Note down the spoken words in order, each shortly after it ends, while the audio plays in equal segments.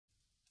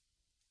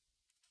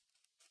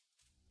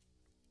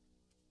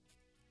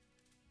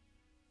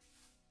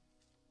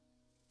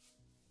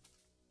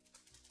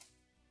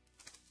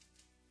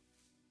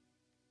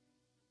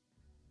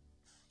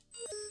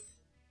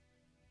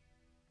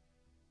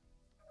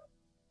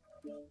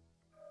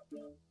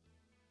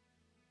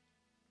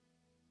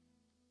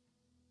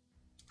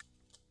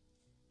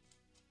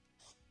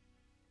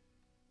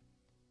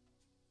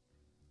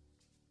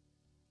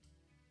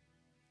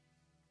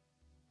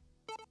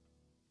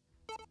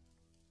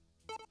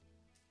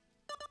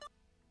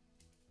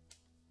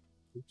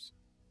Oops.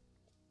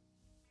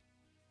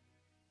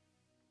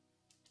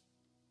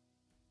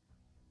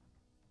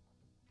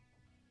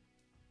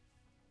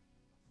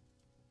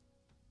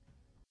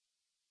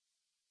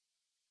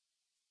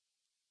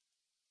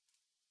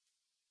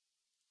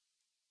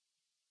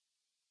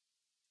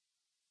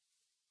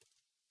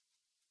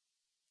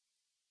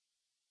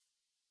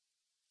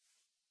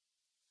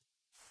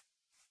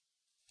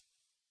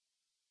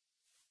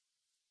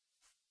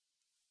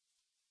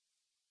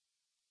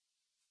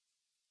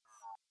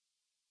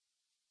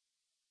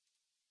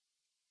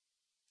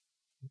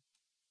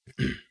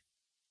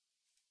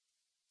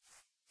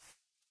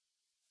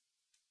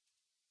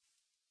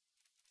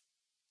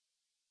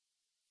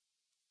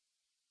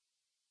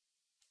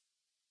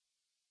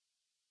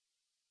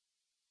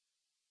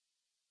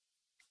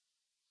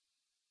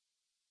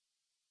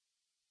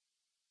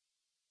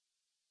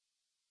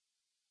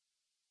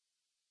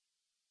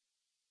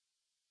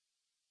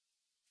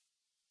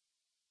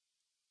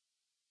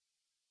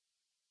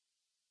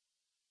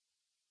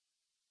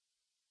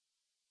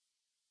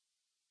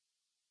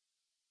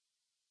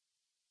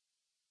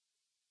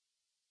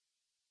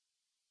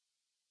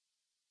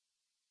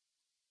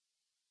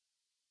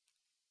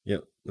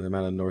 Yep, the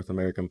amount of North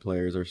American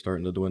players are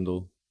starting to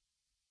dwindle.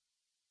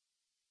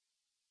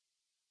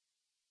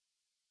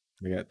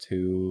 We got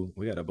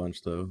a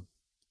bunch though.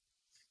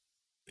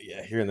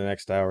 Yeah, here in the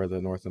next hour,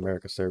 the North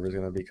America server is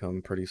going to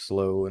become pretty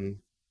slow and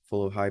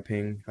full of high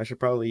ping. I should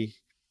probably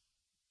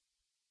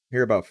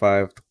hear about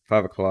 5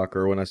 o'clock,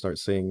 or when I start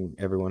seeing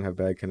everyone have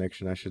bad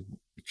connection, I should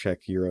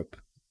check Europe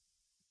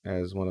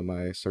as one of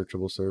my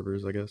searchable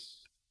servers, I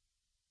guess.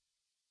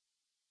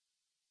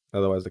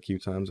 Otherwise, the queue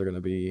times are going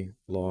to be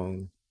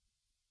long.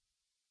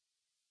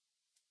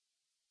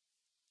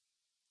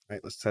 All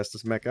right, let's test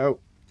this mech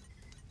out.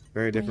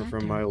 Very different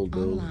from my old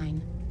build.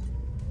 Online.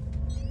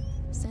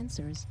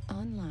 Sensors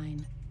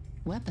online.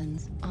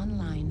 Weapons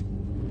online.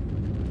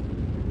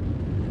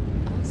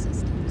 All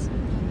systems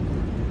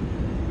online.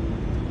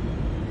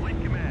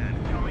 Fleet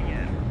command coming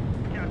in.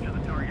 Capture the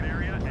target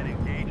area and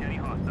engage any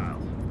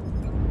hostiles.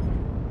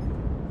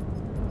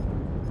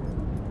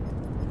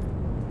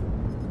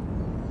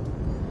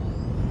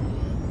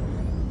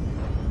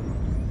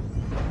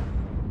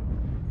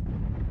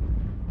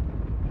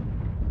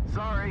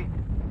 Sorry.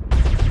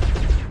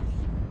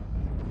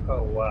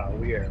 Oh wow,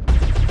 we are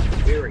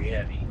very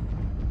heavy.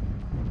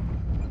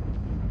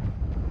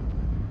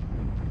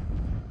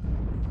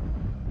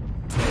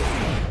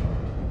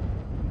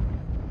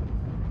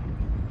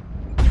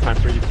 I'm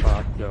pretty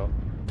fast though.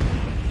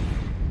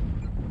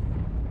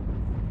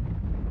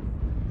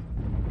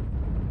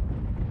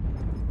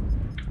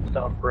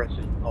 Stop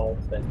pressing Alt,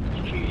 that's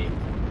cheating.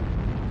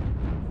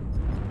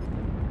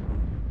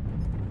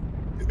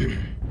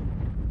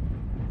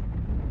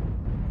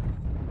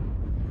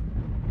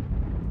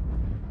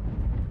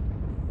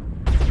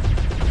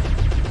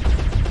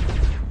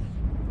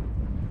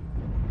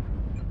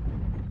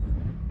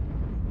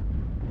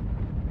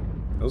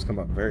 Those come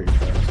up very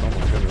fast. Oh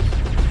my goodness.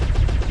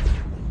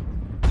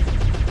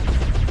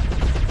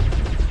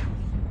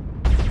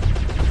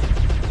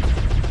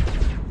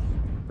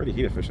 Pretty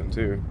heat efficient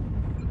too.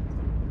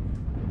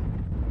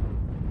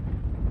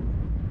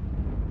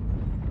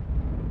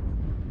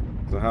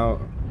 So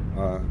how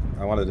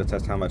I wanted to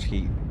test how much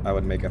heat I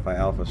would make if I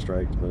alpha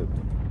striked, but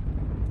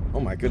oh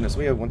my goodness,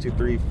 we have 1, 2,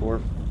 3,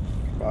 4,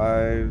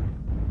 5,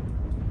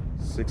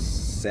 6,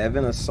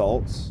 7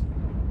 assaults,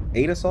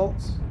 8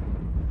 assaults.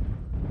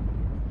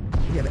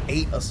 We have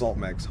 8 assault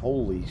mechs.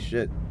 Holy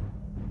shit!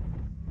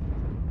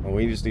 Well,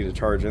 we just need to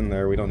charge in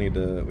there. We don't need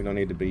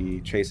to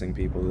be chasing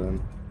people then.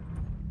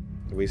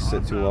 If we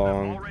sit too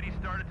long, Already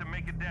started to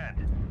make a dent.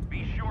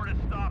 Be sure to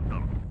stop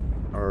them.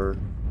 or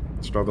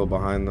struggle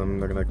behind them,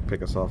 they're gonna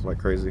pick us off like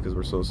crazy because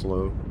we're so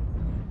slow.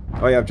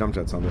 Oh, you have jump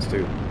jets on this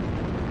too.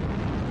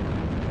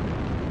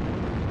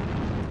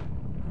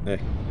 Hey,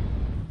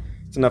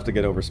 it's enough to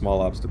get over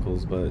small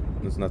obstacles, but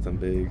it's nothing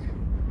big.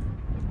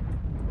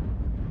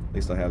 At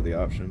least I have the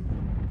option.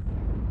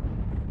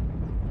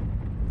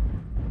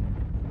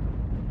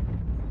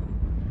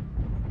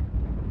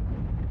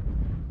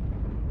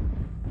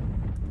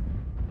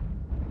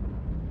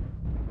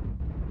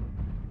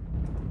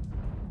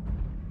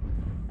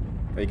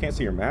 Oh, you can't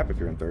see your map if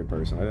you're in third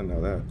person. I didn't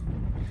know that.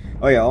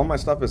 Oh yeah, all my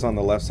stuff is on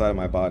the left side of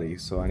my body,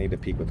 so I need to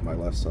peek with my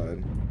left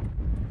side.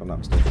 If I'm not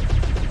mistaken.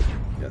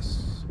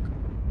 Yes.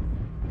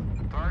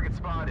 Target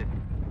spotted.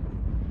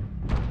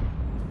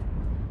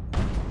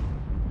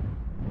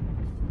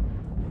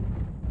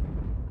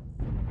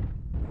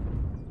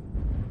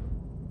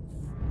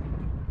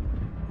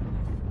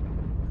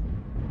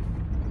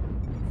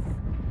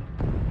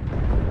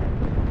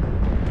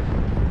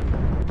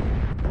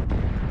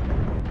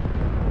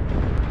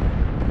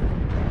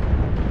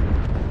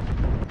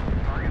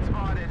 Target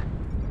spotted.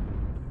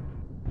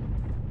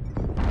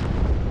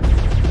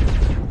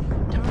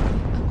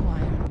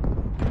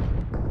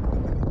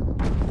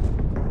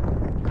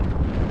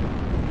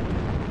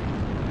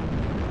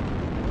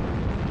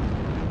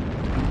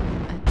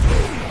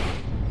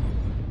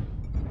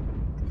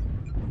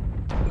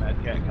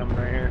 guy coming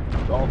right here.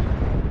 Golf.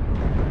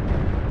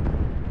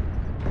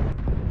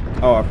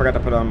 Oh, I forgot to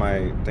put on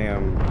my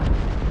damn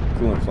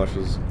coolant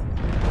flushes.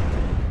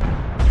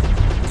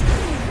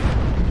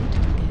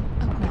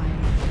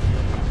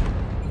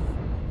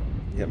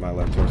 Hit my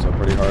left torso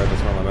pretty hard.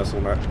 That's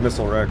where my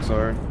missile racks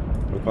are.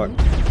 Oh, fuck.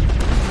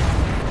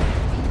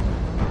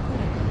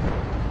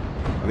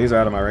 Well, these are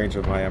out of my range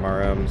of my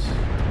MRMs.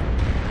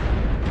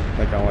 I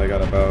think I only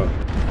got about...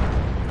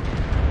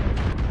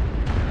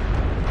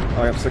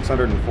 I have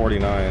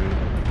 649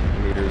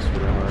 meters for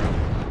the MRM.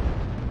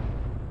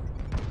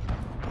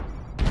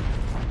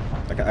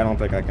 I don't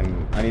think I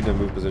can... I need to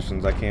move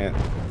positions. I can't...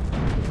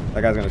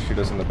 That guy's gonna shoot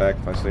us in the back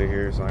if I stay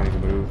here, so I need to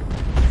move.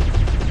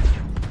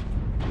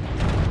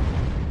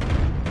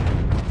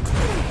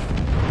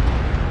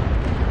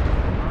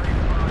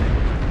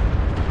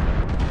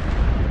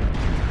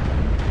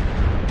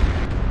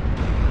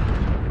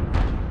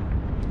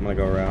 I'm gonna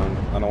go around.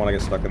 I don't want to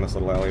get stuck in this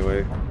little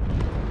alleyway.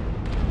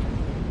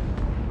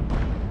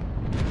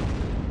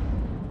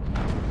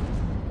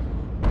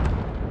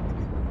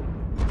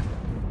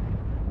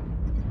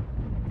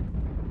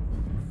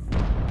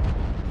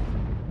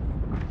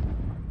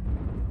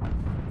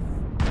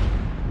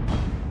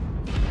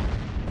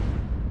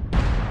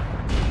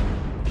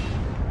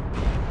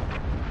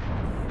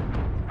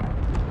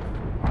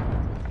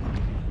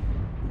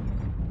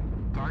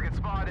 Target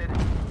spotted.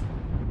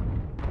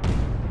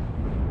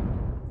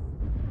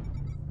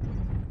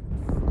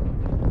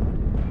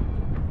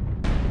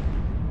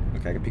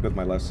 Okay, I can peek with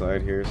my left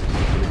side here. So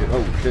pretty good.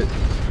 Oh, shit.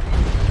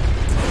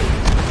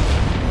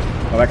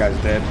 Oh, that guy's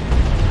dead.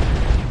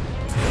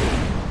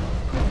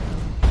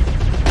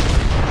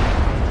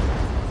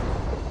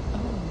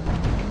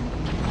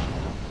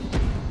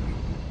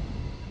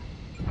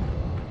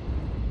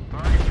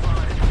 Target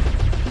spotted.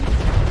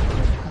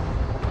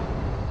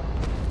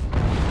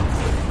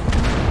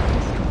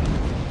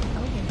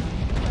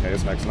 Okay,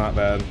 this mech's not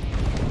bad.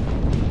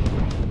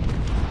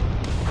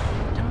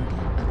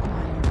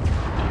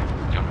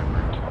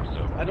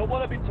 I don't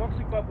want to be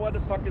toxic, but why the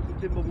fuck is the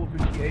Timberwolf in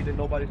G8 and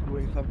nobody's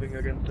doing something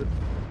against it?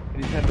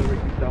 And he's handling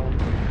it down.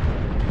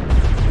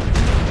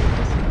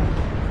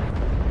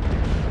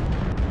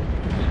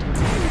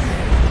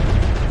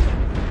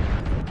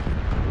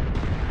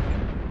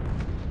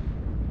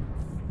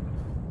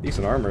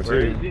 Decent armor,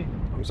 Where too. is he?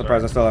 I'm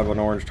surprised I still have an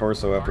orange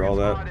torso after all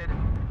that.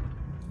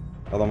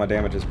 Although my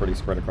damage is pretty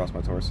spread across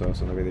my torso,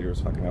 so maybe they're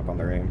just fucking up on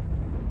their aim.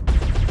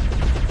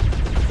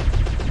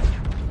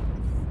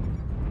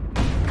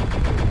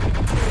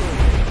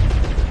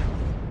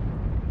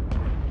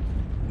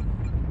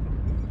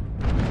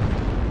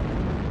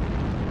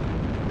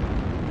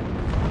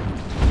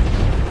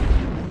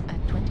 At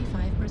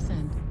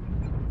 25%.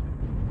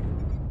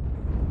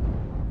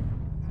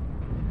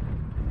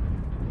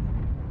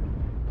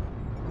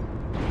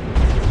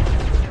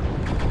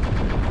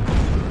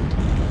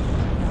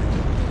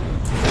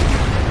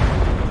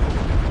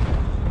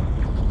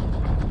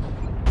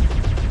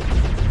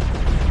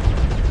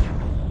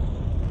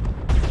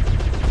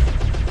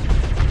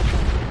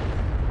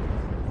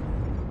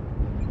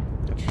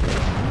 Good shit.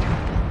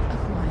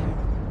 Acquired.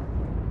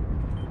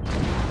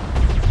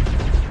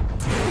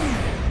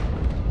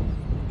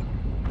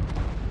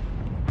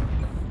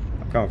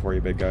 I'm coming for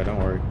you, big guy. Don't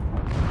worry.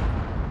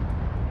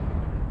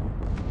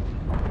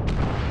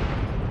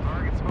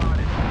 Target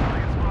spotted.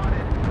 Target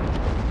spotted.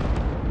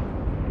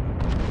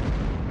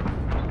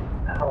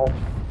 Ow.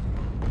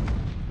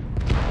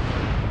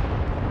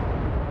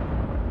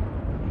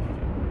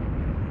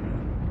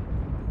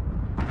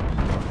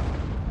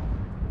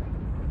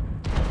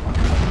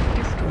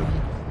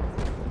 Destroyed.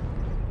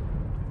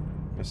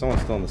 If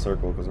someone's still in the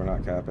circle because we're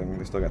not capping,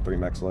 they still got 3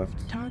 mechs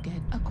left.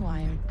 Target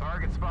acquired.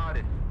 Target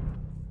spotted.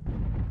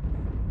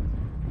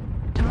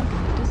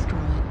 Target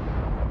destroyed.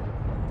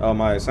 Oh,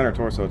 my center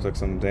torso took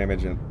some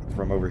damage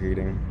from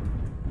overheating.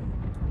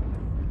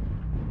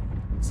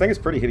 This thing is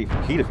pretty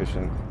heat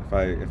efficient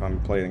if I'm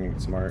playing it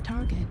smart.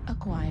 Target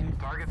acquired.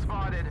 Target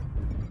spotted.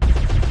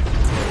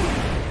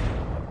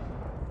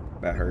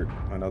 That hurt.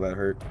 I know that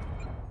hurt.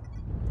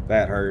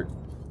 That hurt.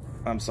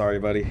 I'm sorry,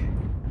 buddy.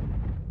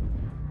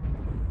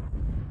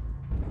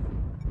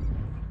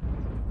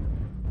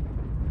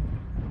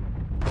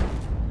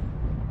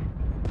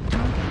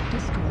 Target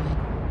destroyed.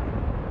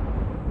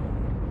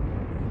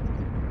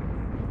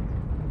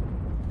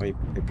 He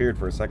appeared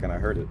for a second. I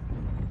heard it.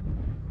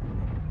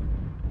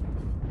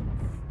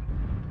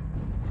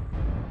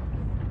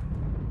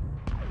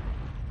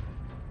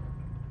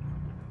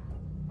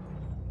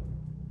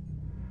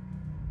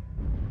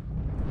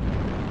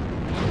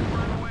 We're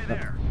on the way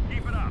there.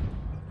 Keep it up.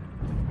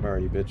 Where are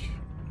you, bitch?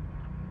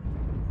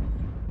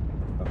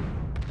 Oh.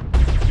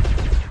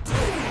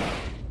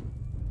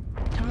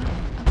 Target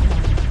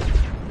acquired.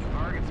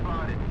 Target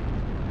spotted.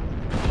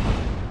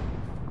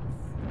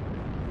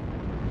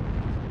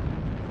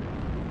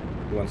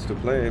 Who wants to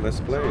play? Let's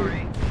play.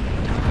 Sorry.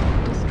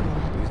 Target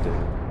destroyed. He's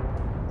dead.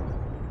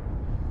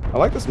 I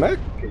like this mech.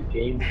 Good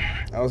game.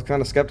 I was kind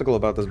of skeptical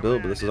about this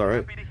build, but this is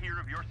alright. Happy to hear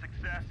of your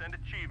success and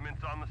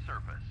achievements on the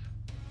surface.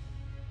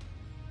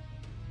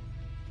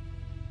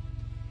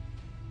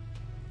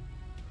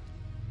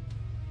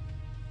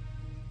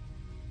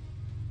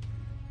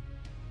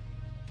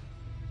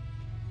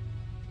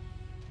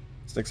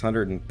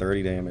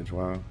 630 damage.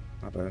 Wow,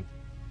 not bad.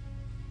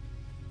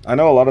 I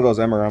know a lot of those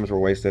MRMs were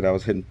wasted. I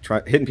was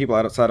hitting people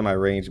outside of my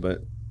range, but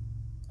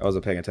I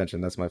wasn't paying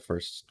attention. That's my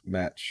first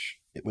match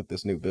with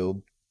this new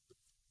build.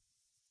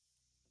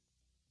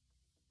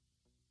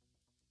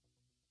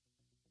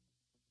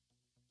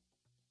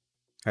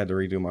 I had to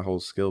redo my whole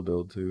skill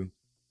build too.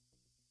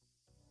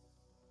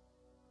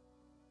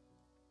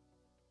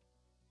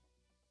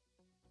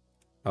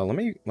 Let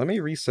me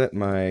reset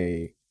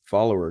my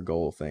follower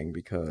goal thing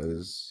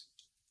because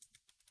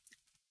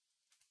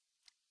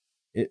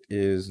it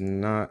is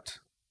not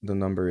the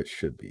number it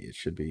should be. It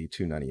should be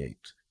 298.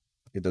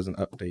 It doesn't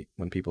update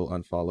when people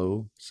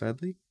unfollow,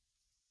 sadly.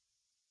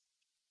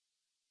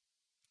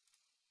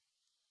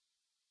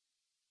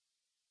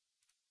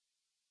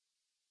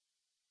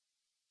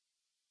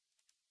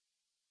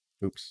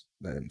 Oops,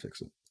 that didn't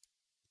fix it.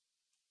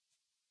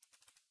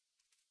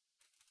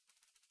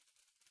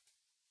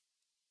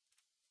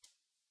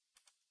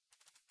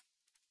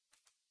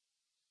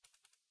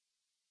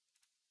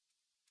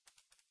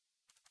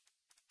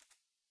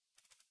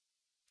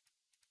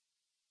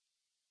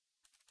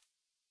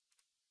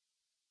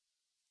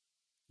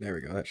 There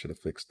we go. That should have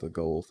fixed the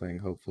goal thing,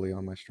 hopefully,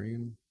 on my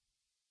stream.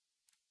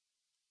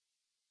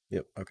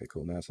 Yep, okay,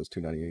 cool. Now it says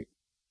 298.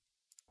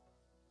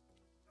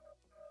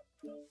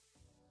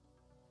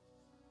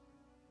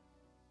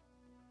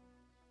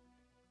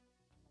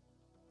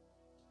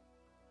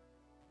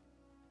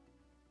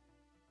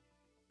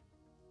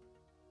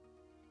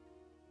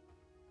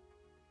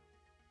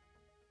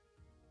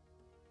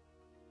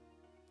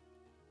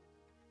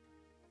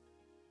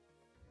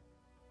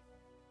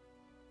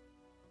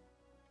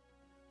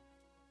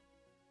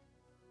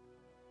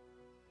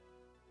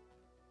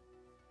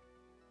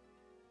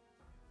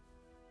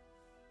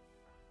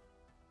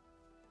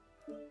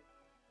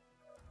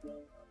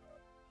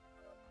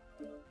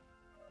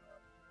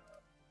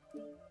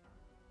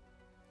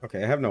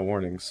 Okay, I have no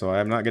warnings, so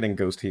I'm not getting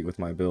ghost heat with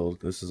my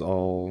build. This is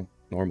all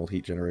normal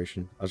heat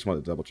generation. I just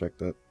wanted to double check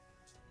that.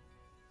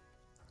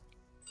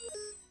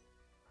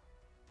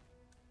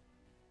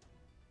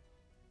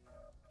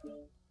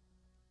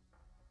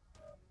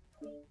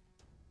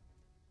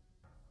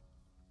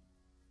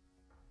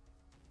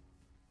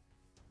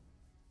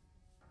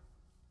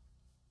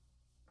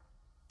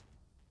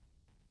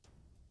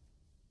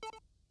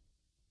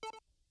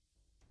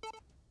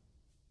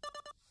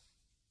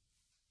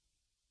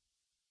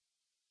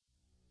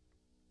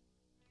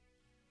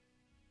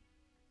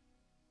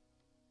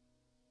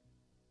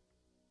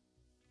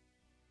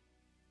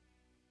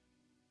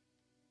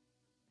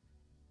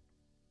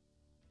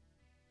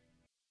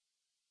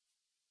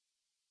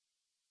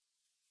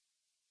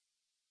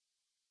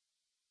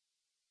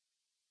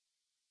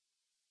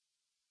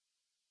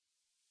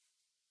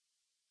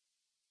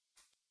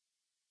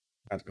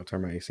 I have to go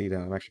turn my AC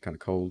down. I'm actually kind of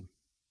cold.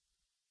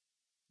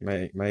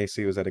 My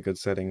AC was at a good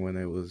setting when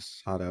it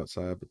was hot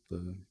outside, but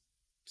the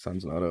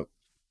sun's not up.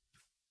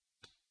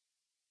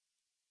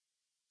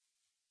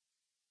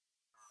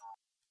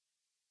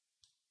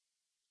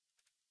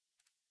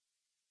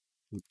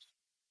 Oops.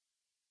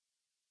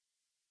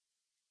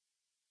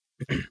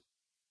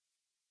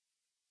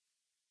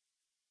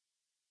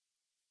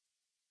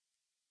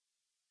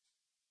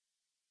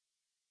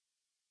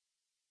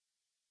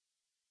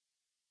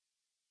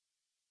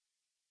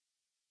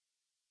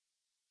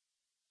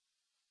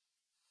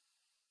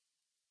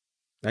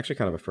 Actually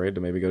kind of afraid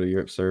to maybe go to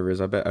Europe servers.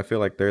 I feel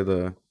like they're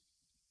the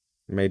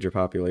major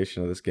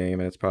population of this game,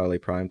 and it's probably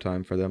prime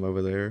time for them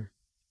over there.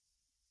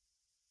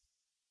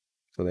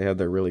 So they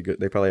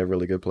probably have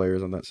really good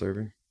players on that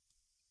server.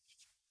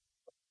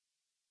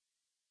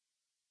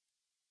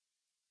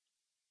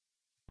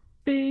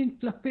 Pink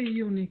fluffy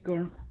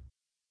unicorn.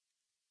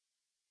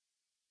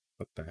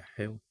 What the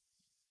hell?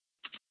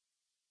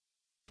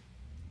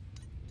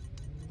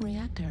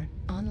 Reactor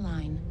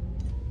online.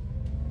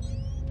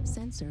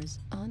 Sensors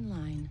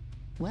online.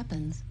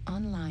 Weapons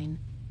online.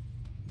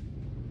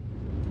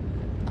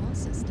 All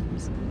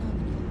systems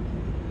nominal.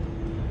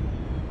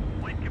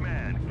 Fleet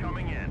command,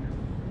 coming in.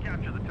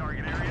 Capture the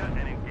target area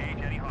and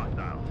engage any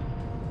hostiles.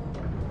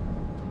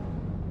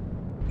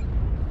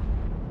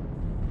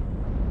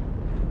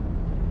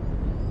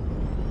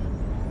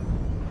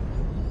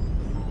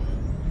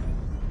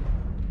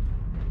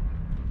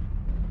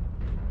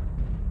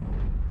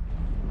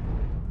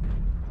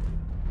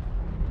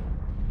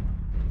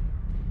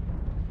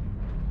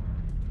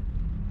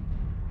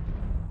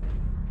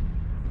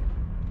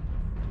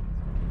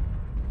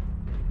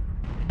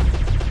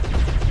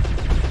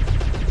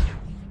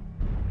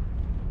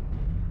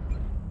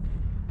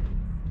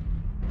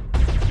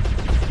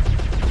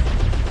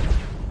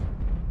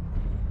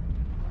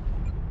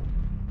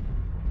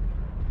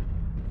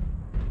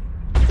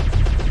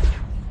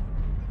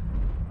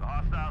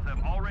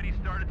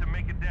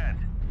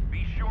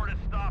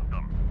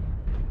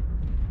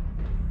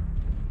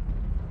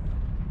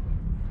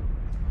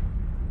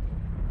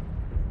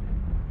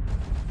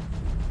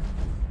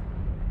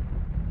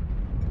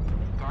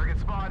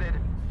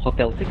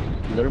 Hotel 6,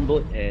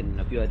 Learnboat, and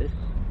a few others.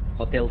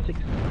 Hotel 6.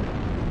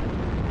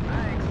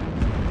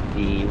 Thanks.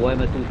 The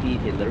YMA2C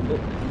in Lerbo.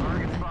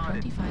 Target At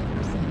spotted. 25%.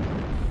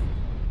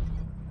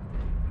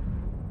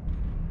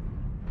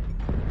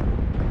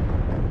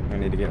 I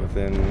need to get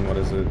within, what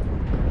is it,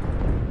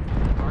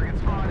 Target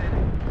spotted.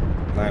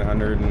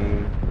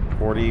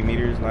 940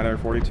 meters,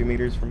 942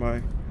 meters from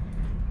my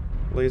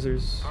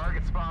lasers.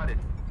 Target spotted.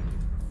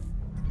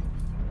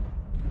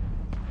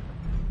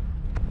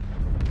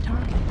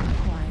 Target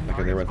acquired.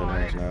 Okay, they're within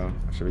range now.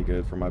 I should be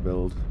good for my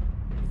build.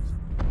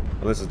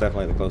 Well, this is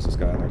definitely the closest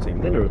guy on their team.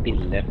 I'm gonna rotate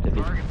left a bit.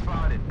 Target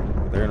spotted.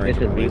 They're in range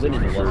There's a of my Raven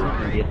in the lasers for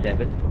water sure. in the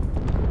 7.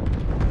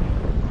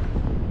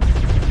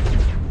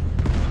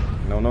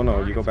 No, no,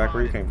 no. You go back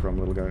where you came from,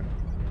 little guy.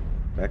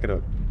 Back it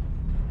up.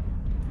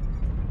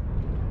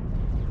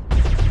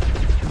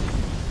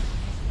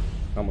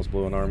 Almost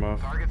blew an arm off.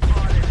 Target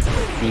spotted.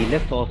 The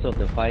left torso of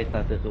the 5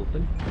 starters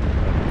open.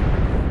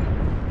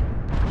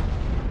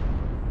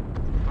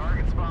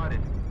 Target spotted.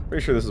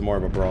 Pretty sure this is more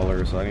of a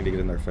brawler, so I need to get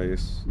in their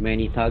face.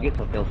 Many targets,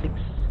 Hotel 6.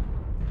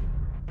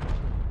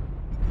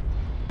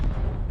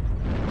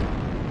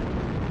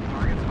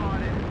 Target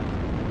spotted.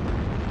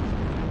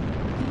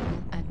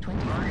 At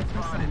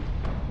 25%.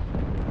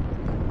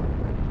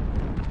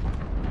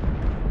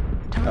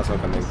 That's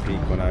hoping they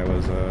peak when I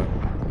was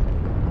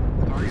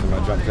using my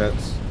jump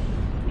jets.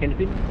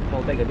 Kenfin,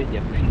 fall back a bit,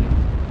 yeah, pushing.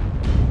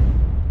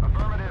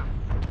 Affirmative.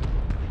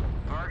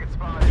 Target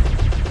spotted.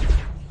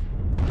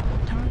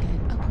 Target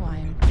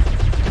acquired.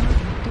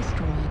 Target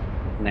destroyed.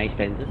 Nice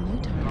fences. New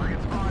target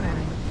Target spotted.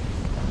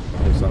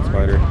 acquired. There's Sun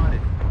Spider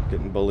Spotted.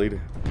 getting bullied.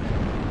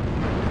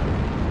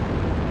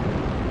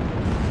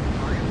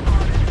 Target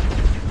spotted.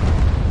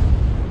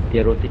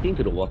 They're rotating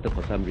to the water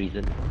for some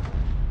reason.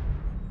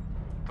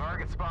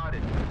 Target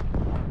spotted.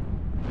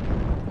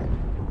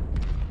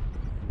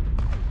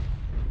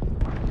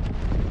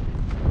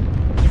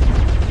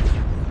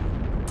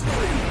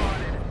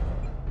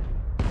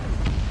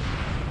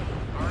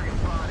 Target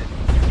spotted.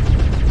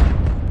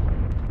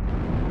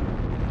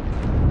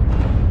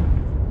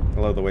 I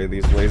love the way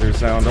these lasers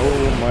sound.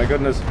 Oh my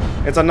goodness.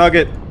 It's a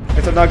nugget.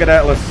 It's a nugget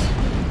Atlas.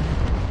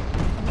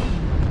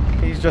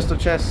 He's just a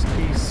chess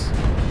piece.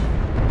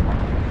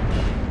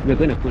 We're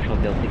gonna push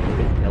Hotel 6 a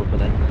bit, Alpha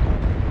Land.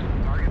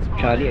 Target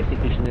spotted. Charlie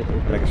execution is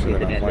open. Making sure they're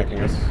not Internet flanking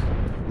us.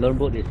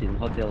 Lernboat is in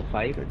Hotel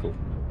 5. Okay, cool.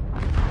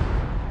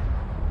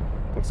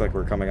 Looks like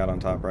we're coming out on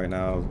top right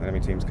now. Enemy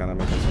team's kind of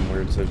making some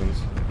weird decisions.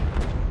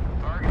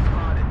 Target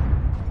spotted.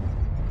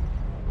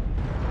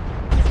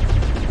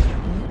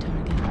 New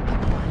target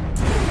acquired.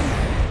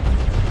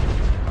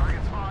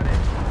 Target spotted.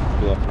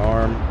 Blew up an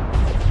arm.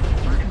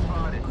 Target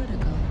spotted.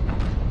 Critical.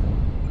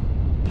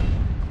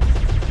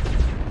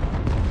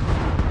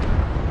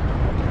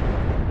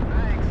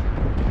 Thanks.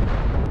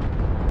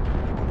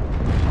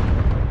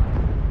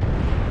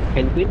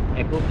 Penguin,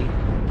 Echo please.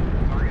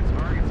 Target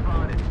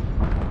spotted.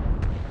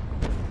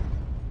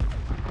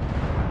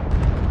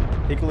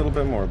 Peek a little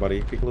bit more,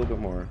 buddy. Peek a little bit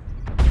more.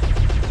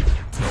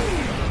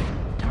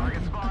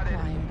 Target spotted.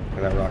 acquired.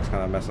 Okay, that rock's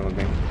kind of messing with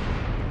me.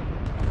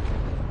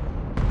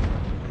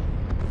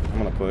 I'm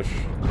gonna push.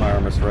 My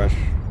armor's fresh.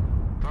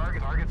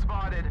 Target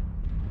spotted.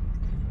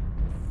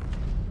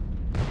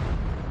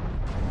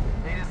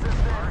 Need assistance.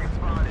 Target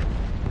spotted.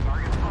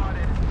 Target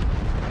spotted.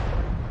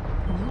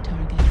 New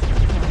target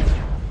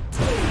acquired.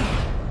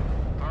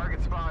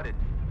 Target spotted.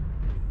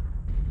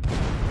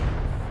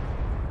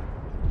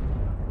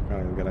 Oh,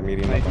 we got a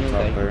medium up on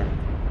top there.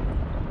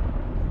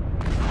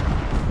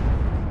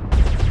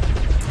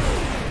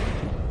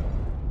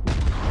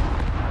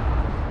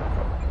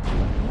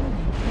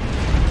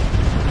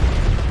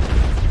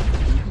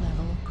 Peak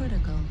level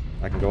critical.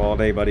 I can go all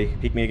day, buddy.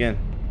 Peek me again.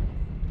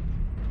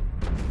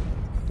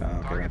 Oh,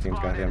 okay, my team's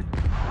got him.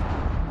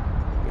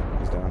 Yeah,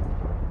 he's down.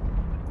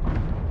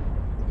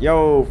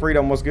 Yo,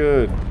 Freedom, what's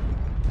good?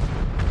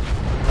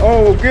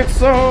 Oh, get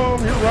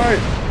some! You're right.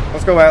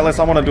 Let's go, Atlas.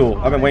 I want a duel.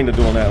 I've been waiting to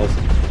duel an Atlas.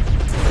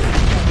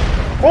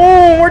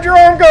 Oh, where'd your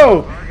arm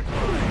go?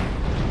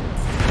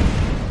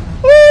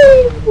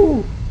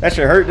 Woo! That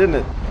shit hurt, didn't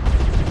it?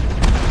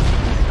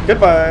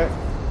 Goodbye.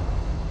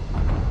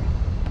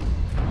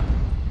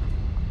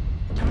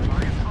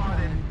 Target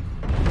spotted.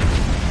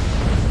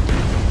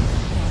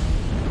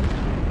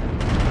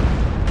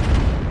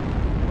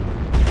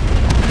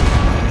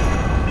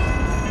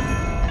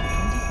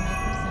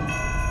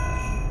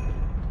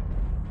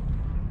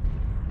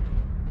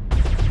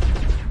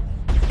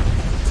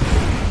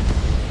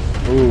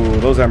 Ooh,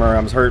 those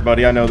MRMs hurt,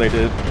 buddy. I know they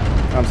did.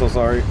 I'm so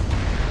sorry.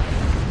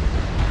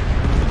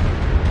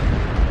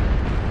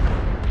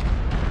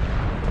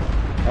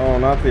 Oh,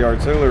 not the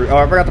artillery. Oh,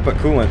 I forgot to put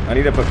coolant. I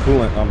need to put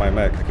coolant on my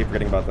mech. I keep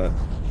forgetting about that.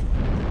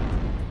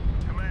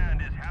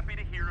 Command is happy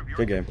to hear of your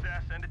Good game.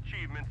 success and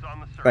achievements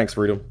on the surface. Thanks,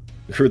 Freedom.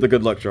 You're the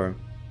good luck charm.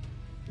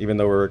 Even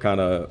though we're kind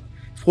of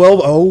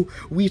 12-0.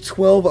 We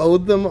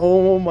 12-0'd them.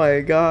 Oh my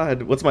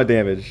god. What's my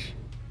damage?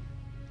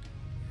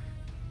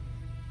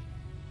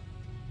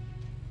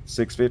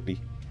 650.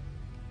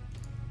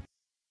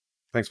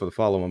 Thanks for the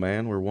follow, my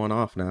man. We're one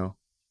off now.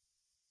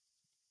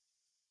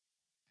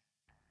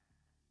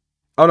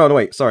 Oh, no,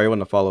 wait. Sorry, it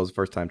wasn't a follow. It was the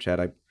first time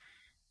chat.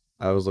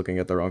 I was looking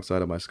at the wrong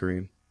side of my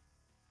screen.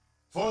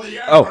 For the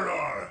Oh.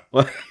 Emperor!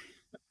 Well,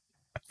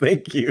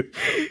 thank you.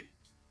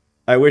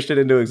 I wished it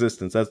into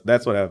existence.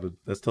 That's what happened.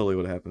 That's totally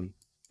what happened.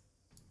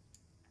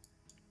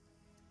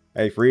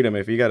 Hey, Freedom,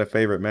 if you got a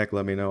favorite mech,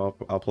 let me know.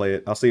 I'll play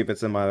it. I'll see if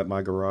it's in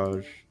my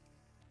garage.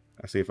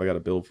 I'll see if I got a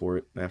build for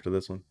it after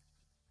this one.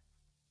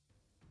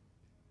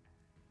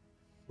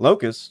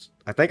 Locust.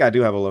 I think I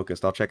do have a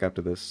Locust. I'll check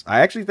after this.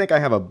 I actually think I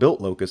have a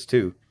built Locust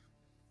too.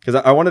 Because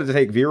I wanted to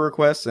take viewer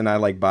requests and I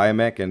like buy a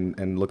mech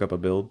and look up a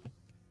build.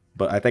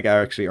 But I think I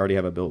actually already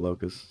have a built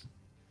Locust.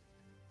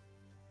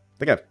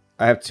 I think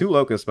I have 2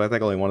 Locusts, but I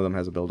think only one of them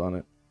has a build on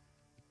it.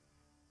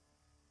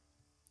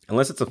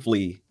 Unless it's a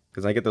Flea.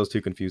 Because I get those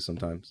two confused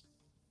sometimes.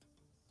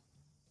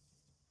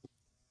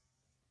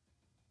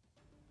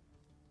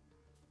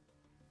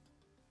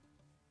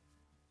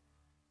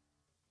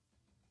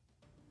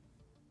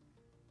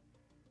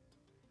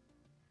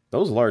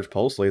 Those large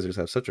pulse lasers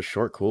have such a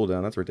short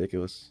cooldown. That's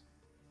ridiculous.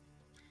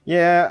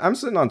 Yeah, I'm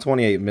sitting on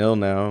 28 mil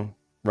now.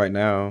 Right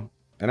now.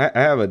 And I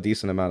have a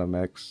decent amount of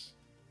mechs.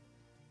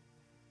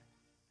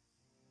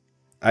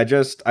 I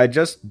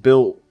just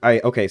built...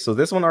 Okay, so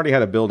this one already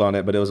had a build on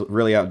it, but it was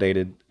really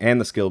outdated.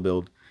 And the skill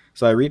build.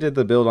 So I redid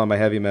the build on my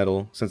heavy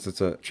metal, since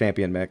it's a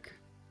champion mech.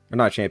 Or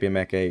not champion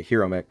mech, a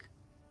hero mech.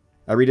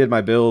 I redid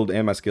my build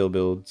and my skill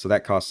build, so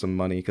that cost some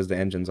money, because the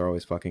engines are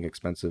always fucking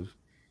expensive.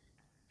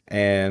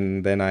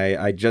 And then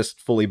I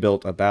just fully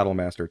built a Battle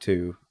Master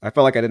too. I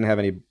felt like I didn't have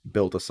any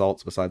built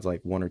assaults besides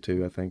like 1 or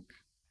 2, I think.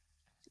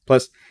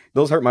 Plus,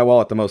 those hurt my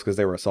wallet the most because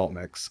they were assault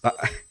mechs.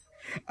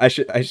 I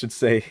should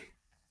say...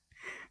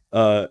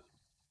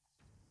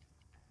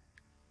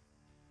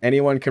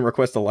 anyone can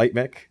request a light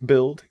mech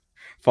build.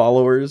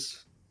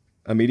 Followers,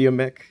 a medium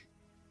mech.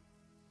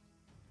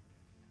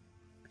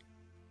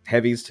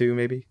 Heavies too,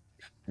 maybe.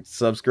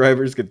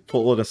 Subscribers could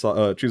pull an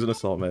assault, choose an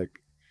assault mech.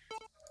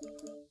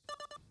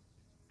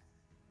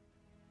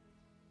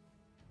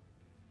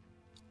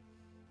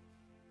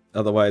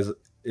 Otherwise,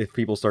 if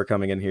people start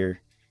coming in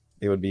here,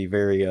 it would be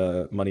very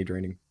money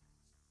draining.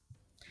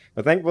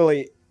 But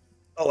thankfully,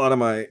 a lot of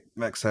my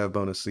mechs have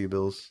bonus C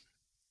bills.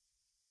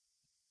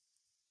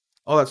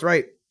 Oh, that's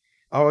right.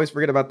 I always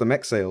forget about the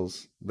mech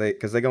sales.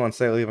 Because they go on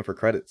sale even for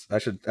credits. I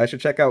should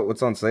check out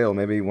what's on sale.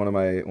 Maybe one of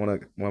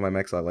my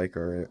mechs I like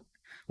are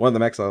one of the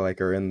mechs I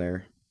like are in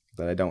there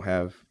that I don't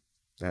have.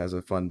 That has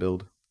a fun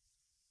build.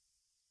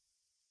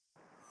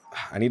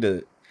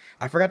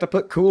 I forgot to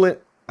put coolant.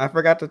 I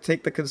forgot to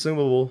take the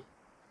consumable.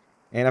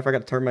 And I forgot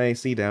to turn my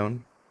AC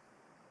down.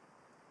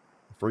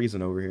 I'm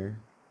freezing over here.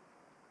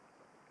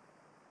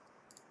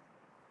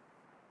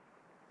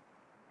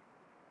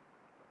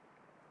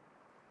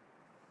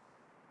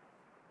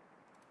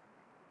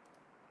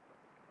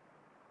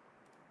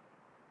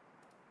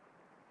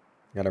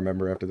 Gotta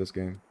remember after this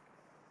game.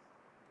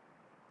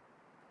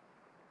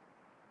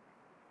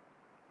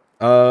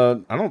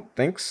 I don't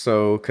think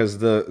so, because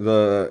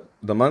the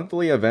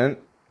monthly event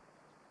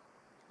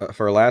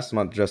for last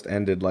month just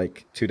ended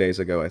like 2 days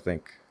ago, I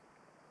think.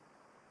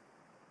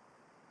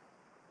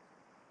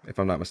 If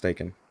I'm not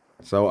mistaken.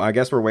 So I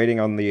guess we're waiting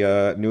on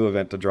the new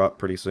event to drop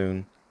pretty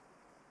soon.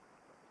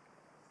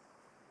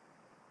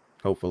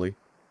 Hopefully.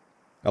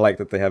 I like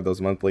that they have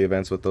those monthly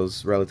events with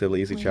those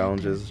relatively easy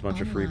challenges, a bunch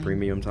of free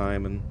premium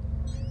time and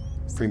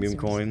premium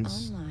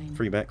coins,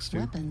 free mechs too.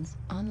 Weapons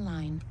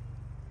online.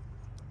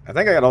 I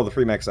think I got all the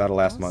free mechs out of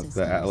last month,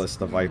 the Atlas,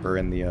 the Viper,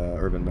 and the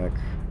Urban Mech.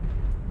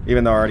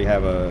 Even though I already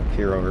have a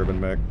Hero Urban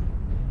Mech.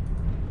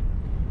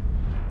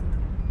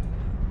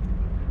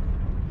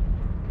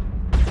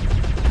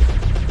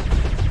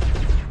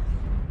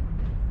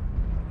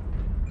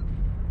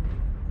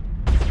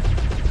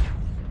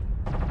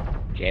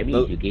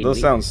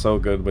 Those sound so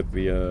good with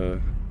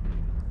the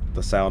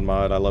sound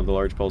mod. I love the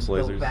large pulse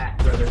lasers. Back,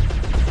 brother.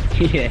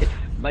 Yeah,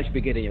 much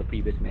bigger than your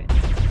previous match.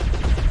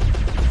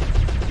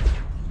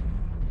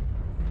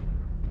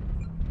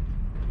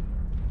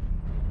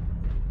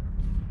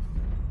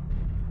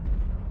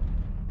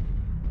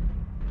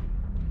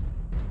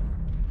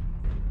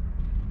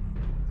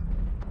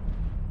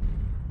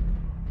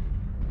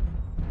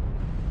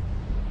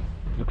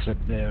 Looks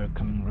like they're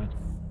coming right.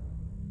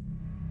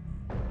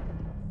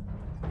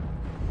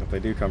 If they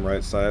do come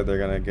right side, they're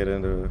gonna get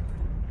into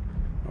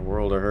a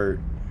world of hurt.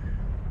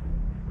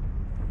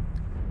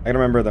 I can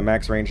remember the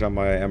max range on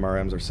my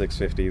MRMs are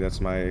 650.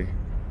 That's my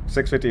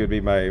 650 would be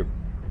my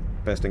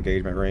best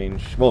engagement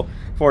range. Well,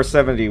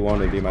 471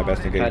 would be my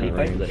best engagement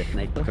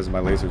range because my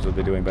lasers would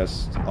be doing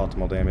best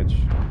optimal damage.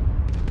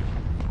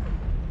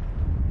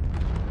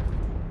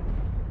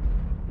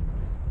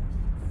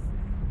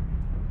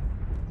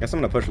 Guess I'm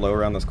gonna push low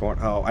around this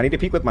corner. Oh, I need to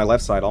peek with my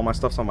left side. All my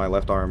stuff's on my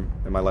left arm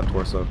and my left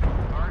torso.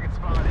 Target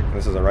spotted.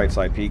 This is a right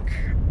side peek.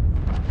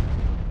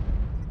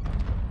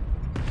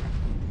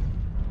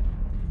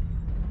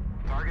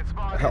 Target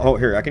spotted. Oh,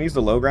 here, I can use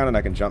the low ground and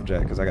I can jump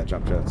jet because I got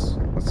jump jets.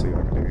 Let's see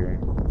what I can do here.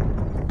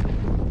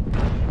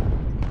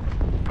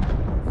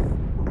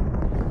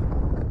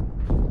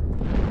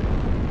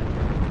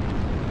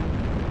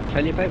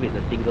 Charlie 5 is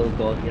a single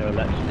door hero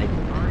large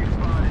sniper. Target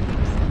spotted.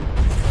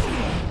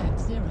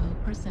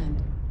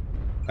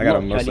 I got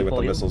More him mostly Charlie with the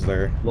Foil. missiles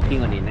there.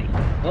 Working on it, nice.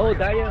 Oh,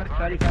 Dyer,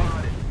 Charlie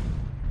 5.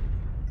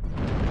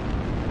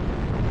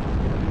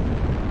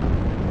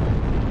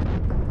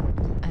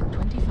 At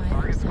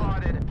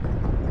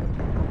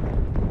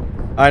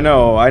 25%. I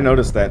know, I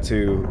noticed that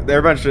too. They're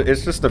a bunch of,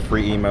 it's just the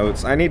free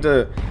emotes. I need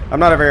to, I'm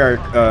not a very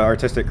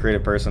artistic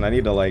creative person. I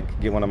need to like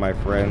get one of my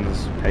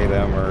friends, pay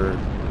them, or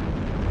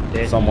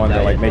There's someone to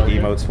Dyer like make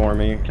Soldier. emotes for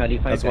me. Charlie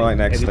 5 That's my guys.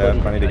 next step.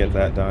 Everybody's I need to get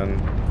Charlie that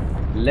done.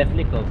 Left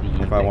click of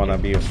the... If I want to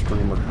be a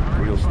streamer,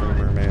 real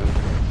streamer, man.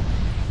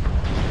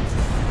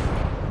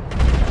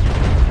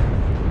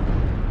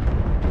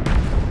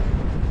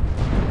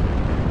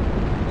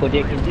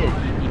 Kodiak in this,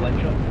 easy one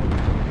shot.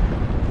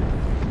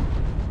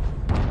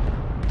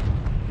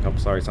 Oh,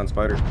 sorry, Sun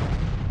Spider.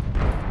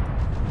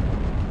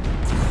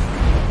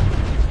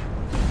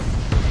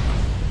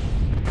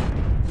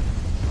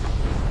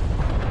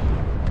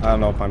 I don't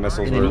know if my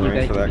missiles And were then you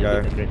range guys for that can be a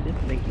guy. bit aggressive.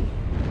 Thank you.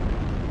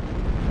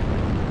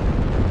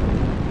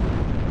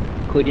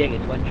 Kodiak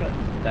is one shot.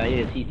 Dyer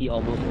is CT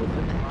almost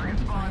open. At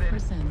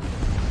 25%.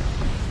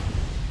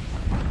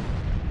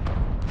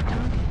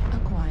 Target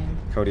acquired.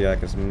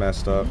 Kodiak is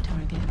messed up. New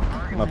target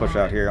I'm gonna push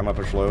out here. I'm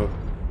gonna push low.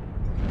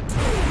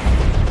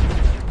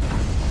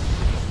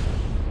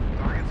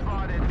 Target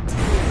spotted.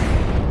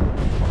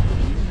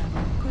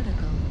 Level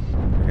critical.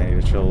 Okay, I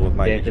need to chill with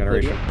my There's the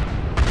generation.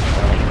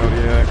 Kodiak.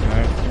 Kodiak,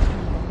 nice.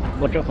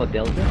 Watch out for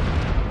Delta.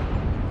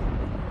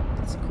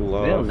 Let's cool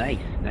off. Well, nice,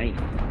 nice.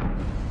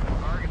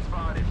 Target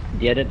spotted.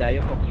 The other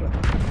Dyer Foxtrot.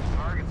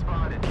 Target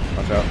spotted.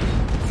 Watch out.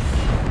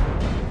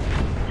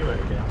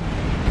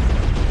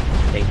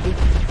 Thank you.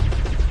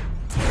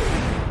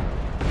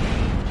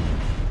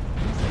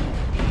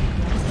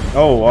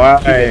 Oh,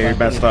 I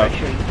messed up.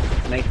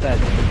 Nice start.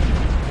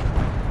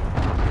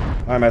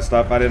 I messed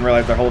up. I didn't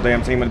realize the whole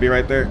damn team would be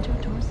right there. Enter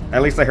torso.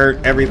 At least I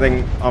hurt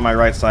everything on my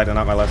right side and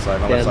not my left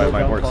side. My left side is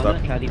my important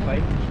stuff. Charlie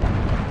 5.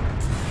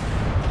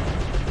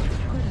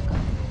 Critical.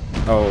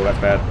 Oh, that's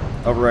bad.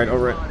 Override,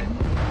 override.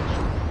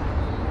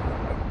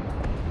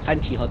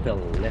 Hanchi Hotel,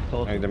 left I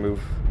torso. need to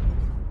move.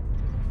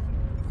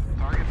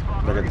 Target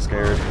spotted. They're getting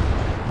scared.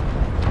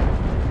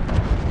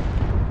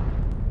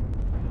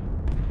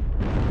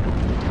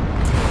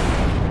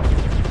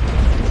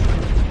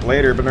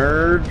 Later,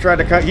 Bernard. He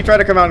tried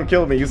to come out and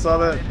kill me. You saw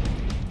that?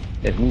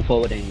 Let's move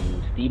forward and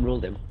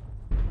steamroll them.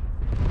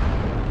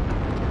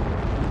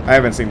 I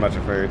haven't seen much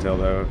of Fairy Tail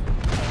though.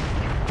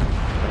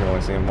 I've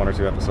only seen 1 or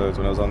 2 episodes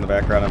when I was on the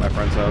background at my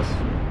friend's house.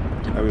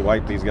 Oh, we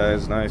wiped these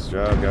guys. Nice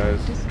job,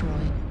 guys.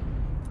 Destroyed.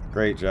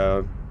 Great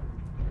job.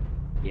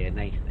 Yeah,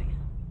 nice, nice.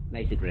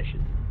 Nice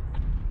aggression.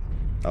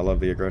 I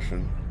love the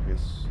aggression.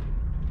 Yes.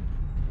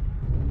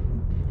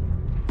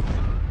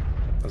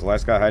 Was the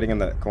last guy hiding in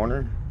that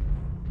corner?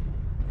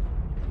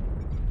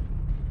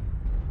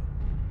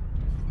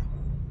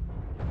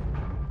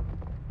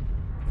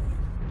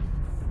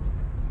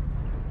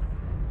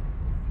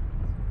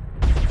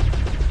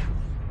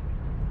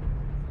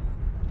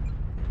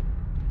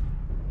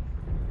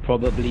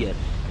 Probably a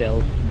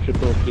stealth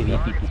triple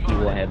KVPTC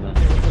Warhammer.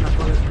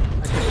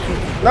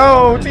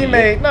 No,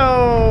 teammate,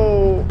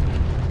 no!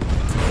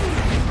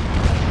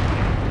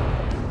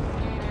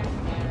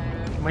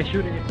 My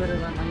shooting is better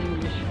than my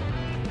English.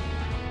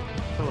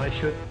 So I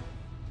should.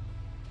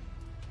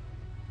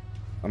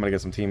 I'm gonna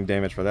get some team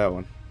damage for that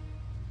one.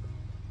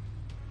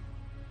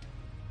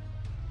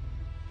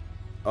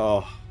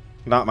 Oh,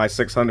 not my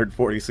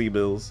 640 C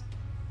bills.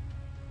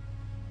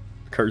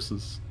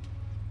 Curses.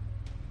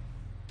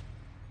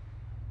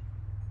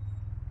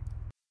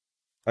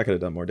 I could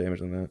have done more damage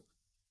than that.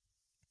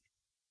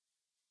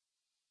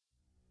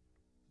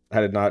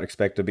 I did not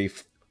expect to be...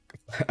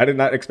 I did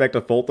not expect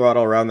a full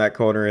throttle around that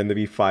corner and to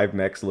be 5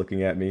 mechs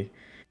looking at me. If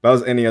that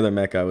was any other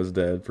mech, I was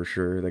dead for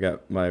sure. They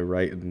got my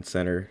right and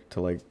center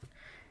to like...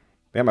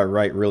 They got my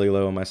right really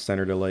low and my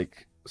center to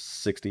like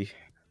 60.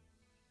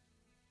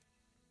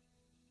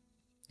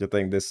 Good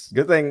thing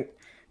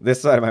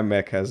this side of my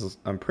mech has,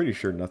 I'm pretty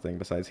sure, nothing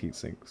besides heat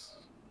sinks.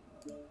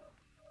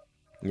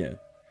 Yeah.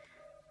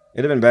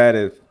 It'd have been bad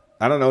if...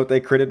 I don't know if they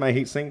critted my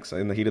heat sinks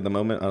in the heat of the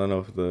moment. I don't know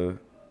if the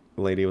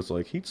lady was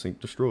like, heat sink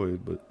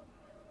destroyed, but...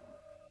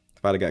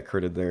 If I'd have got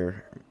critted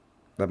there,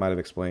 that might have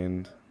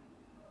explained...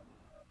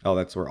 Oh,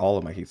 that's where all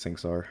of my heat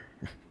sinks are.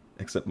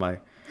 Except my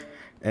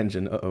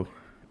engine. Uh-oh.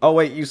 Oh,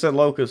 wait, you said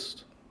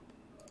locust.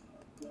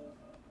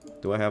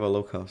 Do I have a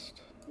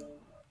locust?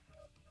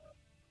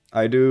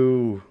 I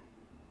do.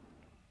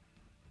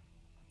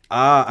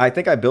 I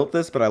think I built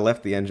this, but I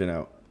left the engine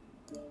out.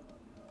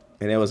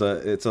 And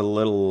it's a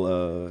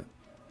little,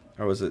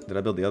 or was it, did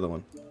I build the other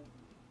one?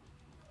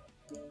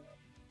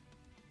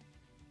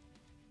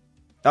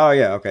 Oh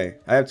yeah, okay.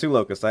 I have 2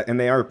 locusts, and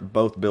they are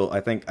both built. I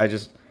think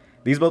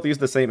these both use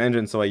the same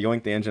engine, so I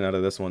yoinked the engine out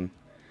of this one.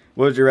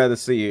 What would you rather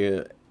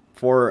see?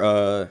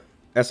 For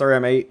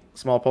SRM-8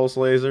 small pulse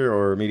laser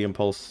or medium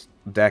pulse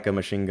DACA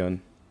machine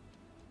gun?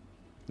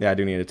 Yeah, I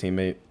do need a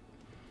teammate.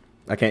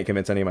 I can't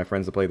convince any of my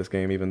friends to play this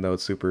game, even though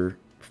it's super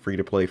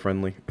free-to-play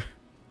friendly.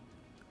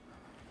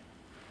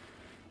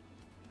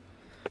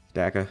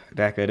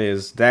 DACA it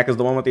is. DACA's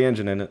the one with the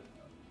engine in it.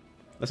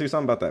 Let's do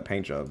something about that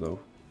paint job, though.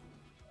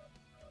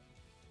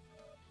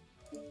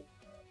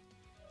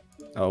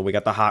 Oh, we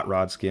got the hot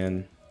rod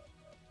skin.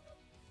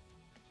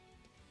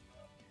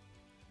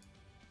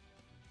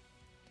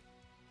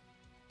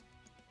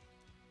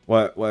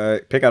 What?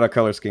 Pick out a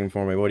color scheme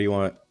for me. What do you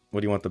want?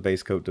 What do you want the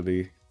base coat to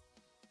be?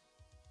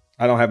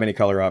 I don't have any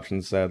color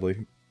options,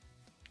 sadly.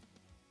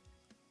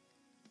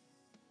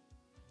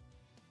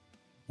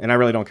 And I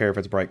really don't care if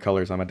it's bright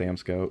colors. I'm a damn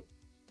scout.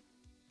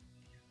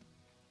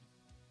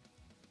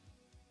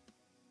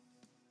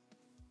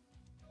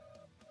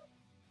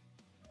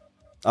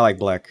 I like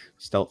black.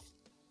 Stealth.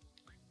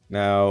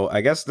 Now,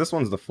 I guess this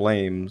one's the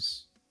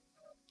flames.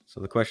 So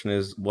the question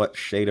is, what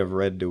shade of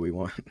red do we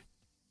want?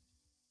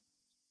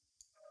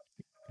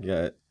 You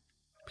got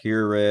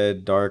pure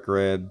red, dark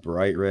red,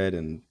 bright red,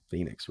 and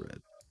phoenix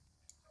red.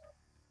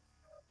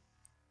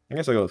 I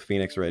guess I'll go with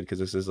phoenix red because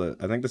this is I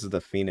think this is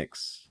the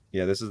phoenix.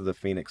 Yeah, this is the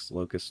phoenix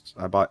locust.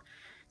 I bought.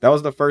 That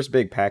was the first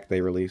big pack they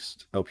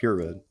released. Oh, pure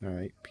red. All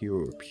right,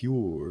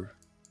 pure.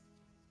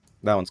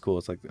 That one's cool.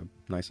 It's like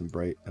nice and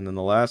bright. And then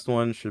the last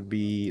one should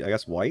be, I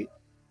guess, white.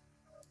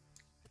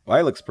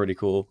 White looks pretty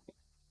cool.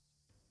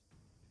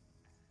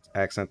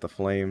 Accent the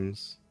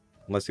flames.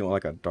 Unless you want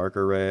like a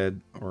darker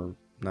red, or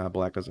nah,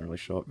 black doesn't really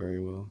show up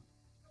very well.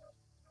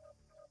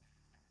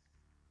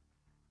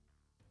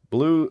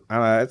 Blue,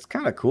 it's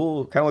kind of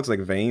cool. Kind of looks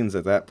like veins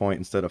at that point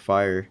instead of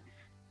fire.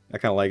 I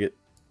kind of like it.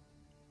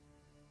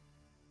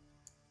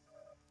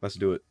 Let's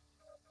do it.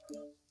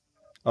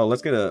 Oh,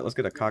 let's get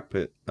a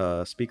cockpit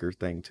speaker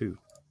thing too.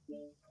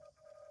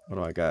 What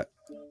do I got?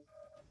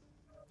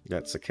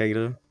 Got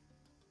cicada.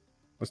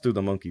 Let's do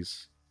the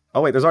monkeys.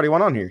 Oh wait, there's already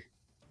one on here.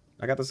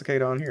 I got the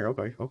cicada on here.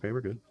 Okay,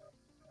 we're good.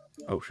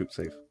 Oh shoot,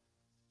 save.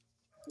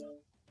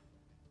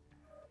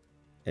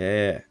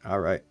 Yeah, all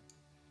right.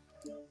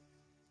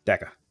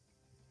 Daka.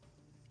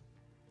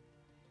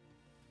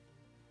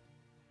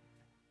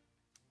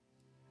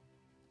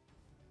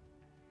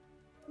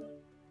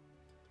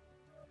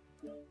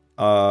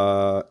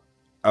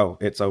 Oh,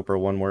 it's Oprah,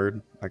 one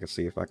word. I can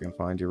see if I can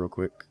find you real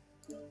quick.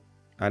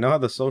 I know how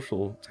the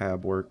social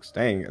tab works.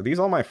 Dang, are these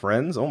all my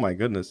friends? Oh my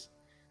goodness.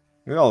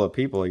 Look at all the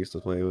people I used to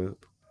play with.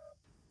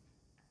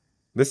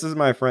 This is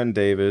my friend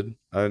David.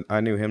 I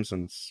knew him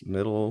since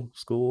middle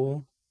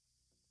school.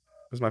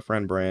 This is my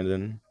friend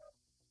Brandon.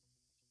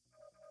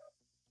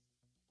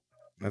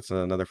 That's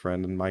another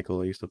friend, and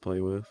Michael I used to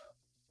play with.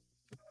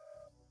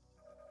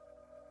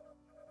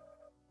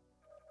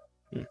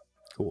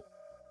 Cool.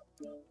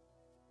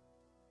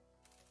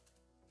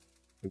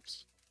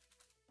 Oops.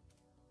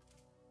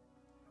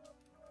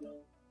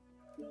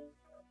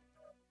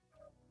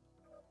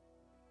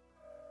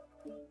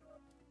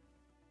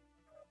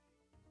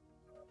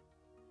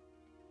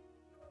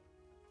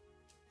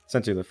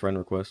 Sent you the friend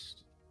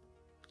request.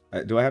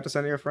 Do I have to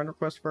send you a friend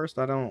request first?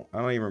 I don't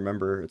even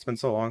remember. It's been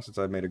so long since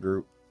I've made a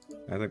group.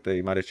 I think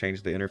they might have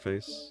changed the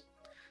interface.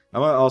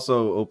 I'm gonna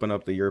also open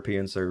up the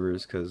European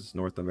servers because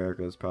North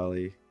America is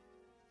probably...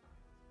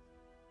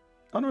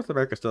 Oh, North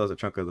America still has a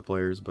chunk of the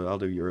players, but I'll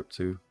do Europe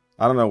too.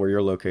 I don't know where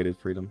you're located,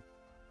 Freedom.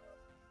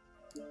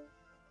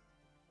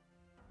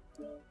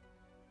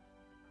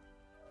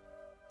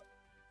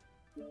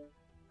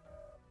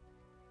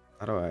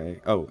 How do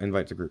I... Oh,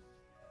 invite to group.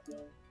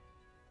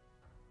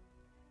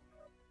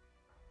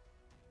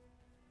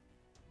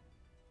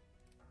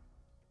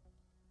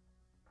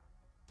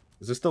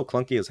 Is this still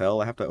clunky as hell?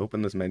 I have to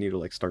open this menu to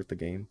like start the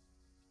game.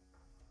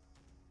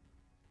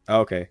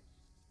 Oh, okay.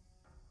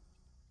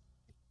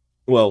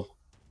 Well,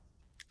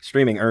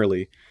 streaming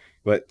early,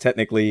 but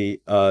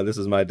technically this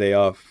is my day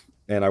off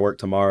and I work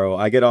tomorrow.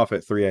 I get off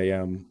at 3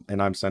 a.m.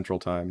 and I'm Central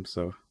Time,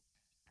 so...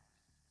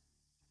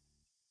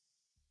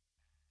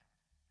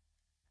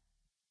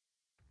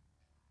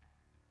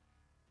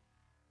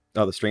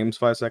 Oh, the stream's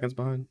 5 seconds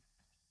behind?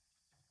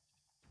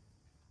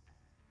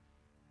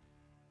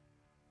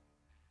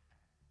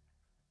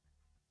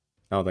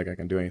 I don't think I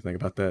can do anything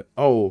about that.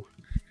 Oh,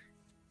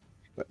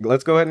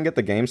 let's go ahead and get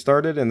the game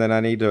started, and then I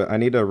need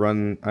to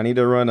run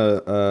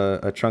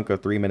a chunk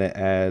of 3-minute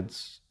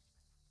ads.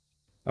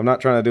 I'm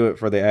not trying to do it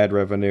for the ad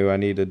revenue. I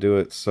need to do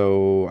it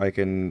so I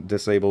can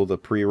disable the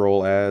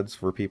pre-roll ads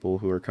for people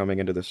who are coming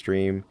into the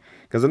stream.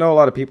 Because I know a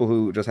lot of people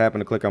who just happen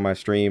to click on my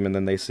stream and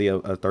then they see a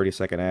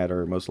 30-second ad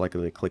are most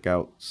likely to click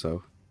out.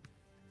 So,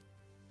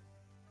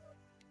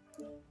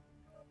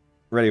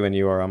 ready when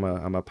you are. I'm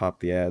gonna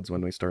pop the ads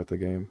when we start the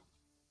game.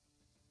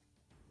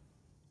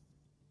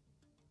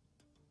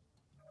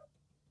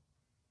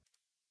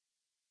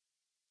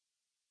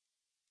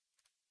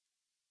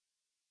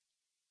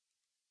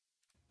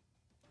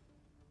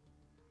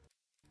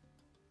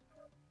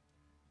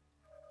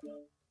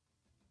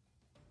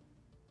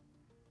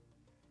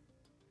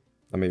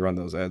 Let me run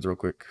those ads real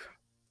quick.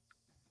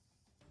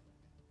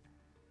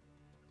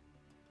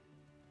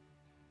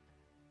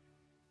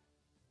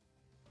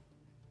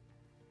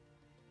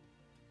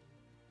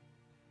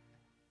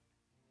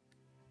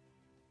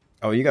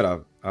 Oh, you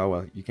gotta... Oh,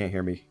 well, you can't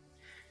hear me.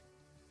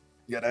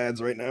 You got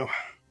ads right now.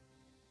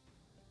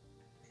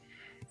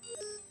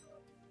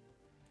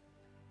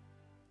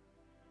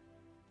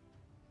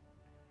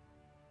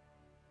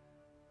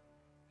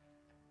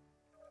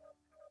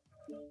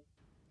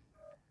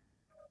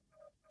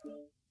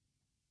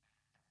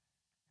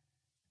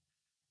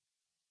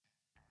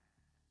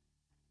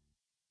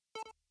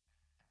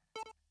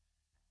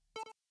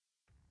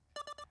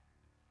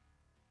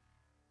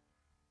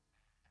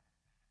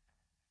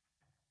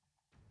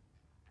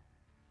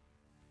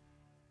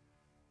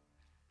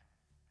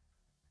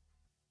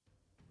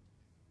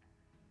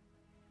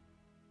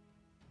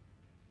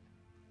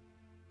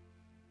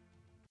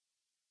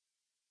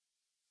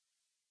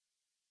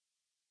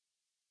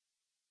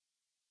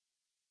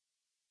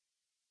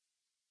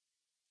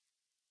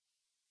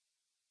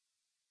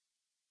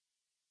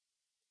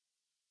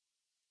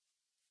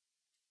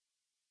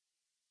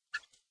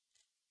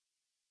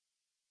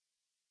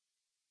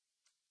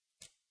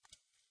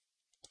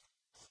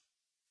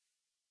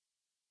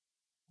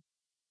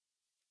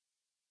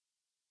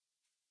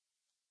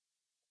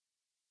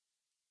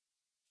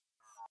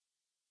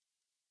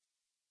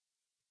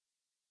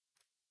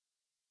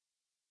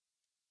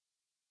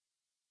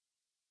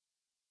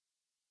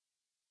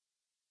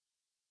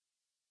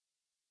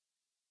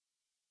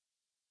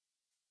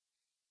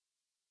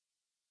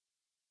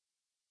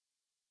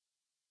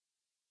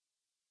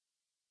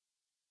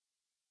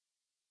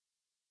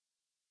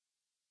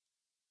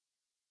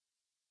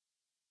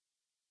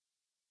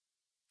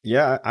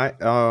 Yeah, I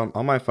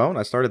on my phone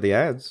I started the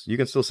ads. You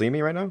can still see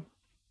me right now.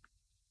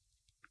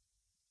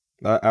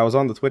 I was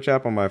on the Twitch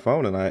app on my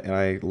phone and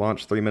I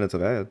launched 3 minutes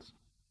of ads.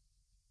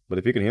 But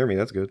if you can hear me,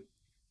 that's good.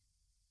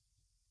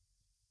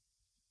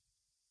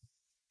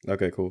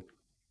 Okay, cool.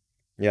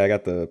 Yeah, I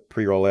got the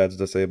pre-roll ads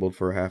disabled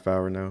for a half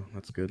hour now.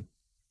 That's good.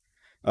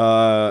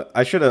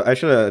 I should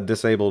have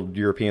disabled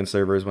European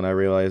servers when I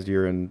realized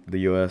you're in the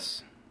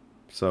US.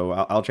 So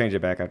I'll change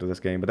it back after this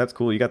game. But that's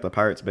cool. You got the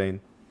Pirate's Bane.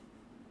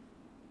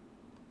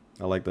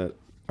 I like that.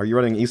 Are you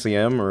running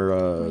ECM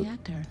or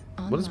Reactor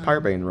what does online.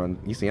 Pirate Bane run?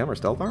 ECM or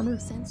Stealth Armor?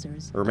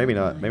 Sensors Or maybe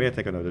not. online. Maybe I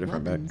think I know a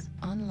different mech. Weapons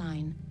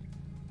online.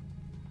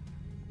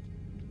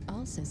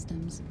 All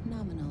systems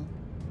nominal.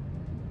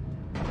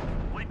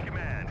 Fleet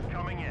command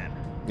coming in.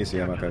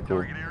 ECM, Capture okay, the cool.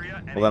 target area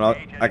and Well then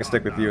engage I any can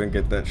stick with you and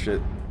get that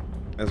shit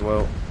as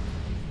well.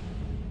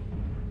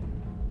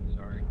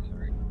 Sorry.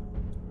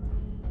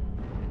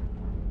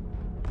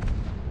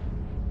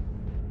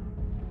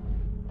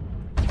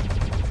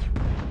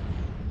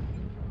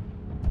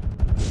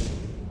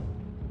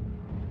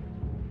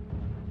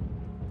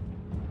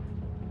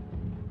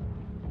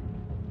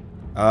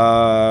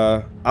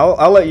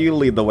 I'll let you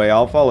lead the way.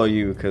 I'll follow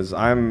you because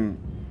I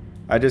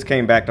just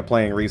came back to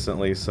playing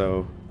recently,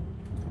 so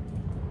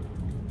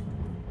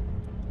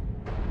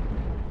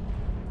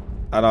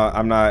I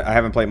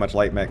haven't played much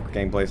light mech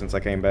gameplay since I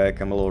came back.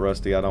 I'm a little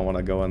rusty. I don't want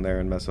to go in there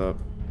and mess up.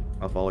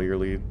 I'll follow your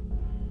lead.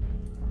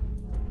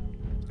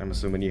 I'm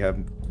assuming you have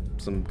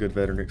some good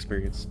veteran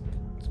experience,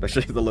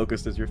 especially if the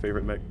Locust is your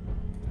favorite mech.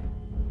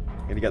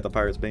 And you got the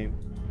Pirate's Bane.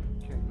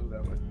 Can't go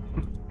that way.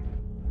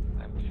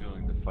 I'm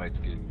feeling the fight's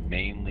gonna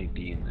mainly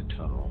be in the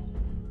tunnel.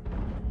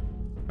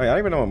 Hey, I don't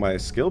even know what my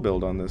skill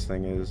build on this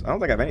thing is. I don't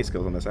think I have any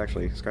skills on this,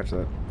 actually. Scratch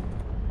that.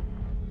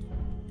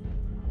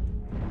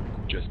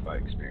 Just by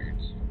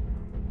experience.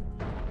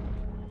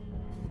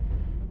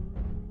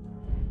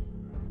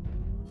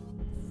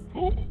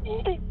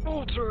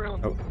 Oh, it's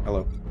around. Oh,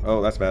 hello.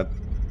 Oh, that's bad.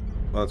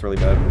 Oh, that's really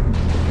bad.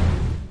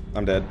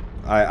 I'm dead.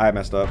 I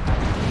messed up.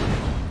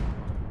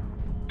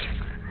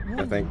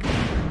 I think.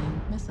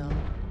 Missile.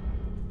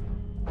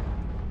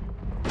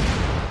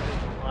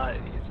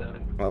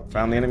 Well,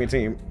 found the enemy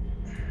team.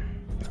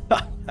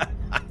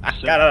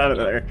 Got out of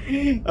there.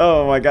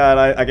 Oh my god,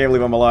 I can't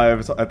believe I'm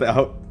alive. So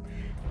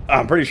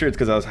I'm pretty sure it's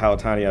because I was how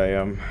tiny I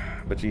am.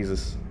 But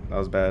Jesus, that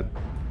was bad.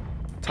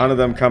 Ton of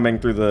them coming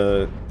through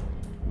the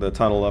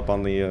tunnel up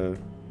on the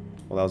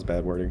well, that was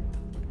bad wording.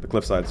 The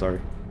cliffside, sorry.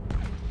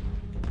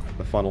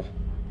 The funnel.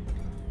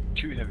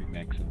 2 heavy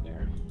mechs in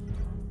there.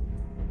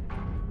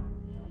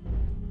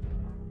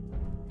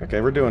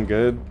 Okay, we're doing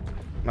good.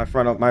 My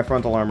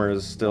frontal armor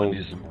is still One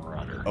is a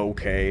marauder.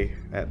 okay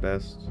at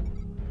best.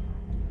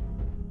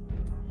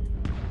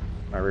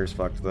 My rear's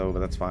fucked though, but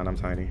that's fine. I'm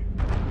tiny.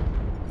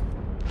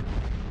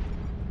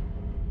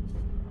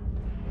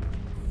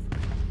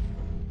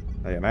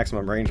 Oh, yeah,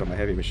 maximum range on my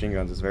heavy machine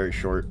guns is very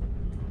short.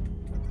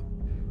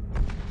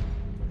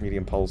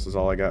 Medium pulse is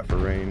all I got for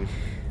range.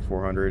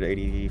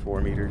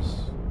 484 meters.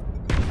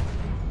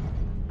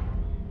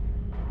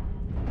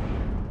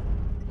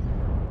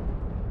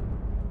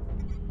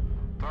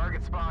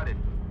 Target spotted.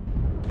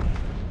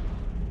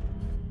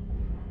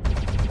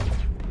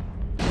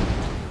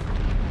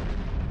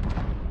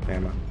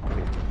 Camera.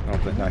 I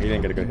don't think. No, he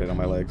didn't get a good hit on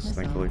my legs,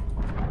 thankfully.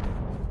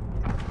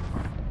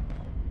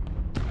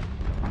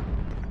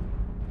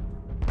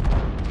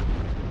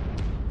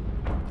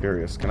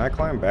 Curious. Can I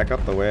climb back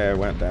up the way I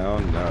went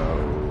down?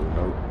 No.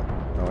 Nope.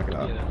 No, I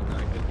cannot. Yeah, that's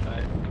not a good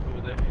fight.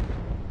 Over there.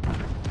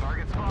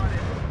 Target spotted.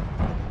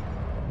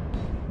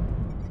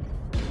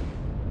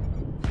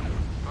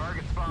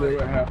 Target They spotted.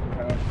 were half and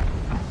half.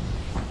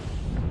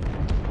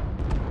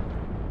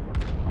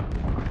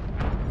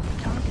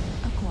 Target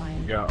We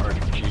acquired. got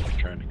Arctic Chief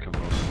trying to come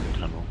over the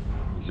tunnel.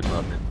 He's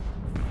above it.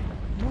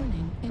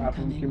 Warning Half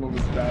of them came over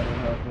incoming. the side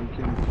and half of them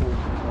came towards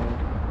the tunnel.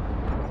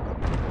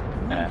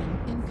 Warning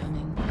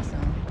incoming missile.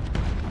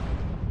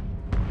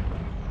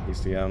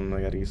 ECM,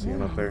 I got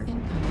ECM up there. Warning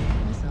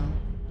incoming missile.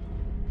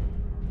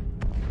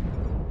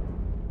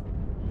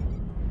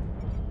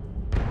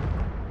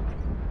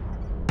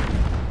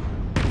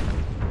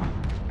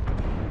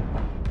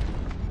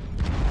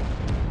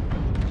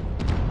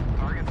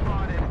 Target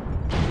spotted.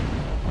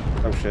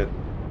 Oh shit.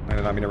 I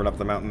did not mean to run up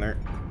the mountain there.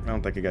 I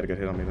don't think he got a good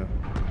hit on me though.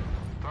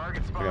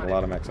 Target I spotted. got a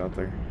lot of mechs out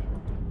there.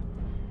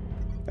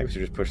 I think we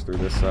should just push through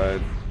this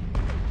side.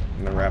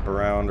 And then wrap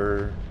around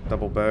or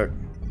double back.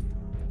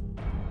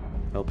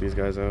 Help these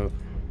guys out.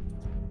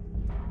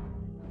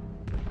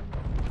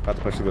 About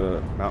to push through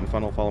the mountain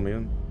funnel, follow me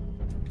in.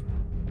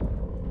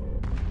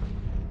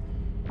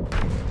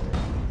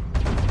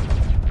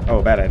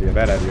 Oh, bad idea,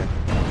 bad idea.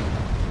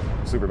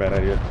 Super bad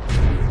idea.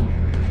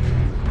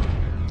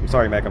 I'm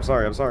sorry, Mac, I'm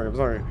sorry. Target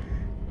spotted.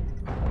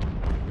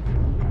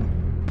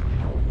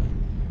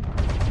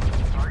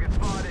 Target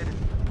spotted.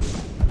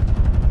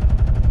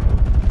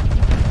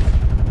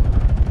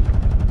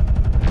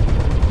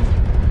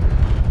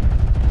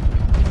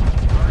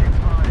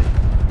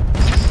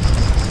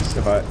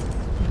 Goodbye.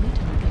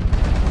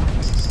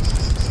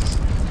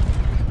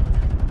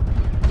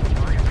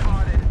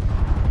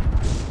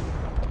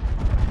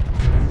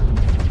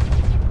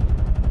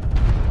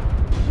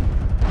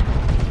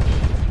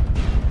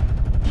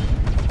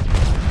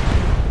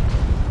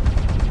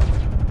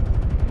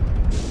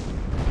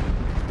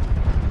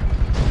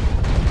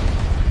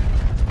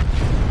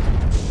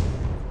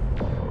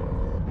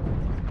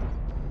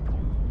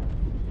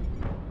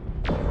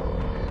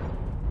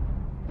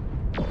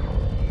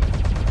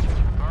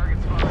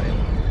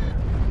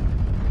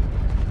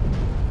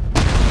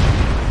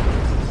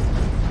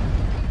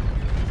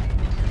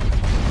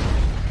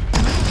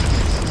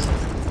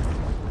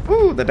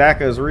 the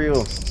DACA is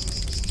real.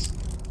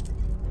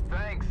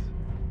 Thanks.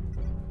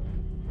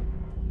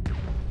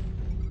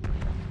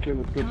 Okay,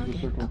 let's go to the Target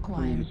circle. We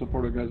acquired. need to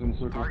support our guys in the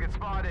circle. Target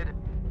spotted.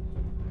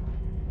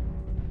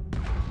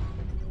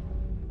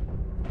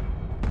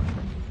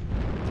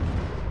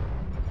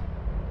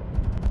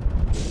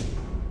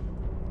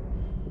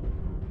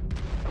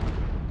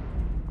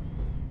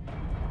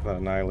 That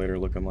Annihilator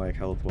looking like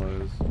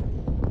health-wise.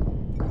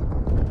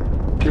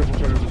 Careful,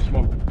 trying to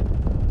smoke.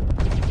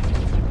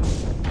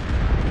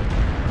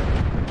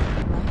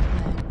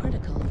 Right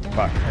leg critical damage.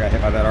 Fuck, I got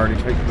hit by that RD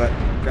strike, that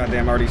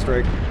goddamn RD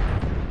strike.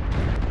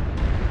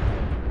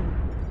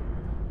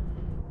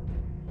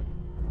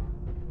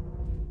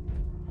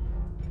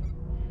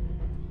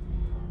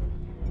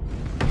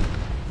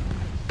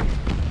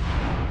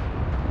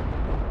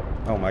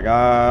 Oh my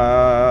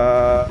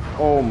god.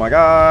 Oh my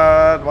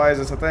god. Why is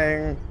this a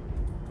thing?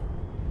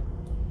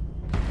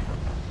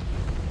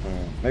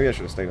 Maybe I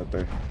should have stayed up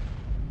there.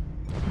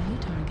 New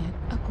target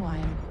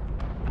acquired.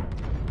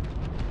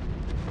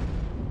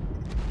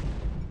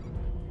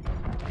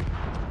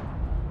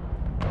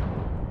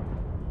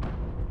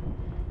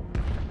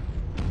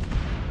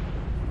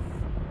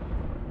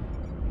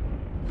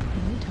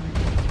 New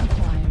target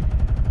acquired.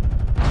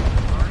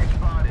 Target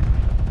spotted.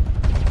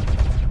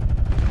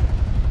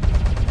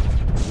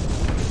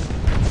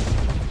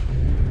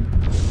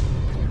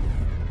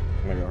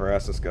 I'm gonna go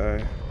harass this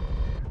guy.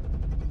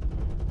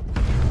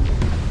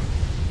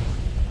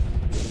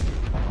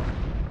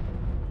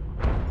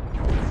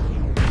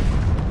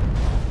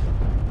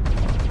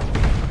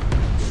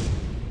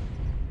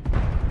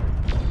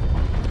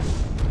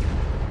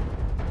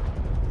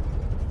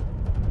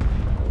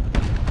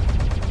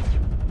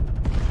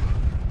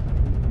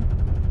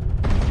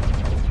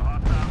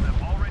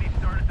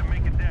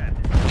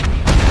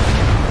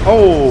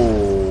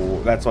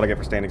 Oh, that's what I get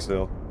for standing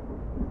still.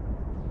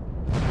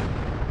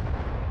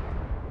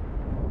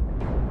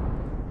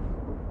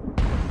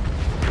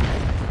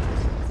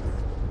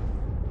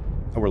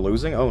 Oh, we're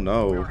losing? Oh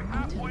no.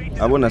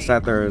 I wouldn't have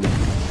sat there and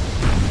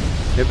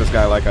hit this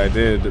guy like I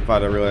did if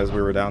I'd have realized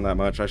we were down that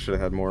much. I should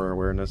have had more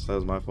awareness. That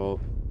was my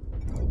fault.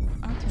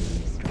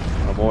 Artillery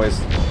strike. My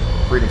boys,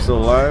 Freedom's still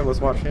alive.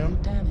 Let's watch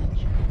him.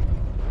 Damage.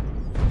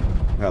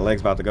 That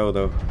leg's about to go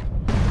though.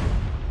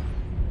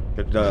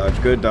 Good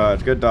dodge, good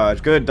dodge, good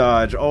dodge, good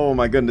dodge. Oh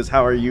my goodness,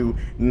 how are you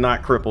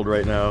not crippled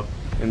right now?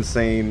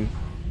 Insane.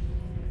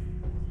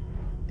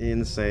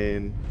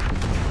 Insane.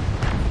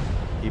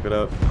 Keep it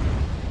up.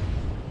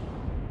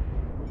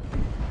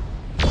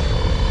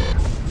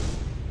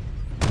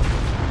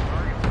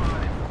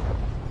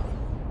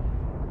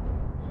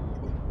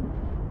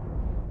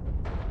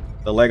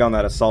 The leg on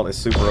that assault is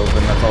super open.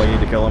 That's all you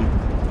need to kill him.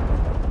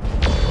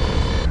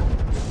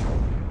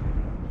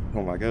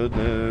 Oh my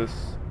goodness.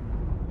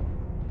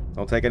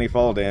 Don't take any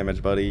fall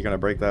damage, buddy. You're gonna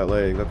break that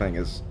leg. That thing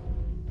is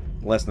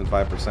less than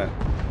 5%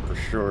 for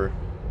sure.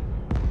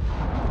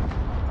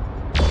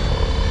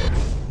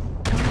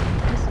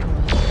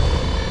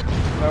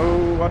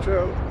 No, watch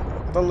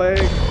out. The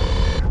leg.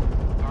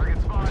 Target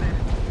spotted.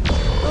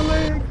 The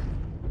leg.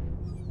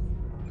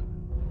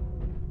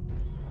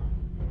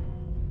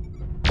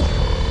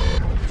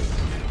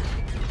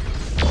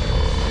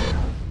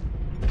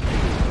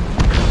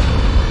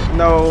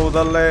 No,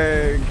 the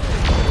leg.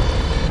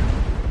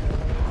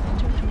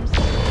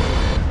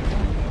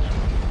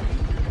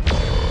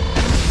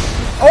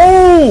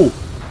 Oh!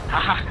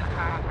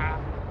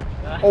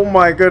 Oh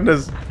my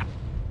goodness.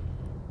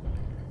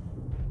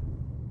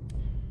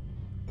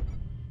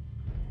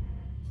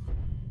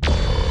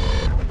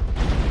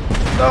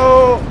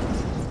 No!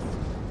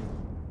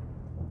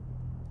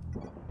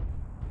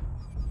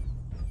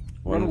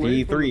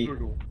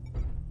 1v3.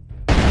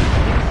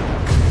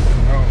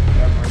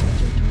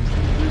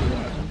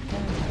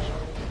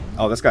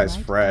 Oh, this guy's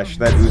fresh.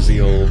 That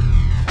Uzi will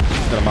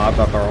could have mopped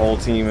up our whole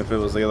team if it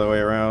was the other way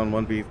around.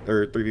 1v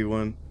or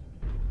 3v1.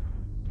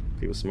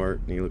 He was smart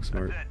and he looked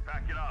smart. That's it.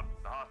 Back it up.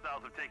 The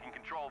hostiles have taken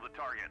control of the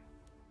target.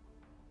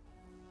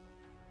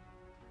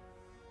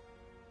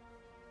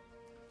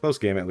 Close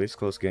game, at least.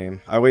 Close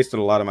game. I wasted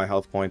a lot of my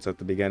health points at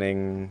the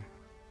beginning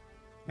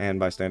and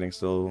by standing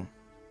still.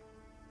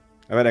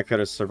 I bet I could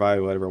have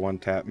survived whatever one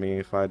tapped me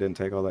if I didn't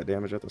take all that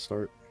damage at the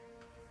start.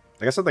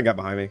 I guess something got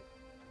behind me.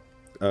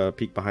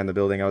 Peek behind the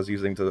building I was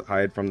using to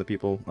hide from the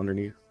people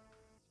underneath.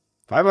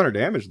 500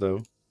 damage,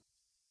 though.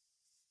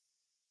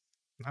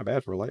 Not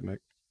bad for a light mech.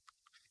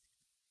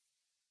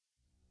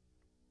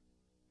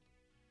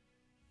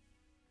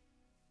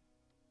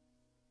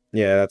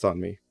 Yeah, that's on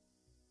me.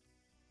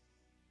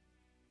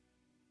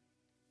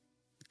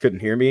 Couldn't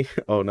hear me?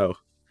 Oh, no.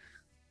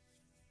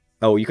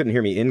 Oh, you couldn't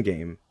hear me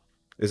in-game.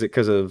 Is it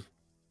because of...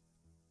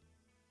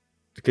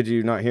 Could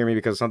you not hear me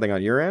because of something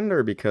on your end,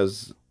 or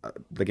because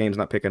the game's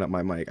not picking up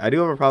my mic? I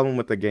do have a problem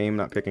with the game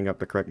not picking up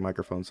the correct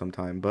microphone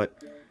sometime, but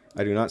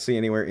I do not see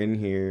anywhere in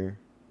here.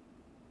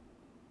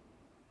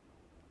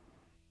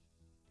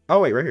 Oh,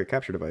 wait, right here,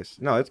 capture device.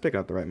 No, it's picking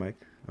up the right mic.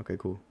 Okay,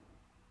 cool.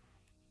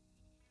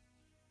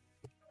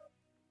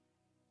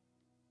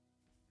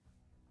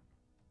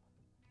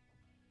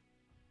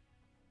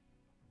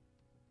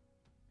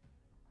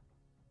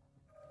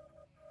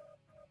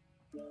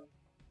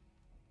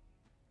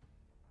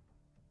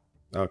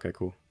 Okay,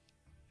 cool.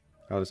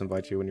 I'll just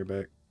invite you when you're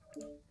back.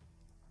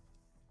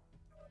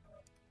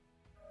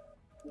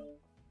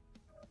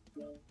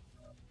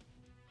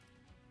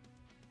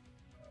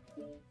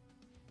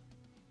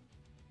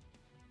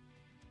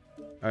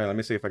 Alright, let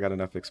me see if I got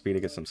enough XP to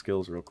get some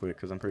skills real quick,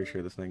 because I'm pretty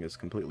sure this thing is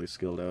completely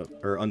skilled out.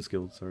 Or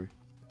unskilled, sorry.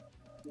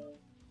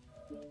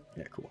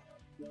 Yeah, cool.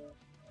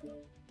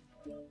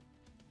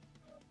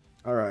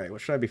 Alright, what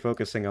should I be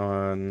focusing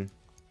on?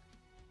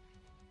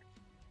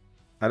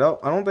 I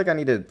don't think I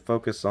need to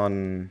focus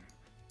on...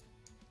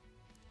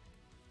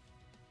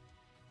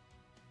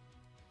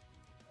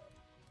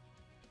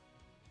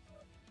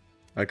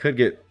 I could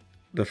get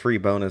the free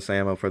bonus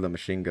ammo for the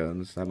machine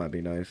guns. That might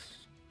be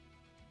nice.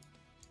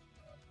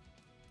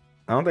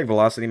 I don't think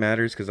velocity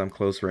matters because I'm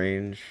close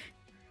range.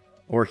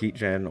 Or heat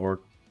gen, or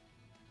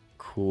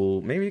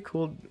cool. Maybe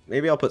cool.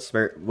 Maybe I'll put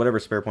whatever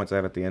spare points I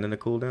have at the end in a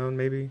cooldown,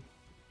 maybe.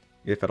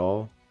 If at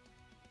all.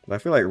 But I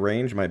feel like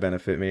range might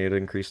benefit me. It'd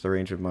increase the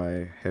range of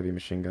my heavy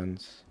machine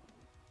guns.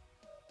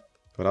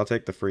 But I'll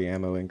take the free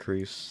ammo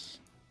increase.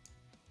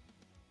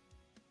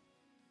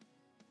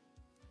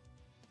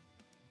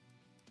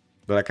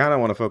 But I kind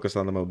of want to focus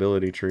on the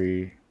mobility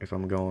tree if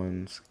I'm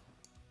going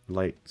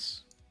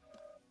lights.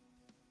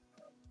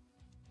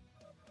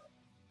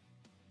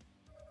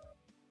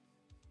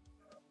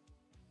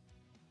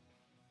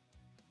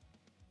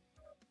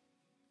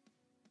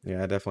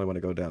 Yeah, I definitely want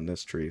to go down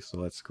this tree, so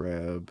let's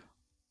grab...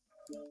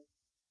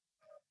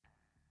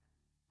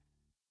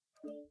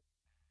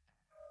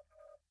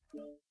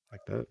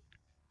 Like that.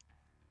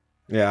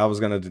 Yeah, I was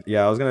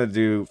gonna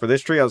do... For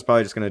this tree, I was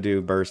probably just gonna do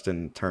burst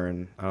and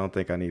turn. I don't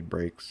think I need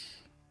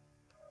brakes.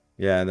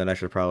 Yeah, and then I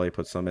should probably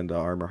put some into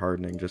armor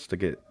hardening just to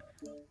get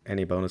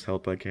any bonus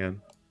health I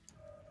can.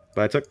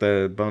 But I took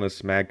the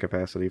bonus mag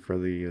capacity for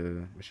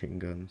the machine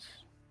guns.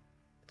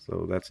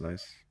 So that's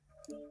nice.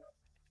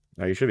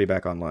 Now you should be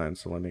back online,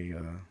 so let me...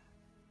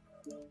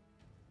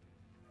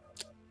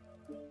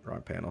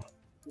 Wrong panel.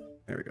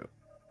 There we go.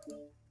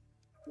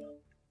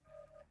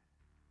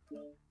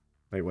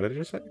 Wait, what did it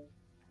just say?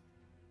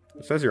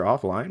 It says you're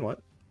offline?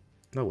 What?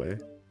 No way.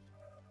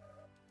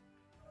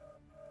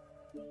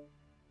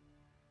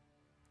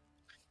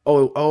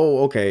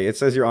 Oh, okay. It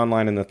says you're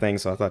online in the thing,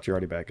 so I thought you're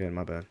already back in.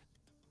 My bad.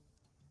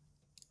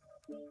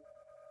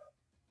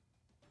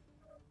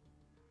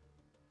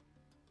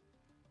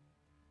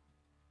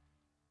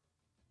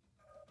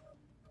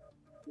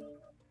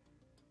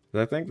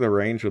 I think the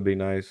range would be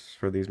nice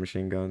for these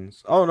machine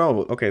guns. Oh, no.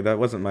 Okay, that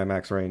wasn't my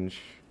max range.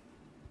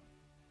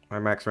 My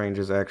max range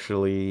is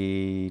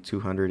actually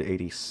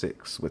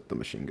 286 with the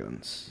machine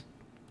guns.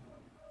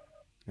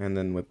 And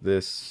then with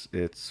this,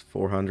 it's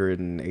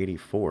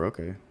 484.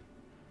 Okay.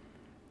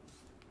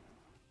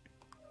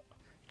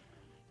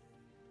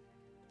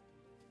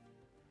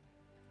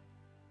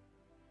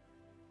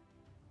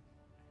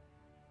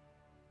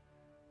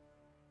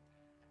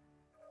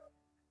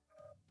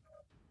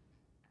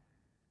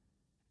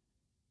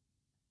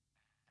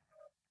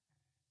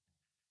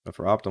 But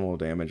for optimal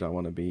damage, I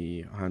want to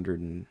be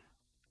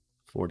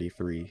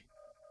 143.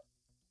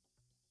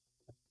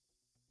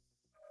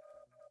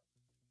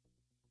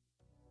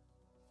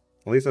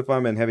 At least if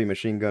I'm in heavy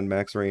machine gun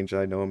max range,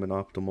 I know I'm in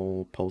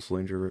optimal pulse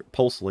laser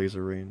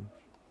range.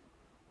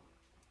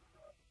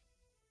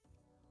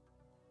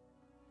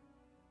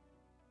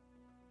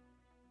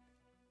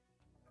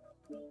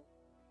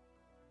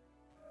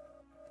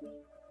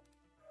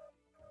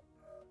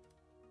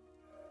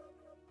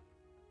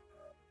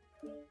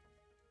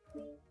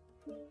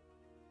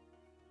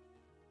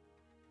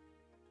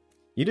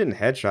 You didn't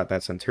headshot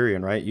that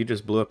Centurion, right? You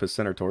just blew up his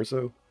center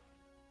torso?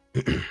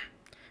 Because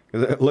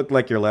it looked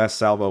like your last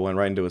salvo went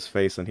right into his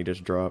face and he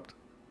just dropped.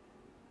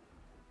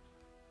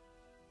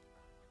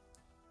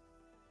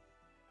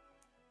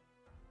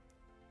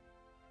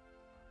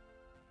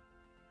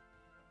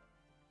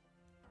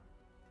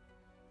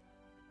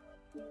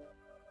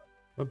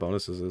 What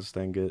bonuses does this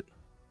thing get?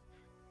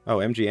 Oh,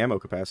 MG ammo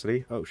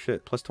capacity. Oh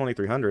shit, plus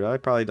 2300. I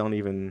probably don't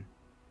even...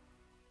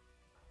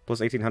 Plus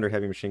 1800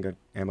 heavy machine gun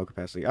ammo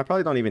capacity. I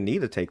probably don't even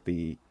need to take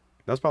the...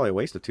 That was probably a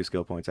waste of 2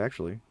 skill points,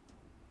 actually.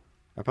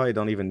 I probably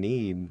don't even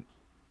need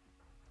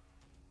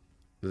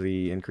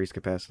the increased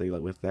capacity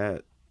like with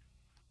that.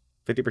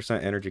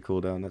 50% energy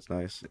cooldown, that's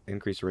nice.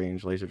 Increased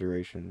range, laser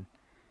duration.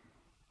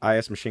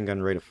 IS machine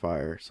gun rate of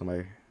fire.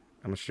 So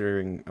I'm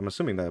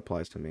assuming that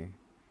applies to me.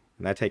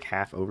 And I take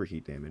half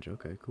overheat damage.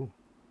 Okay, cool.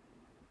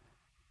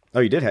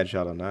 Oh, you did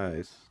headshot on.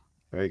 Nice.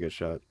 Very good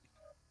shot.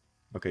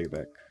 Okay, you're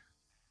back.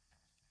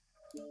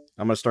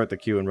 I'm gonna start the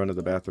queue and run to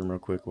the bathroom real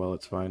quick while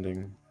it's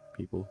finding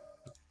people.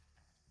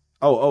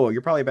 Oh,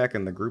 you're probably back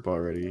in the group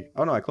already.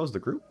 Oh no, I closed the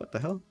group? What the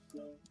hell?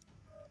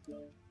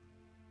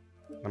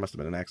 That must have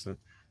been an accident.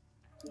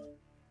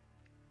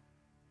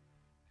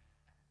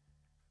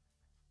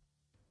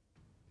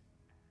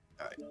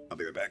 Alright, I'll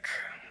be right back.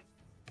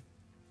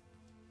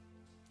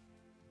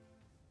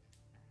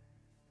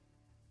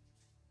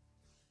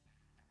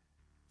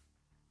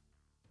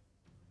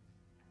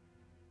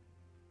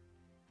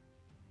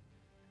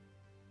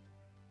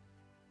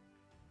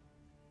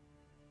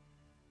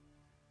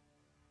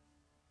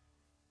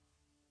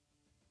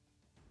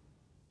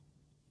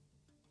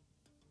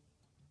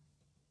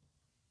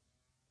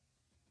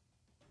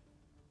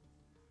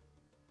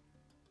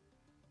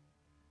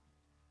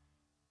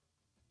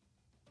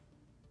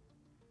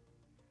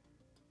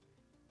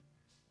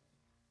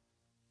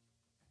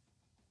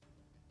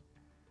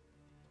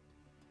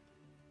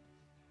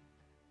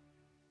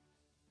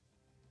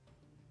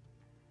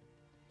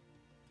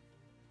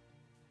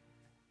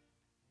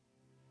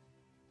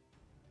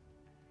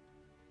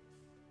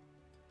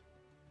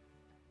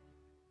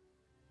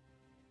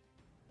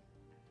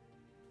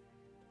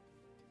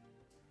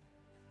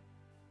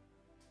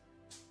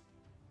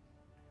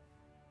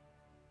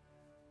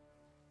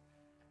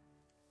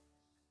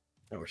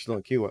 Oh, we're still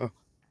in queue. Wow.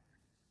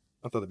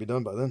 I thought it'd be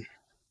done by then.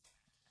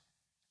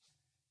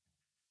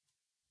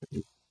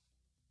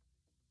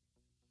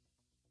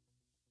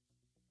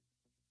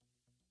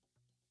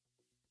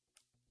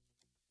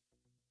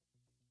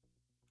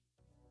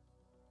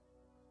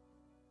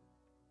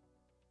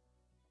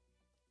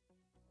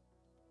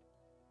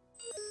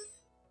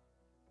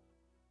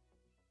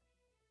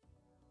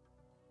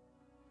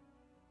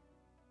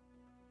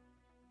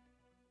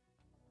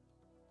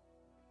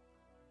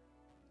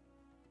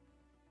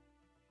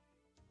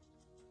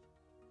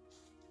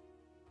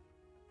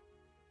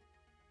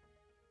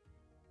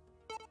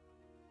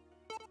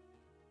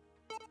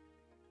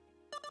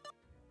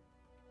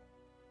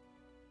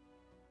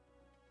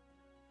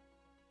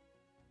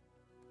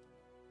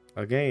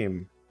 A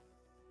game.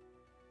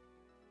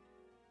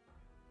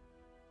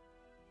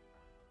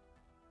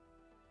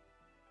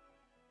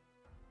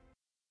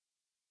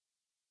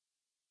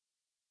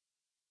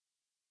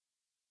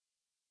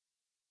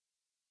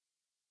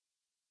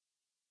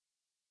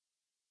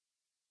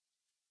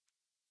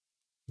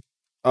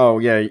 Oh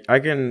yeah, I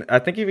can. I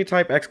think if you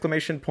type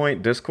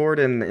 !Discord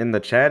in the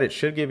chat, it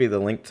should give you the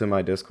link to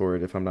my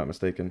Discord, if I'm not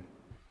mistaken.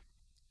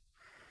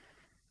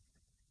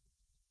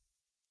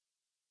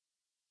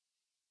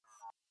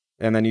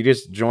 And then you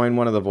just join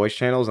one of the voice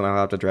channels, and I'll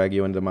have to drag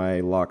you into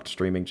my locked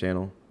streaming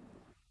channel.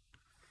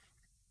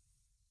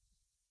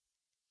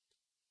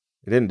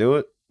 It didn't do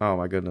it? Oh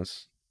my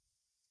goodness.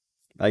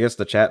 I guess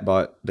the chat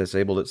bot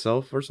disabled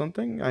itself or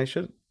something. I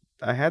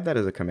had that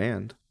as a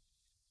command.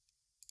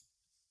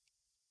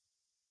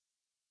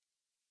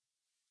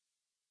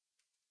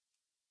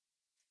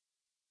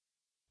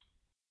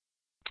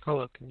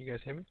 Hello, can you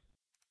guys hear me?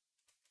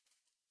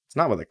 It's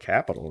not with a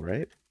capital,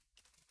 right?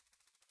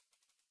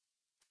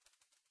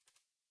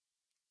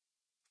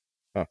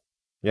 Oh.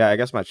 Yeah, I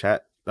guess my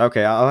chat.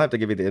 Okay, I'll have to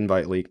give you the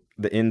invite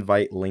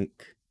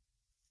link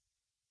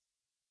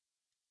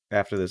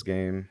after this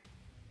game.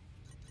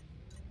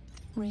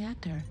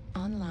 Reactor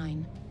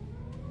online.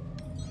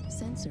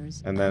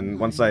 Sensors. And then online.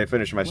 once I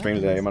finish my stream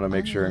today, I'm gonna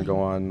make Weapons sure and go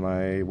online. on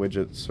my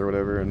widgets or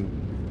whatever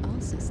and All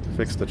systems.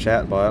 fix the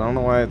chat bot. I don't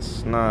know why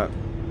it's not.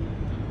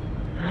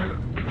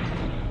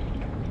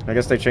 I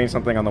guess they changed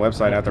something on the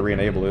website. I have to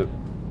re-enable it.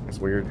 It's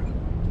weird.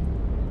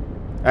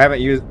 I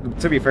haven't used.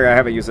 To be fair, I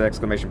haven't used the !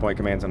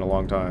 Commands in a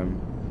long time.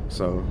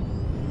 So.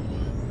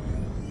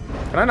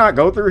 Can I not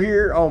go through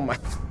here? Oh my.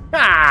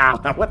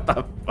 Ah! What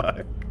the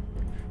fuck?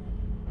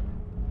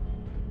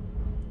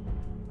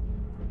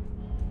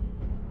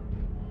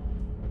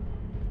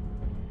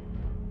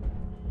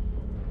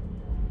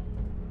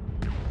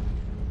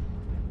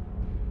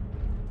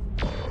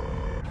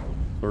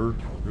 Sir,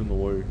 you're in the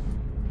way.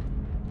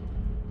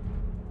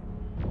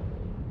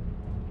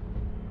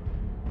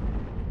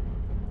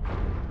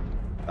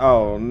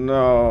 Oh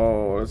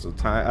no, it's a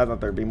time. I thought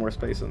there'd be more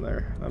space in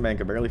there. That man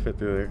could barely fit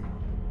through there.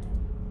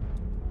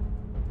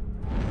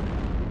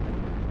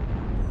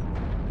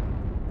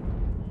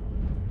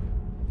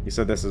 You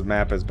said this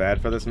map is bad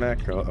for this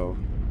mech? Uh-oh.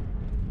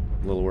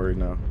 A little worried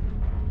now.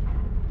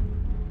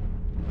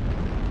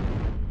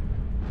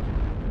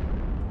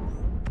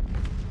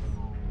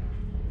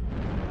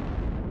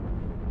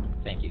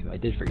 Thank you. I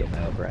did forget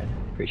my override.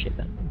 Appreciate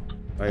that.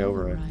 I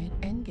override.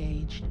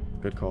 Engaged.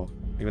 Good call.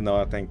 Even though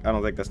I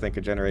don't think this thing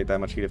could generate that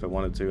much heat if it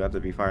wanted to. I have to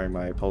be firing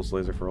my pulse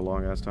laser for a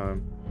long ass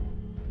time.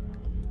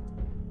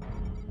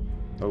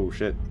 Oh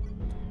shit.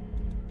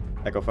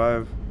 Echo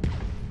 5.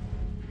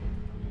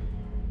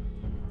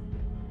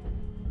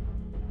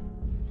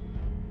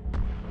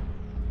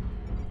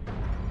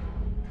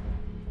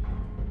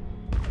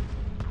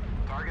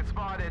 Target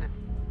spotted.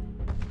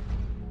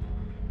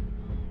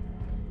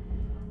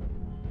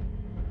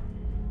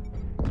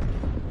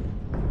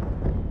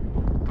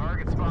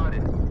 Target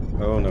spotted.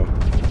 Oh no.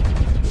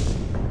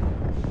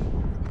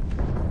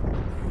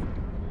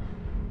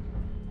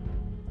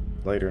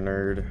 Later,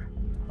 nerd.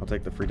 I'll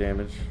take the free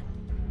damage.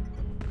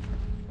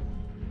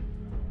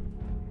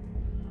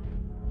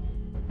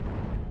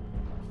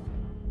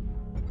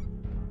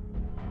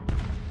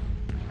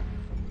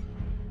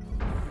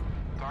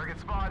 Target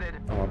spotted.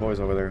 Oh, my boy's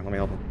over there. Let me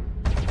help him.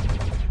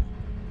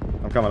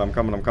 I'm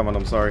coming.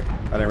 I'm sorry.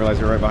 I didn't realize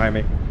you were right behind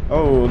me.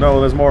 Oh,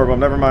 no, there's more of them.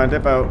 Never mind.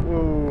 Dip out.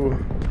 Woo.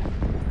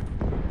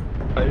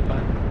 Fine.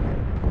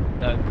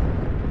 No.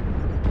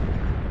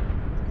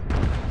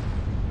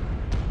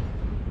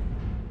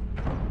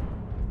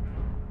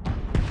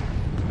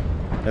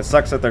 It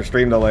sucks that there's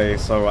stream delay,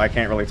 so I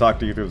can't really talk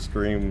to you through the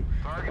stream,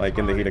 like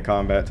in the heat of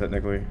combat,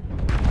 technically.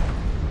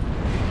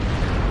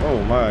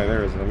 Oh my,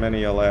 there's a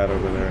many a lad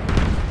over there.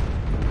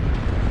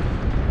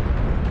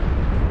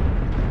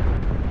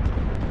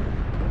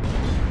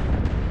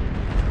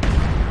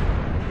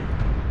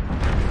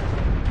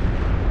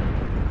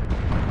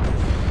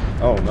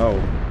 Oh no.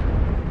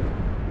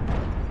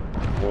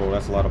 Whoa,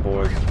 that's a lot of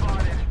boys.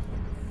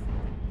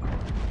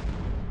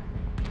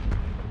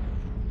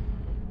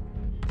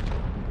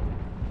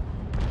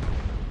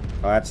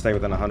 Oh, I had to stay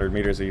within 100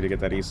 meters of you to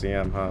get that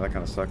ECM, huh? That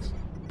kind of sucks.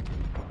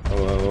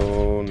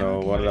 Oh no,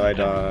 what have I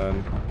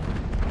done?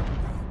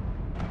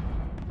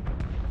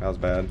 That was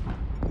bad.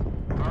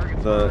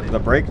 The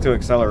brake to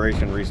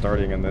acceleration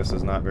restarting in this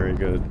is not very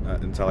good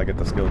until I get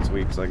the skilled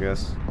sweeps, I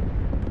guess.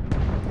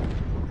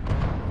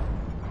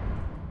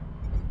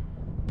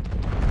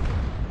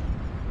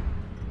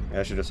 Yeah,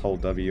 I should just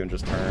hold W and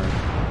just turn.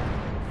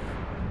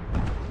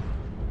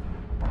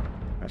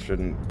 I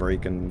shouldn't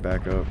brake and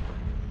back up.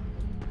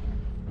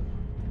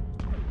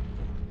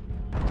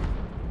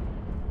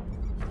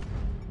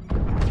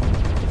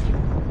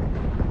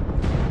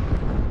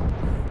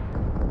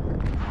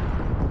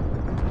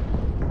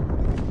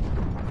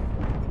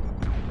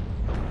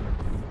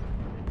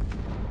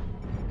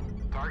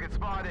 Target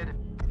spotted.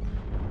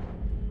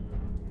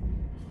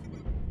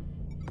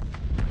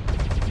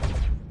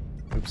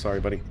 Oops, sorry,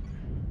 buddy.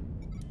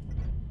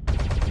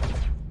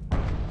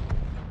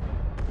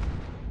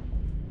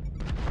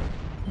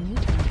 New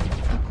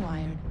target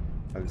acquired.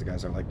 These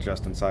guys are like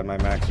just inside my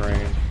max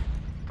range.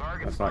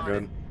 Target That's not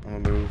spotted. good.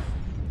 I'm gonna move.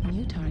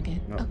 New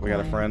target No, acquired. we got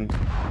a friend.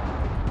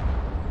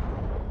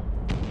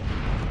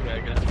 Yeah, I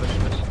gotta push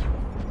this.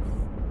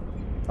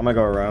 I'm gonna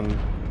go around.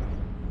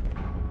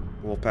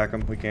 We'll pack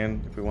him. We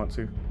can if we want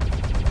to.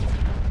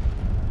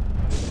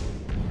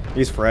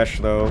 He's fresh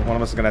though. One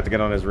of us is gonna have to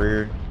get on his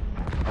rear.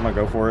 I'm gonna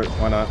go for it.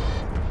 Why not?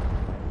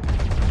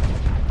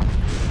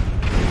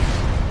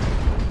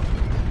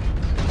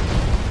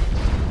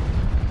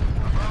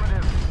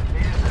 Affirmative.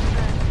 Need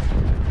assistance.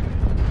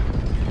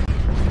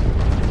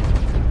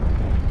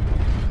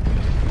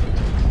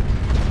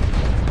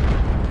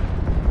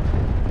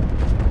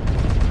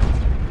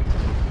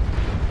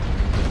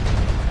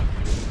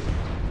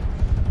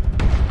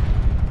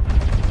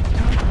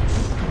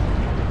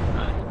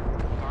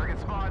 Target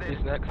spotted.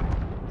 Who's next?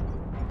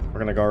 We're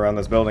gonna go around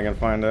this building and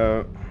find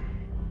out.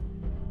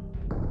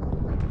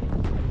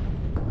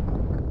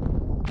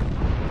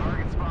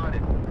 Target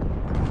spotted.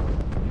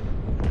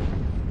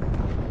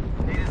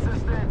 Need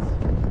assistance.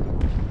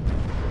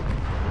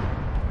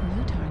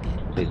 New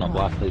target Please don't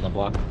block, acquired. please don't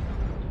block.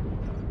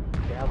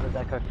 Delta's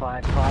Echo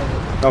 5-5.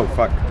 Oh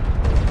fuck.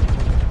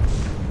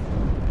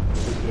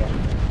 Yeah.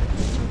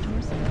 Visual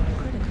torso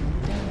critical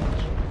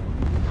damage.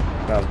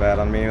 That was bad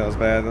on me. That was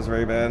bad. That was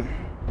very bad.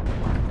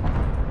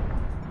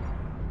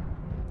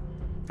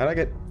 How'd I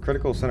get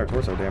critical center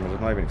torso damage? I'm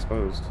not even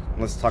exposed.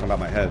 Unless it's talking about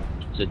my head.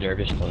 Is a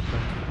dervish closer?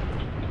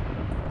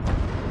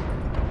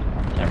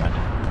 Never mind.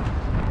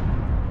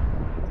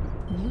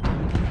 New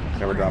target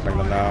Okay, we're acquired. dropping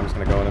them now. I'm just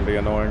gonna go in and be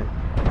annoying.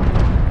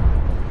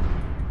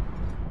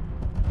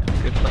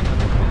 Good flank on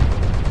this guy.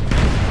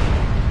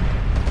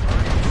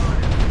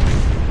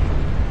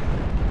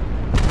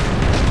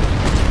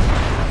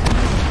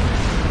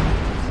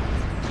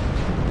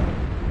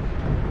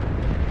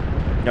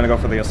 Gonna go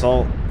for the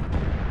assault.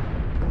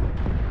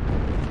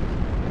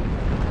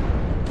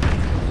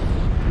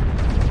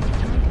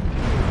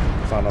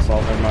 It's not an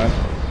assault, never mind.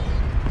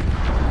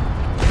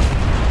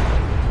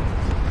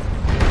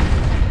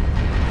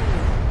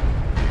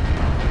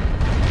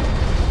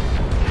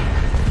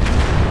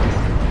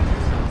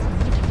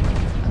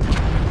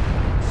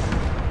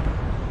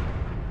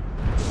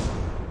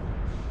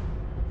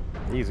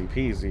 Easy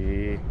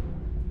peasy.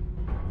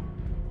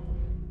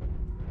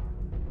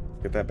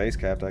 Get that base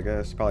capped, I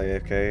guess. Probably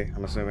AFK,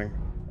 I'm assuming.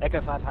 Echo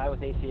 5 high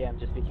with ACM,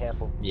 just be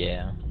careful.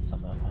 Yeah,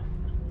 something like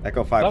that.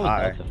 Echo 5 That was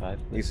high. Delta 5.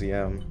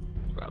 ECM.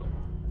 Bro.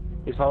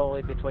 He's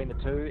probably between the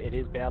two. It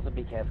is Bowser,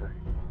 be careful.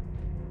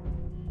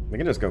 We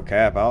can just go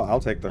cap. I'll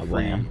take the Oh,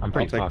 free. I'm I'll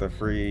pretty take the fucked.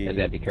 free You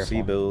gotta be careful.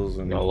 C bills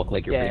and. You all look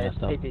like you're Yeah,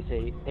 pretty messed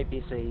up.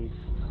 PPCs.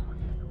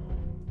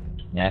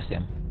 Yeah, I see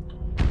him.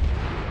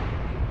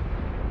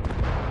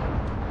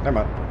 Never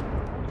mind.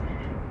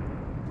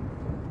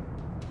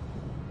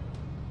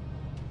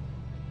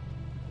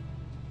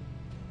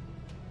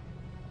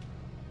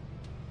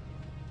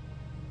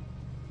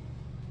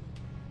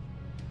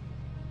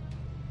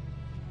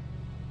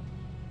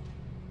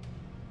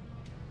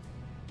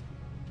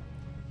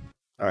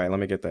 All right, let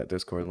me get that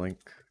Discord link.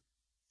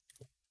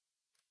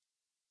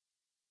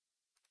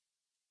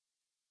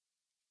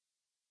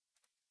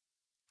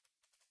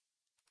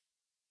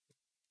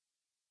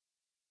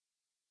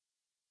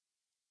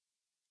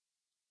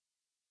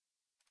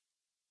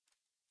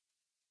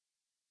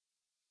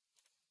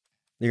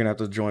 You're gonna have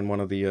to join one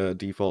of the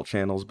default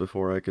channels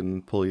before I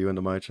can pull you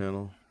into my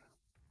channel.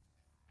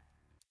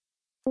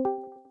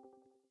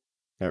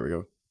 There we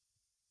go.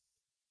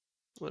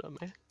 What up,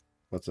 man?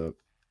 What's up?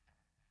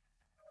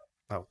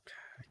 Oh,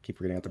 I keep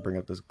forgetting I have to bring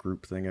up this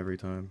group thing every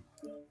time.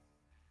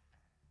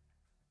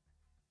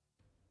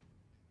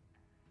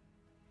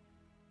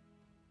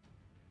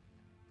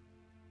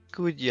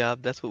 Good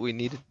job. That's what we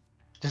needed.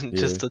 Yeah.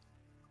 Just a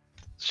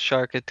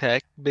shark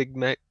attack, Big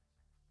Mech.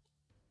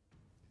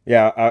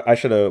 Yeah, we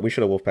should have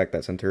wolfpacked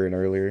that Centurion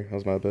earlier. That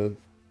was my bad.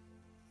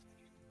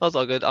 That's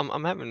all good.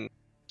 I'm having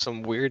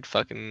some weird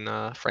fucking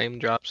frame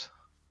drops.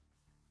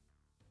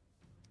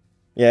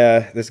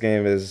 Yeah, this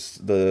game is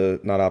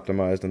not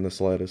optimized in the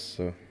slightest,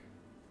 so.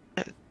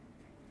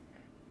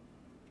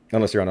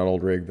 Unless you're on an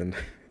old rig, then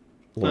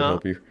Lord No.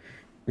 help you.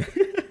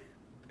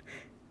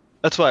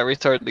 That's why I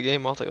restarted the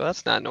game. I was like, well,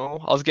 that's not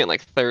normal. I was getting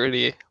like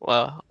 30.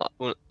 Well,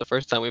 the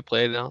first time we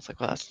played, and I was like,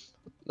 well,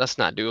 that's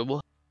not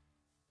doable.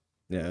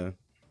 Yeah.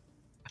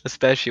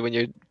 Especially when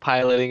you're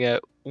piloting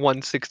at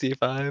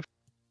 165.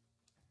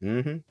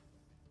 Mm-hmm.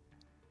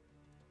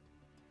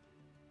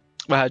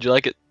 Well, how'd you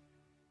like it?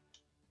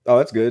 Oh,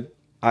 that's good.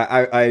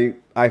 I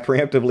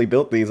preemptively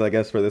built these, I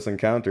guess, for this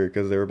encounter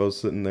because they were both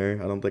sitting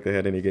there. I don't think they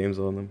had any games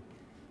on them.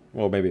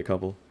 Well, maybe a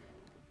couple.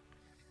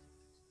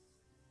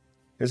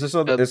 It's just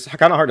it's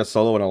kind of hard to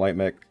solo in a light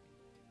mech.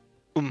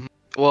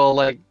 Well,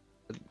 like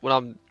when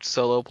I'm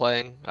solo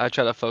playing, I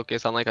try to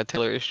focus on like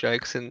artillery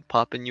strikes and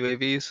popping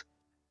UAVs.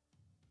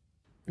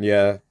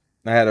 Yeah,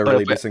 I had a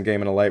really decent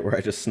game in a light where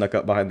I just snuck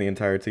up behind the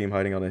entire team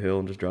hiding on a hill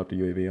and just dropped a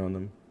UAV on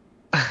them.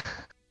 I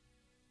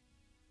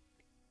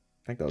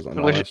think that was on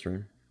my last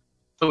stream.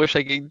 I wish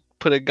I could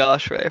put a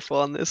Gauss rifle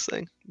on this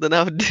thing. Then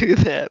I would do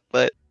that,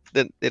 but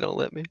then they don't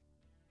let me.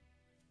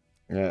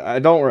 Yeah, I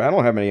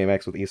don't have many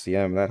mechs with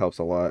ECM. That helps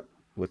a lot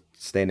with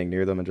standing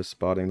near them and just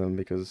spotting them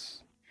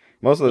because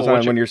most of the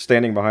time when you're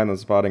standing behind them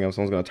spotting them,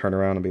 someone's gonna turn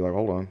around and be like,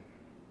 "Hold on."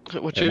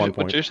 What's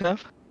yours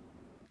have?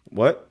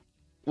 What?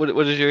 What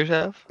does yours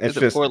have? Is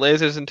it 4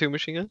 lasers and 2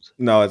 machine guns?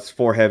 No, it's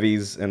 4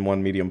 heavies and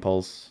 1 medium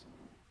pulse.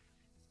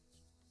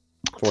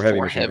 4 heavy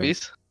machine heavies?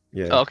 Guns.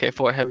 Yeah. Oh, okay,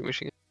 4 heavy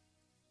machine guns.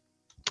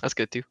 That's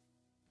good too.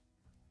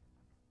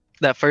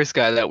 That first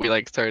guy that we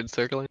like started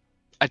circling,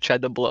 I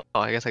tried to blow.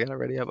 Oh, I guess I got it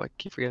ready up. I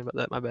keep forgetting about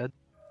that. My bad.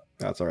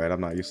 That's alright.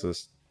 I'm not used to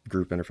this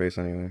group interface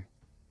anyway.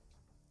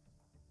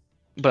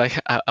 But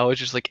I was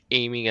just like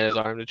aiming at his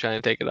arm to try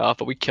and take it off,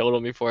 but we killed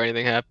him before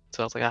anything happened.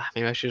 So I was like,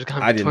 maybe I should have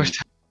gone.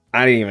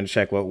 I didn't even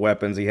check what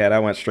weapons he had. I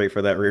went straight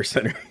for that rear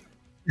center.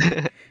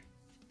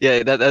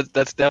 Yeah,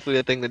 that's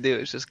definitely the thing to do.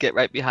 Is just get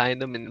right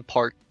behind him and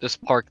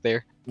just park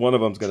there. One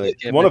of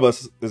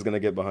us is gonna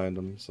get behind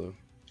him. So.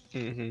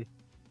 Mhm.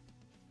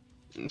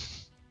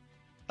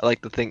 I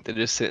like to think they're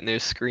just sitting there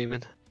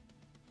screaming.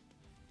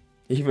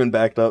 He even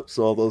backed up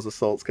so all those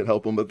assaults could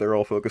help him, but they're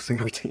all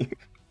focusing our team.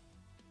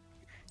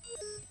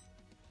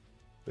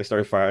 They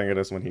started firing at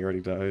us when he already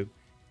died.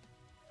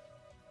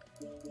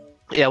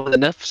 Yeah, with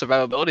enough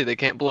survivability, they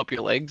can't blow up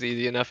your legs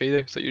easy enough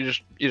either. So you're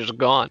just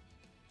gone.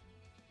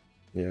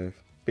 Yeah, it'd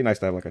be nice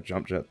to have like a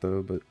jump jet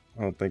though, but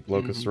I don't think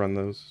locusts run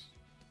those.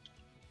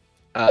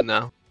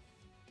 No.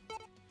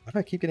 Why do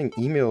I keep getting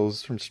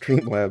emails from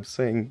Streamlabs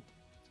saying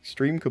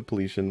stream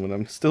completion when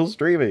I'm still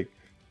streaming?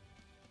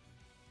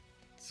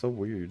 It's so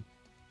weird.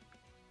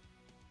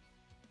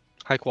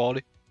 High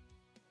quality.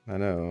 I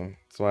know.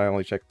 That's why I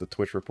only check the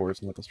Twitch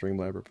reports, not the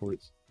Streamlab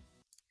reports.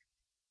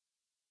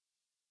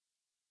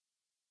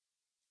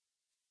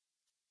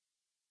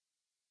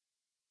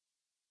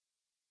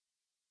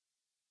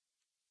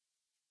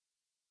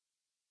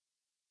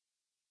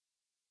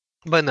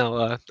 But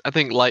no, I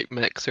think light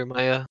mechs are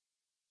my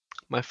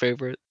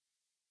favorite.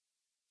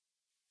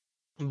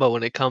 But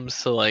when it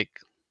comes to like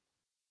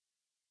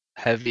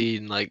heavy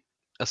and like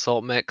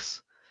assault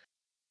mechs,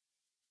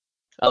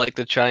 I like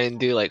to try and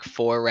do like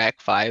 4 rack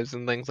 5s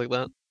and things like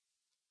that.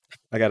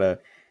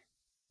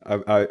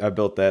 I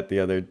built that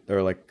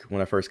like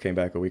when I first came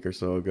back a week or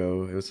so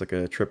ago. It was like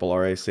a triple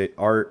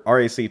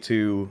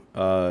RAC2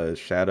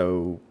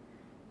 Shadow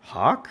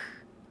Hawk.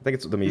 I think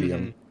it's the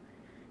medium.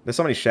 There's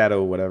so many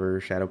Shadow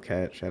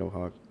Cat, Shadow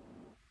Hawk.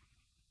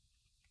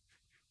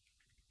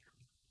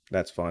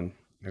 That's fun.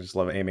 I just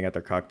love aiming at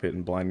their cockpit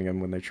and blinding them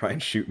when they try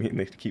and shoot me and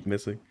they keep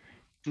missing.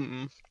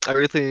 I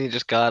recently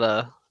just got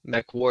a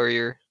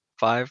MechWarrior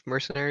 5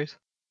 Mercenaries.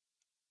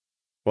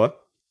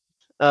 What?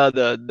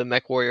 The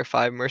MechWarrior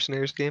 5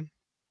 Mercenaries game.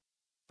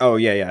 Oh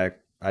yeah.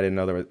 I didn't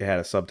know it had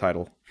a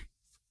subtitle.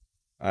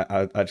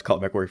 I just call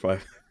it MechWarrior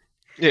 5.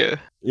 Yeah.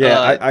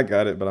 Yeah, I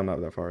got it, but I'm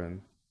not that far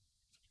in.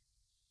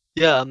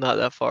 Yeah, I'm not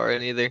that far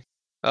in either.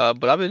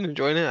 But I've been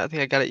enjoying it. I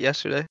think I got it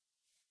yesterday.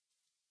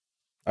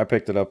 I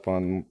picked it up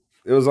on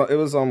it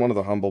was on one of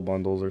the Humble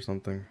bundles or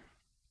something.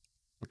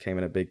 It came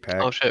in a big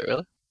pack. Oh shit,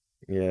 really?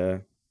 Yeah.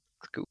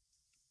 That's cool.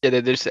 Yeah,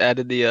 they just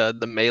added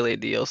the melee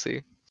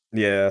DLC.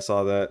 Yeah, I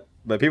saw that.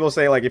 But people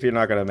say like if you're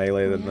not gonna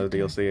melee, then the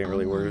DLC ain't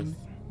really worth.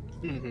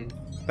 I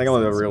think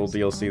only the real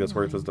DLC that's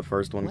worth is the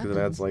first one because it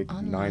adds like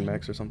 9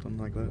 mechs or something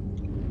like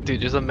that.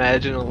 Dude, just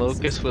imagine a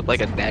locust with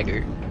like a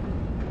dagger.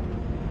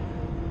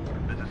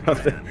 I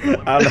don't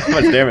know how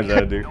much damage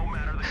that would do.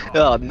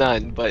 Oh,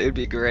 none, but it'd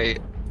be great.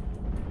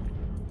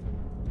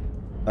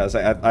 I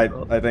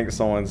think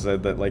someone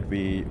said that like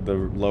the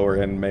lower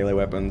end melee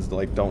weapons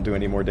like don't do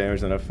any more damage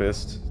than a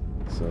fist,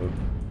 so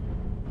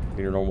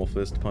your normal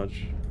fist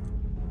punch.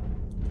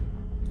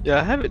 Yeah,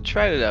 I haven't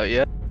tried it out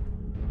yet,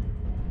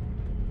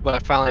 but I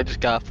finally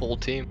just got a full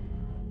team,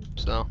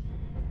 so.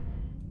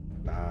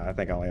 Nah, I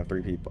think I only have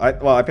 3 people.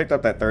 I picked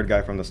up that third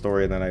guy from the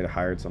story and then I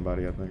hired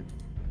somebody, I think.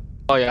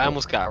 Oh yeah, I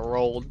almost got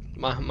rolled.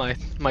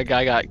 My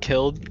guy got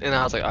killed, and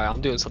I was like, alright,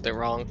 I'm doing something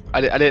wrong. I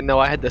didn't know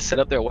I had to set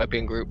up their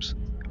weapon groups,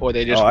 or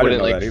they just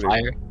wouldn't like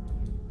fire.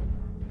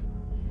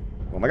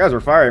 Well, my guys were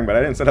firing, but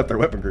I didn't set up their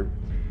weapon group.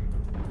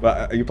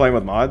 But are you playing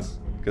with mods?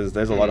 Because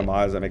there's a lot of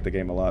mods that make the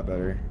game a lot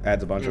better.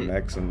 Adds a bunch of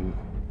mechs, and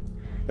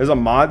there's a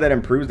mod that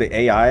improves the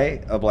AI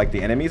of like the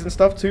enemies and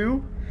stuff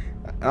too.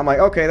 And I'm like,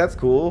 okay, that's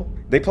cool.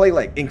 They play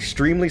like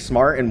extremely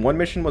smart, and one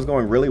mission was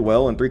going really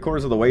well, and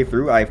 3/4 of the way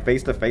through, I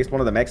face-to-faced one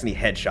of the mechs, and he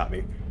headshot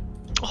me.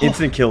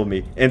 Instant killed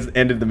me, and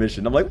ended the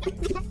mission. I'm like, what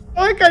the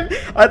fuck?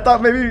 I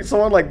thought maybe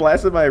someone like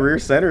blasted my rear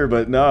center,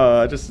 but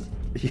no,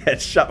 he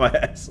headshot my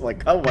ass.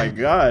 Like, oh my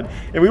god.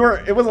 And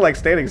it wasn't like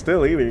standing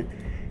still either.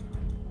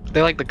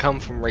 They like to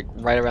come from like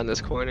right around this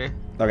corner.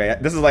 Okay,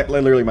 this is like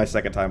literally my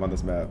second time on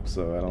this map,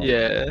 so I don't.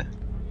 Yeah.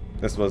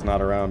 This was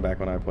not around back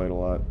when I played a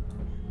lot.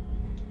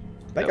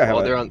 I think Yeah, I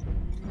have. they're on.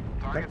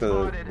 I think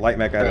the light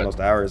mech I had the most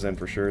hours in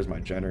for sure is my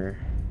Jenner.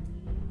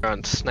 They're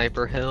on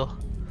Sniper Hill.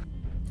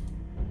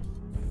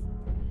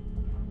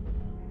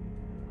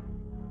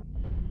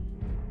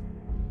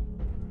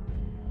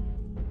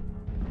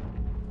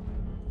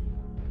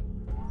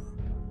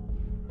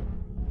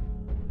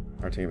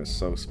 Our team is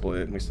so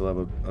split, and we still have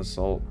a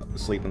assault,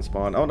 sleep, and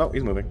spawn. Oh no,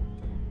 he's moving.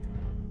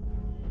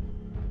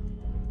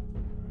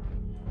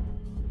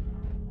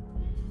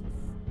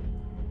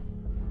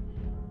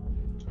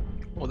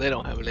 Well, they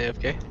don't have an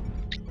AFK.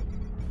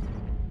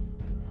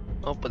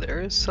 Oh, but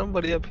there is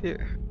somebody up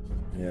here.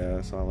 Yeah,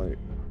 I saw like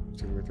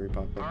 2 or 3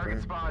 pop up there.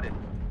 Spotted.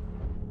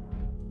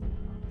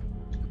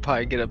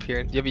 Probably get up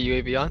here. Do you have a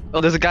UAV on?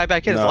 Oh, there's a guy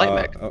back in. It's a light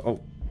mech. Oh.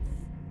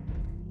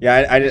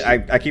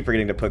 Yeah, I keep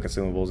forgetting to put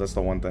consumables. That's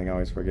the one thing I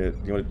always forget.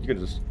 You could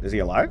just. Is he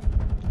alive?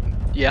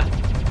 Yeah.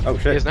 Oh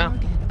He shit. is now.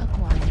 Target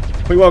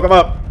acquired. We woke him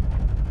up.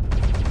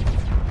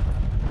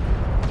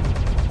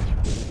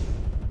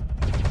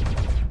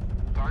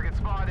 Target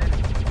spotted.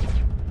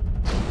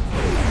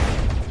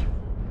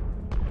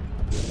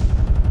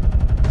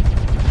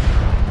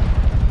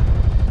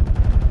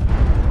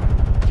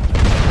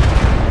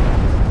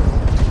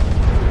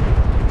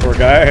 Poor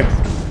guy.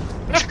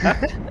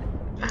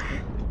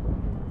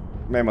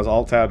 Man was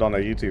alt tabbed on a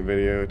YouTube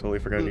video. Totally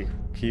forgot he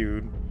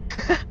queued.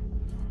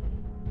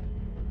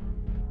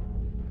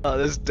 Oh,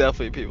 there's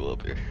definitely people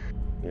up here.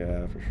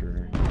 Yeah, for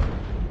sure.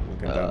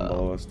 Looking down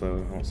below us though.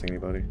 I don't see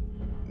anybody.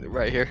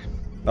 Right here.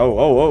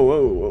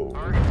 Oh.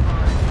 Target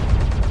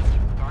spotted.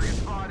 Target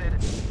spotted.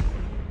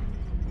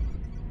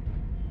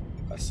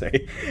 I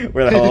say,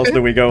 where the hell else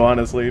do we go?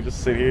 Honestly,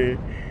 just sit here.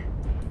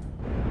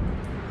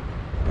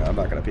 No, I'm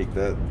not gonna peek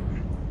that.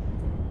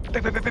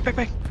 Bang, bang, bang, bang, bang,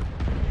 bang.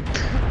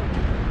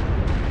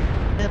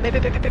 Bang,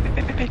 bang, bang, bang, bang,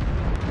 bang, bang, bang.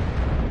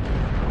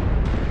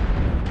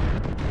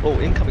 Oh,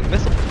 incoming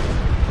missile.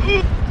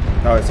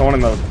 No, it's someone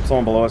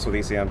below us with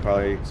ECM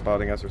probably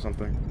spotting us or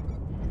something.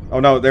 Oh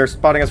no, they're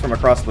spotting us from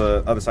across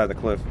the other side of the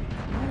cliff.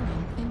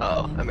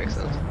 Oh, that makes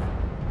sense.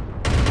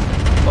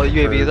 Oh, the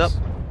UAV is up.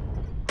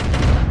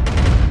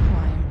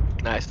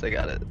 Acquired. Nice, they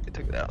got it. They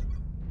took it out.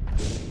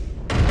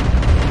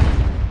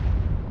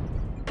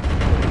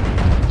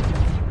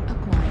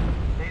 Acquired.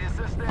 Need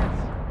assistance.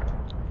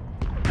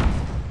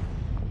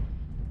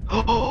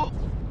 Oh.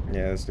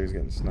 Yeah, this dude's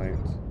getting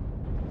sniped.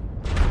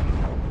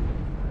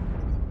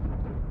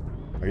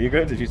 Are you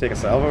good? Did you take a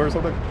salvo or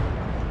something?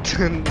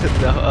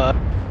 No,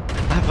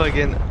 I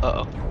fucking.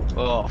 Uh oh.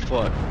 Oh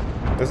fuck.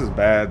 This is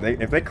bad.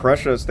 If they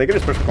crush us, they could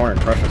just push the corner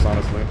and crush us.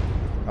 Honestly,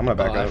 I'm gonna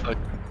back up.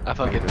 I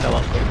fucking fell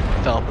off the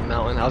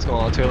mountain. I was going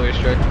on artillery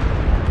strike.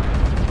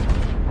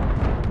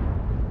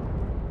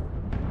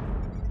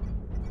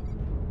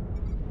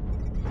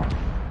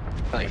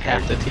 Like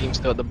half the team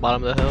still at the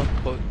bottom of the hill.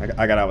 Fuck.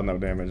 I got out with no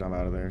damage. I'm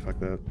out of there. Fuck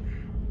that.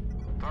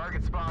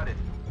 Target spotted.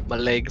 My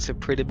legs are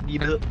pretty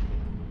beat up.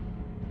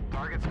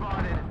 Target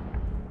spotted.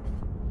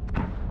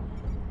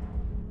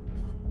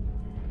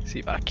 See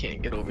if I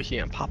can't get over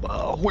here and pop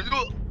a.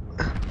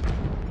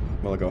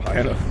 Will it go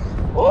high enough?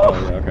 Oh.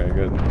 Yeah, okay,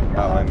 good.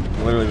 Wow, I'm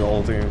literally the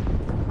whole team.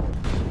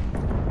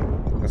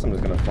 I guess I'm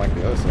just gonna flank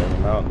the other side of the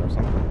mountain or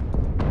something.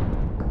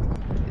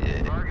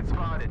 Yeah. Target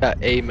spotted. Got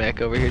a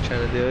mech over here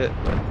trying to do it.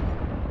 But...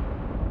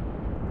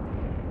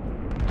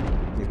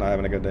 He's not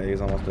having a good day.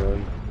 He's almost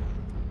dead.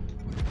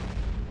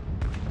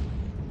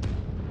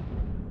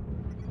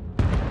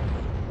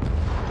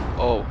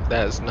 Oh,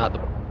 that is not the.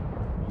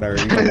 There are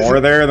even more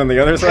there than the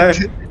other side.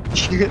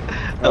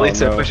 At least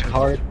they're no. pushing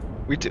hard.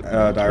 We took.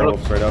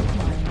 Direwolf straight up.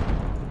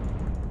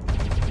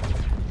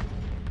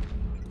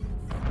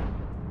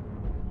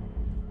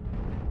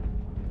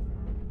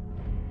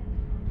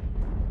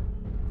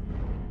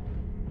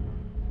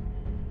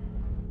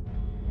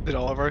 Did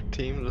all of our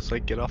team just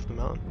like get off the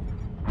mountain?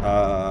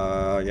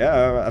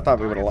 Yeah. I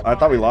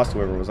thought we lost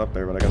whoever was up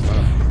there, but I guess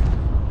not.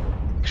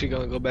 Actually,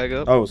 gonna go back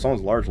up. Oh,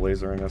 someone's large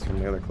lasering us from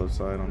the other cliff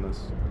side on this.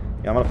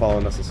 Yeah, I'm gonna follow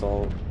in this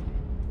assault.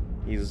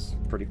 He's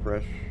pretty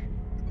fresh.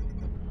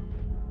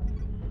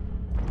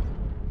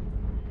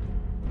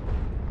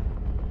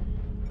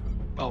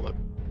 Oh my.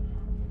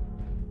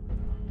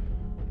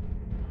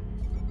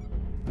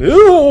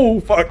 Ooh,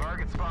 fuck.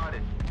 Target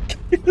spotted.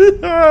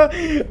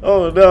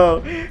 Oh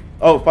no.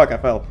 Oh fuck, I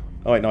fell.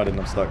 Oh wait, no I didn't,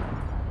 I'm stuck.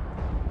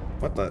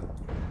 What the?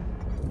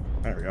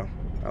 There we go.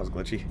 That was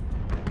glitchy.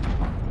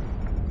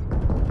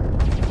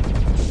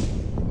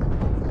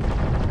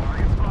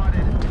 Target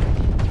spotted.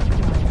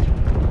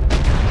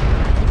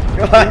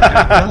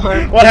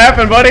 What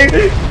happened, buddy?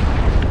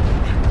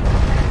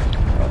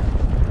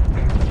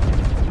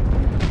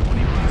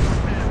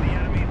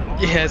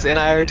 Yes,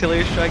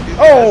 anti-artillery strike. These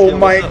Oh guys. Yo,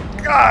 my what's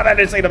up? god, I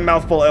just ate a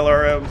mouthful of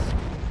LRMs.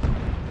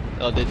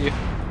 Oh, did you?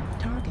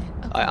 Target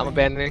Alright, I'm acquired.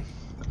 abandoning.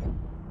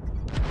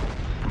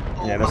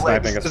 Yeah, Oh, they're my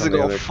sniping legs. us This from is the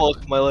gonna other.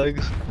 fuck my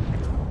legs.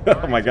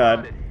 Oh my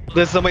god.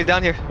 There's somebody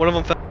down here. One of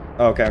them fell.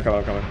 Oh, okay, I'm coming,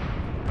 I'm coming.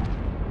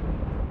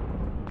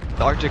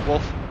 The Arctic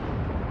Wolf.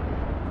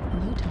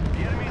 New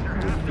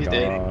target. He's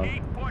dead. God.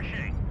 Keep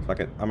pushing. Fuck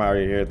it, I'm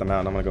already here at the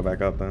mountain. I'm gonna go back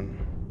up then.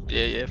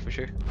 Yeah, yeah, for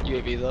sure.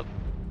 UAV's up.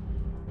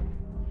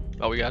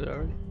 Oh, we got it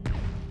already.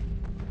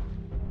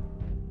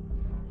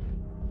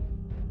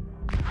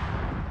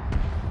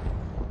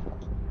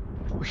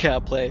 We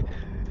gotta play.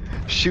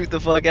 Shoot the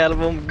fuck out of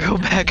them, go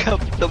back up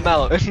the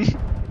mountain.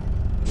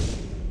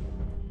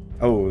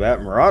 Oh,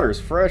 that Marauder's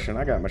fresh, and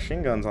I got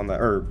machine guns on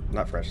that. Or,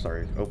 not fresh,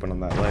 sorry. Open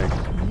on that leg.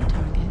 New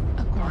target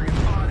acquired.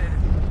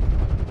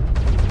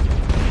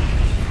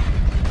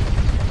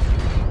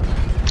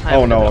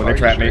 Oh no, they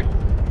trapped me.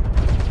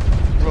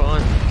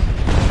 Run.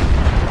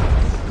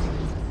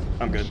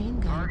 I'm good. Machine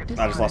gun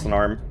I just lost an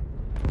discarded. arm.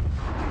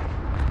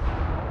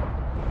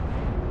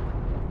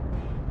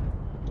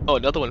 Oh,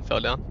 another one fell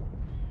down.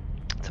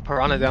 It's a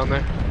piranha down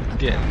there.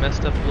 Getting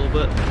messed up a little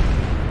bit.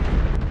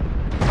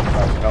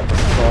 Help us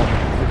assault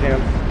if we can.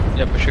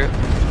 Yeah, for sure.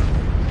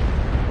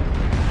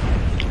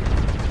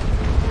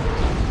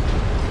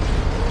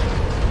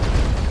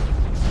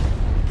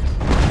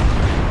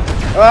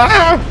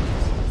 Ah!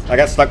 I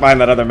got stuck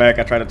behind that other mech.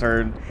 I tried to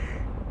turn.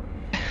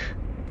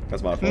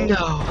 That's my fault. No.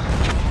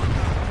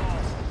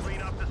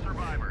 Clean up the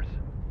survivors.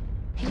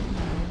 Hit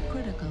level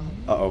critical.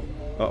 Uh-oh.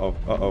 Uh-oh.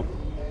 Uh-oh.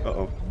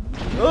 Uh-oh.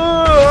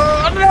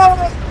 Oh,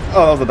 no!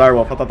 Oh, that was a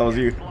direwolf. I thought that was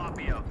you.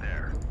 Sloppy out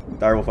there.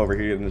 Direwolf over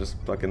here and just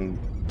fucking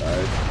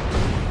died.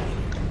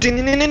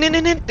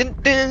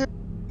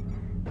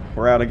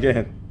 We're out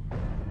again.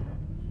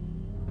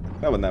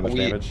 That wasn't that much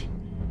damage.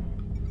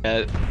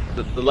 Yeah,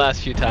 the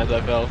last few times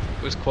I fell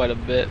was quite a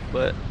bit,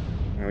 but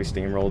And we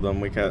steamrolled them.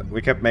 We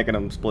kept making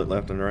them split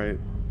left and right.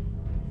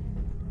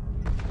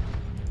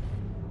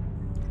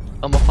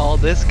 I'm gonna follow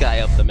this guy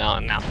up the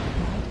mountain now.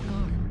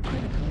 Arm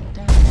critical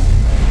damage.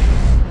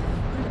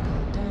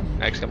 Critical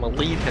damage. Actually, I'm gonna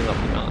lead him up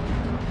the mountain.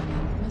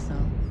 Incoming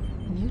missile.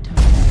 New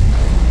target.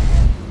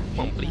 Come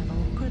on, Hit buddy.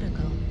 level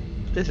critical.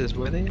 This is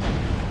where they are. New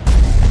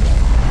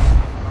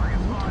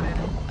target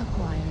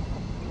acquired.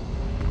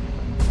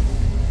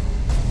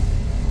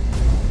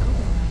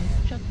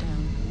 Override shut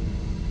down.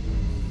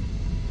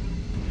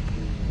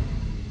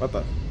 What the?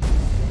 New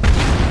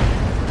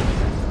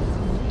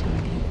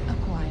target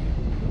acquired.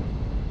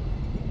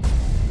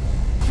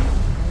 Hit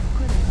level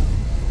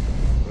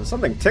critical. There's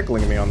something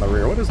tickling me on the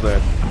rear. What is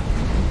that?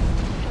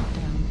 Shut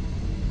down.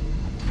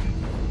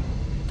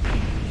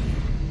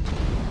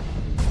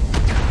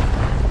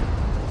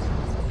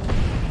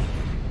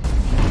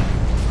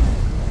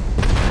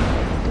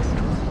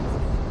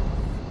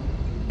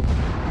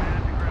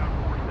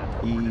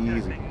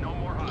 Easy. No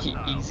more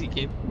hostiles. Easy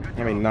game.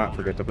 I mean, not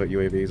forget to put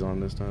UAVs on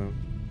this time.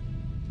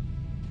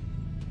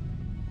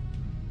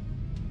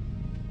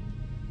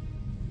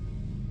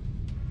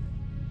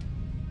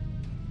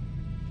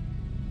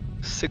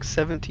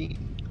 $617.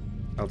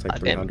 I'll take Ah,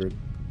 damn it. 300.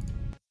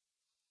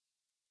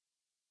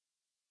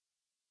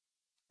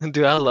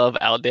 Dude, I love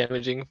out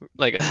damaging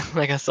like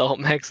like assault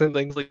mechs and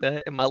things like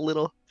that. And my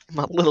little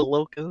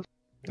locus.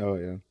 Oh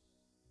yeah.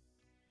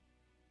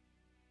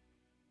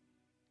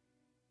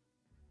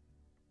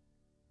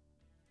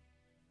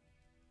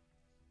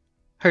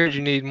 Heard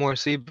you need more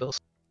seed bills.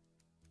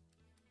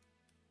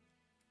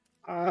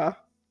 I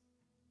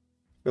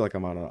feel like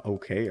I'm on an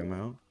okay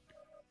amount.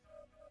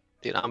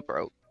 Dude, I'm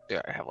broke.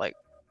 Dude,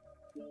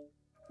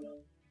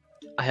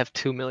 I have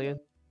 2 million.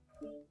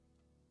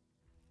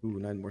 Ooh,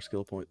 9 more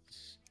skill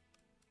points.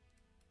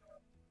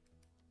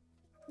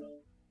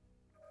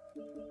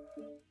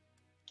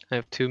 I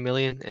have 2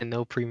 million and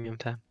no premium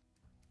time.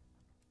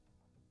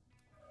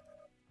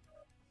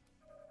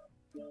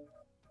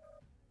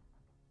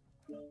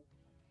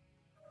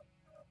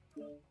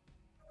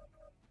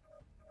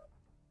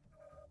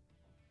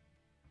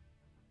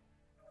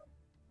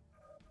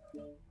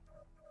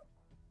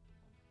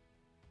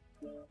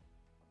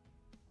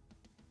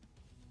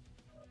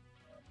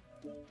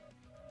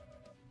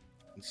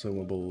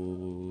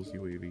 Consumables,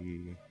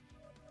 UAV.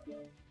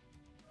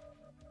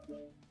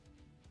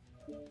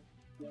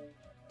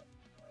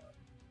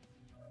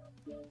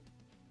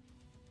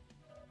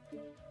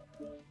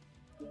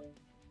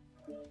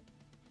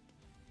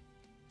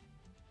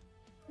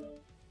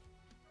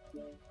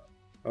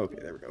 Okay,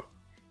 there we go.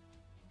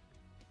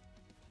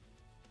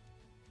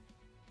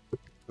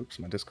 Oops,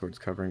 my Discord's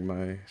covering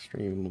my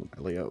stream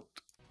layout.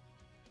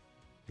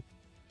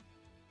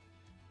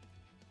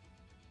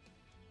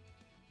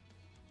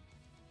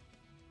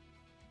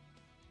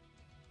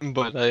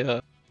 But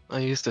I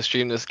used to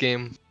stream this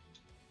game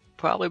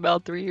probably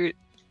about 3 years.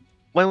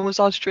 When was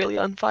Australia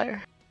on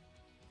fire?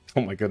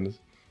 Oh my goodness.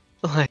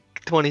 Like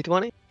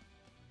 2020?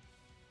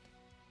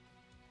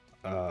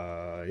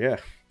 Yeah,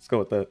 let's go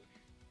with that.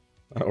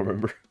 I don't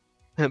remember.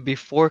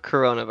 Before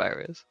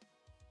coronavirus.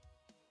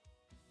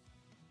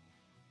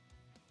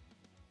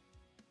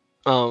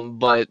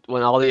 But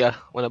when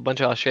a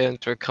bunch of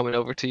Australians were coming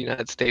over to the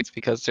United States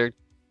because their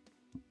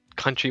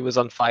country was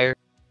on fire,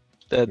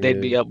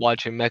 they'd be Yeah. up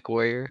watching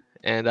MechWarrior,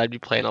 and I'd be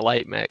playing a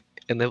light mech,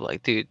 and they'd be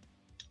like, "Dude,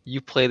 you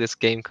play this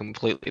game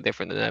completely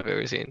different than I've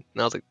ever seen."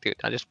 And I was like, "Dude,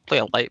 I just play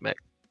a light mech."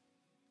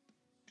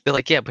 They're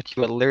like, "Yeah, but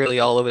you are literally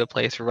all over the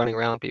place running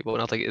around people,"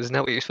 and I was like, "Isn't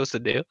that what you're supposed to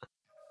do?"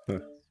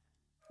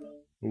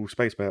 Ooh,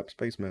 space map,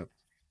 space map.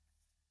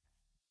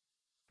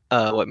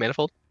 What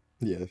manifold?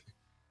 Yeah.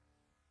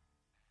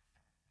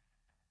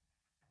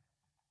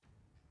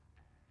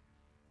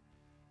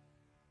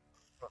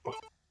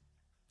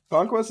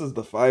 Conquest is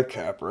the 5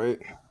 cap, right?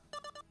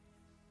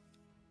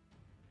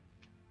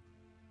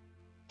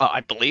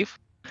 I believe.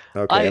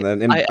 Okay, and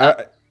then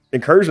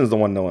Incursion's the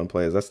one no one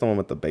plays. That's the one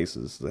with the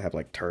bases that have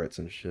like turrets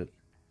and shit.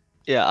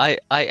 Yeah,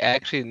 I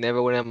actually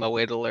never went out of my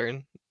way to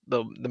learn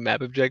the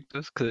map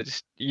objectives because it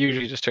just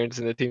usually just turns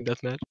into team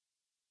deathmatch.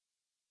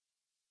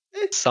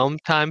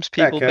 Sometimes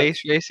That people counts.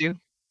 base race you.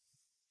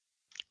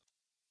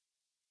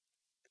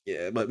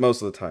 Yeah, but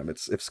most of the time,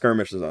 it's if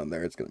skirmish is on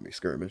there, it's gonna be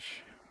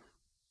skirmish.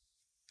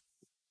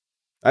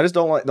 I just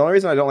don't like. The only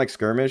reason I don't like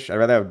skirmish, I'd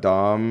rather have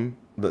Dom,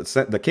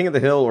 the King of the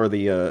Hill, or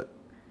the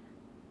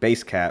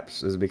base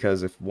caps, is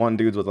because if one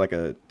dude's with like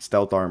a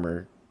stealth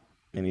armor,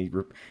 and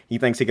he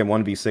thinks he can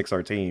 1v6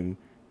 our team.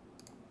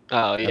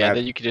 Oh yeah,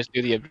 then you can just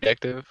do the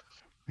objective.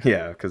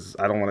 Yeah, because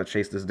I don't want to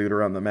chase this dude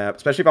around the map,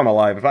 especially if I'm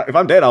alive. If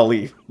I'm dead, I'll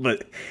leave.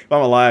 But if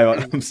I'm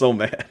alive, I'm so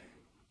mad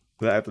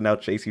that I have to now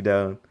chase you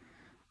down.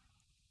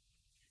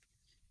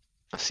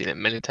 I've seen it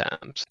many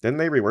times. Didn't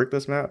they rework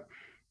this map?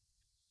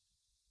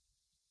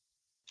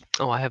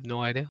 Oh, I have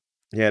no idea.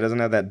 Yeah, it doesn't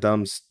have that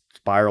dumb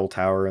spiral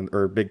tower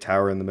or big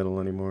tower in the middle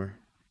anymore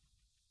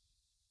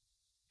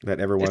that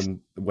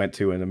everyone went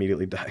to and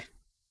immediately died.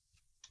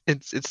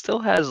 It still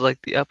has like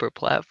the upper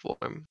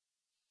platform.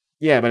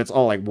 Yeah, but it's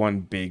all like one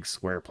big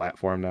square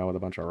platform now with a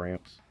bunch of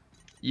ramps.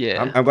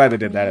 Yeah, I'm glad they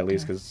did that at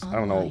least because I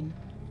don't know.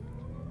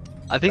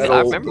 I think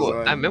I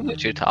remember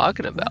what you're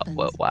talking about.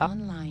 But wow,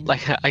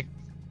 like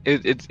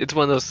it's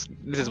one of those.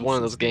 This is one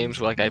of those games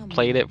where like I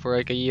played it for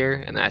like a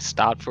year and then I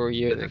stopped for a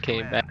year and then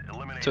came back.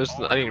 So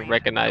I didn't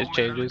recognize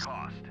changes.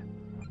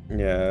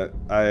 Yeah,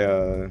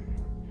 I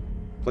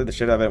played the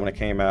shit out of it when it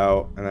came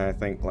out, and then I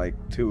think like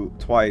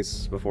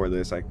twice before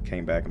this I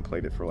came back and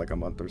played it for like a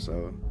month or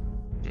so.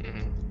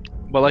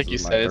 But like you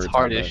said, it's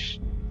hardish.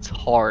 It's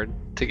hard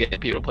to get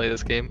people to play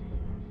this game.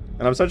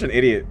 And I'm such an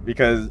idiot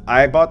because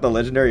I bought the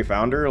Legendary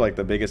Founder, like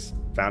the biggest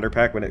Founder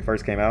pack when it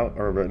first came out,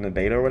 or in the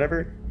beta or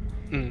whatever.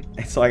 And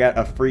so I got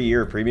a free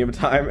year of premium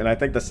time, and I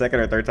think the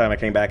second or third time I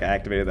came back, I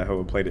activated that hoe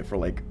and played it for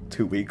like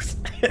 2 weeks,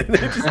 and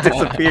it just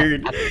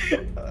disappeared.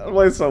 I'm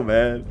like so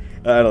mad.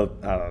 I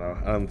don't know.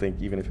 I don't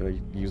think even if I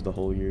used the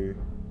whole year,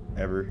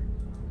 ever,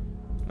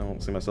 I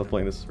don't see myself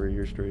playing this for a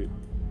year straight.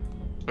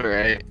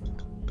 Right.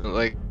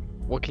 Like,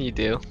 what can you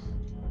do?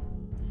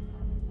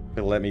 If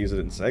it let me use it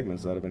in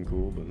segments, that'd have been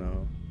cool, but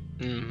no.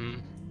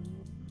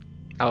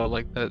 I would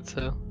like that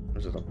too.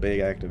 There's just a big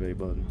activate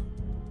button.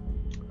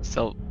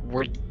 So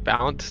we're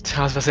bound to,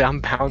 I was gonna say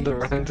I'm bound to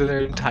run into their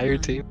entire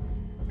team.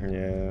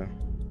 Yeah.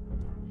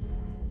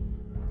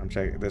 I'm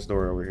checking this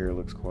door over here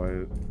looks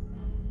quiet.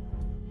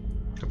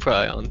 They're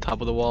probably on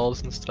top of the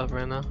walls and stuff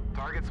right now.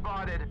 Target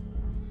spotted.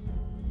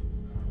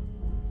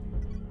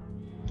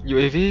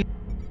 UAV?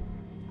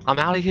 I'm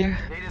out of here.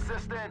 Need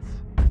assistance.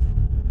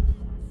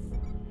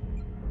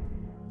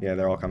 Yeah,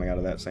 they're all coming out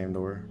of that same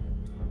door.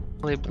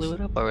 Well, they blew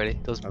it up already.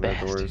 Those that door is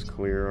bastards.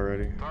 clear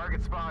already.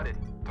 Target spotted.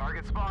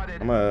 Target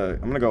spotted. I'm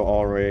gonna go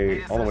all the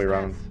way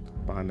around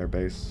behind their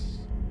base.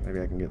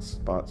 Maybe I can get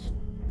spots.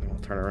 They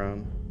won't turn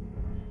around.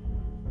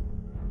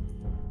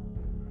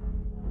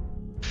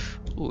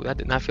 Ooh, that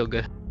did not feel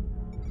good.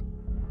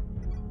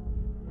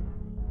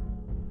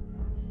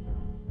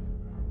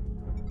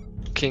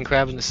 King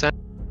Crab in the center.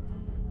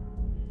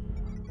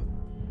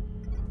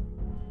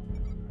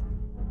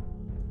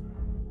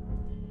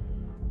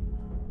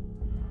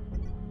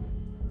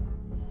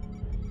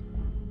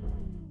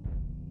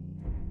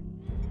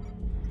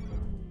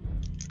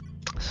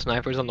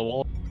 Snipers on the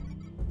wall.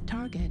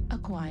 Target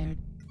acquired.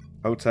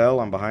 Hotel,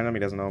 I'm behind him. He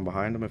doesn't know I'm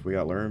behind him if we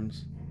got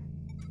lerms.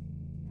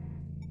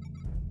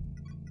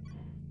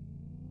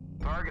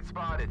 Target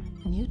spotted.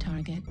 New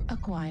target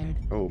acquired.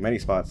 Oh, many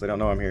spots. They don't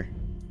know I'm here.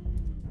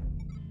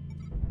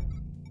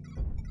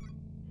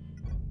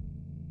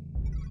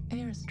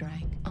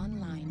 Airstrike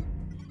online.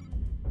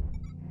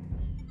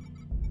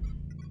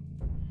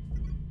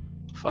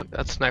 Fuck,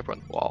 that sniper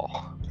on the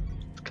wall.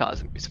 It's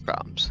causing me some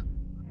problems.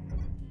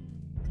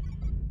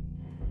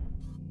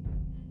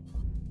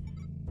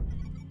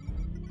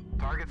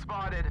 Target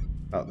spotted.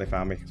 Oh, they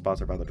found me.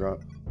 Spots are about to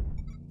drop.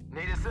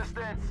 Need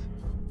assistance.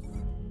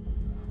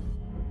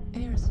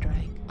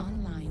 Airstrike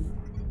online.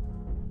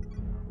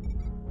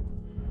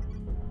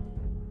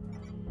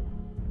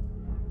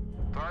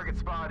 Target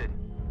spotted.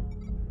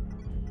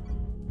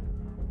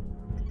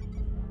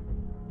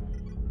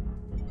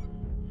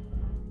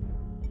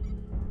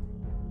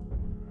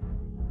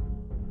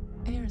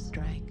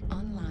 Airstrike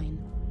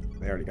online.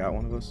 They already got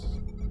one of us.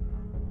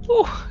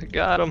 Whew,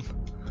 got him.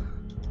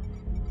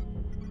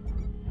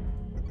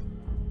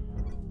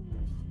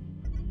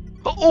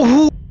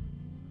 Oh!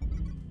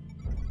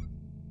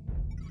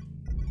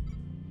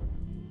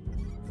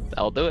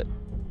 That'll do it.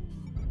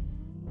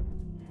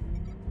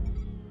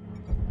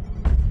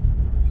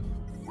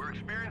 We're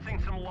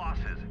experiencing some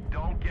losses.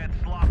 Don't get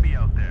sloppy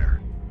out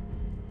there.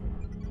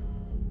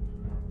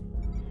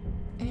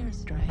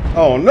 Airstrike.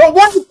 Oh no,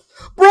 what?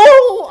 Bro,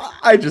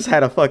 I just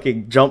had a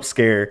fucking jump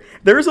scare.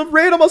 There's a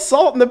random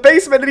assault in the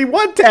basement and he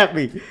one-tapped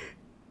me.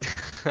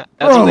 That's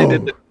what they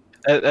did.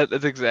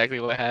 That's exactly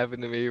what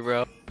happened to me,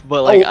 bro.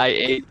 But like, I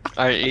ate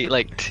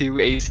like 2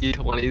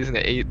 AC-20s and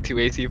I ate 2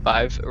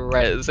 AC-5s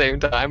right at the same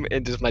time,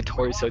 and just my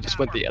torso just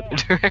went the other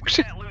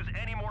direction. Can't lose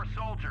any more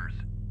soldiers.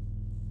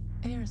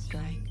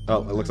 Airstrike.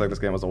 Oh, it looks like this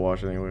game was a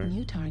wash anyway.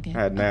 New target.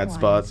 I had mad acquired.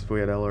 spots if we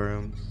had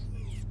LRMs.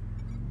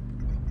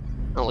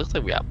 Oh, looks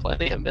like we got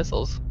plenty of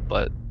missiles,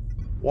 but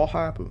What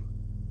happened?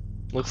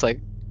 looks like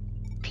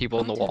people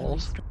in the Artillery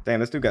walls, strike. Damn,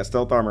 this dude got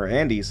stealth armor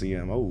and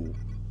ECM. Oh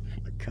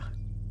my god.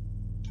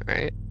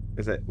 right?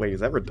 Is that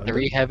redundant?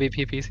 3 heavy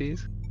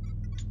PPCs.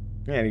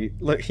 Man,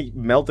 he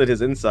melted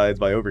his insides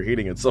by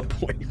overheating at some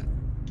point.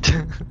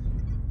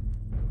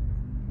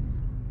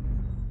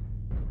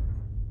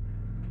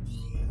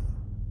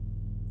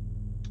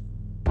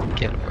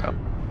 Get him, bro.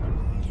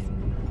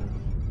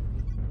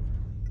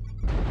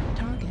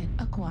 Target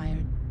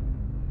acquired.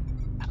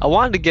 I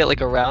wanted to get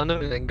like around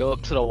them and then go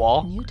up to the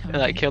wall New and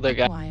target like kill their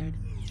guy, acquired.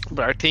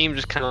 but our team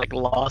just kind of like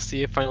lost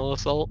the final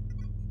assault.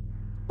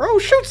 Bro,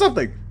 shoot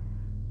something!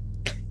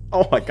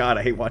 Oh my god,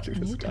 I hate watching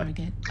this New guy.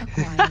 target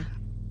acquired.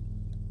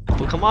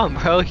 Well, come on,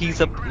 bro.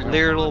 He's a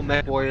literal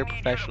MechWarrior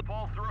professional.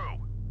 Pull through.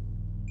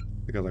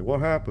 Because like, what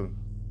happened?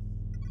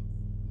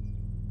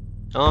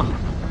 Oh.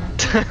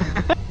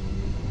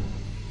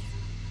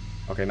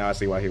 Okay, now I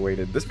see why he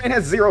waited. This man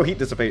has 0 heat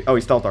dissipate. Oh,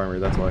 he's stealth armor,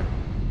 that's why.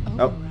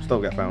 Oh, Override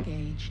still got found.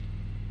 engaged.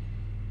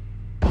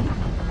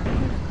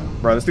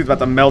 Bro, this dude's about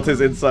to melt his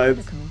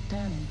insides. Critical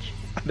damage.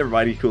 Never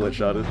mind, he cool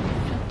shot it.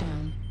 Shut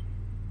down.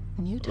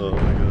 New Oh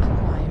target my god.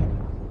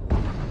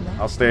 acquired. Left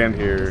I'll stand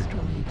here.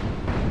 destroyed.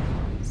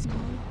 Small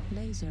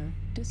laser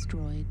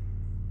destroyed.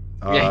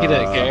 Yeah, he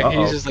doesn't care.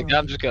 Uh-oh. He's just like,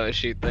 I'm just gonna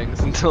shoot things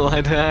until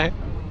I die.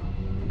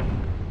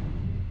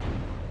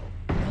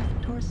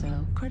 Left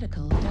torso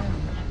critical damage.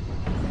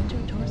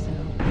 Center torso.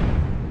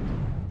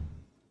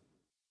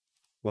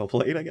 Well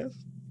played, I guess.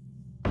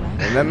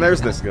 Right And then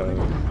there's this guy.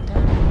 critical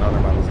damage. Other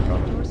models are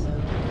coming. Torso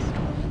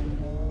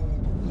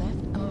destroyed.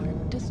 Left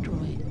arm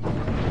destroyed.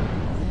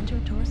 Center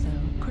torso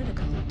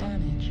critical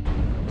damage.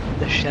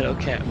 The Shadow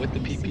Cat with the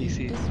Heat sink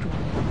PPC.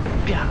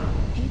 destroyed. Yeah.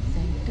 Heat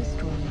sink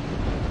destroyed.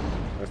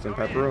 Rest in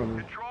pepperoni.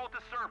 Control to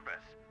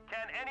surface.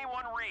 Can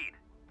anyone read?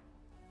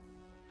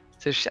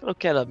 Is Shadow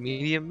Cat a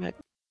medium mech?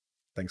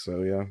 Think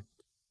so, yeah.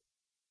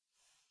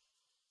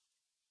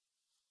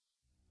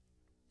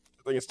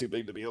 I think it's too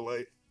big to be a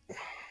light.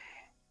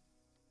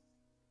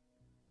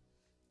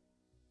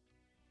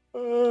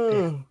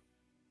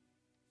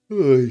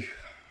 Oy.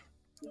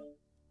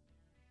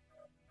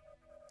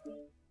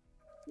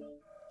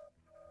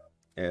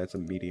 Yeah, it's a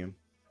medium.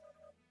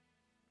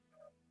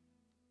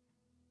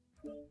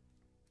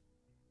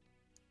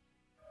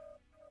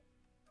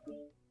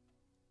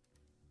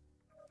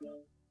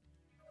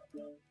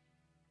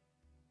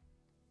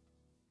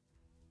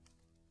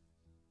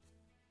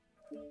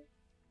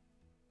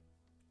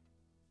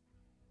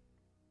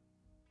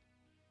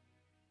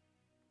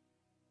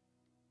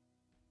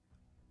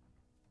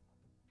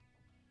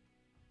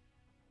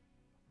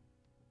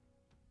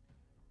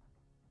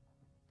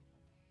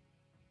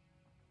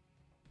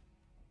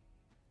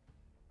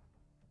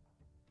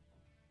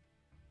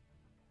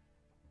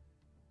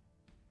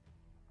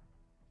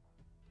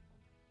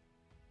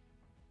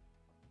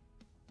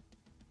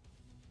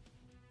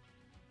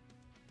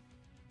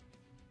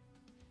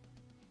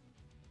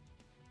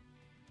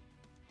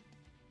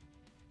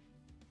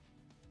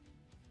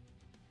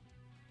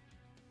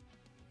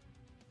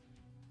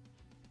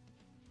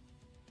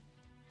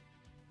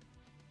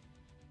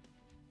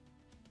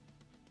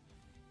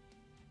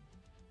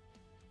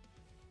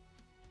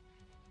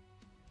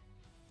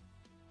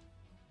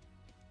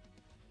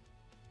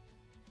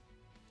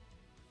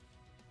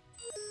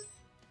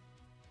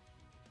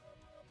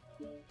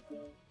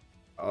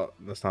 Oh,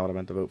 that's not what I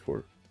meant to vote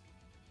for.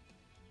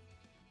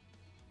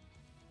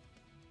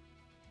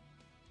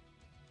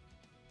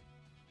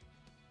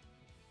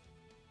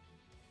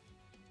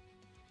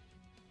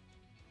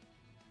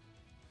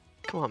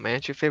 Come on, man.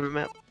 It's your favorite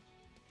map.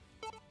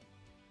 I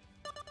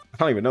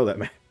don't even know that,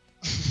 man.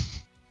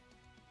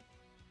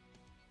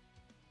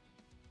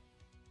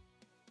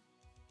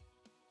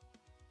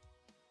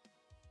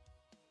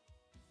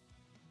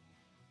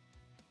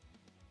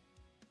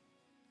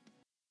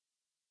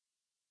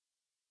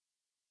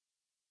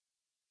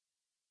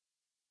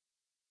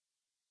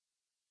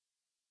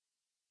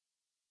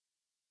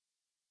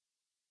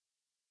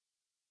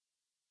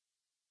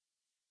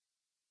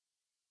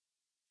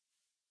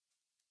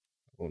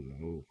 Oh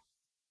no.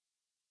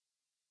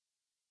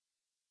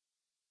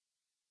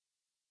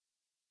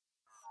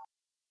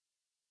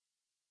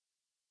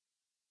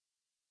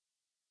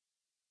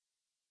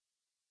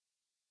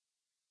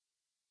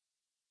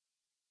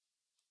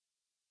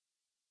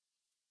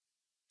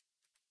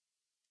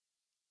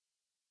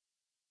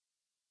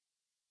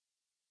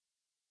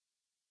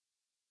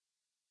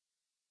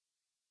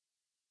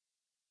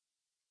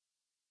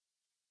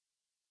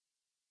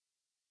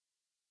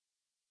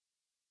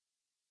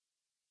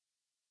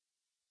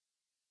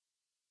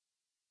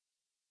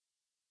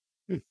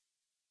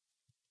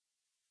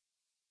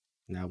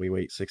 Now we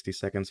wait 60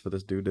 seconds for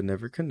this dude to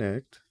never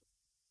connect.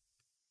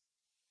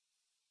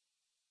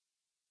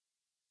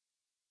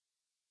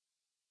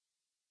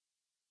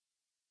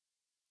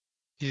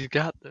 You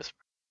got this.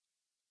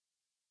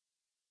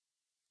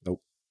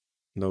 Nope.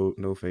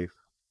 No faith.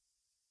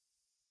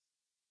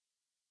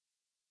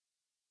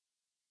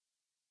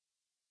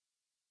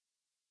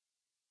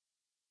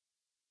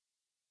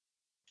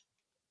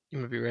 You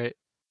might be right.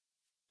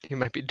 You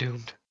might be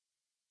doomed.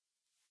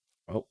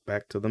 Oh,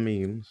 back to the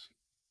memes.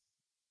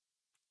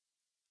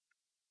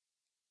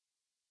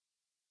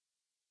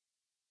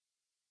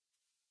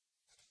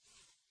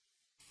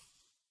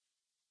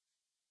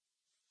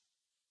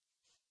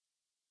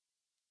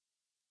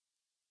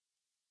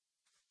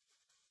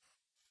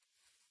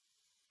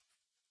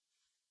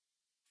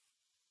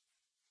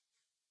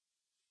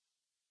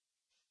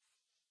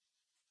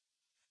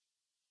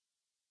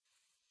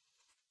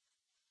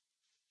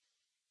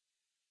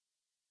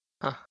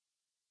 Huh.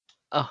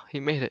 Oh,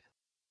 he made it.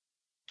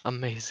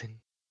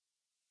 Amazing.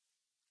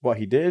 What,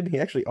 he did? He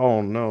actually...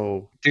 Oh,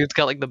 no. Dude's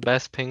got like the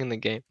best ping in the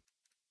game.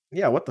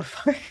 Yeah, what the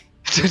fuck?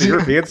 The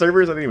European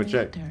servers? I didn't even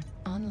check.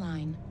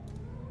 Online.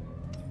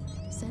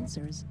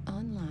 Sensors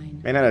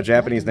online. Man had a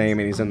Japanese name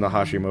and he's in the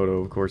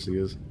Hashimoto. Of course he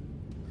is.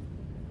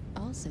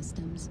 All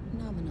systems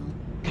nominal.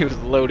 He was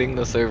loading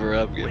the server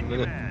up. Give him a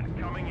minute. Command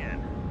coming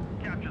in.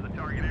 Capture the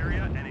target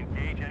area and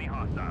engage any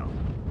hostiles.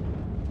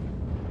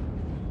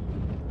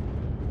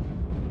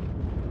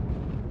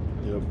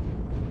 Yep.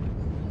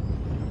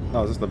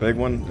 Oh, is this the big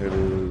one? It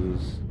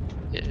is.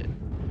 Yeah.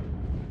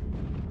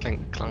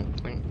 Clink,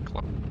 clunk, clink,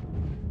 clunk.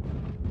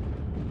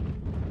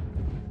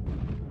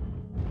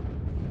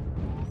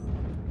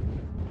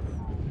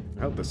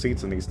 I hope the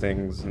seats in these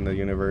things in the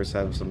universe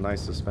have some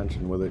nice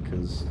suspension with it,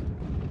 because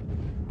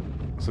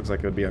this looks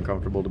like it would be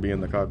uncomfortable to be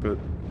in the cockpit.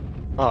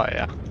 Oh,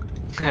 yeah.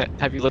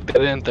 Have you looked at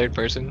it in third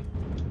person?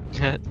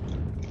 Yeah,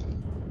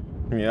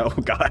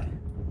 oh god.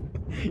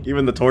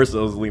 Even the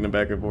torso is leaning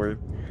back and forth.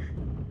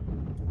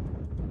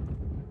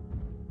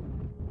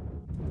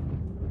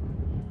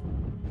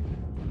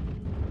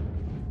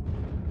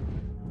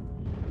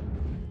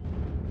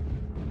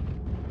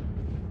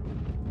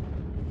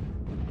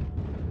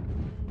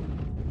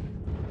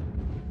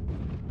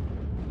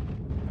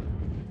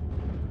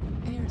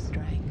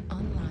 Airstrike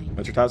online.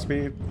 What's your top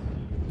speed?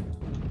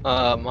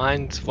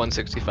 Mine's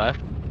 165.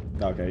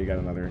 Okay, you got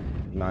another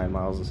 9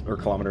 miles or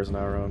kilometers an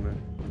hour on there.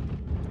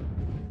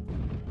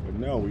 But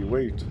now we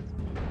wait.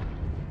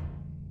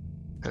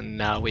 And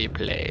now we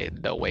play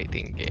the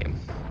waiting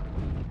game.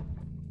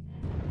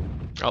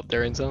 Oh,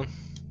 they're in zone.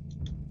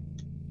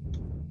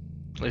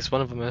 At least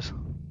one of them is.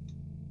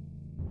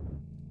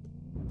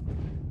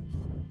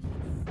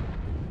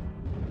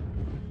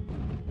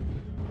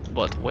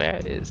 But where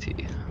is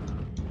he?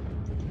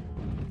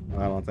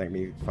 I don't think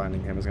me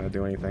finding him is going to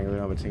do anything. We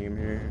don't have a team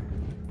here.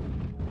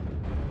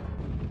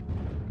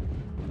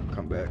 I'll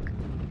come back.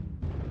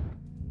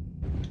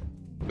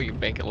 We can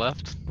bank it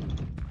left.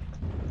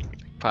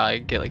 Probably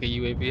get like a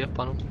UAV up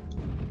on him.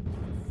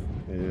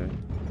 Yeah.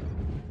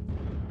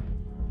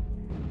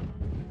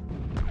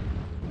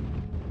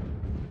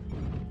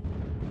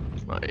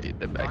 Alright,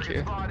 they're back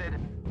here.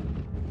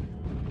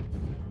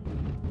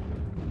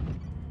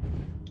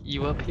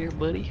 You up here,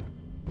 buddy?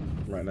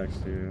 Right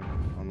next to you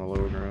on the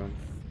low ground.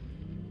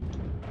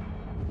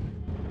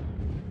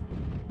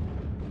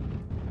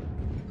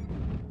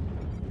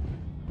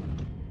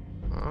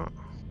 Oh.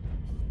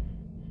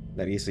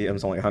 That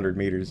ECM's only 100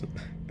 meters.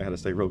 I had to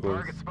stay real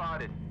close.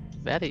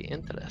 Very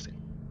interesting.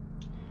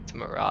 It's a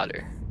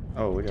Marauder.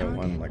 Oh, we got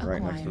one like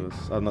right next to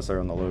us. Unless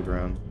they're on the low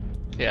ground.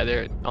 Yeah,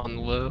 they're on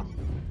the low.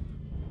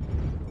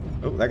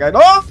 Oh, that guy.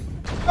 Oh!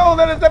 Oh,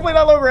 that is definitely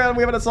not low ground.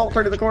 We have an assault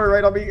turning the corner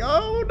right on me.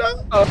 Oh,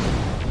 no.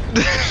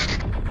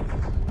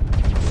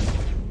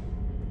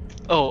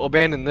 Oh,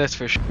 abandon this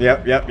for sure.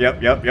 Yep.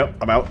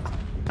 I'm out.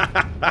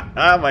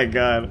 Oh my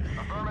god.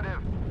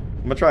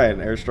 I'm gonna try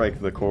and airstrike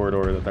the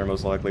corridor that they're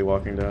most likely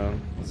walking down.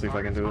 Let's see if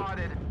I can do it.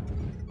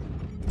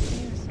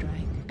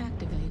 Airstrike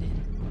activated.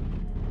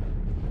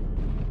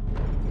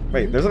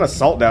 Wait, there's an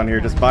assault down here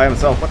just by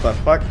himself. What the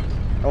fuck?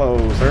 Hello,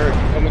 sir.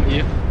 Coming to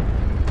you.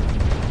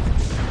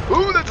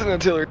 Ooh, that's an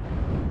artillery.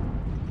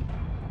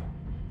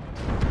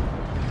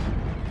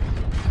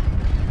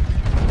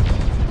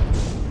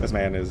 This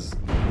man is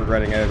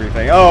regretting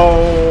everything.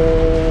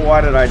 Oh,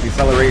 why did I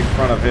decelerate in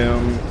front of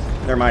him?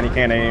 Never mind, he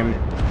can't aim.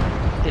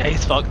 Yeah,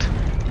 he's fucked.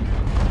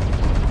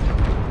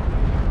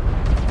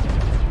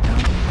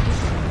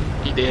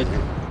 He did.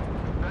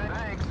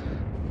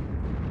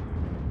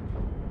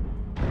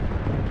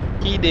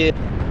 He did.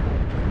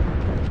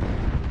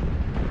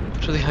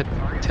 So the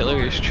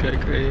artillery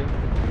strike right here.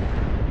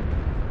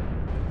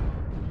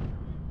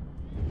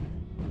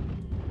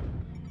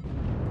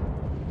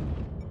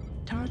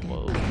 Target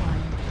Whoa. acquired.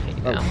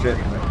 Oh shit, I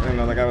didn't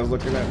know that guy was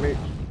looking at me.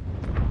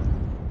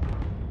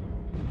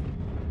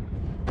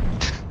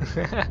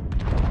 Fuck.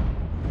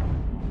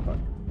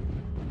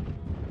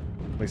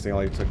 At least they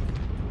only took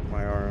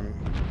my arm.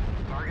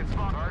 Target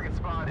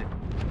spotted.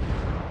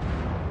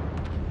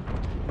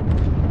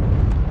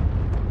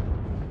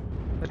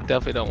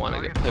 definitely don't want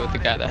to get play with the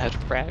guy that has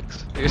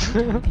frags.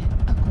 Target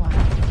acquired.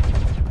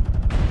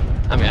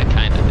 I mean, I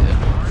kind of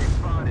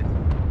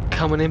did.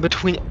 Coming in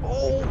between.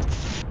 Oh.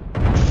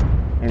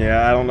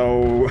 Yeah, I don't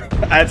know.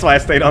 That's why I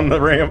stayed on the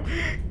ramp.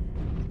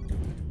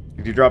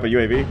 Did you drop a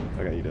UAV?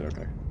 Okay, you did.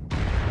 Okay.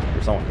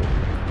 Or someone did.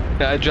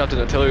 Yeah, I dropped an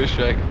artillery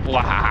strike.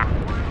 Wow.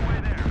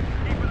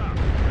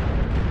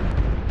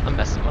 I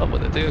messed him up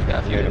with it, dude.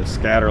 Got a few. Yeah, just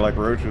scatter like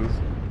roaches.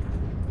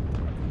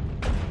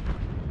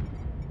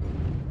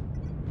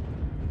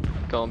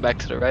 Going back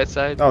to the right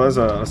side. Oh, there's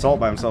an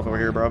assault by himself over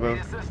here, Bravo.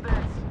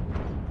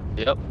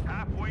 Yep.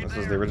 This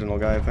is the original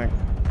guy, I think.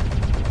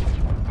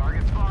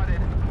 Target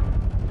spotted.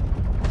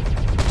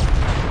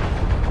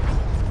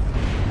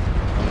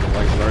 The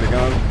lights are already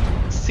gone.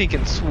 Seek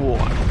and swarm.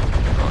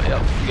 Oh,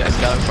 yep. You guys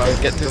got him.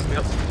 Probably get to him.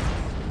 Yep.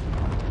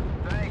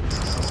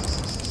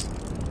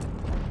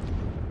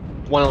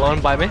 One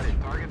alone by me.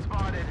 Target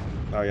spotted.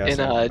 Oh yeah. In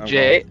I'm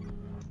J8.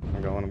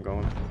 Going. I'm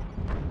going.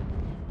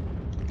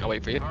 I'll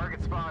wait for you.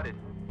 Target spotted.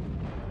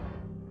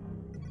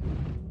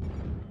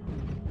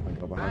 I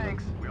go behind him.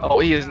 Thanks. Oh,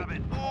 he is.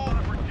 Target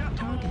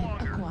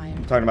acquired.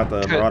 I'm talking about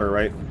the Marauder,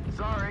 right?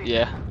 Sorry.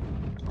 Yeah.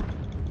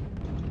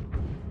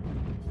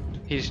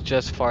 He's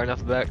just far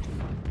enough back.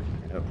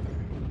 Yep.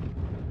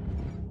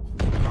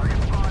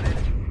 Target spotted.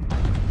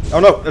 Oh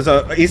no, there's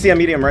a ECM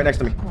medium right next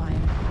to me. Acquired.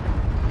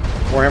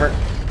 Warhammer.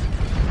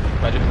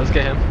 Roger. Let's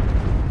get him.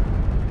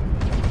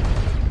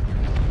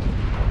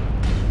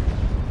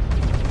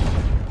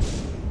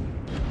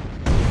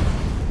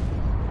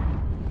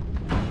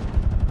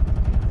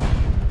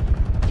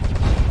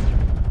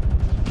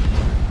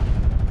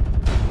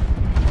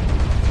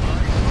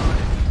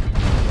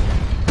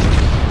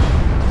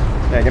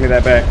 Yeah, give me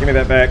that back. Give me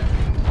that back.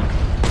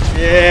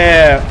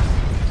 Yeah.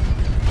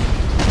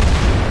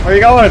 Where are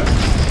you going?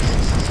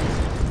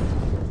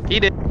 He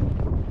did.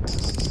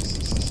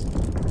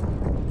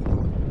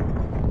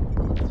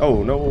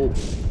 Oh no.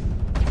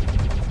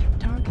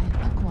 Target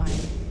acquired.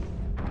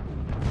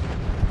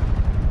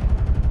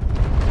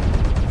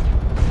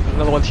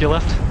 Another one to your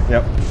left.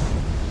 Yep.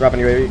 Dropping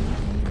UAV.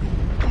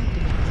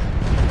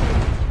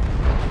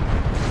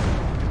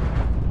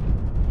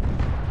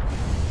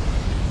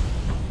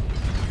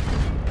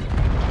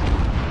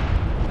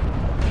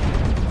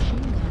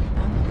 Machine gun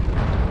ammo 25%.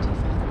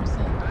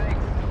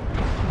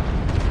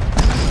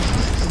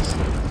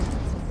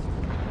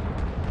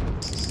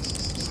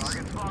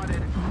 Target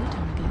spotted. New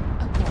target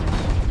acquired.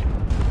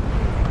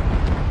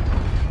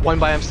 One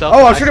by himself.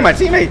 Oh, I'm shooting my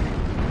teammate.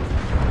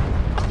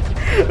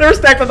 They were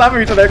stacked on top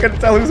of each other. I couldn't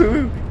tell who's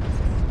who.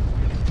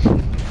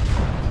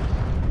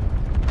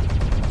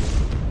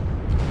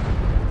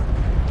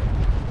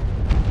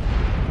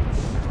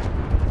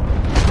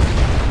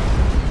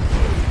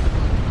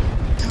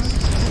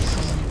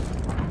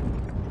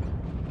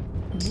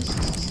 New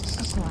target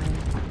acquired.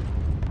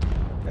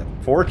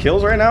 4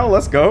 kills right now.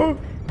 Let's go.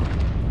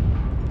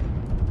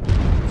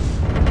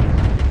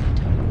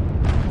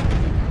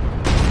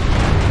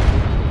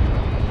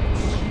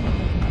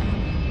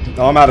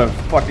 Oh, I'm out of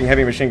fucking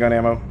heavy machine gun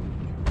ammo.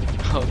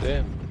 Oh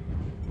damn.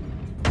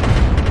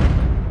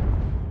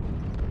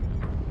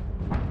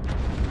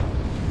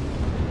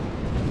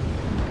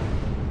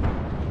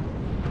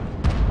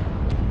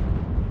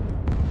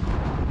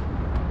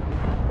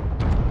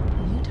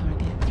 New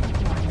target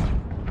acquired.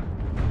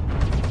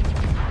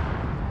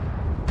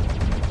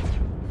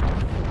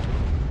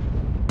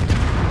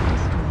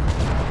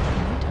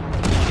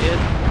 Kid.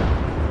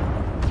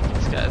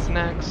 This guy's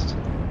next.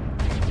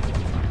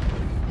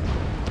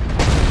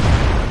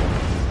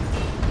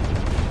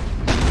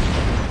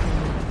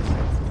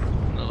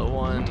 Another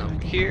one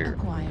up here.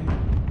 Acquired.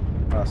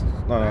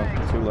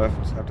 No, 2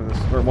 left after this.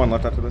 Or 1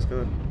 left after this.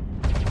 Good.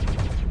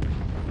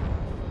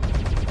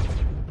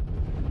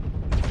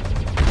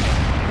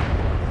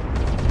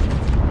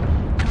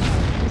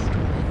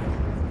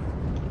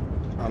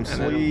 I'm And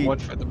then asleep. one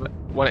for the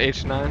one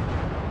H9.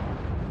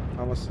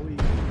 I'm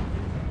asleep.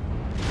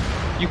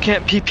 You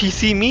can't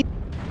PPC me.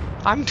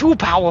 I'm too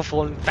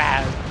powerful and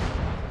fast.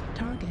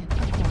 Target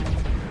acquired.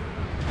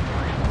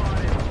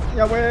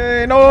 Yeah,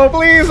 wait, no,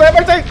 please, have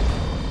mercy!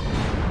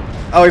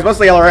 Oh, he's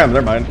mostly LRM,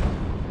 never mind.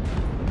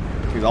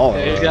 He's all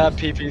Yeah, he's LRM. got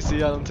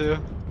PPC on him too.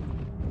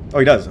 Oh,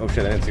 he does. Oh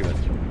shit, I didn't see that.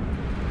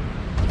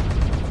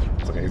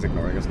 It's okay, he's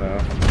ignoring us now.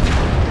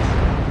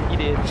 He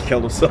did. He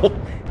killed himself.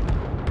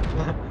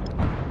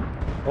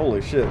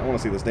 Holy shit, I want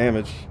to see this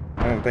damage.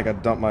 I didn't think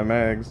I'd dump my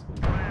mags.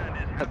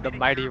 Had the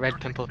mighty red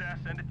pimple. Success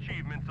and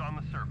achievements on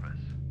the surface.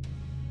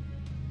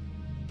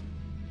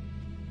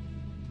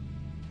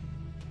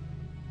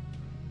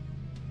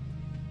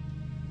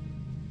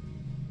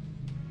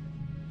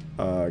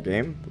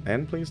 Game?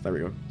 End, please? There we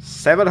go.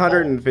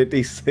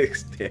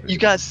 756 damage. You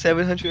got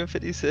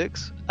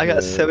 756? I got Yeah.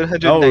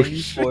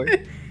 794.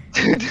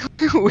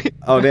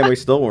 Oh, damn, we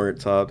still weren't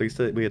top. We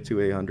had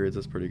 2 800s.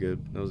 That's pretty good.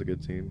 That was a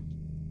good team.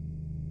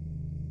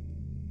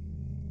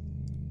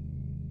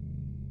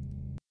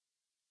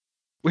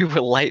 We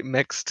were light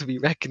mechs to be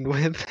reckoned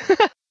with.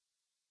 As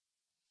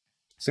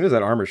soon as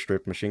that armor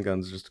stripped, machine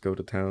guns just go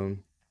to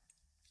town.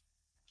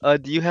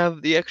 Do you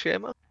have the extra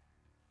ammo?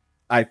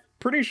 I'm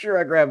pretty sure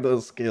I grabbed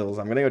those skills.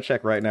 I'm gonna go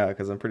check right now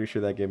because I'm pretty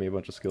sure that gave me a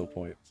bunch of skill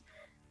points.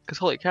 Cause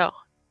holy cow.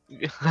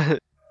 To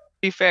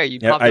be fair, you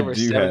Yeah, popped I over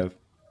do 7. have.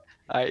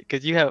 Alright,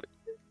 cause you have.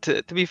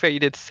 To be fair, you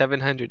did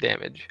 700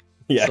 damage.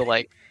 Yeah. So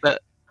like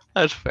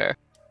that's fair.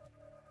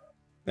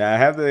 Yeah, I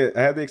have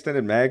the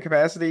extended mag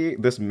capacity.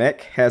 This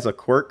mech has a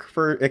quirk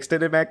for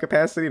extended mag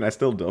capacity, and I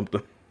still dumped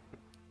him.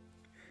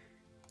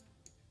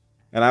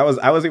 And I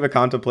was even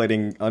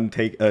contemplating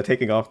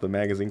taking off the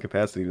magazine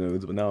capacity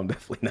nodes, but now I'm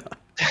definitely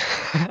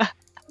not.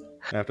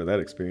 After that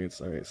experience,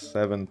 all right,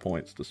 7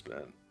 points to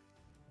spend.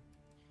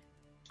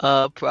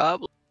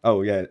 Probably.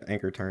 Oh yeah,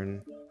 anchor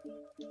turn.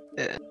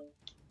 Yeah.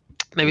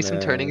 Maybe And some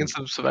turning and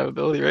then some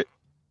survivability, right?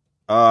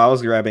 I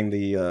was grabbing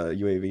the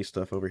UAV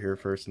stuff over here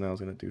first, and I was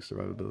gonna do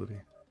survivability.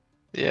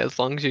 Yeah, as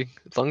long as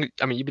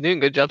I mean, you've been doing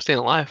a good job staying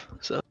alive.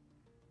 So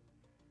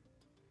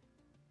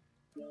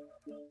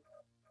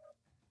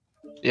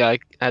yeah, I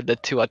had the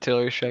 2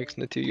 artillery strikes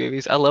and the 2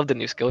 UAVs. I love the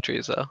new skill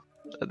trees though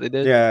that they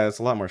did. Yeah, it's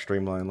a lot more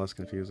streamlined, less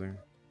confusing,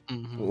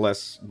 Hmm.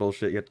 less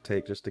bullshit you have to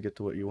take just to get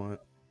to what you want.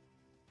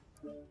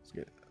 Let's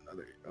get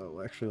another.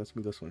 Oh, actually, let's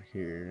move this one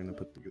here and then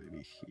put the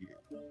UAV here.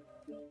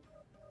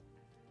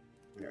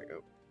 There we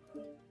go.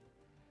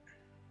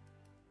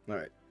 All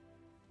right.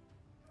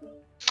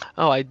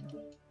 Oh,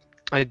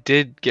 I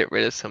did get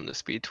rid of some of the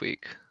speed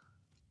tweak.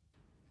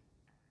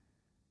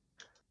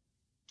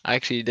 I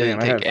actually Damn,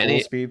 didn't I take had full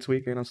any. speed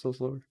tweak and I'm still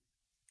slower.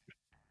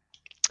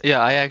 Yeah,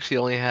 I actually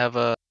only have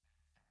I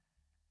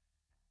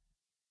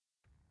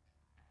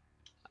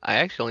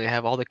actually only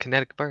have all the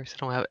kinetic bursts.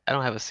 I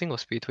don't have a single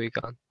speed tweak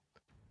on.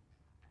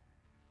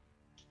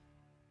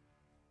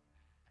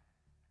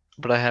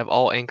 But I have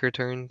all anchor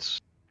turns.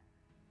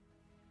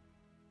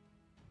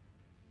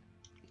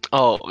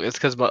 Oh, it's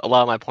because a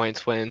lot of my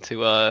points went into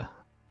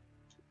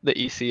the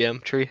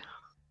ECM tree.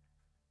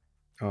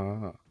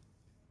 Oh,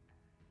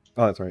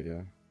 that's right.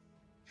 Yeah.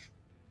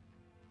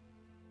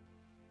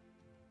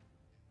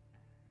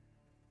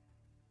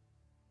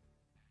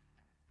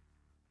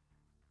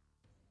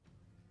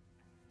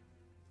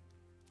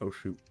 Oh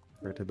shoot!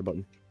 Right, hit the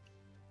button.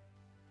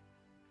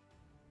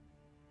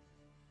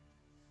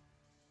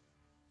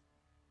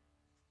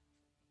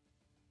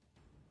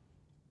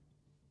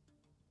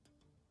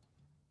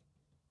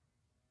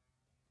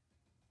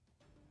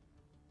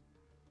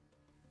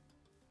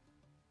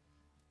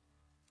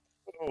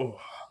 Oh.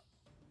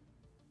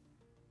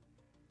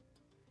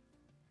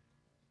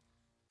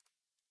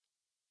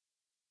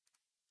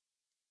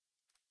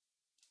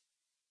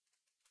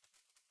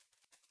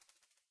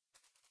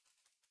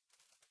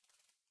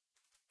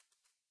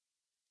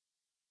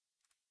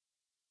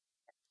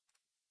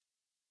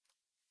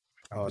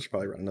 Oh, I should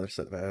probably run another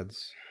set of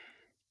ads.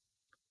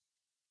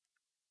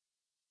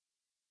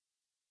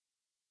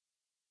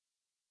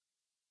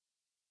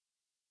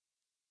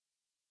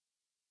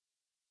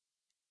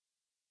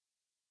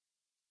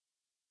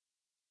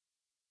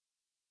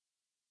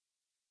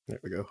 There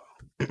we go.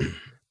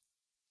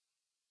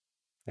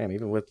 Damn,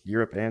 even with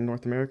Europe and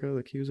North America,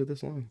 the queues are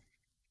this long.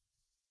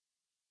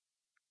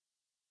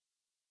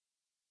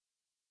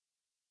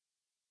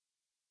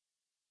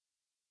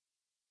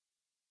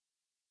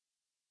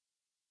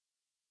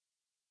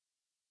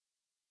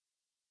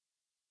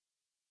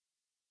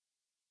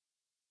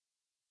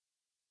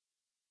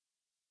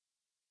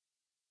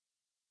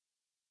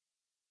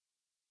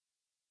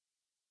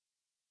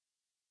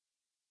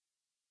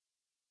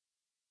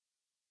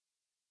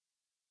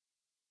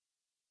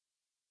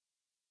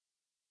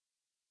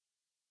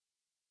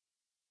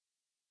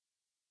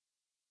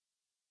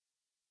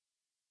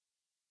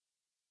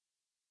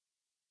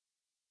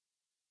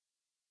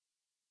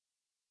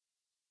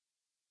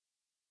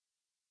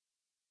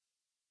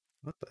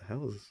 What the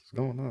hell is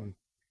going on?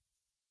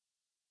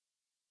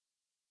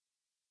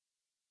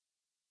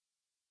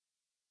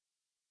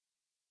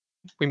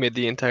 We made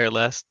the entire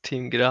last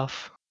team get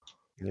off.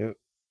 Yep.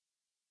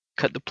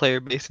 Cut the player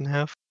base in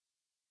half.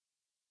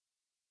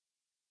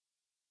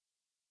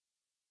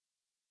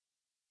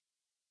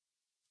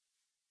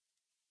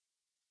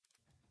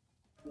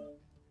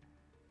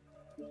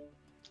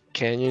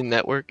 Canyon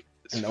network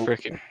is Nope.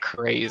 freaking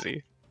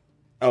crazy.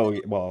 Oh,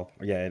 well,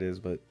 yeah, it is,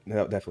 but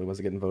that definitely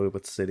wasn't getting voted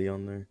with City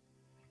on there.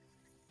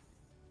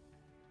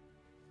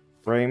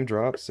 Frame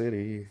drop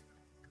City.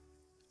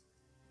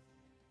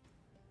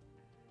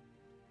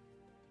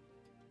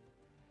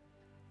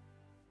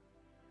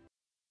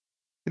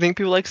 You think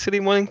people like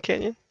City more than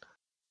Canyon?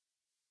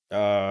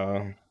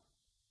 Uh,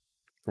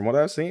 from what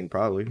I've seen,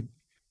 probably.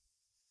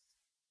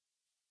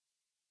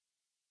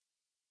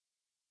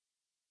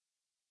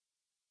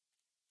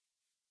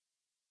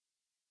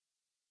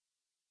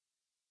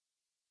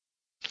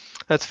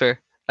 That's fair.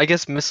 I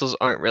guess missiles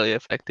aren't really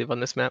effective on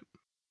this map.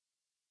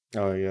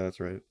 Oh, yeah, that's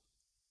right.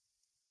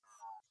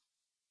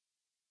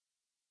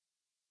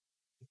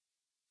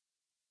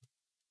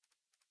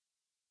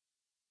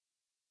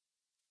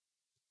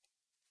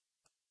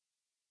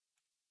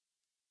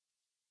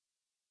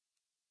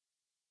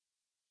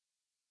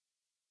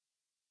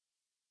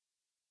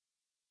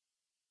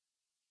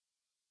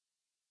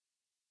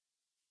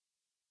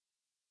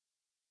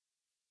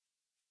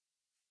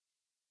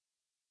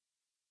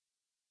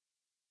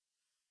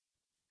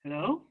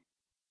 Hello?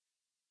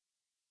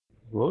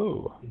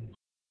 Whoa.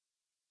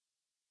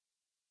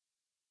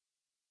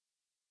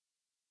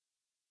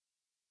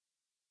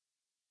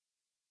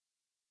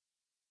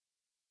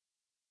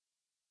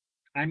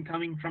 I'm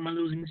coming from a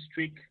losing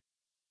streak.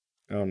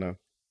 Oh no.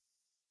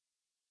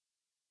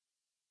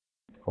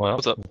 Well,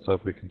 What's up? let's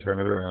hope we can turn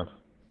it around.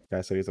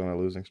 Guy said he's on a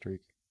losing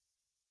streak.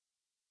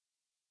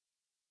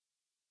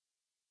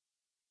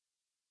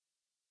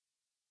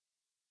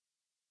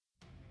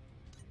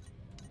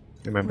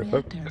 Remember,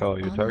 folks, Reactor call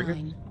your target.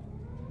 online.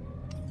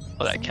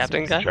 Oh, that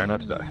captain guy? Try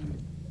not to die.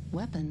 Online.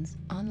 Weapons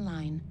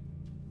online.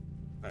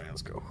 Alright,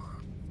 let's go.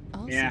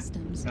 All Yeah.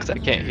 systems. Cause I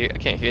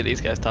can't hear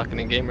these guys talking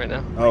in game right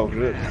now. Oh,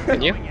 good.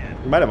 Can you?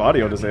 You might have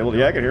audio disabled.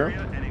 Yeah, I can hear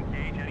him. And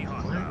engage any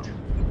hostiles.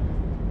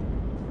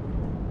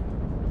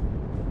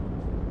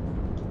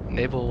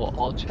 Enable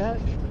all chat,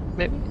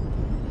 maybe?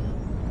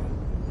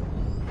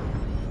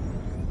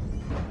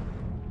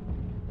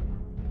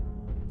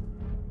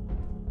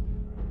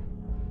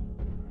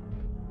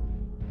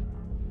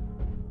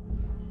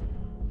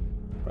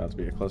 About to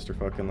be a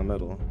clusterfuck in the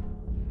middle.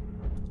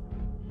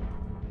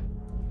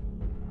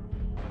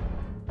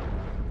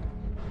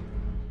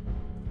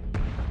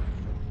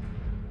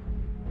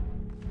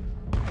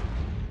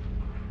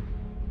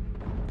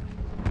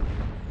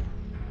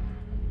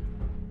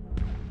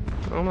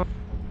 I don't know.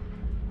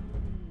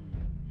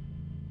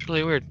 It's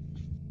really weird.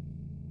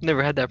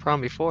 Never had that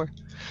problem before.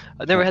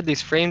 I've never had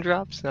these frame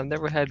drops, and I've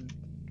never had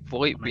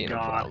VoIP Oh my being a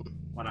God. problem.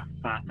 What a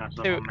fat ass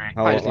of Dude. a Mac.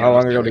 How, I just how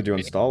long need to ago do did you it.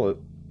 install it?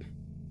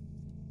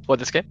 What,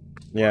 this game?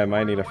 Yeah, it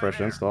might need a fresh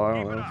install. I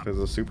don't know if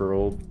it's super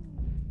old.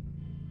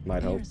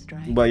 Might help.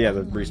 Airstrike But yeah,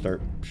 the online.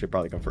 restart should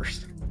probably come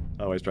first.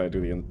 I always try to do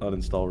the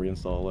uninstall,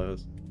 reinstall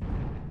last.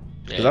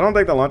 Because Yeah. I don't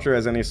think the launcher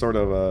has any sort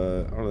of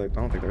I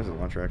don't think there's a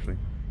launcher actually.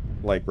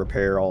 Like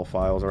repair all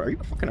files or are you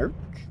a fucking Eric?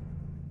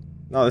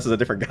 No, this is a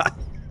different guy.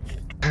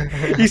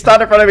 He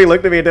stopped in front of me,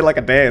 looked at me, and did like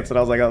a dance, and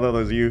I was like, oh, that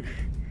was you.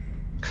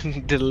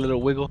 Did a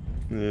little wiggle.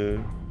 Yeah.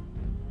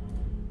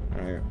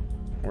 Alright.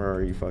 Where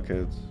are you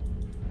fuckheads?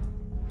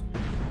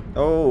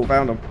 Oh,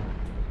 found him.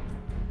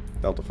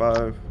 Delta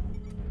 5.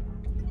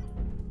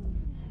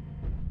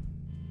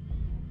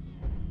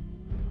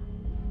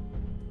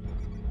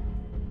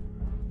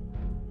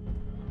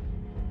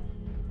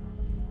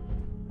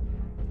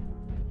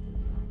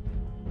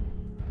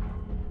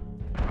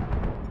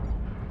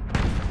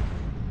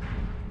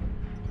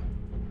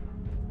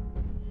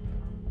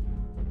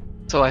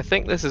 So I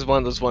think this is one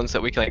of those ones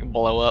that we can like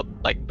blow up,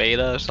 like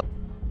beta or something.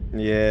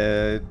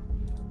 Yeah.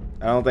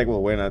 I don't think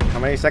we'll win it. How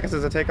many seconds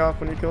does it take off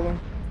when you kill them?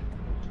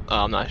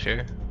 Oh, I'm not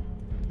sure.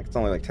 I think it's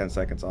only like 10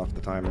 seconds off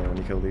the timer when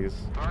you kill these.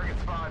 Target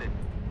spotted.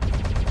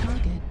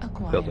 Target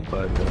acquired. Delta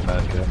 5,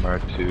 automatic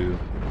MR2,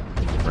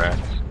 rats.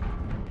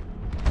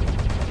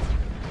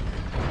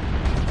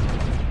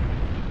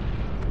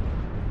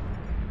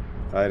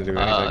 I didn't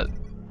do anything.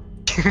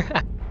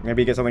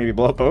 Maybe get something to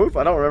blow up both?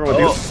 I don't remember what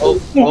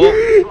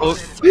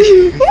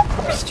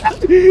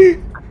these.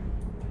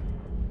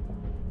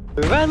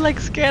 Run like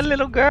scared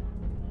little girl.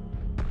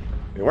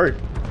 It worked.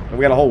 And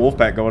we got a whole wolf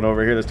pack going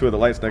over here. There's two of the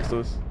lights next to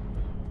us.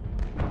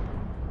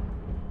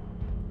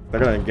 They're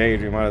gonna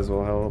engage. We might as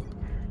well help.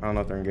 I don't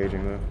know if they're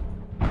engaging though.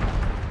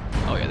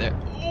 Oh yeah, they're.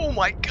 Oh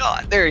my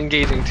God, they're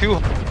engaging too.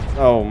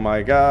 Oh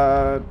my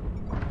God.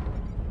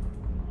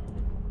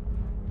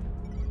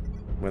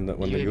 When the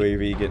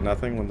UAV get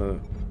nothing, when the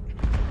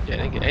Yeah, I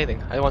didn't get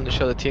anything. I wanted to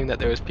show the team that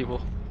there was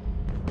people.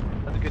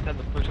 That's a good time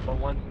to push up on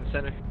ones in the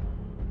center.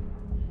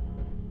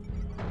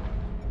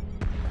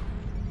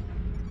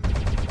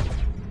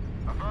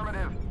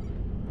 Affirmative.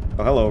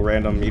 oh hello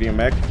random medium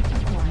mech.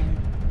 Acquired.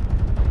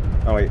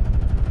 Oh wait,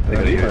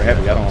 these are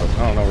heavy. I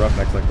don't know rough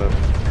mechs like that.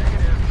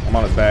 I'm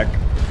on his back.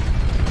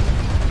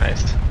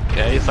 Nice.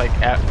 Yeah, he's like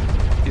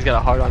he's got a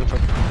hard on for.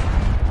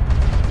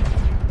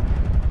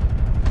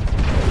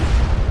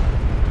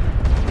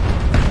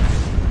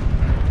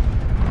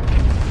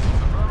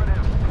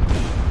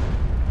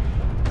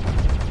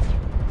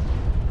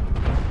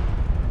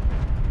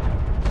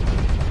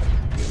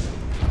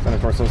 Center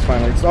torso's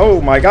finally.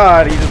 Oh my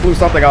God! He just blew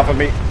something off of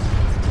me.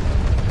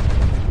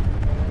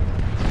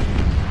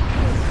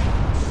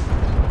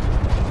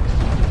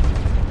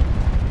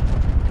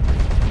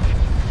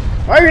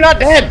 Why are you not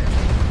dead?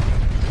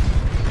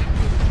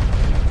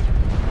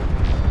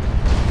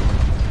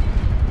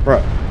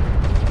 Bruh.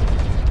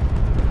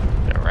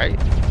 Yeah, right?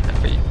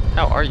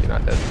 How are you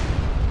not dead?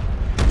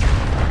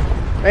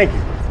 Thank you.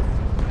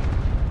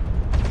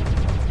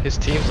 His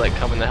team's like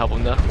coming to help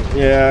him now.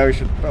 Yeah, we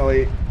should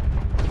probably.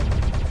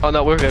 Oh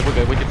no, we're good,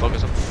 we can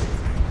focus him.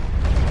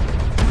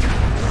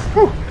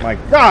 Whew, my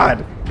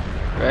God!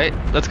 Right?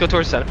 Let's go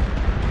towards center.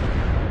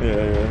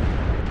 Yeah.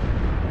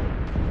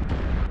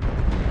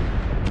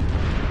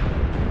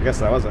 I guess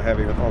that was a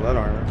heavy with all that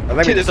armor. I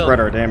think we just spread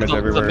our damage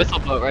everywhere. There's a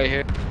missile boat right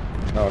here.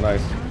 Oh,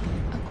 nice.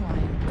 Target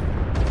acquired.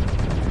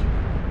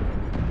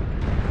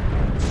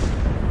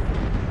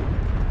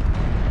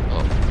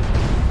 Oh.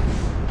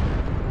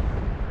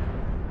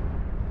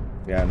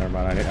 Yeah, never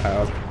mind.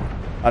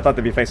 I thought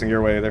they'd be facing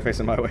your way. They're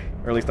facing my way.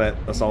 Or at least that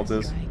assault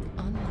is. Strike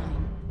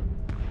online.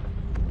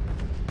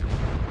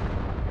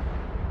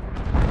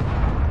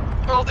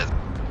 Oh, that's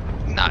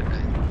not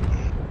good.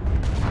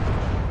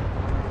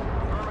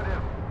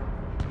 Affirmative.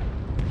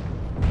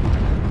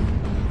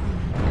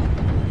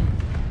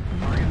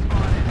 Target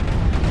spotted.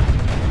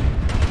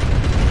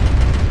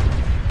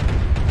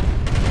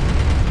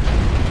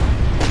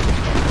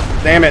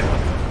 Damn it.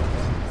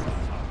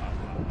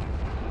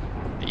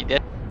 He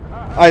did.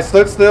 I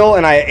stood still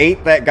and I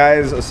ate that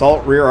guy's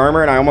assault rear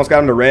armor and I almost got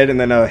him to red and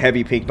then a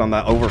heavy peeked on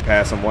that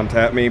overpass and one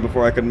tapped me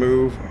before I could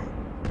move.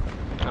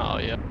 Oh,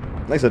 yeah.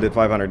 At least I did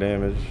 500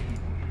 damage.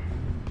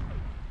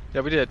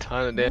 Yeah, we did a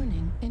ton of damage.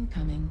 Warning,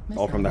 incoming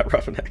missile. All from that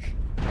roughneck.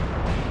 Right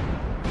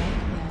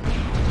leg.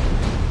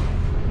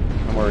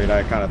 I'm worried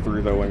I kind of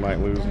threw though we might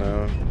lose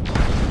now.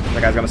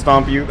 That guy's gonna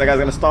stomp you. That guy's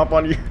gonna stomp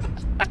on you.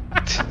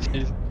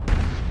 Jeez.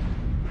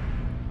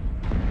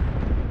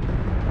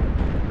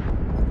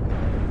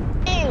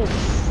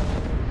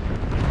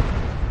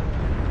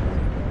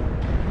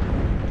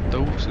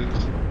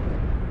 Doses.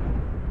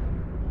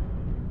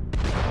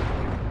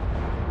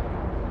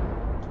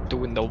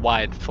 Doing the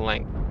wide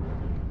flank.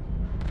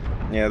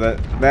 Yeah,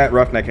 that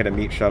roughneck hit a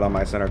meat shot on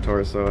my center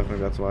torso. I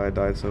think that's why I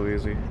died so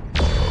easy.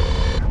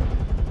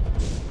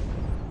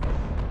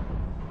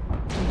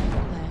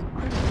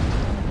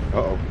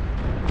 Uh-oh.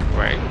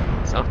 Right.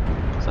 So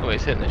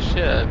somebody's hitting the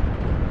shit.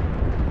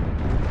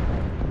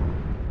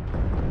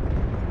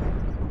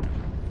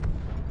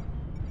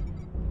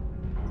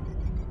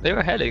 They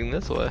were heading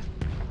this way.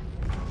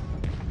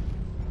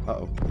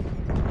 Uh-oh.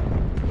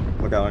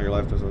 Look out on your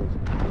left, there's a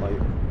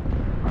light.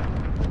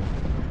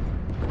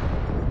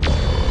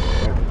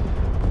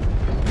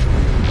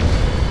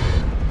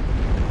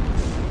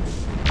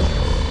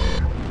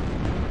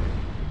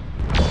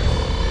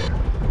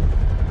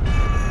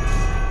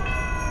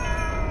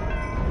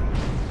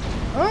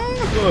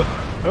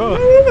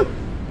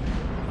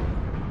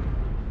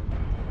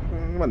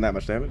 Wasn't that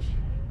much damage.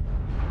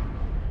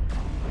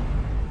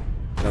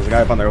 There's a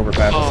guy up on their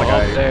overpass. Oh, That's the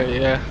guy. up there,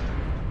 yeah.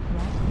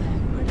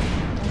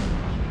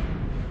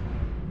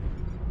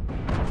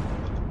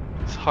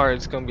 It's hard.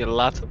 It's gonna be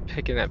lots of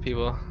picking at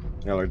people.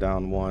 Yeah, they're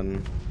down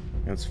one.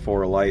 It's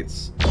 4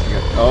 lights.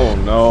 Oh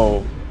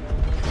no.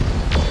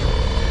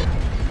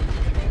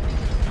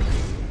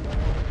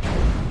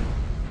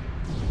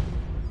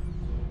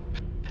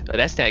 Oh,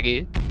 that's not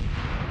good.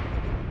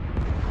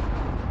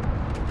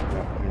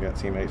 Yep, we got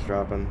teammates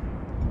dropping.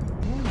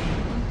 Warning,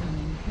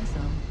 incoming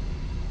missile.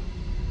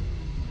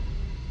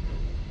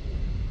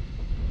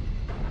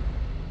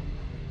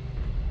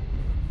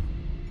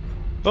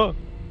 Oh.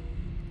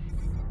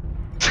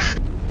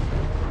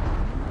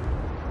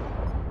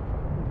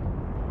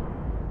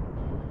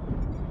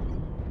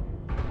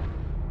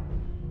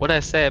 What'd I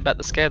say about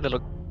the scared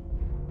little?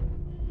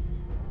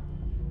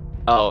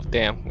 Oh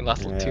damn, we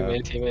lost too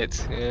many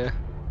teammates. Yeah.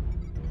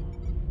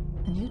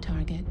 New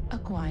target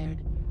acquired.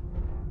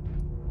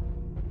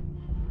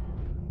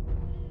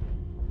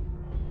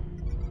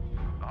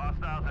 The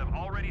hostiles have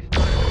already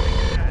started moving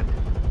ahead.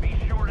 Be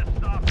sure to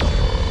stop them.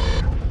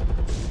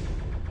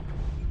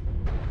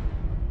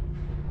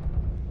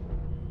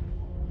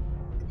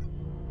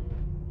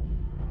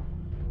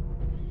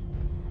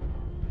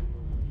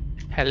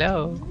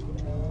 Hello.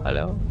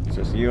 Hello. It's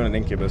just you and an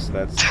incubus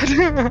that's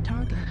Target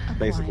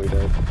basically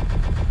acquired.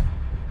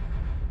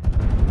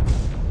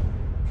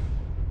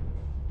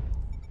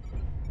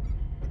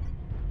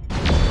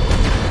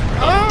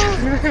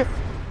 dead.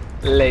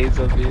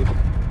 Laser beam.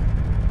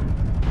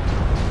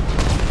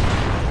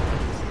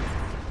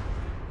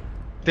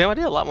 Damn, I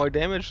did a lot more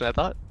damage than I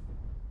thought.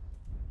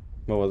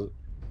 What was it?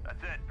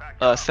 That's it. Pack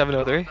it up.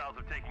 703. Hostiles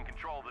have taken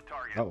control of the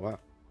target. Oh wow.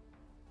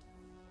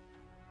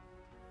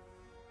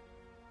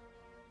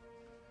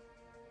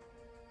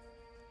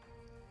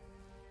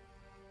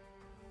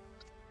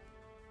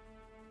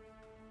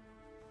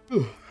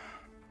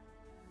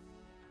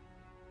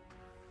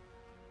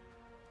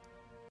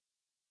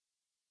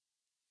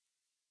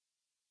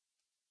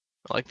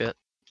 I like that.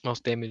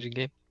 Most damaging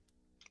game.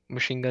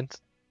 Machine guns.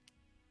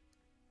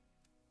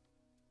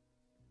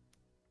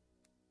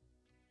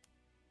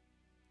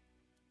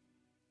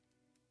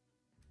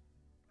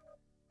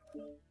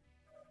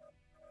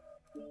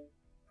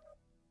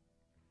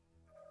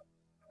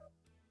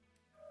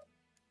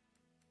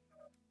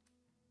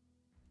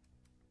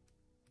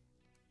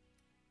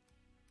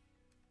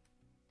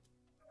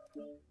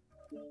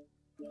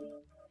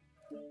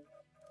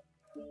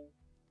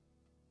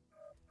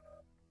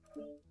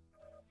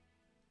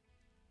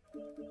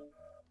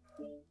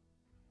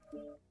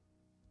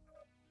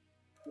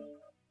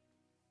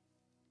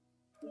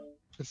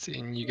 Let's see,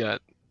 and you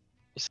got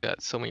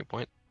so many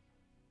points.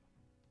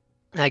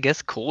 I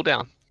guess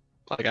cooldown.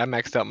 Like I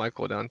maxed out my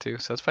cooldown too,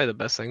 so that's probably the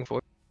best thing for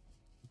it.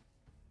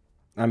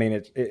 I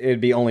mean,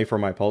 it'd be only for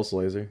my pulse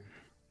laser.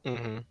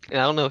 And I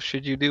don't know,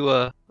 should you do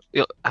how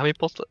many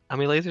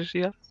lasers do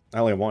you have? I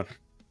only have one.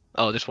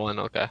 Oh, just one.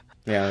 Okay.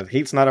 Yeah,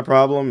 heat's not a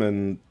problem,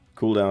 and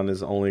cooldown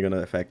is only going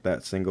to affect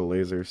that single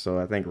laser. So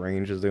I think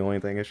range is the only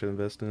thing I should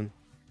invest in.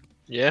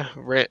 Yeah,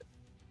 right.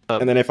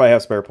 And then if I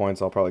have spare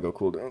points, I'll probably go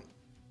cooldown.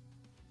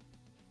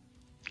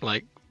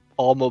 Like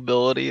all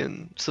mobility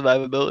and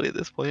survivability at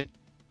this point.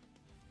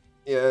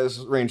 Yeah, his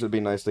range would be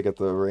nice to get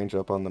the range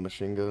up on the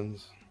machine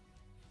guns.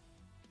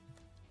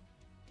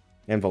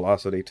 And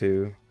velocity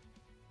too.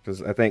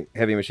 Because I think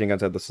heavy machine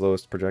guns have the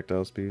slowest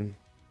projectile speed.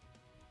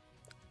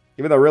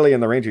 Even though really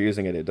in the range you're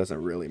using it, it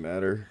doesn't really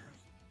matter.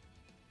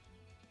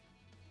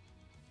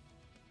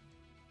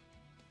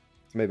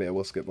 Maybe I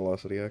will skip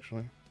velocity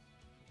actually.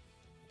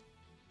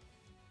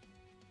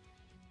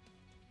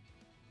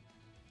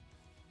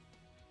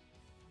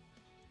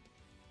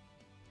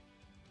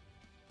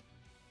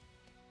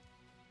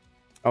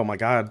 Oh my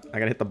god, I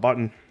gotta hit the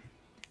button.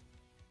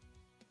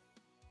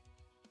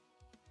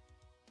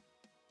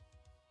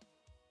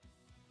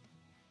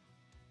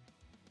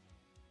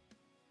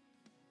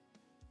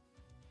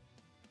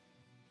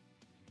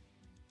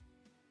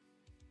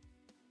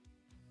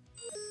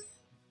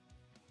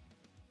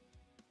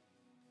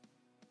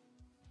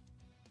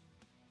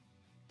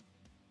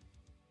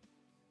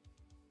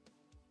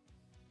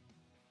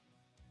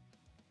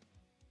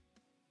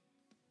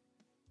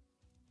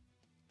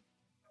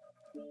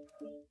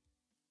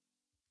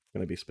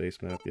 Gonna be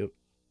space map, yep.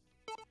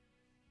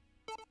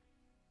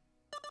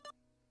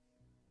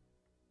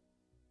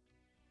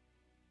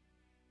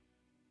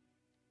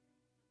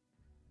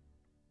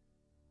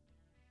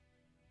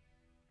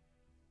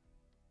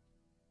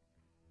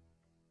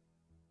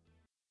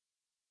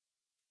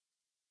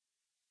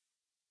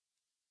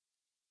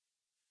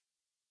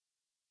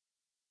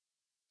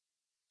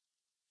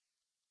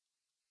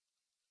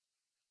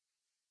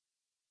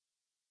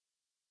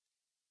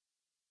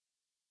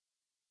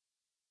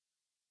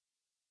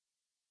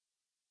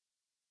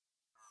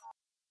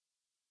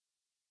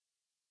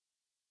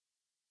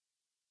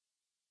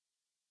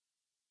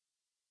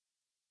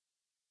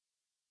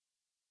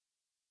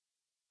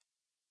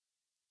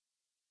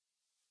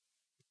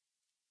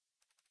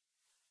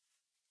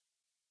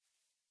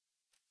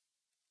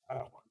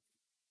 Oh.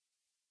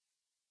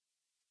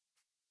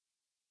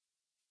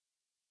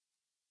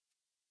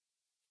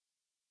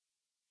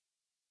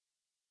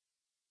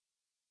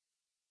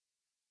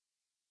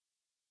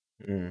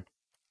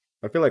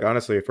 I feel like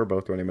honestly, if we're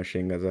both running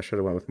machine guns, I should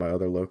have went with my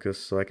other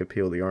locust so I could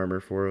peel the armor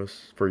for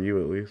us, for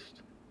you at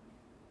least.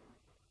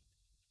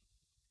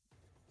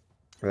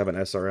 I have an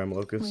SRM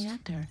locust.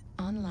 Reactor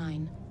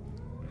online.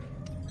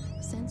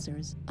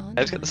 Sensors online.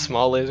 I just got the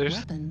small lasers.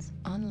 Weapons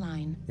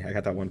online. Yeah, I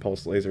got that one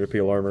pulse laser to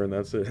peel armor, and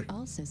that's it.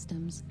 All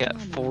systems. Got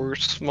normal. four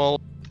small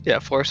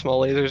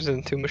lasers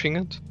and 2 machine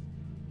guns.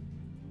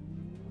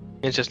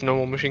 It's just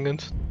normal machine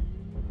guns.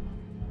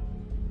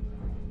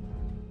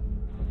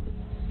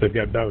 They've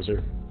got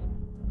Bowser.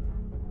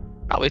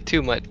 Probably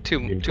too much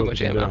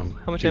ammo. Down.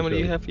 How much ammo do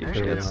you have for your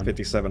machine guns?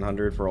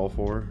 5,700 for all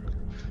 4.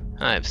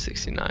 I have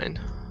 69.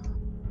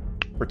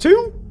 For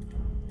 2?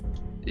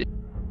 Yeah.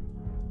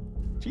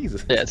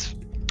 Jesus. That's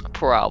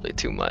probably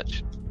too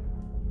much.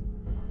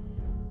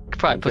 Could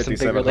probably put some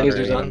bigger 5,700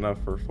 lasers ain't on.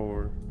 enough for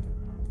 4.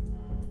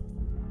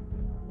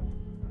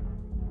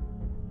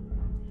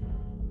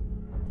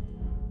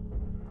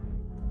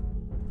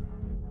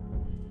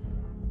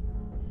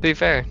 To be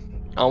fair,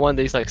 on one of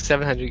these like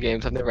 700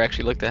 games, I've never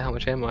actually looked at how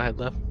much ammo I had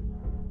left.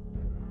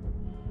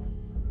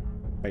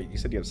 Wait, you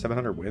said you have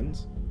 700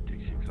 wins?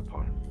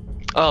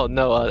 Oh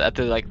no,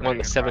 after like one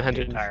of the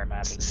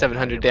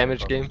 700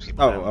 damage games.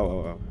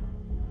 Oh.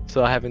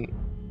 So I haven't.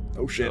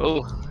 Oh shit.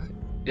 Oh,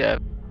 yeah.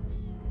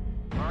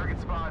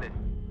 Target spotted.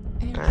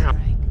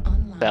 Airstrike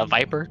online. That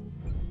Viper.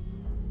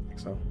 I think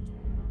so.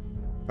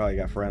 Probably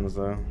got friends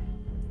though.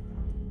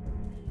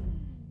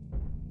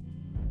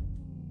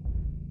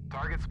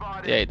 Target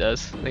spotted. Yeah, he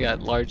does. They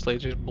got large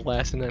lasers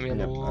blasting at me on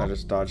the Yep, wall. I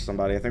just dodged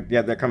somebody. I think,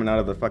 yeah, they're coming out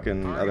of the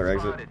fucking other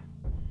exit. Spotted.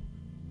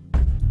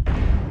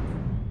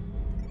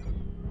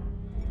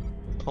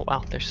 Oh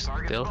wow, they're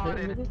still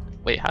hitting me.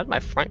 Wait, how did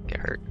my front get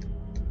hurt?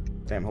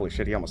 Damn, holy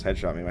shit, he almost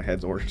headshot me. My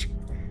head's orange.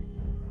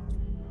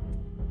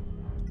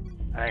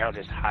 I think I'll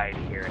just hide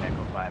here in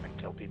Echo 5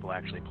 until people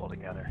actually pull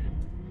together.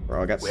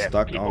 Bro, I got We have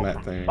stuck people on that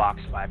from thing. Fox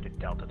 5 to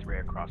Delta 3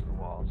 across the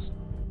walls.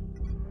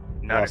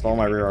 None Lost of you all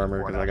my can rear even armor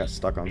support because I got us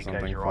stuck on because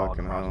something. you're all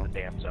Fucking across hell. the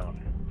damn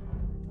zone.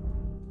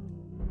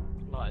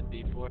 Lot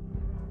D4.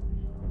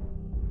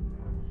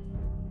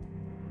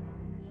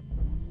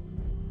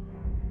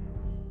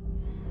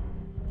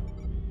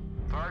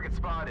 Target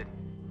spotted.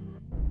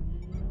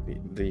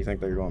 Do you think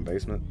they're going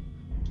basement?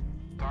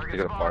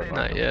 Target spotted.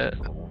 Not yet.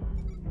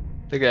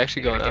 They're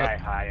actually going Guy up.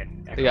 high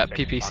in They got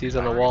Echo 6, PPCs Fox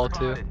on the 5. wall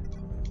too.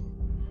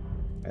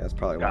 Yeah, that's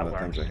probably one of the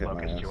things that hit my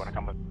Locust, you ass. wanna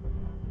come with?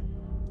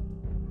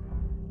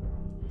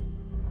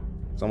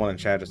 Someone in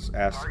chat just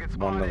asked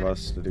one of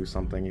us to do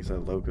something. He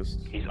said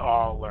locust. He's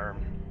all Lerm.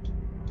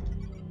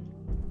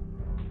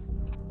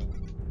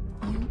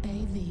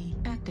 UAV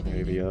activated.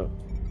 Maybe up.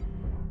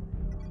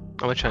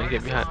 I'm gonna try and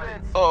get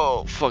behind.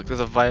 Oh fuck, there's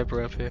a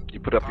Viper up here. You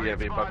put up the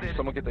UAV, Bucky.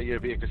 Someone get the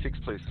UAV to 6,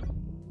 please.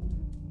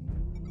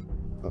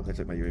 Oh, they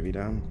took my UAV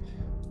down.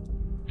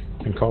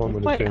 And call him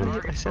when Wait, it's in.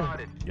 I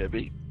said.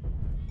 UAV.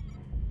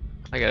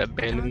 I gotta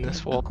abandon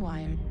this wall.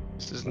 Acquired.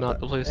 This is not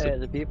the place Hey, to...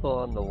 the people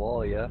on the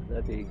wall, yeah,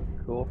 that'd be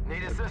cool.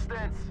 Need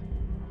assistance.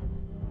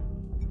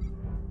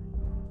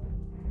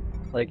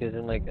 Like, as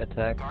in, like,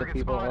 attack the Target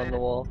people on spotted. the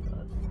wall.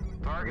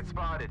 Target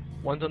spotted.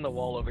 One's on the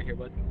wall over here,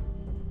 bud.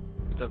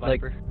 The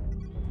Like- Viper.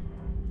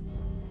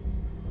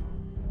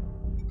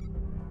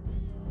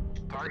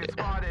 Target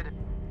spotted.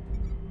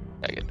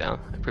 Gotta get down.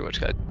 I pretty much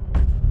got...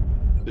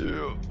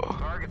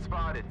 Target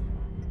spotted.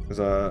 There's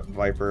a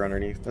Viper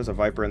underneath. There's a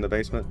Viper in the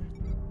basement.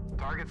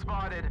 Target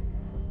spotted.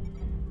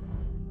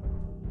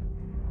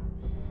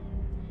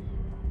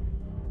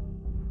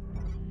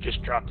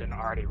 Just dropped an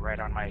arty right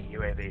on my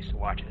UAV, so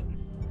watch it.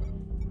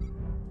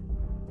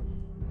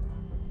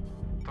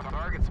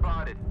 Target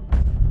spotted.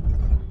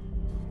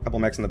 Couple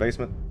mechs in the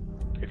basement.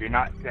 If you're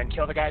not, then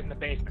kill the guys in the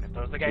basement. If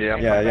those are the guys, Yeah,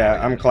 in the Yeah, basement,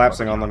 yeah, I'm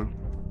collapsing on them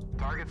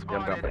Target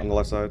spotted. on the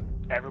left side.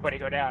 everybody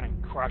go down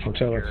and crush them.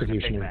 Hotel with your Big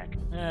executioner. Mac.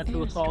 Yeah,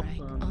 2 assaults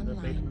Airstrike on the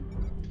online.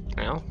 basement.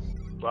 Now?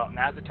 Well,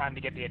 now's the time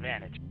to get the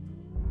advantage.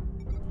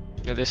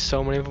 Yeah, there's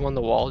so many of them on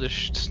the wall,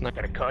 just snipe.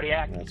 Got a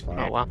Kodiak That's fine.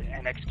 Oh, wow.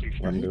 and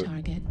executioner. Let him New do it.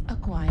 target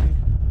acquired.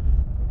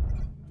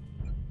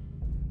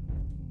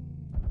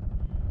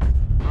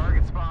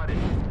 Target spotted.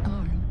 Left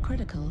arm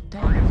critical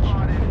Target damage.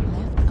 spotted.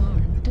 Left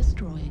arm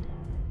destroyed.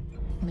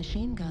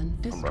 Machine gun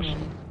destroyed.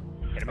 rushing.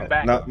 Hit him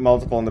back. Not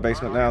multiple in the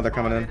basement now. They're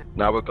coming in.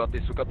 Now we've got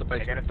this. We've got the They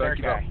got a basement. third Thank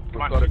you, guy. We've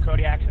Come on, got 2 it.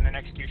 Kodiaks and an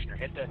executioner.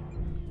 Hit the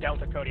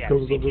Delta Kodiak. Go,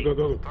 go, go, CT. go,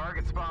 go, go.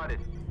 Target spotted.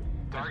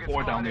 Target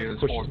Four down there.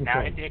 spotted. There's four. Push Now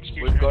them hit the forward.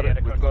 executioner. We've got and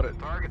it. the We've other got it.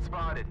 Target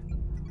spotted.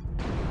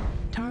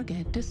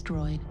 Target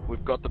destroyed.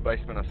 We've got the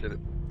basement. I said it.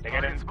 They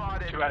got Target in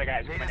spotted. 2 other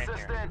guys Need coming in here.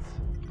 assistance.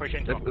 Push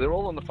into them. They're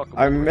all on the fucking.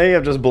 I may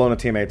have just blown a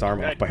teammate's arm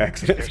off Good. by They're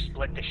accident.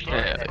 split the shit.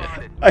 Yeah, yeah.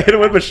 Spotted. I hit him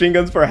with machine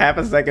guns for half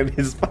a second.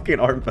 His fucking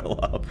arm fell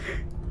off.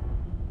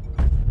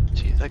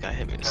 Jeez, that guy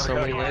hit me with so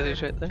many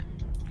lasers right there.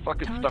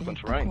 Fucking stuck on Target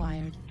terrain.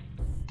 acquired.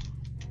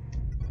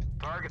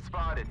 Target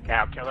spotted.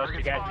 Now kill those 2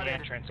 Target guys in spotted. the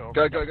entrance. Over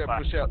Go, the go, go.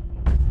 spot. Push out.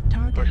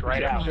 Target Push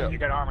right out. acquired. You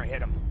got armor,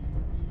 hit him.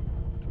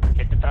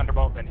 Hit the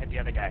Thunderbolt, then hit the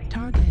other guy.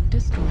 Target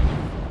destroyed.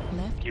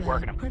 Left Keep leg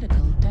working 'em.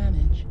 critical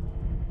damage.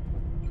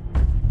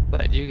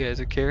 Glad you guys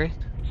are carrying.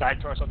 Side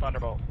torso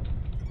Thunderbolt.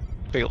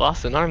 Big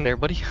lost an arm there,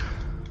 buddy.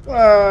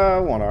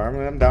 One arm.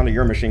 I'm down to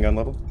your machine gun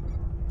level.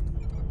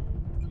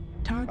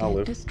 I'll Target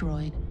live.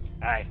 destroyed.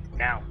 Alright,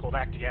 now pull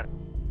back together.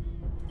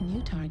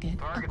 New target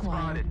Target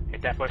acquired. spotted.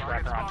 Hit that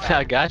bushwhacker on I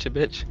top. gotcha,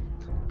 bitch.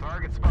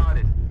 Target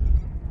spotted.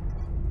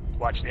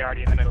 Watch the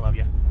arty in the middle of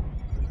you.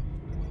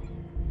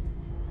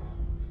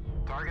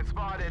 Target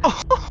spotted.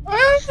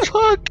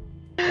 Fuck!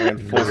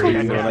 And full speed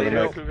into another Need mech.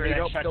 help, Cougar, then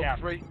Help, shut Delta down.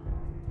 3.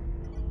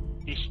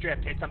 He's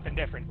stripped, hit something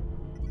different.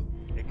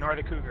 Ignore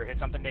the Cougar, hit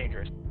something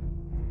dangerous.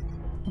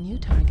 New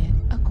target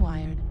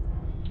acquired.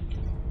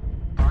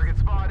 Target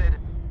spotted.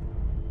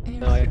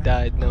 No, I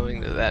died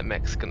knowing that that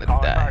mech's gonna Call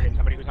a die. target,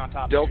 somebody who's on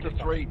top. of you. Delta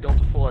 3,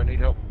 Delta 4. I need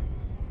help.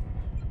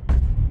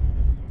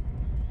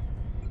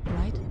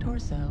 Right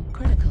torso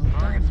critical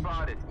Target damage.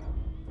 spotted.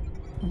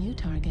 New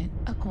target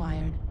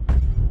acquired.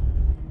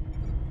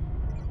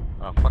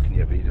 Oh, fucking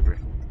yeah, easy, bro.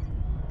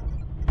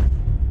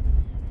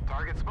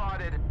 Target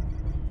spotted.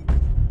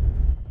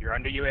 You're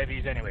under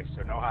UAVs anyway,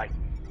 so no hiding.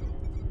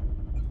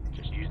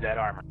 Just use that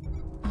armor.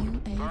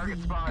 Target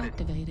UAV spotted.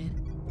 activated.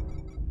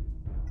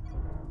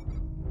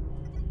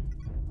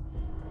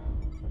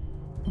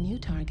 New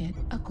target Is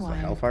that acquired.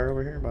 Hellfire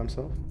over here by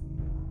himself?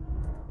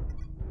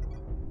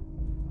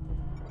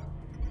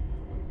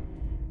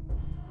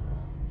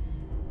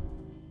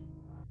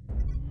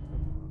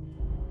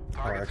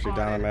 Oh, Target actually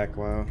down a spotted. mech.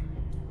 Wow.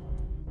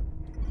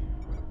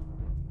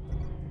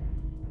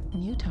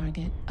 New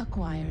target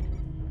acquired.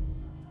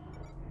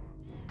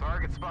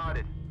 Target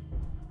spotted.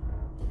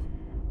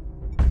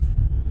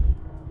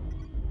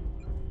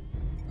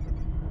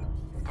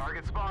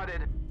 Target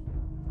spotted.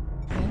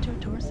 Center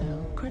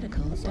torso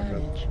critical That's not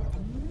good. damage.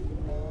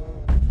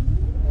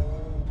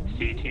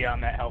 CT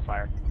on that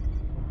Hellfire.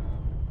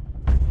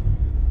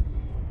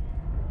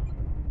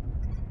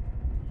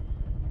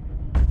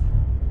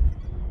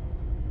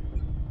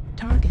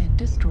 Target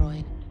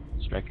destroyed.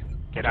 Strike.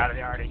 Get out of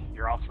the arty.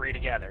 You're all 3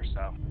 together,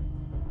 so.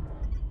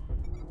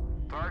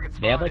 Target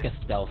spotted. They have like a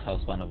stealth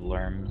house one of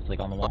lerms like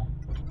on the wall.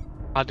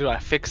 Oh, dude, I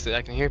fixed it.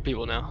 I can hear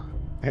people now.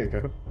 There you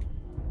go.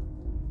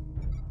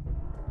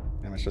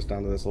 And it's just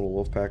down to this little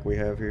wolf pack we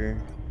have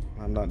here.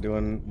 I'm not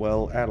doing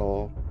well at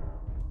all.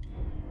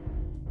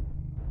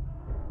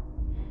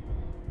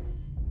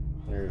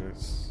 There it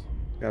is.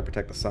 Gotta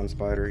protect the Sun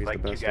Spider. He's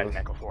Like the you best got of an us.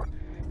 Echo 4.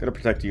 Gotta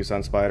protect you,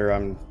 Sun Spider.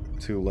 I'm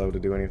too low to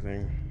do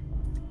anything.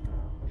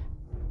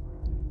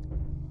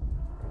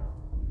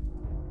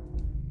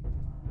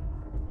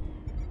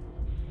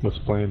 What's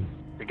the plan?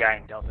 The guy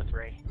in Delta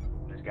 3.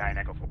 And this guy in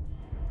Echo 4.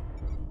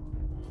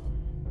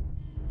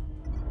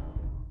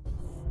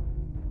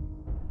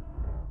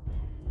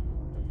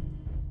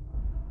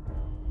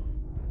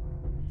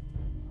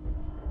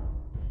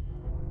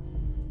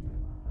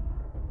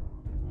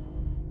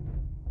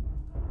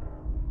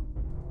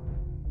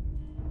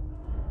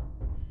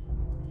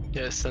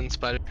 Yeah, Sun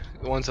Spider.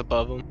 One's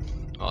above him.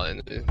 Oh, in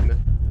the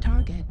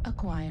Target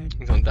acquired.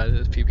 He's gonna die to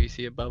this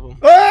PPC above him.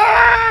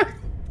 Ah!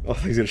 Oh,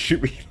 he's gonna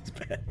shoot me in his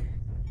back.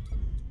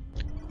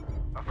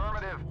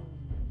 Affirmative.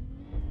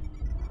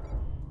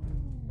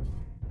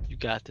 You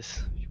got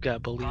this. You gotta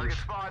believe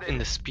in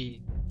the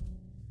speed.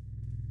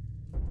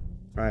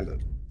 Trying to.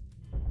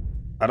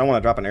 I don't want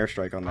to drop an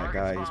airstrike on that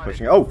guy. He's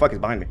pushing. Oh, fuck, he's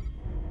behind me.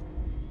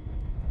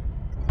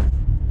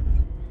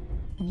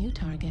 New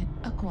target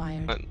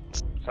acquired.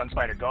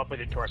 Sunspider, go up with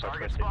your torso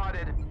twisted.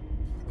 Spotted.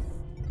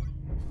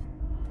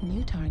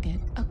 New target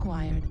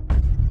acquired.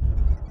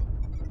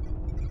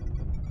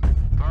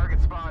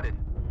 Target spotted.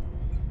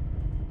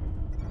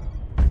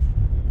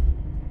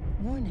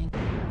 Warning.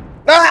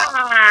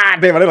 Ah!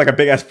 Damn, I did like a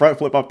big ass front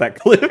flip off that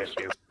cliff.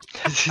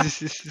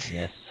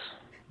 Yes,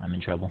 I'm in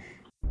trouble.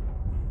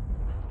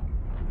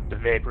 The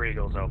Vapor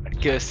Eagle's open.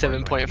 Get a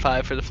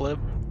 7.5 for the flip.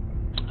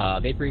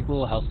 Vapor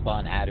Eagle, Hell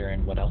Spawn, Adder,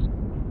 and what else?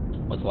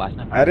 What's the last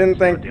name? I didn't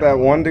think that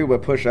one dude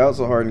would push out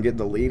so hard and get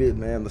deleted,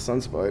 man. The Sun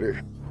Spider.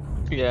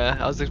 Yeah,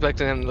 I was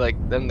expecting him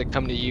them to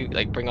come to you,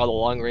 like bring all the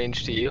long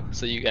range to you,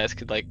 so you guys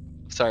could like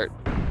start.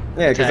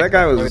 Yeah, because that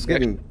guy was attacking.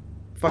 getting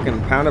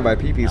fucking pounded by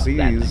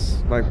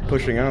PPCs by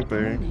pushing out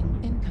there. Warning.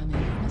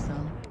 Incoming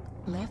missile.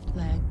 Left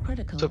leg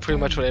critical. So pretty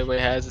much what damage.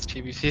 everybody has is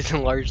PPCs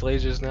and large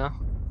lasers now.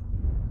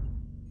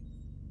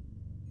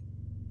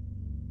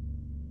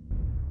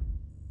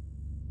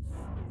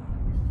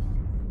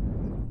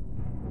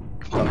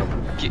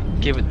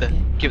 Give it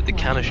the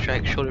Counter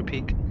Strike shoulder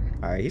peek.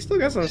 Alright, he still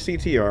got some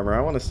CT armor.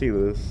 I want to see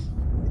this.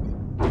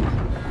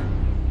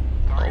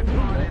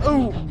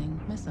 Oh! Incoming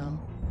missile.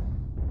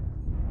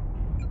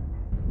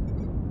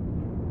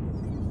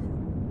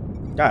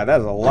 God, that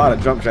is a lot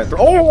of jump jet.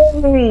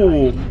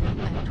 Oh! At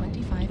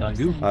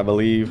 25%. I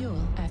believe.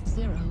 Fuel at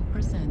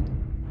 0%.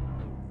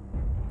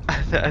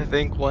 I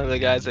think one of the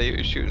guys that you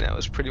were shooting at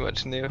was pretty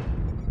much new.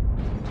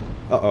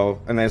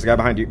 Uh-oh. And there's a guy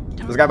behind you.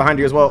 There's a guy behind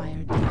you as well.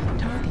 Acquired.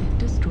 Target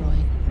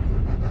destroyed.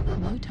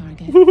 No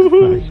target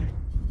acquired.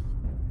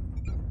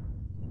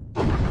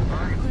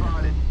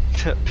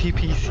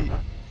 PPC.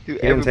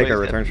 Dude, He didn't take a everybody's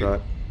return got-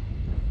 shot.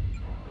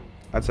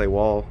 I'd say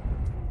wall.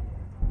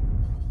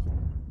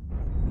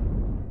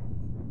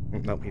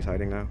 Nope, he's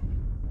hiding now.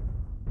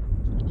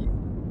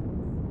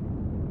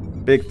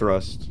 Big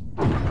thrust.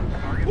 Fuel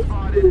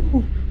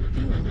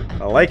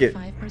at I like it.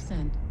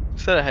 5%.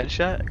 Is that a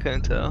headshot? I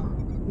couldn't tell.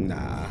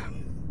 Nah.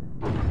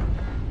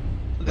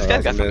 This Oh,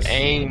 guy's that's got a some miss.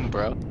 aim,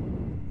 bro.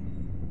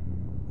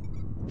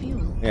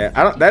 Fuel Yeah, at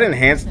I don't. That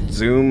enhanced 50%.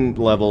 zoom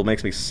level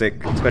makes me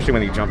sick, especially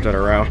when he jumped it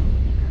around.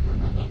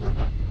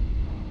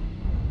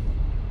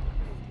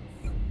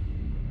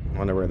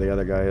 Wonder where the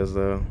other guy is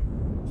though.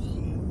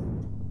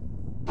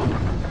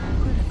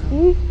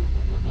 Critical.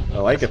 I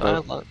like That's it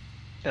though. fine,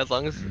 as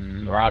long as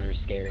Marauder's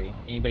scary.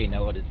 Anybody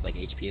know what his like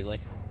HP is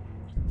like?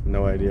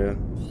 No idea.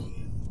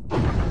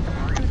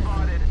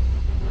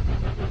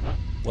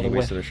 He What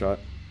wasted a shot.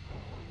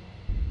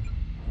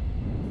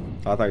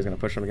 I thought he was gonna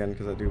push him again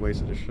because that dude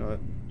wasted his shot.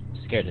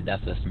 Scared to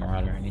death of this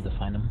Marauder. I need to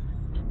find him.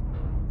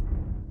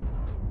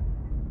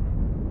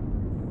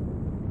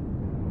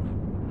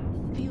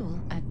 Fuel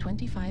at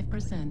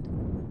 25%.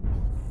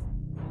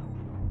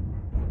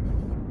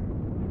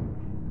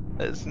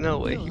 there's no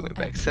way he Fuel went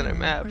at back center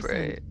map, 0%.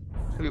 right?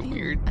 That'd be Fuel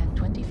weird. at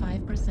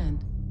 25%.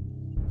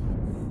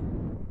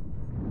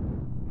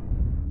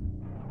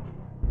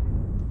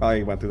 Probably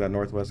he went through that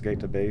northwest gate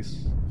to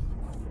base.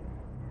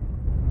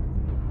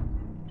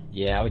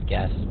 Yeah, I would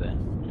guess, but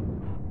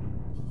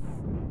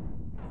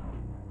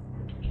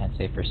can't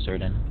say for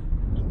certain.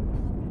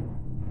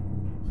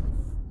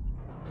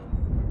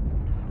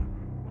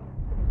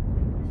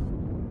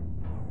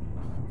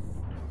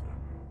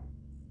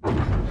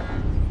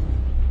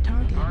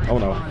 Target. Oh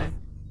no.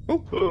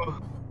 Oh.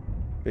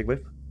 Big whiff.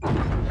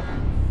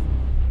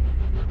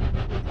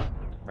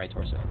 Right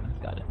torso.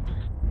 Got it.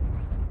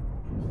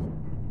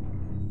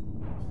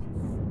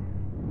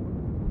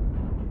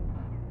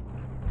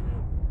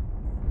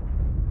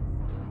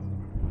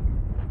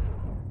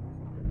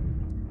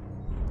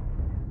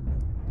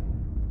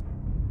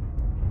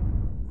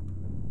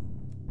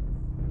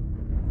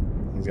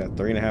 He's got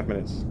 3.5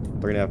 minutes.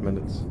 3.5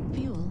 minutes.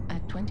 Fuel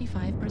at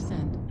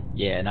 25%.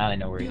 Yeah, now I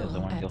know where he is. I Fuel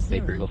want to at kill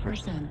Vapor Eagle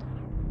first. 0%.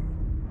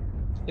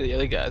 Yeah, the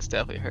other guys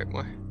definitely hurt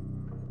more.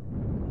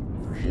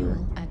 For Fuel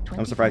sure. at 25%.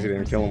 I'm surprised he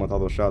didn't kill him with all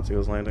those shots he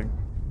was landing.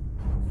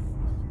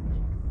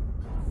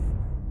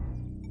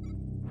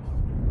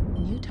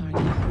 New target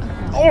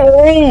acquired.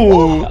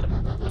 Oh!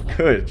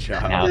 Good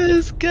job. Now,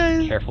 This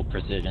guy. careful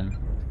precision.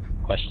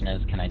 Question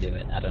is, can I do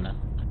it? I don't know.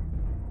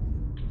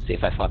 See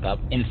if I fuck up.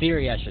 In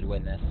theory, I should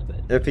win this, but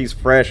If he's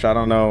fresh, I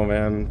don't know,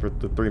 man. For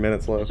the 3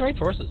 minutes left. his right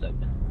torso's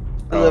open.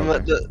 Oh,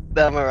 okay.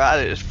 The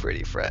Marauder is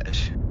pretty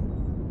fresh.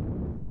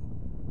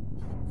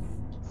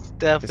 It's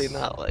definitely It's-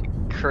 not like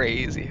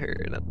crazy hurt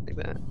or nothing like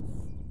that.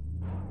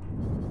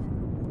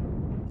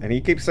 And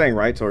he keeps saying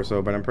right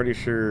torso, but I'm pretty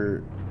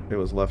sure it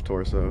was left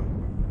torso.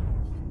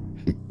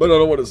 But I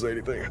don't want to say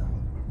anything.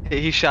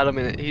 He shot him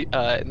in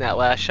that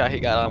last shot he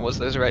got on was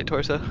his right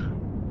torso.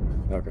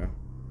 Okay.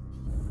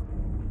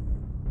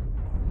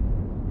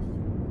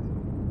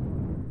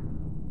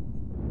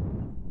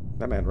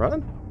 That man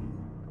running?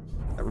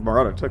 That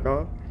Marauder took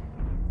off.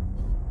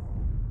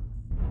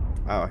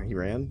 Wow, he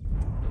ran.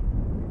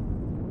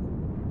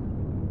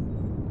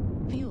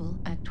 Fuel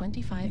at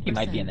 25%. He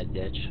might be in a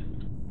ditch.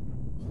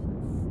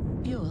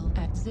 Fuel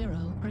at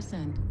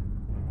 0%.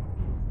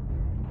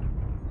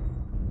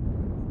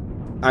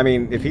 I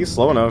mean, if he's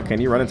slow enough,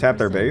 can you run and tap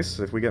their base?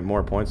 If we get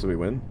more points, do we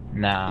win?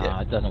 No,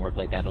 it doesn't work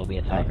like that. It'll be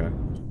a tie.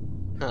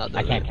 Okay.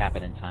 I can't cap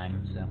it in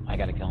time, so I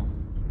gotta kill him.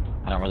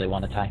 I don't really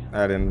want to tie.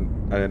 I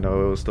didn't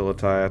know it was still a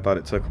tie. I thought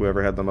it took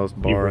whoever had the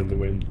most bar. You run the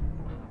win.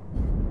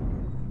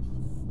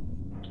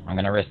 I'm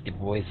gonna risk it,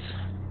 boys.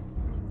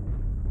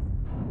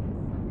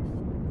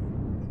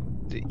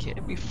 Dude, he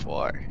can't be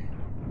far.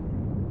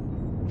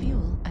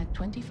 Fuel at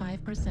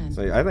 25%.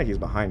 So I think he's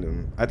behind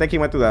him. I think he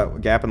went through that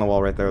gap in the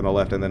wall right there on the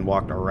left and then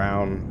walked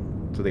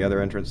around to the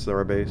other entrance to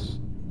our base.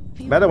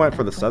 Meta went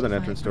for the southern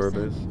entrance to our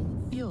base.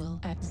 Fuel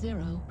at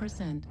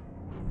 0%.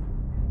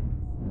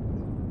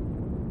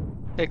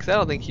 Yeah, because I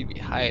don't think he'd be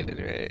hiding,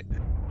 right?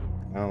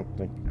 I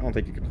don't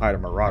think you can hide a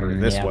Marauder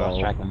this yeah, well.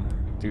 Track him.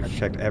 Dude's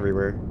checked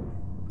everywhere.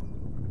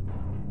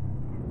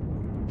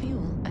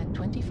 Fuel at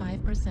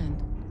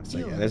 25%. So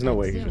yeah, there's no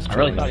way he just. I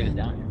really thought he was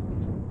down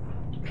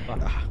here.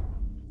 Fuck.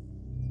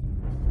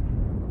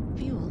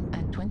 Fuel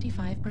at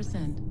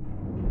 25%.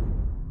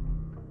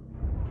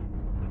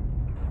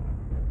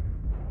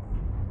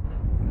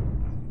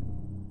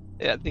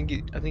 Yeah, I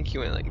think he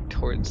went like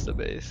towards the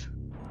base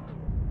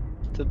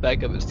to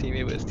back up his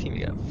teammate, but his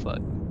teammate got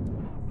fucked.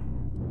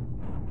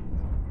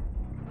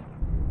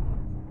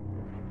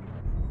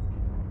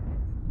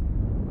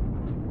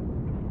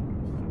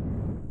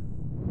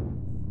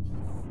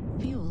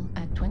 Fuel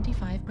at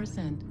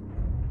 25%.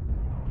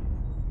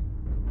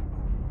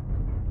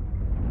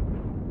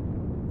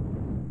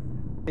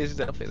 He's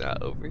definitely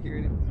not over here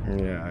anymore.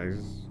 Yeah,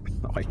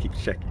 I keep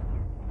checking,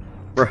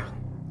 bro.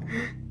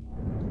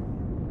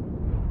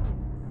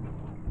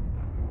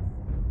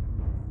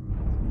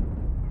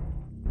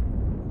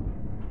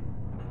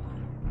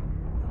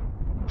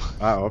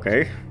 Wow,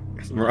 okay.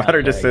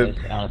 Marauder just said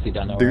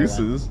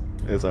deuces.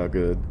 It's all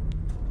good.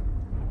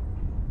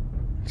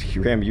 He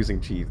ran using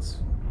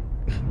cheats.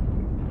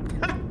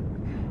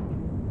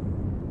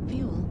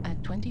 Fuel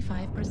at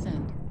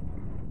 25%.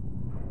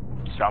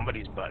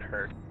 Somebody's butt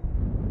hurt.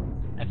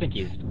 I think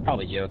he's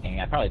probably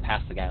joking. I probably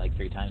passed the guy like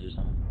 3 times or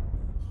something.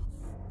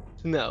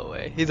 No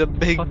way. He's a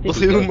big Fuck did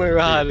he blue go?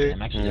 Marauder.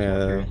 I'm actually just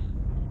more curious.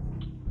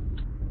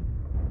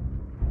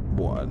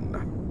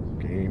 1.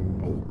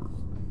 Game over.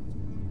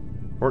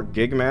 Or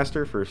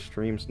Gigmaster for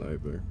Stream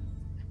Sniper.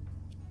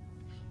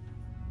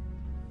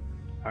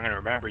 I'm gonna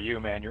remember you,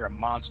 man. You're a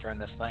monster in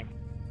this thing.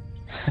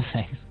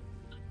 Thanks.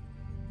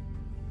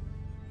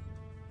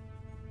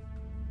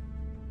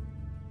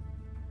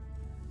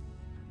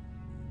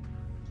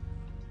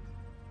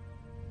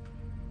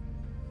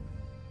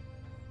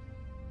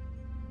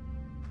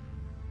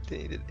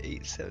 He did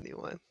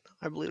 871.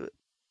 I believe it.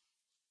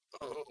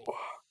 Oh.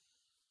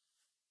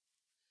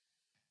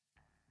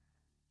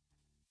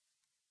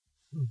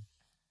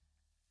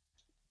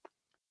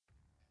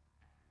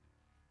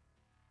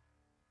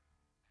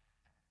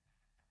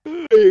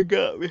 You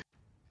got me.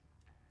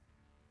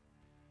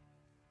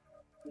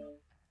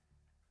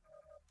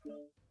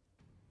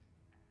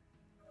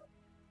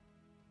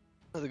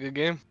 That was a good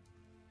game.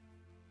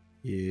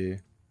 Yeah.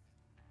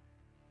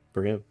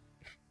 For him.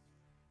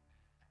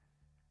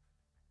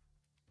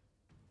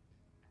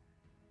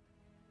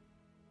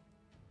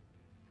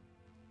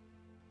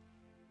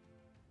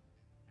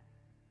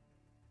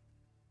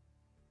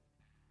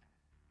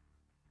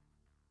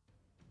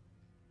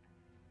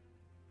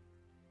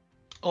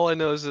 All I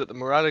know is that the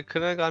Marauder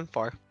couldn't have gone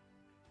far.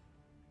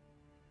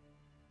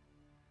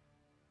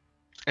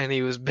 And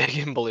he was big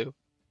and blue.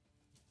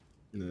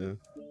 Yeah.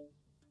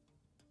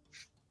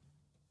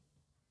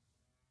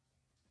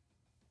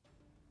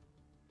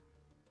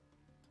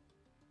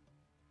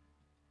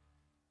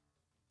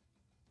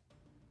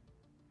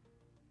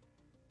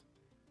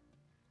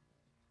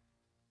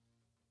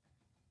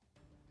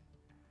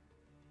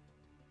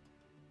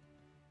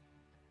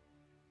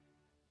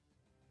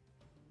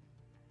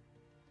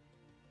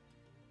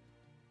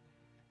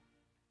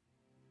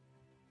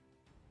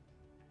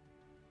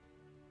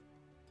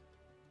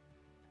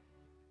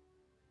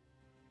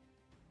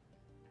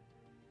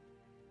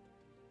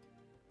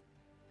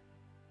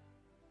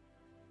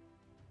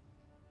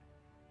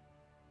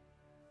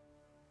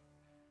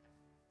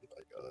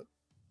 My God.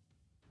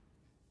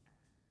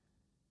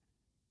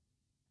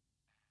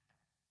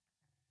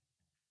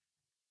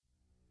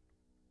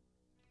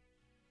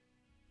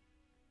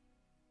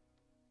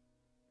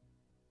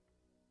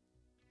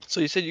 So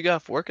you said you got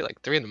off work at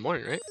like 3 in the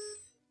morning, right?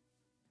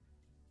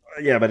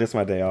 Yeah, but it's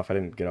my day off. I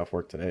didn't get off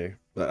work today.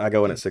 But I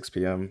go in at 6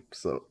 p.m.,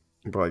 so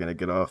I'm probably going to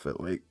get off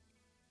at like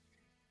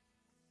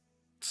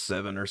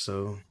 7 or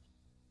so.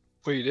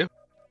 What do you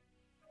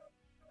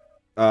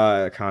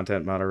do?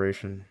 Content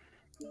moderation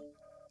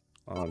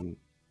on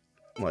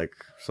like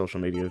social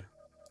media.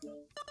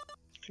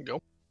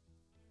 Go.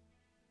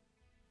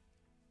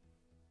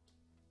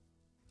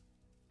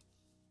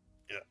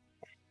 Yeah.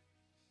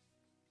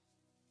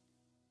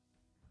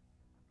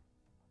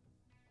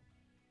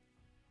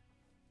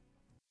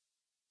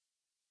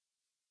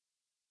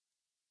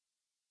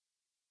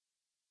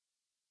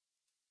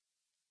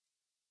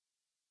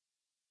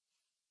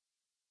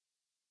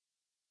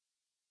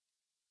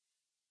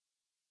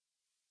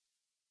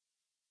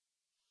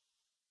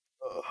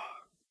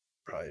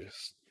 Probably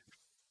just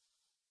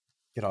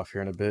get off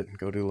here in a bit and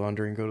go do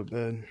laundry and go to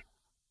bed.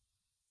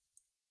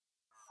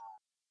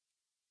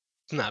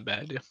 It's not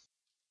bad, yeah.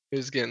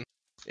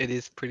 It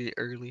is pretty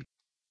early.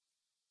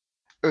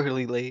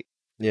 Early late.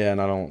 Yeah,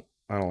 and I don't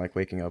like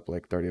waking up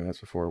like 30 minutes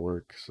before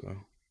work, so.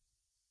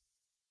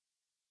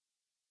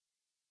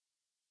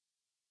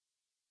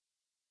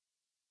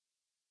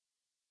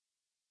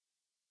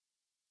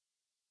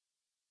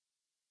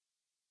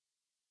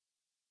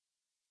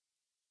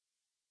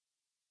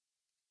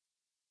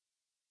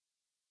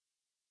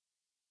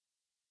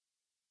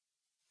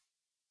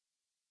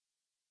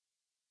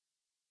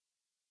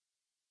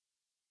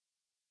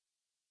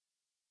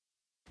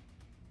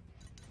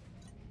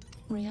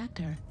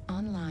 Reactor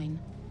online.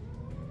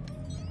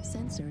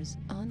 Sensors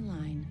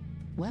online.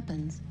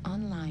 Weapons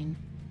online.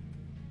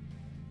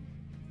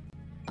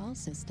 All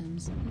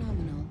systems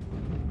nominal.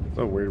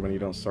 So weird when you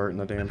don't start in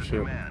the damn ship.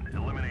 Command,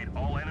 eliminate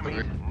all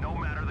enemies, no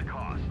matter the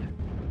cost.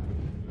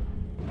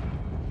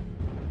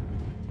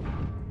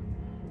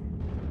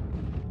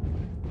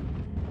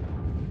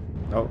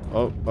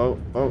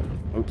 Oh,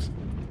 oops.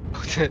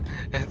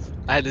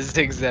 I had to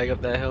zigzag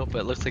up that hill, but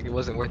it looks like it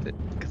wasn't worth it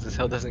because this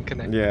hill doesn't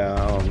connect. Yeah,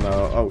 I don't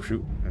know. Oh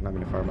shoot, I'm not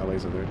gonna fire my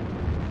laser there.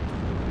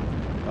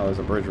 Oh, there's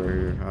a bridge right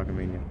here. How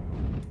convenient.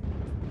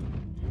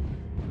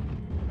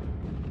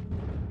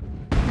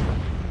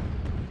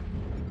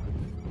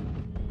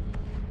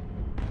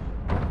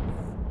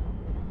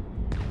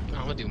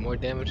 I'm gonna do more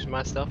damage to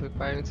myself if I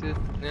fire into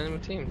the enemy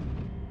team.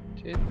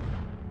 Shit.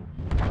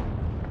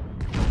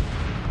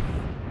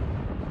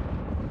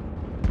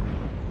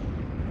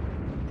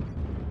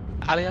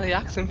 Ali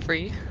oxen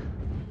free.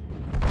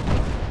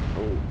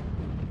 Oh.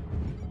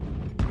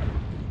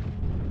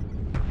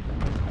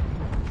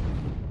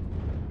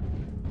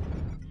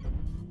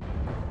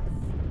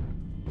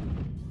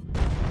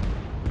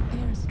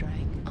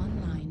 Airstrike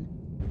online.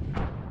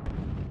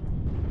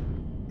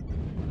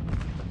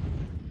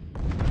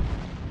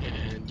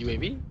 And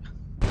UAV.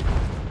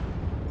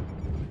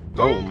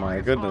 Oh my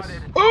goodness.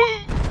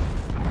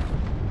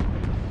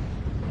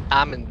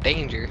 I'm in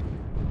danger.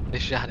 They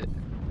shot it.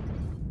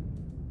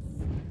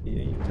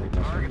 Yeah, you can take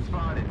that. Target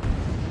spotted.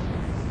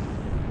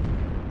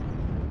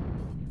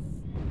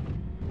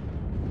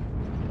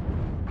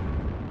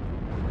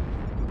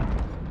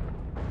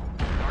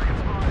 Target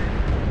spotted.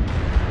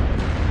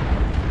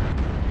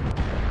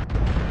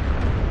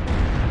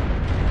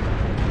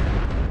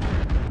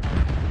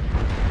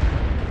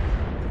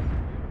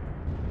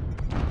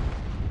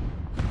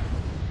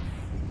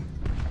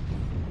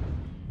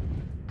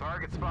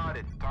 Target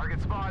spotted.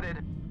 Target spotted.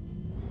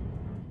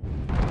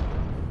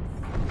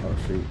 Oh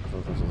shoot, I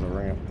thought this was a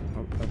ramp.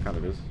 Oh, that kind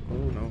of is. Oh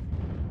no.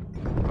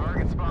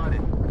 Target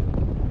spotted.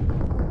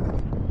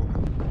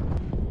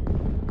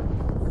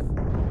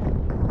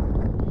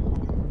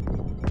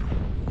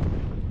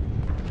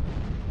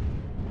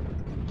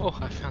 Oh,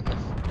 I found them.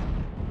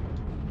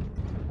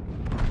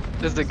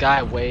 There's the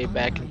guy way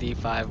back in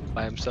D5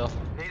 by himself.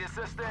 Need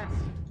assistance.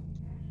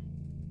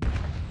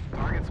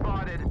 Target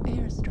spotted.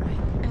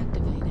 Airstrike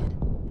activated.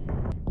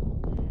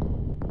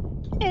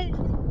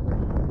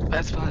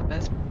 That's fine,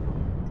 that's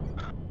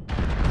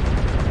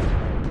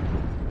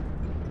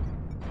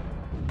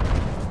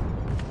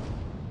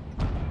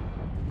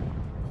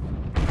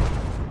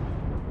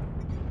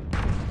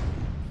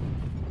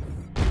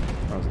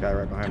Oh, there's a guy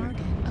right behind me.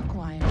 Target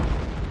acquired.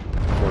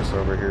 Force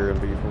over here in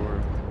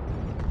B4.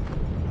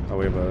 Oh,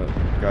 we have a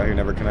guy who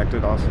never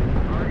connected. Awesome.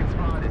 Target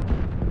spotted.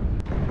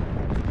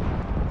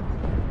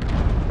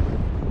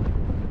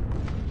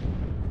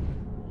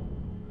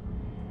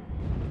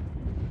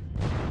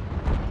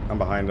 I'm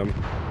behind him.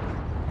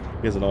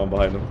 He doesn't know I'm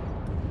behind him.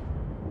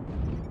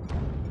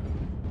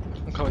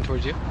 I'm coming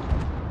towards you.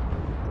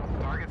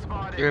 Target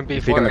spotted. You're in B4.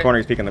 He's peeking the right? corner.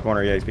 He's peeking the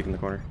corner. Yeah, he's peeking the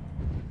corner.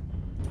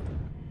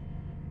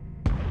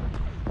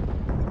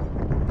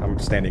 I'm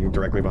standing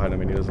directly behind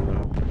him and he doesn't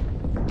know.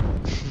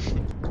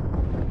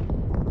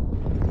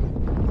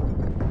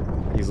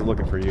 He's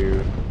looking for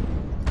you.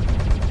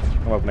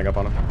 I'm opening up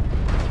on him.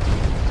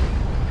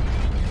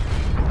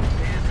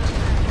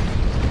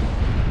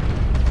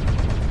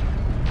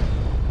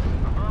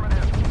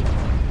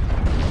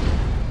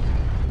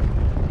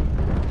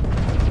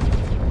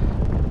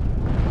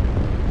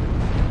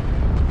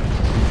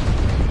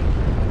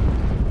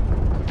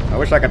 I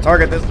wish I could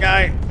target this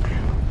guy.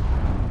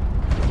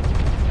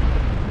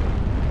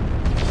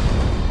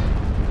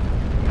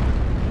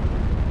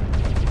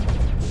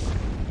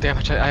 Damn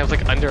it, I was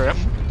like under him.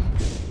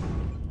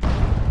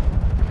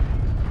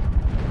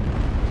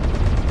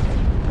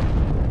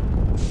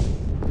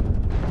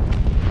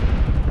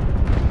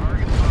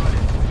 Target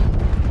spotted.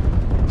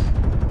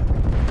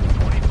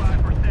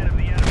 25% of the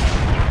enemy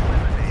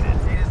eliminated.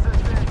 Need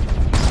assistance.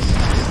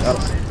 Oh.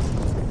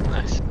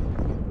 Nice.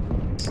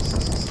 Just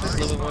a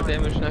little bit more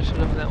damage than I should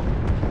have in that one.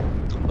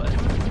 But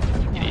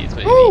it is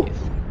what Woo! it is.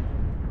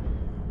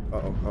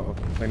 Uh-oh, uh-oh.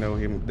 They know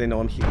him. They know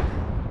I'm here.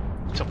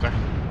 It's okay.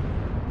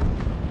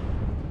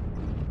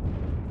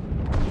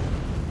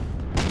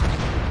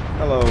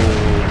 Hello,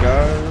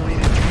 guys.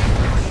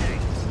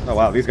 Oh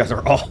wow, these guys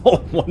are all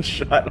one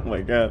shot. Oh my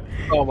god.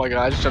 Oh my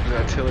god, I just jumped in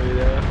artillery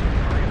there.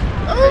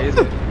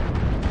 Crazy.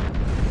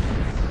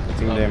 The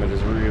team damage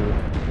is real.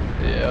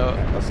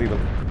 Yeah. I see them.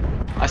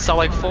 I saw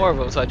like 4 of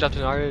them, so I jumped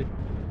in already.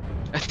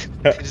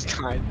 They just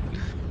died.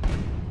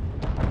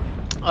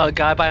 A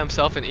guy by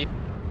himself in Yeah.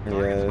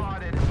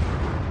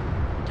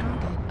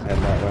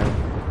 Heading that way.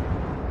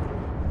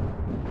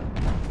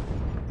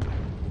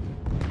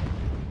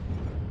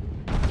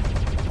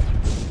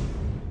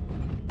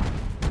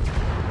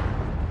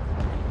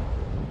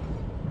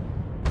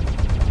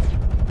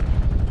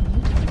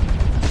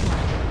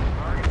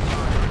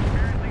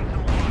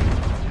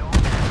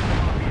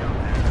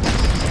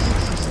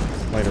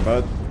 Later,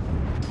 bud.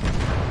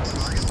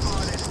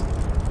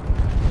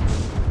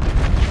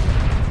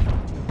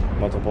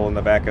 Multiple in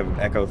the back of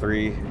Echo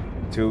 3.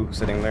 2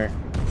 sitting there.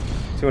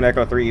 2 in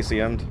Echo 3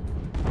 ECM'd.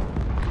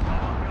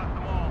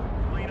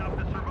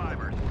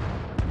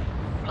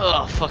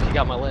 Oh fuck, he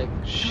got my leg.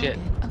 Shit.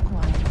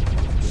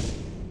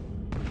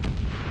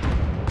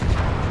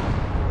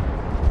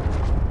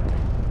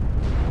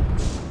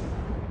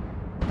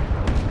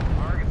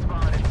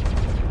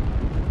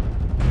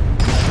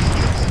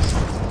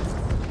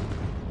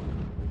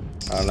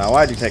 Now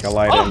why'd you take a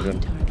light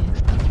engine?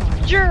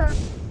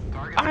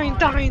 I ain't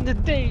dying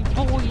today,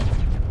 boy.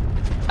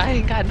 I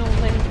ain't got no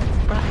leg,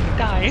 but I ain't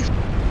dying.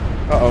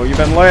 Uh-oh, you've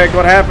been lagged.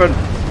 What happened?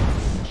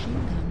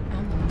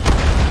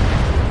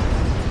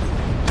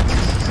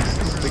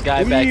 The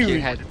guy back here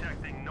had...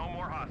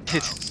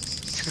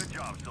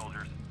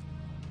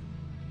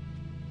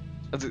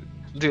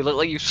 Dude, looked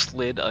like you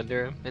slid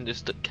under him and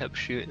just kept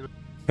shooting.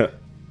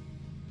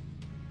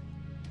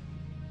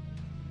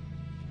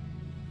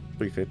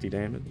 350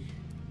 damage.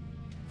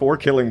 4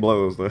 killing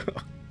blows, though.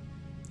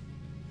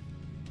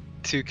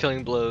 2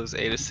 killing blows,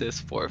 8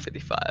 assists,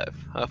 455.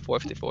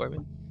 454, I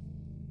mean.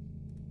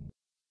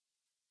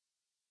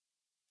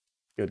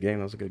 Good game.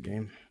 That was a good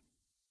game.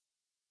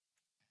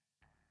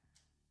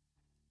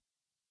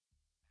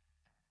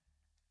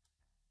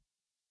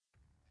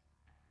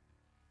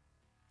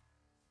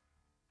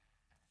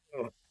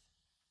 Oh.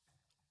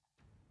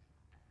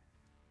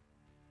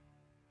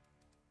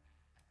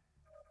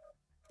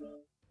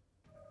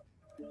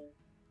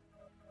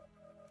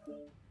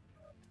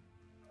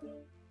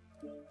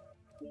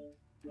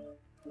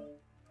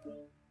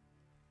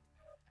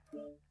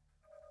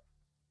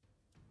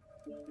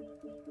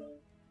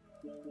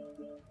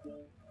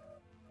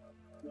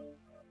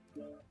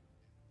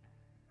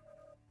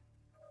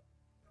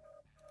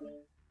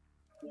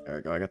 There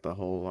we go. I got the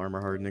whole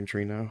armor hardening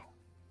tree now.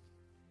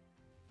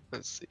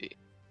 Let's see.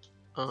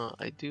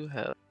 I do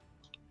have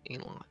a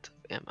lot of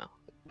ammo.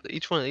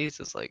 Each one of these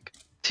is like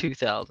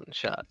 2,000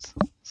 shots,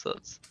 so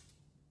it's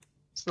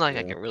not like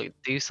I can really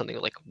do something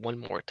with like 1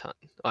 more ton.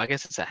 Oh, I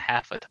guess it's a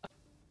half a ton.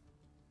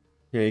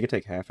 Yeah, you can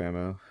take half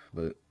ammo,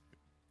 but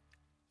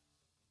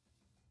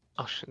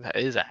Oh shit, that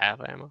is a half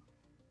ammo.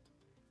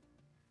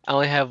 I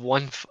only have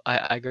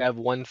I grab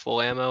 1 full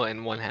ammo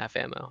and 1 half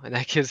ammo, and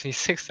that gives me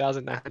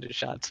 6,900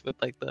 shots with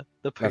like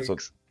the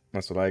perks.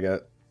 That's what I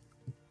got.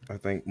 I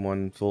think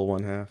 1 full,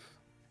 1 half.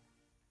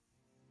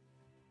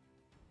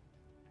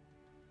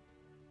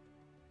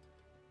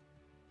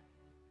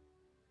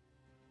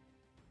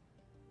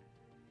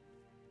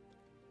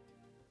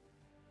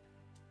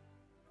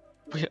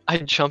 I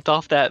jumped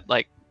off that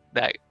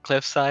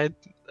cliffside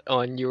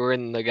when you were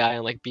in the guy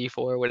on like B4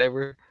 or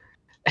whatever,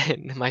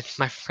 and my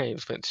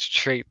frames went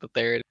straight to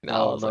there, and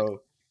I was like,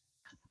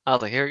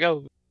 here we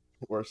go.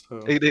 Worst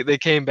home. They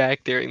came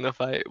back during the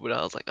fight, but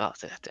I was like, oh,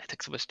 that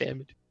took so much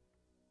damage.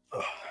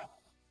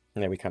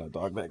 Yeah, we kind of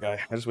dogged that guy.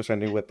 I just wish I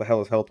knew what the hell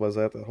his health was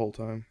at the whole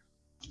time.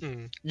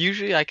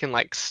 Usually I can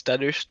like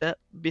stutter step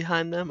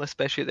behind them,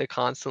 especially if they're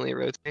constantly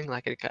rotating.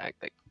 Like I can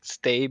like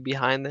stay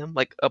behind them,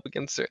 like up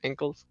against their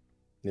ankles.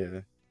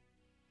 Yeah.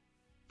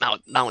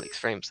 Not when he's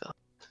frames though.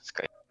 It's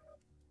great.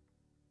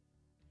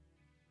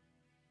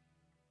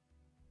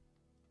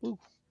 Ooh,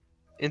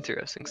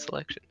 interesting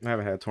selection. I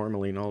haven't had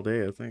tourmaline all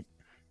day, I think.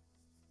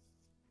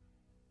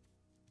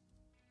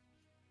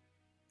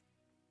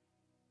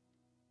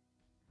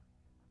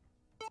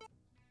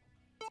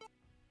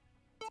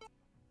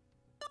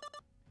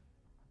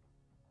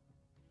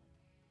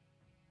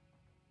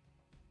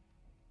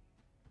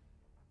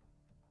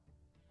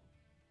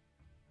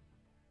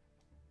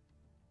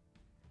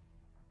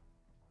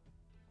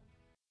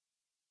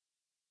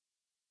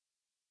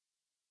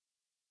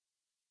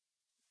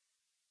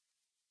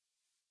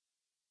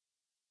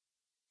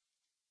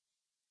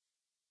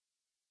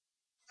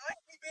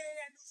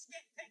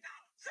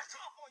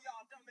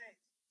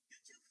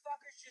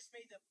 Just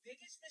made the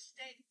biggest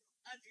mistake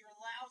of your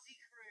lousy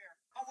career.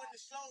 I wouldn't have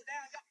slowed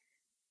down.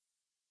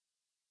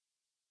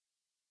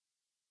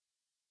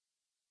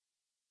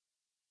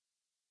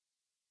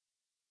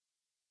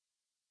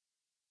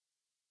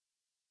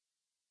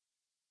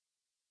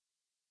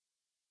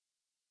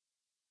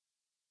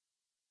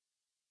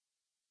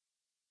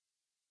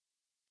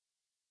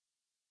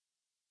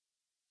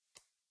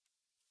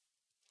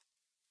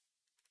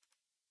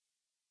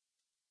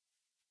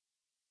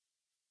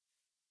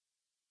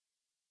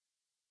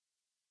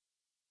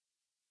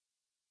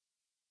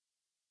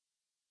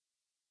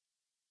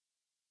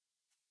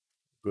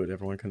 Good,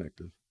 everyone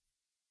connected.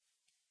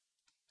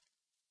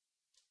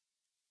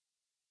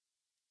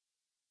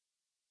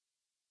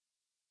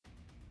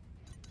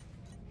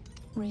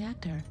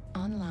 Reactor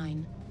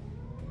online.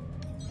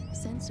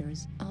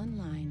 Sensors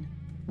online.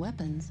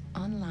 Weapons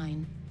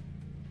online.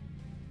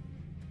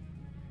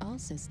 All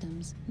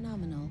systems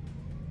nominal.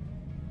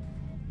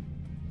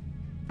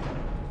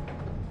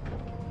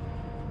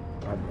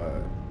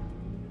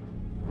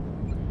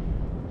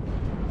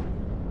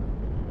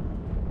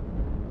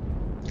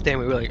 Damn,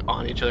 we were like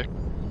on each other.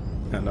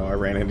 I know, I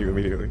ran into you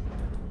immediately.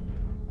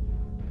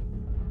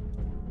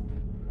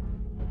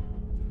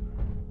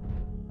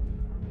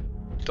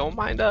 Don't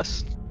mind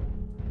us.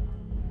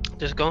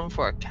 Just going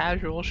for a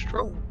casual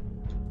stroll.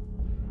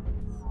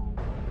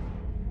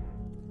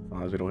 As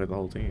long as we don't hit the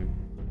whole team.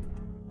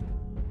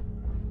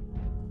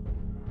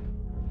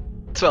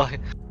 That's what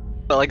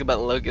I like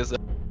about Locust.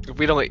 If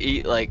we don't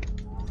eat like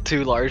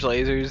 2 large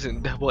lasers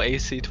and double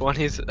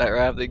AC-20s that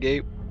wrap the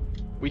gate,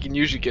 we can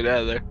usually get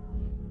out of there.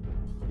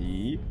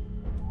 Yep.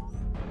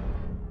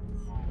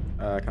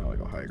 I kind of like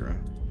a high ground.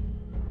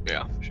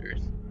 Yeah, sure.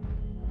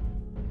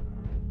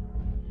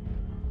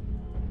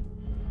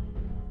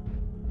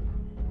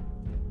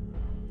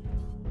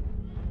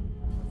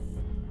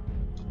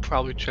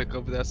 Probably check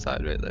over that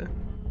side right there.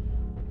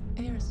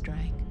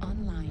 Airstrike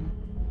online.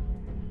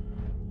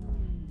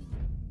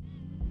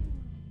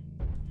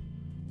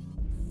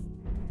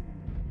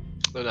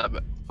 No, not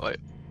bad. Wait.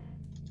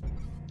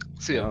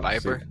 See a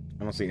Viper?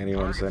 I don't see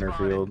anyone center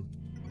field.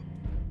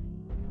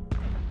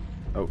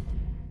 Oh.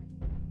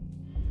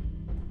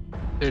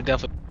 They're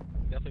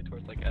definitely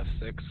towards like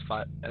F6,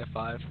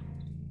 F5.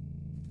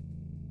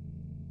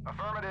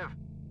 Affirmative.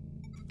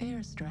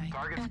 Airstrike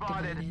Target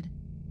activated.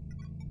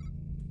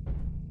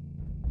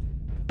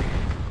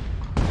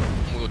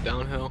 We'll go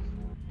downhill.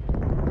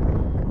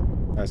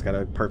 I just got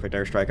a perfect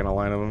airstrike in a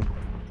line of them.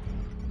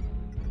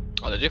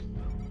 Oh, did you?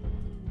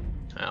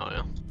 I don't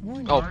know.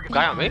 Warning, Oh,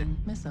 guy on me?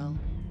 Missile.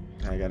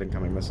 I got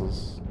incoming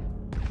missiles.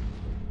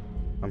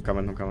 I'm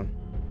coming. I'm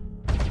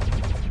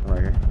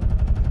right here.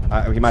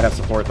 He might have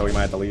support though. He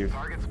might have to leave.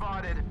 Target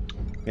spotted.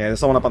 Yeah, there's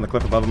someone up on the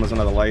cliff above him. There's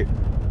another light.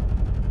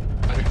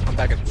 I'm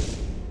back in.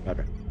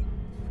 Okay.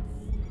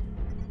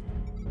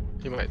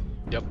 You might.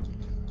 Yep.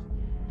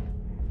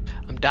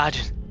 I'm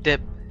dodging.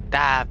 Dip,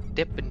 dive,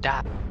 dip and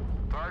dive.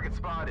 Target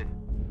spotted.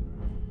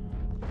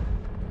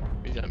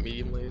 We got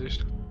medium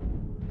lasers.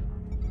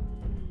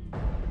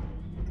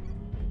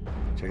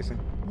 Chasing.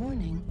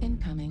 Warning,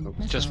 incoming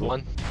missile. Just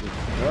one.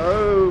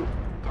 No.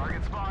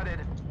 Target spotted.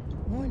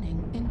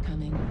 Warning,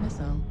 incoming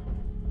missile.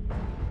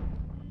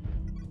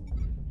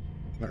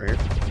 Right here.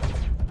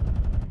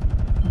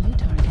 New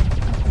target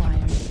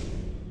acquired.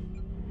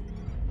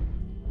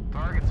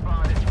 Target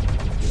spotted.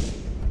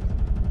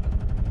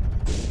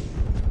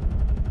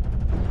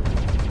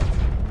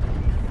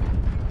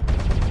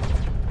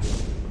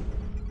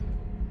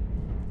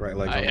 Right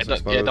leg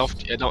exposed.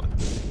 Yeah, don't.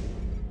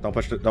 Don't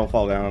push it. Don't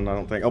fall down. I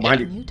don't think. Oh, behind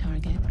you. New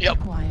target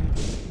acquired.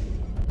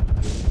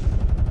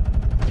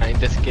 I ain't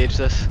disengage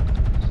this.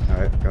 All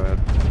right, go ahead.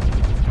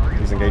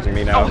 He's engaging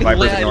me now.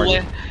 Viper's ignoring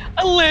you.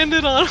 I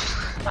landed on him.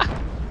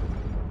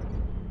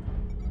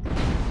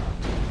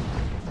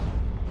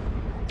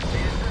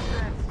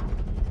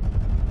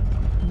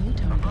 New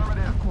target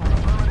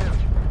acquired.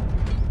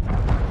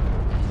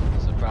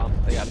 What's the problem?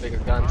 They got bigger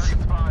guns.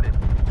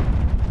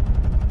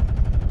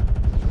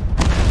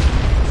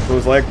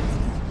 Who's leg?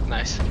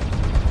 Nice.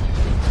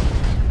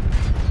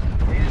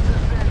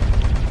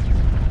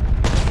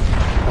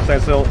 I'll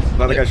stand still.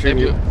 I think I shoot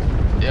you.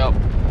 Yep.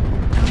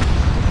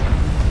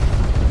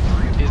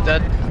 He's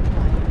dead.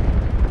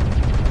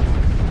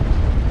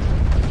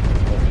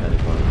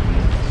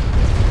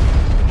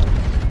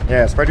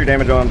 Yeah, spread your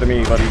damage on to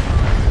me, buddy.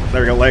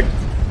 There we go, leg.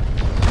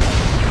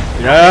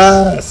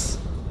 Yes!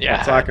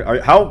 Yeah.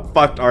 How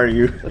fucked are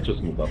you? Let's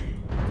just move up.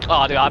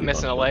 Oh, dude, I'm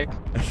missing a leg.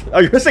 Oh,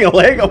 you're missing a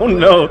leg? Oh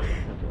no!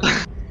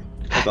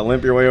 Have to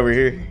limp your way over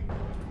here.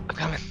 I'm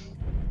coming.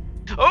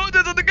 Oh,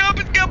 there's the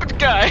garbage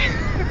guy!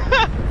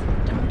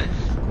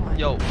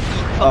 Yo,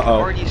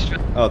 oh,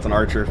 it's an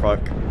archer, fuck.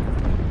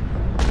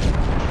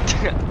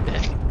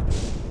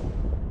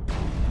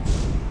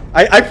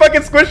 I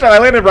fucking squished him, I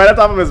landed right on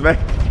top of his back.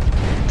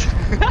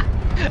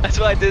 That's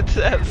what I did to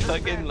that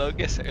fucking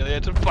Locust earlier.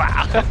 Just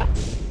wow.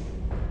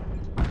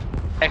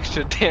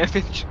 Extra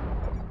damage.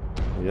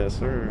 Yes,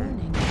 sir.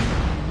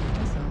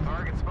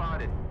 Target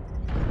spotted.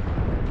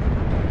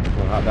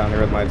 We'll hop down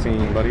here with my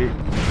team, buddy.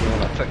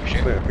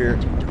 Stay up here.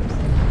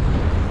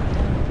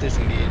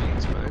 Disengaging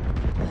is fine.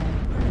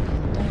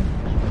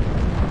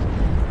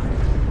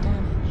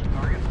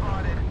 Target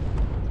spotted.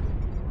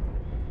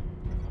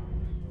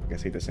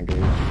 Guess he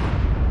disengaged.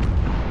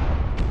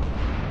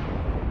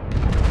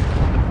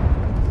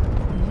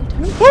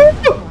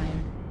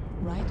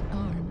 Right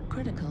arm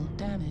critical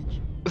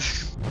damage.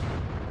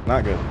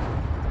 Not good.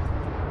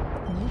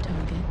 New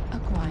target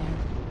acquired.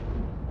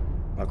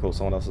 Oh, cool.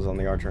 Someone else is on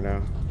the archer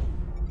now.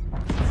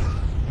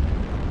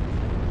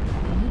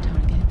 New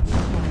target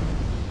acquired.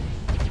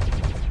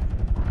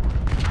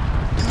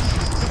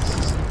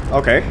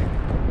 Okay.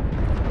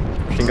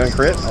 Machine gun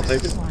crit. I'll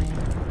take it.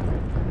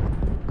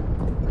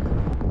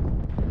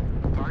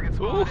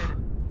 Oof.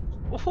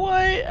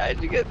 What?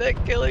 How'd you get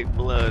that killing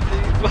blow, dude?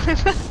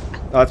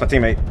 Oh, that's my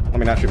teammate. Let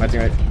me not shoot my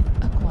teammate.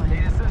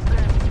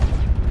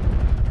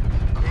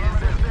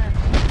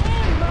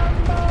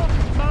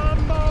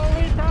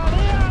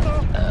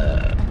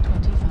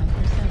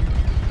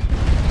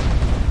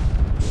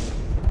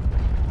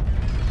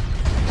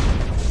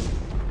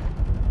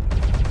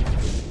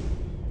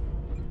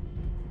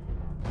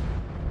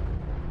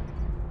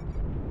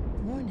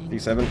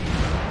 D7.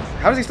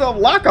 How does he still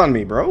have lock on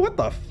me, bro? What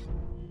the f...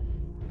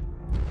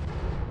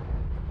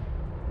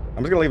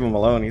 I'm just gonna leave him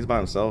alone. He's by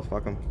himself.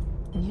 Fuck him.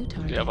 New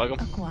target Yeah, fuck him.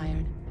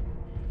 acquired.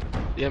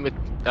 Yeah, but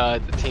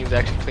the team's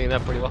actually cleaned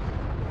up pretty well.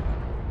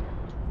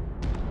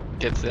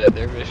 Gets that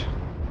dervish.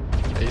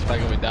 He's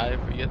probably gonna die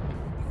if we get.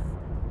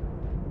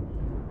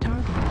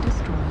 Target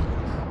destroyed.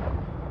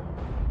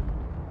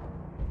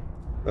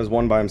 There's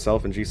one by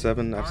himself in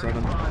G7,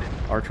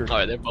 F7, Archer.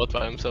 Alright, they're both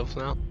by themselves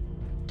now.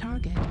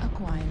 Target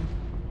acquired.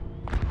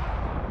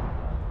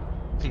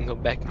 You can go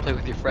back and play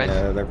with your friend.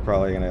 Yeah, they're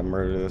probably gonna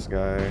murder this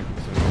guy. So...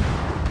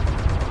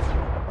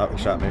 Oh,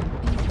 he shot me.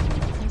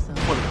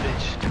 What a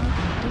bitch.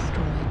 Target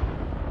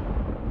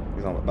destroyed.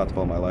 He's about to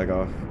pull my leg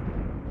off.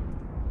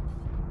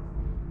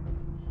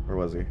 Where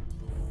was he?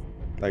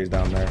 Oh, he's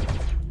down there.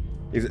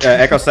 He's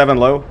Echo 7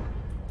 low.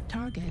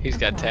 Target He's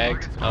got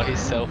acquired. tagged. Oh, he's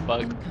so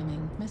fucked.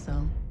 Incoming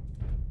missile.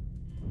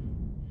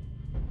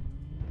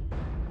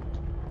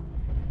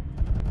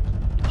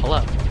 Hold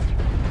up.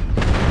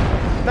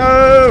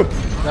 No!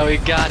 No, he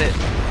got it.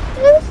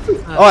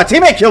 Oh, a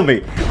teammate killed me.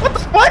 What the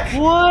fuck?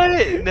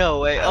 What? No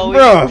way. Oh,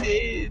 Bro. he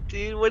did,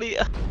 dude. What do you?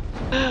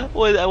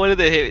 What did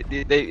they hit?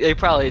 Dude, they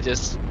probably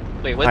just.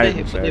 Wait, what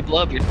did they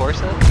blow up your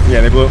torso?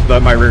 Yeah, they blew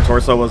up. My rear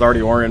torso was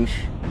already orange.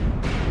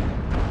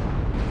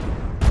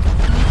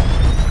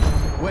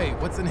 Wait,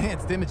 what's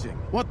enhanced imaging?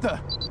 What the?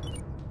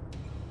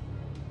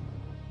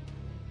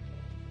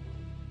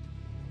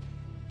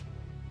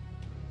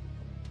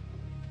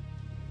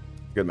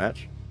 Good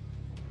match.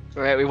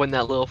 Alright, we won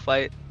that little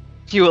fight.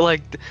 You were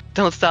like,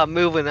 don't stop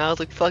moving. I was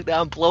like, fuck that,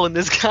 I'm blowing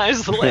this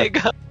guy's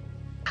leg up.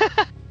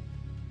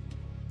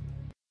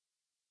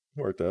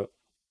 Worked out.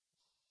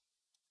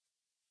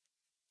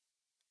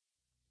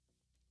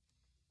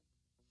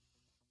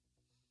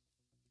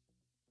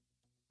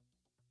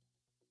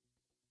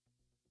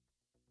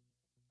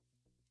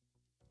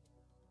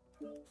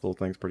 This whole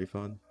thing's pretty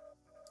fun.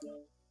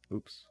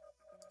 Oops.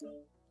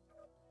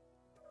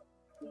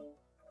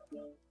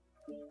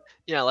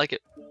 Yeah, I like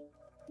it.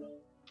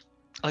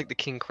 I like the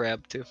king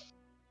crab too.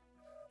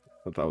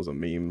 I thought that was a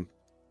meme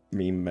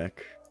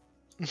mech.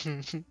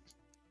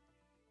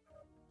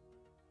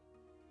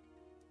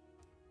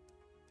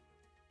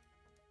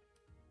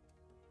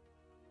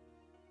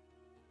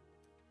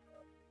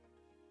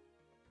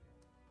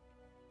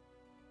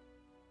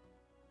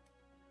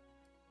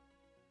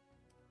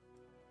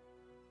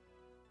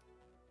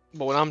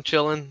 But when I'm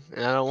chilling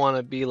and I don't want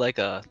to be like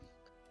a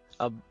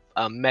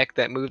mech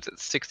that moves at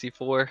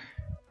 64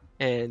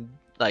 and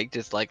like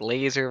just like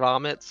laser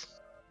vomits,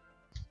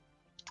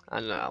 I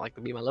don't know. I like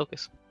to be my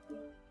locust.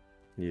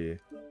 Yeah.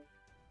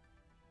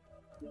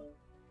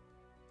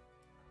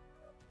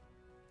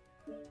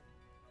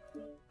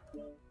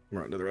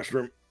 Run to the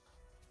restroom.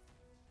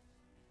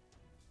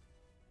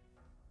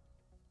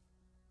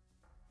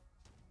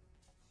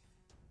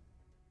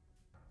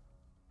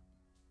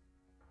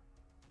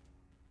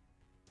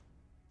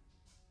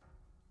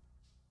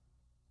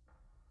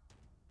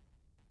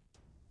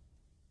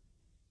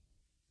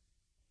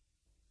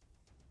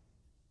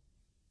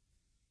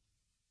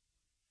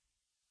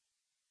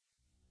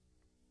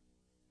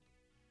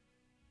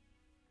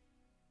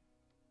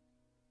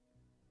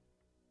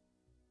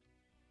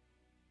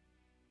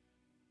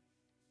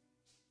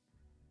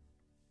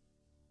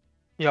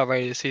 Y'all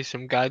ready to see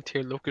some god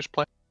tier locust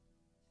play?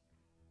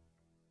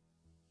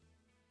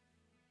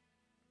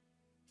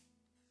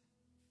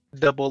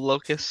 Double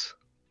locust.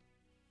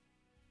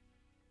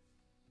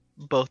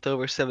 Both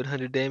over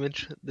 700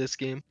 damage this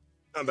game.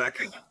 I'm back.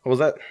 What was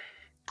that?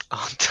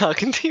 I'm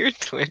talking to your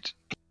Twitch.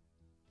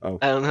 Oh.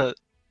 I don't know.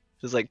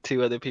 There's like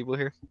 2 other people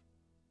here.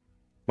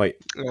 Wait.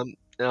 And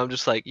I'm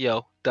just like,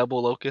 yo,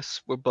 double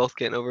locust. We're both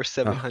getting over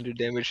 700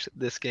 damage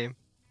this game.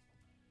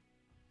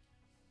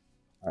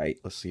 Alright,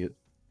 let's see it.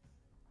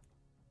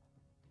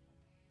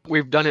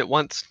 We've done it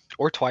once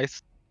or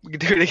twice. We can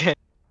do it again.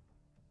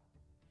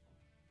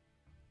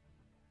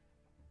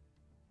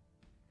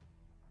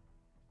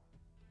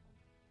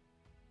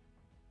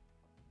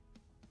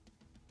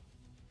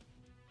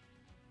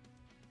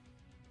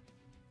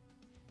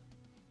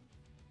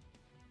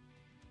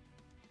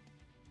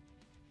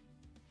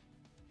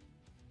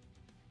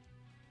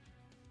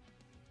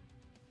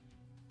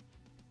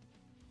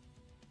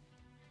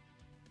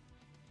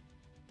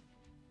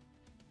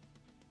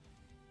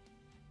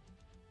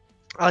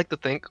 I like to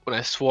think when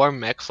I swarm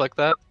mechs like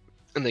that,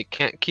 and they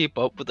can't keep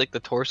up with like the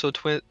torso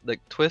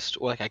twist,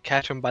 or like I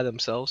catch them by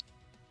themselves.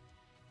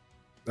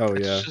 Oh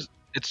yeah.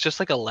 It's just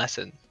like a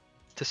lesson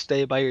to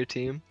stay by your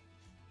team,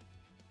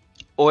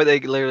 or they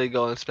literally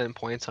go and spend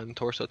points on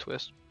torso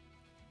twist.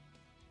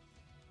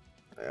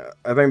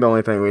 I think the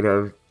only thing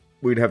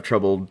we'd have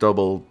trouble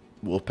double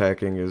wolf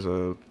packing is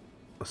a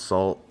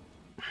assault.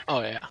 Oh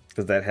yeah.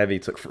 Because that heavy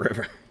took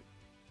forever.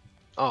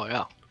 Oh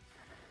yeah.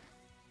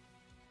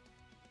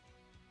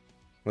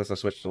 Unless I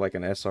switch to like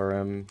an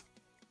SRM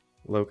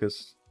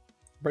Locust.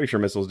 Pretty sure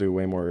missiles do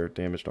way more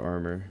damage to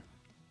armor.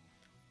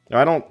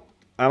 I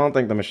don't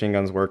think the machine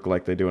guns work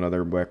like they do in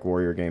other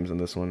MechWarrior games in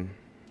this one.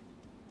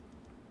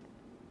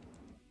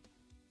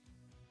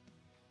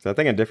 So I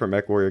think in different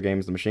MechWarrior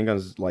games, the machine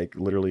guns like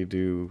literally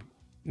do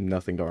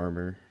nothing to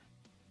armor.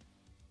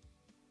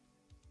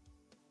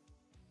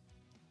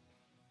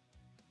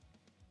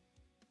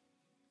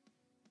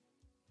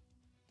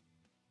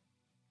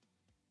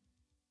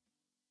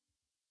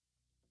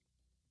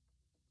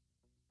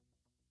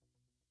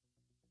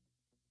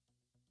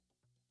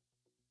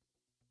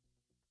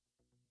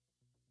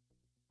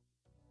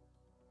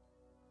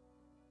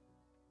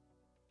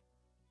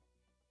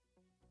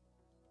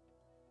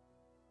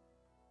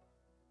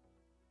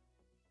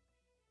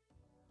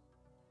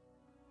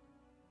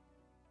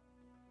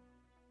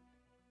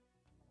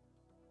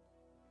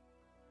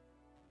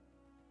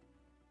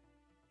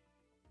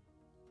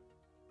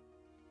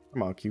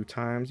 Come on, Q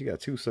Times. You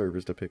got 2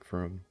 servers to pick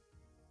from.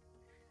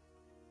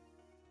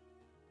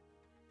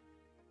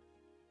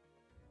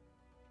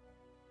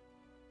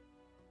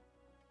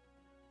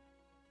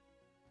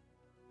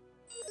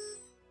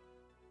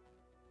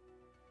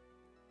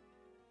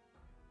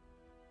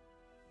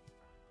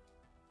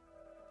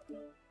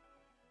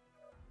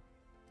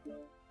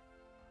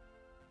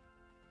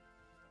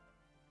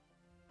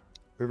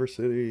 River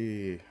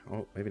City.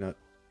 Oh, maybe not.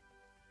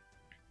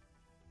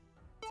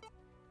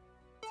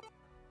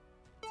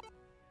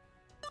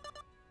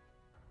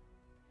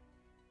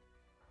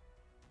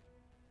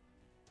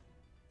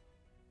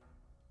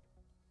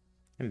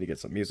 I need to get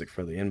some music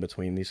for the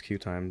in-between these queue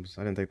times.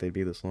 I didn't think they'd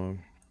be this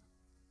long.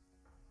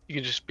 You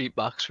can just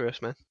beatbox for us,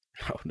 man.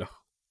 Oh no.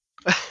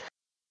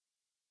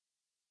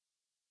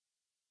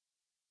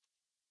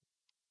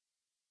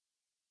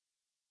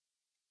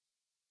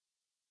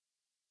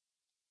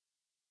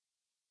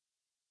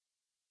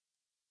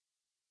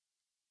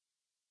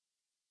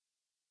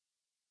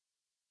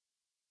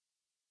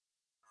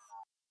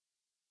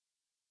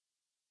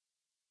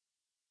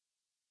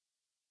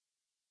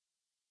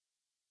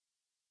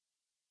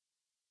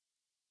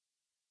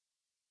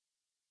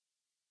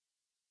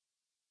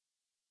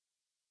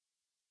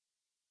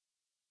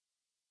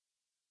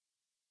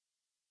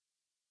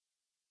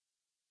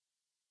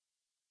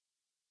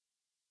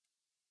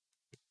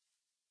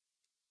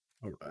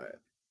 All right.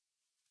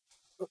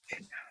 Okay.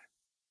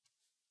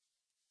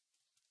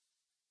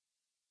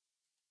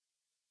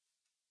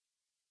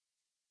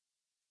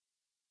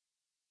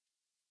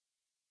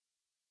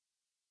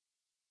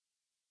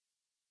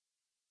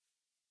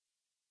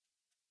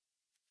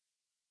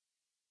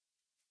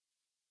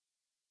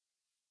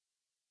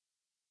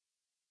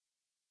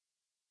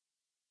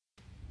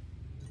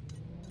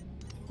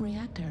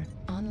 Reactor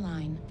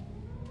online.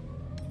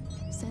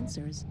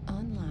 Sensors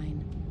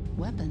online.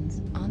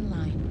 Weapons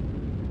online.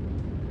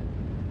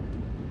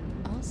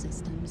 All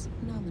systems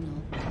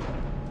nominal.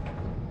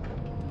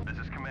 This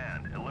is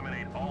command.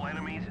 Eliminate all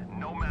enemies,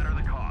 no matter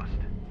the cost.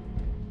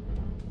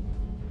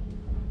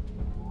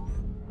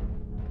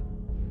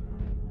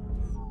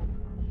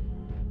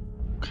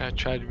 I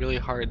tried really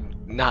hard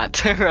not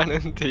to run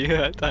into you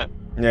that time.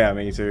 Yeah,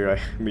 me too. I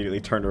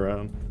immediately turned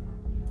around.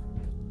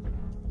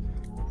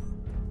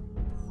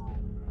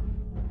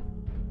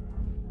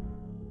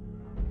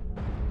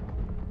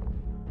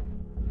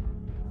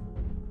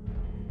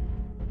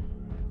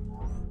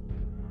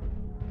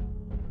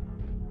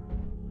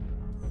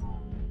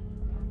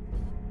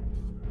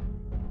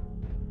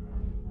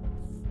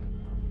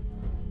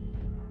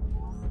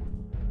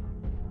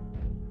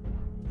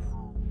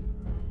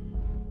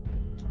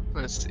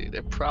 Let's see,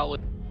 they're probably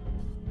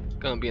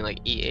gonna be in like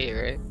EA,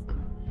 right?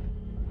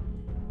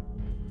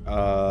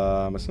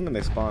 I'm assuming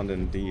they spawned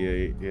in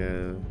D8,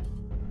 yeah.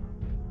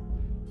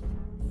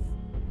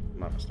 I'm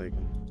not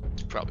mistaken.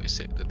 It's probably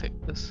safe to take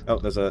this. Oh,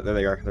 there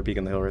they are. They're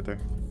peeking the hill right there.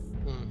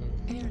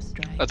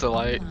 Airstrike. That's a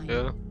light, online.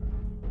 yeah.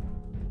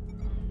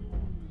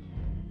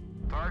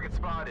 Target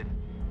spotted.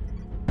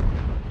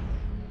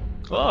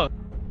 Oh.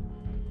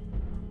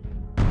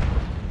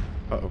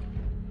 Uh-oh.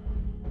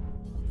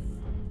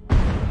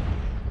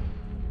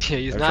 Yeah,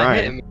 he's They're not trying.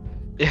 hitting me.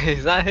 Yeah,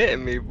 he's not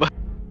hitting me, but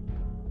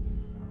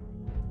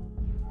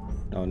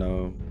Oh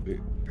no.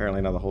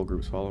 Apparently now the whole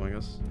group's following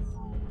us.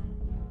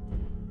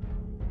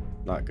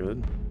 Not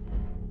good.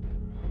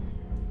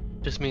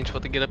 just means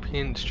what to get up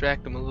here and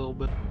distract them a little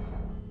bit.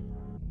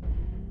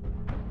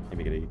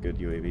 Maybe get a good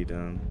UAV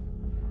down.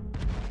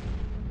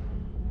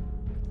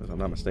 If I'm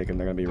not mistaken,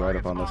 they're gonna be right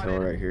up on this hill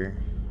right here.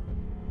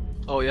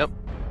 Oh, yep.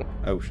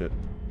 Oh shit.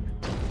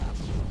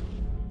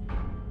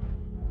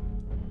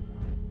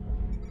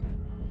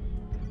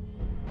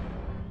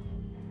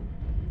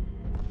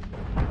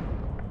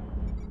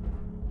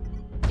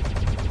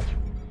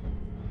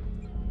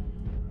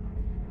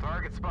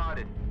 Target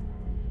spotted.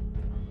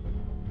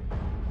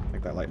 I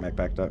think that light mech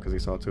backed up because he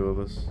saw two of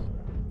us.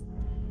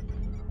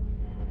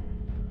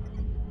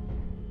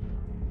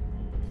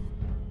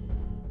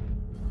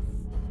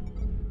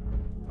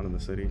 One in the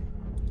city.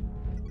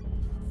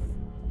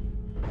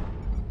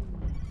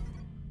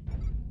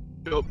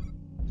 Yep.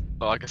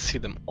 Oh, I can see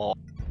them all.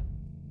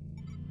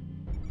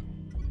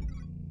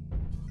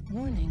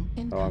 Warning,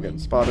 Oh, I'm getting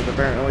spotted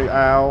apparently.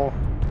 Ow.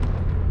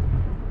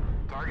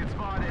 Target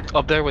spotted.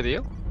 Up there with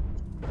you?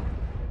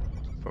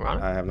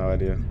 Veronica? I have no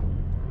idea.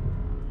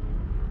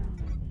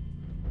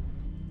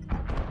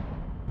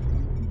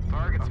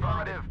 Target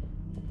spotted.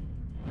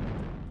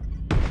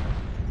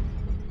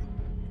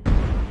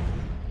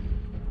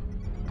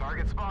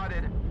 Target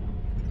spotted.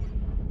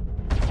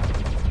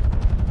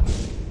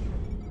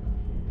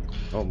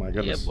 Oh my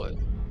goodness. Yeah, boy.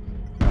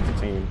 That's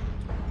a team.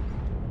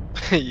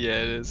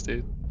 Yeah, it is,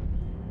 dude.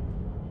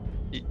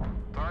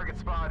 Target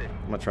spotted.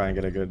 I'm gonna try and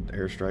get a good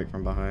airstrike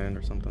from behind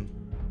or something.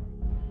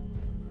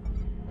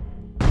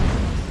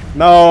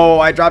 No,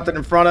 I dropped it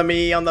in front of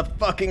me on the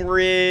fucking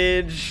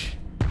ridge.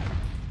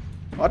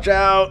 Watch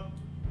out.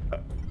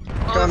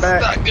 Oh, this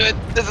is not good.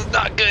 This is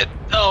not good.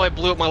 Oh, I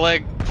blew up my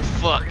leg.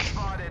 Fuck.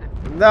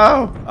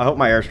 No. I hope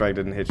my airstrike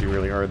didn't hit you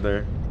really hard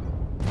there.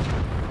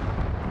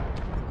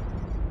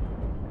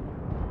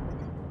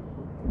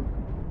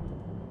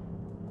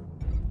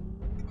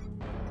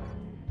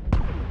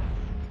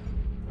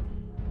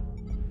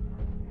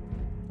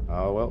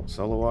 Oh well,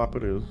 solo op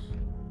it is.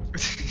 Need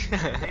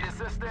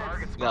assistance.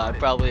 Target spotted. Nah,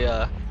 probably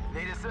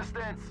Need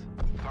assistance.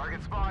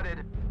 Target spotted.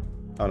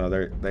 Oh no,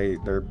 they're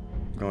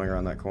going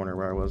around that corner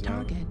where I was now.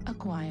 Target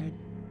acquired.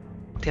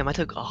 Damn, I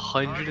took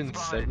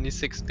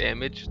 176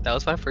 damage. That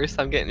was my first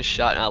time getting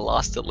shot, and I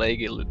lost a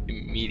leg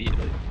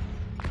immediately.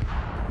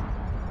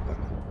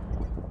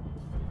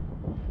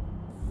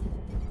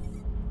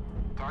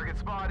 Target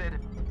spotted.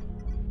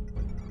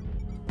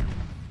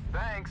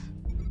 Thanks.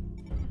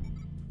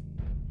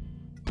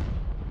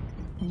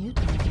 New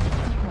target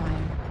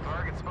acquired.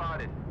 Target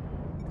spotted.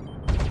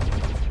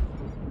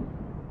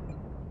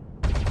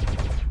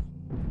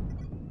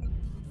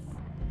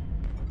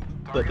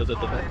 Target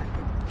spotted.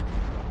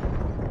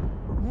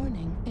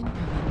 Warning,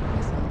 incoming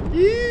missile.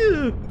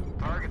 Yeah.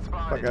 Target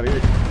Fuck spotted. out of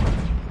here.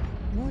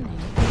 Warning.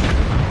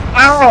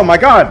 Oh my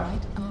god!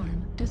 Right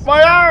arm destroyed.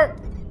 My arm!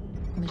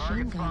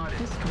 Machine gun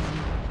destroyed.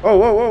 Oh,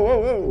 whoa, whoa, whoa,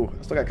 whoa.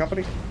 I still got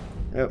company?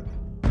 Yep.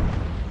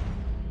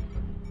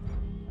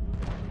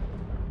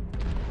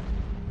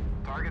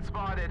 Target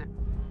spotted.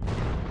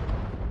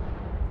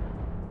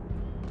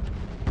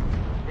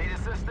 Need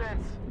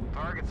assistance.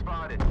 Target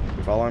spotted.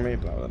 You following me?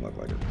 No, it doesn't look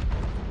like it.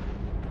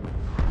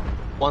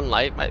 One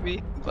light might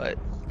be, but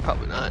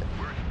probably not.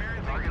 We're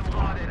experiencing target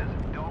spotted.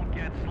 Don't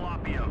get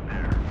sloppy out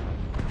there.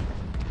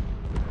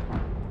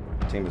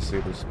 Team is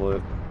super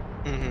split.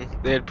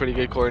 They had pretty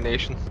good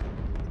coordination.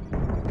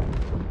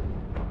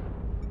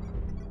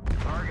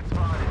 Target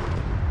spotted.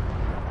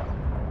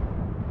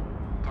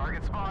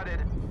 Target spotted.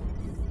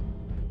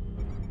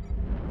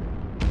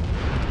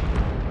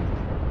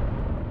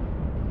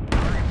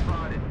 Target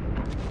spotted.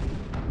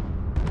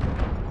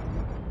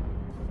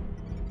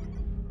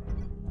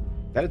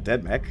 Is that a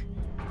dead mech?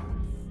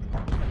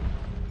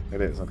 It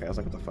is. Okay, I was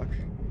like, what the fuck?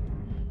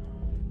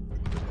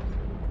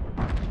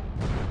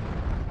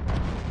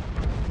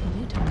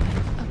 New target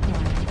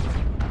acquired.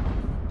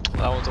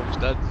 That one's almost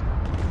dead.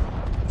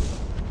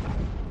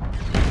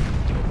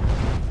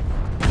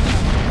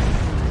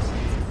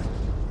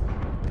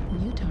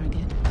 New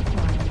target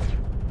acquired.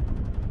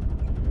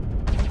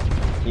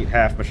 Eat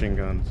half machine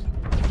guns.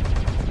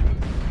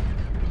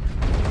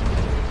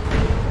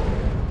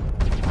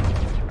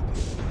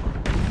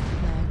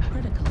 Flag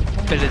critical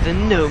damage. Better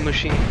than no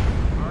machine.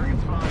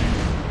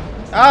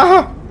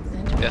 Ah!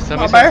 Yeah,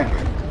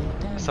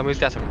 somebody's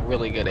got some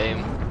really good aim.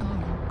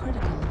 Arm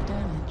critical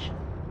damage.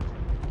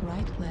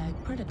 Right leg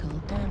critical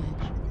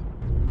damage.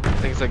 I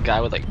think it's a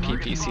guy with like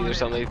PPCs or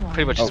something. They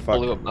pretty much Oh, just fuck.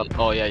 blew up.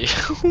 Oh yeah, yeah.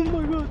 Oh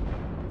my god.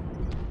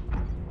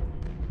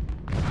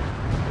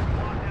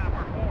 Lockdown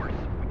for force.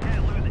 We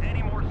can't lose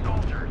any more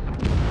soldiers.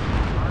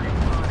 Target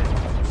spotted.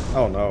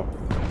 Oh no.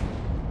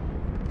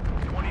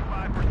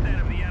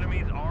 25% of the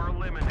enemies are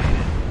eliminated.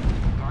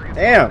 Target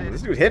Damn, spotted.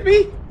 this dude hit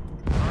me?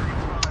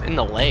 Target spotted. In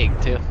the leg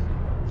too.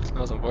 That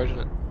was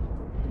unfortunate.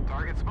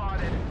 Target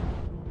spotted.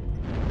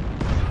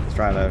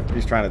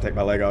 He's trying to take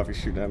my leg off. He's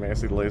shooting at me. I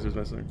see the lasers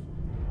missing.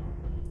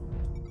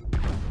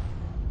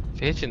 If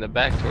he hits you in the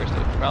back torso,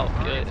 it's probably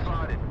Target good.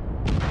 spotted.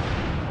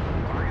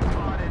 Target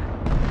spotted.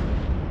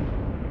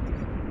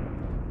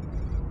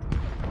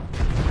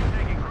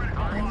 Taking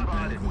critical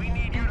spotted. We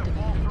need you to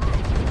pull through.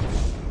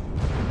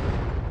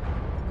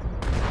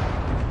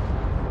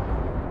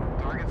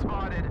 Target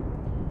spotted.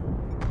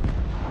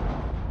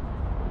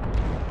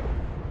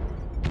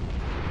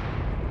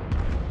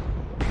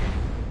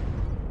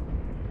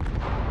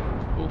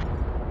 Oof.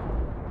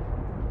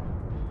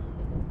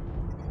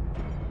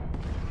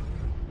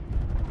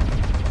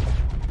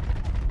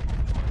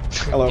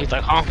 Hello. He's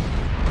like, huh?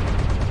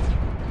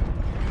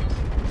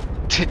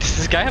 Does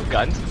this guy have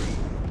guns?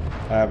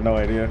 I have no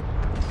idea.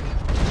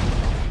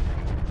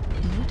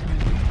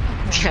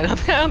 I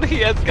don't think he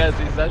has guns.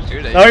 He's not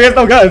shooting. Oh, he has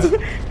no guns.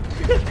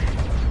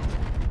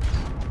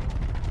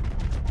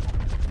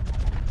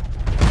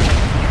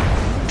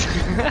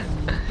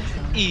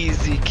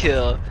 Easy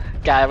kill.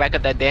 Gotta rack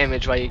up that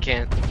damage while you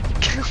can.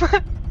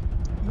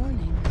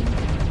 Warning,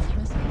 incoming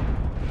missile.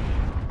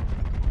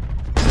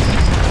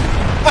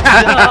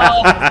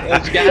 No!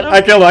 Did you get him?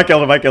 I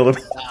killed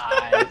him.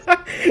 Nice.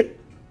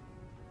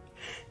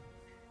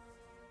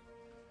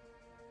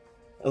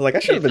 I was like, I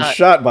should have He's been not-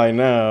 shot by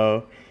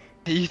now.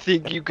 You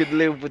think you could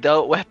live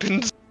without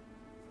weapons?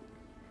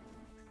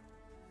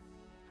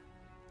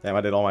 Damn,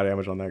 I did all my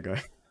damage on that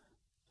guy.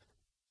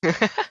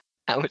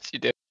 How much you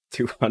do?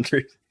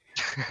 200.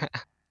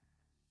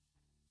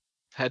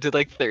 I did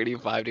like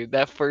 35, dude.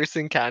 That first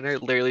encounter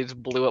literally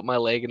just blew up my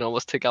leg and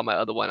almost took out my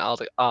other one. I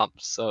was like, oh, I'm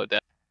so dead.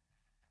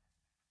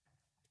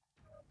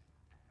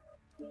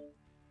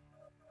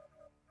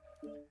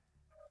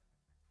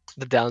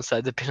 The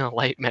downside of being a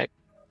light mech.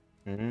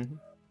 Mm-hmm.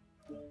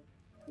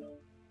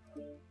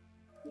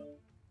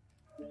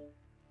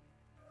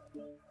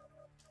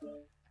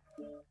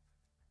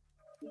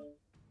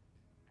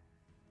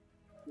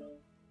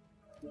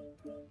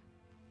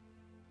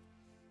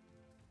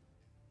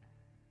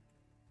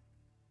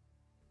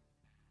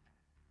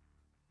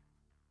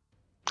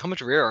 How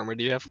much rear armor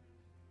do you have?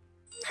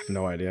 I have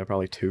no idea.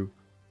 Probably 2.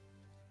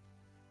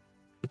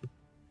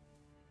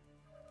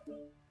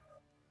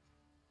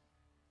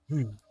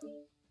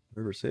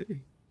 River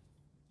City.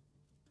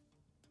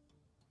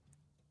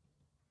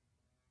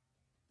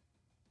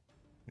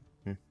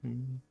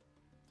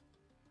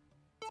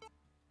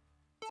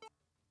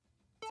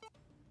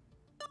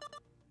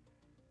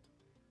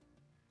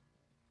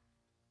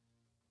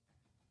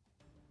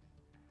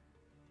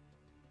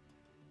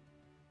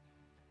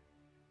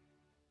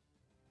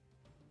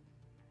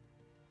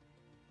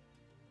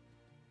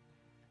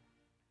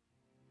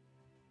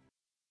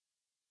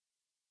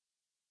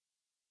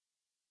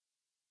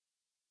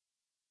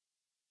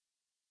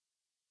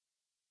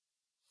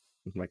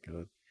 Oh my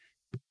god.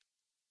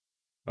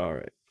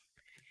 Alright.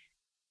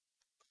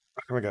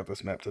 I got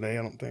this map today,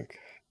 I don't think.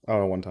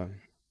 Oh, one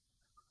time.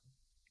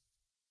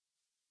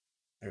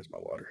 There's my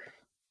water.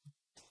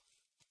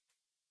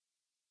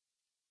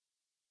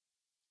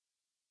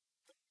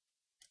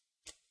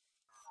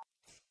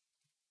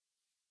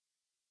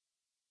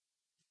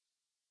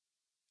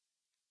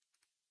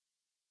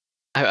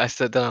 I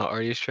said that on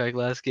Artie Strike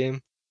last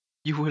game.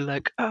 You were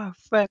like, oh,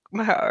 fuck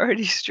my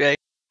Artie Strike.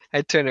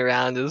 I turned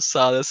around and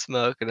saw the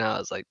smoke and I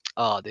was like,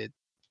 oh, dude,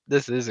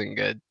 this isn't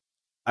good.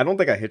 I don't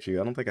think I hit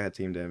you. I don't think I had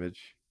team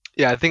damage.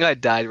 Yeah, I think I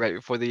died right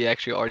before the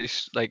actually Artie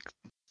like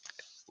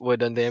would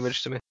done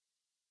damage to me.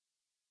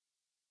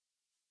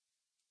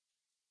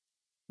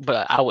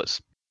 But I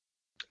was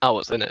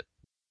in it.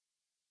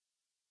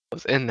 I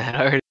was in that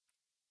already.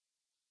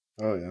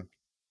 Oh yeah.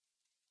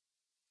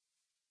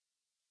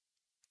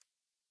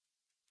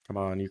 Come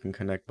on, you can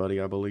connect, buddy,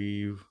 I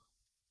believe.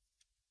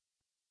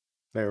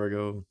 There we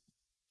go.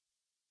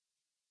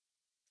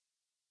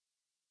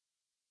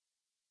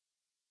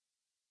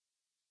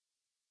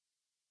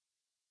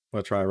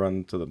 Wanna try and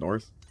run to the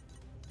north?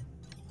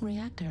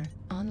 Reactor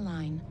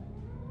online.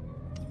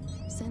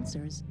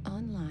 Sensors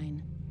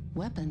online.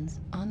 Weapons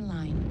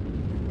online.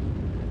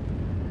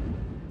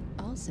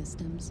 All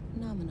systems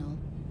nominal.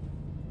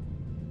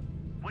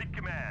 Fleet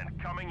command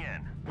coming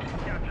in.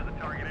 Capture the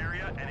target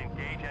area and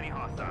engage any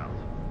hostiles.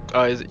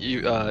 Oh, is it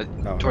you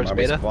No, towards I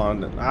beta?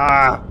 Spawned.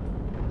 Ah!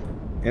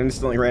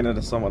 Instantly ran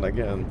into someone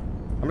again.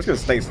 I'm just gonna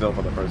stay still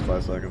for the first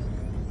 5 seconds.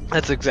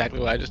 That's exactly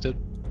what I just did.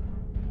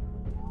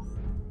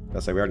 I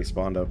say we already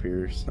spawned up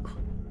here, so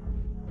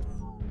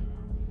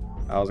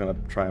I was gonna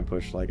try and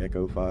push like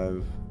Echo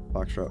 5,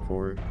 Foxtrot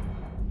 4.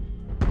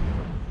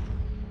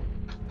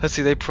 Let's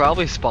see, they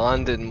probably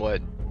spawned in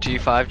what,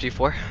 G5,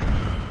 G4?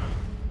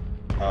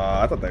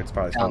 I thought they'd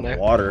probably spawn there.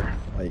 water,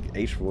 like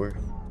H4.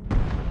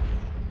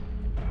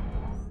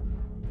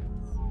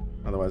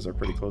 Otherwise, they're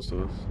pretty close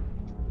to us.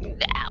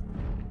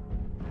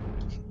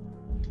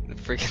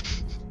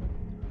 Freaking.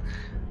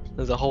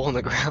 There's a hole in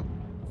the ground.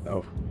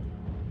 Oh.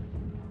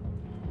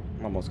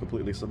 I'm almost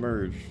completely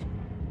submerged.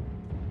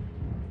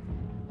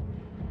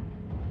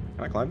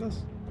 Can I climb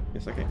this?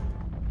 Yes, I can.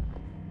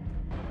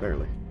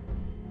 Barely.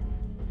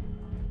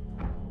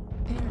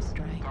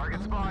 Airstrike.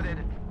 Target spotted.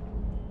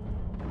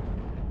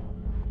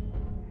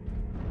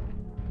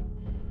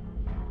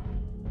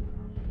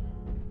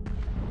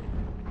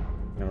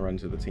 Gonna run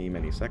to the team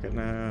any second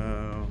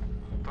now.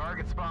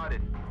 Target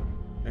spotted.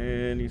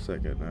 Any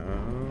second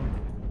now.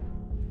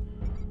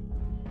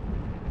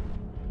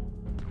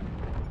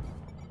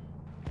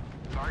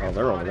 Target Oh,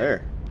 they're over spotted.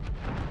 there.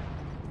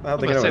 How'd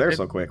they get over there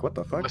so quick? What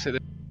the fuck?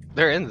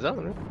 They're in the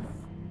zone. Right?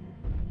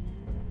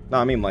 No,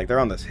 I mean like they're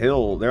on this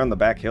hill. They're on the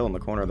back hill in the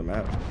corner of the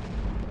map.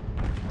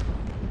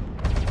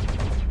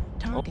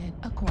 Target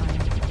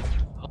acquired.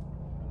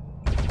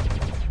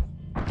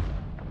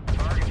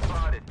 Target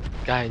spotted.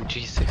 Guy in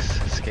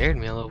G6 scared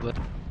me a little bit.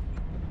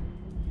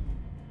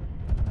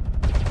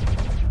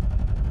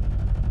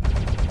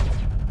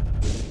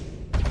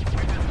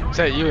 Is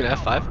that you in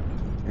F5?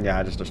 Yeah,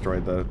 I just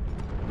destroyed the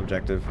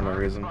objective for no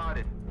reason.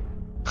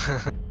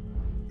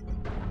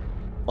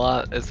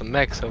 Well, it's a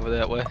mechs over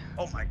that way.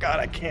 Oh my god,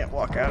 I can't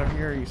walk out of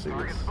here. Are you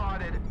serious?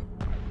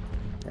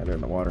 Yeah, they're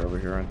in the water over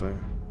here, aren't they?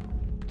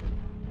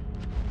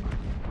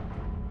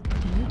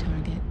 New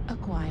target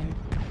acquired.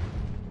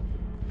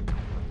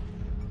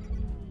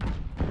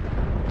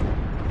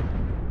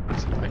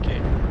 I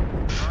can't.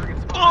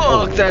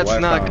 Oh, that's I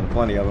not found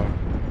plenty of them.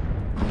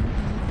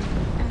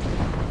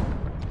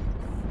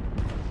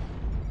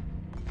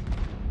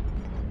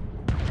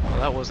 Well,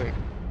 that wasn't.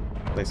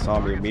 They saw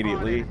me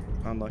immediately.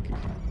 Unlucky.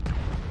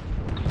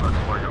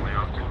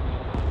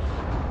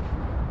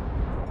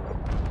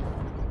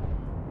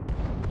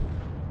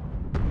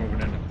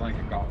 Moving into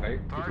flanking golf 8. You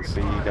can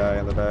see guy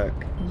in the back.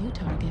 New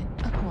target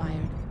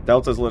acquired.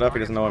 Delta's lit up. He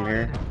doesn't know I'm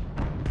here.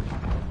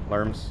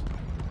 Lerms.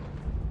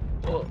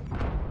 Oh.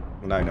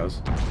 Well, now he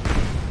knows.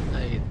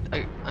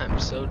 I'm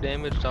so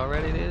damaged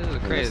already, dude. This is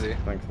crazy. Yes,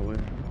 thankfully.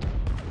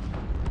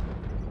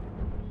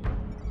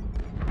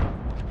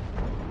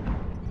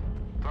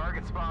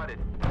 Target spotted.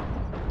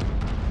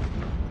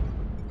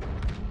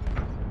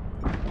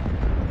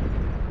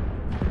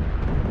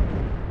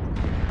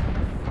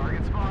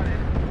 Target spotted.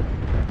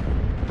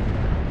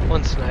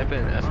 One sniper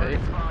in F8.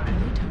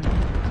 New target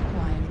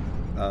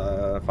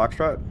acquired.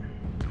 Foxtrot?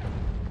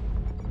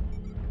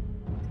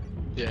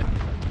 Yeah.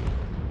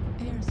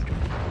 Airstrike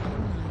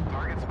online.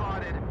 Target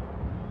spotted.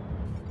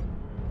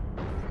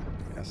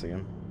 Yeah, I see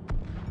him.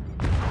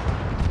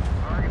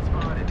 Target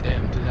spotted.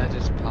 Damn, did I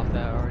just pop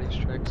that already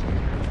strikes?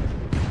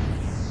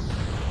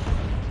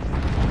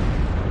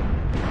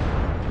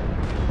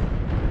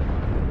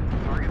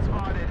 Target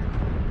spotted.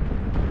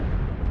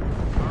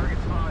 Target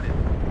spotted.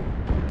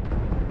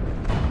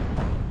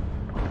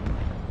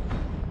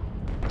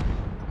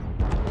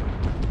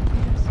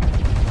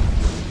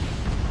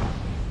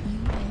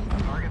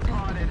 Target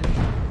spotted.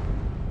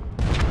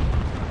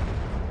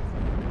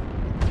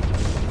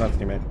 That's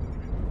teammate.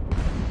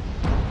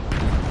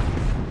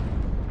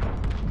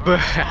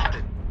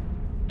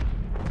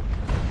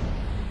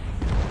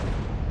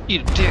 You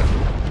dick.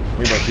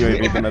 We both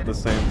UAV'd them at the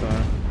same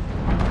time.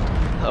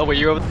 Oh, were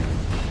you over?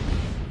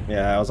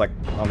 Yeah, I was like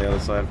on the other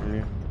side from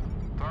you.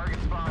 Target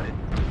spotted.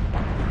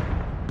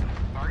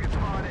 Target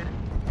spotted.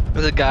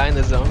 There's a guy in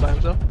the zone by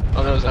himself?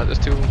 Oh, no, there's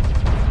two of them.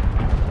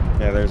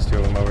 Yeah, there's two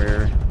of them over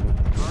here.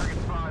 Target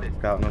spotted.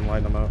 Scouting them,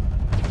 lighting them up.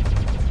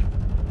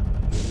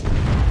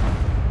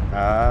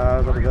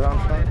 Is that a good on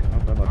shot? Oh,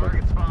 don't let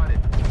Target that. spotted.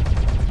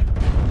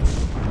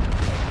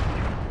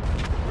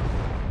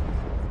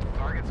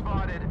 Target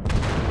spotted.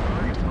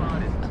 Target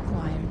spotted.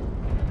 Acquired.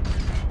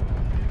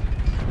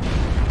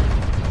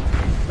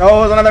 Oh,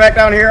 there's another mech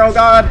down here. Oh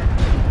god.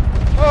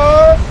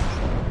 Oh.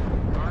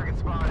 Target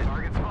spotted.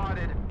 Target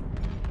spotted.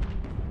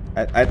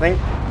 I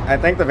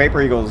think the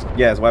Vapor Eagle's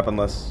is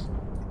weaponless.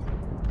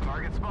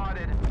 Target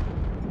spotted.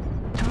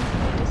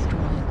 Target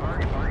destroyed.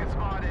 Target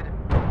spotted.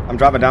 I'm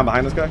dropping down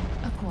behind this guy.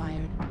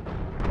 Acquired.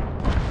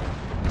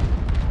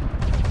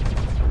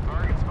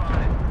 Target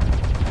spotted.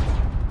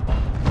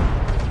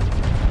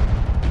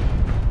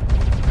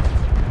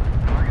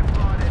 Target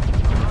spotted.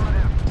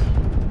 Spotted.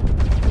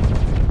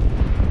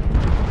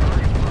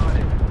 Target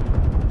spotted.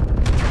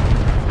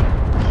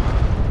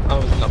 I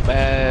was in a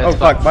bad Oh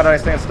spot. fuck, why did I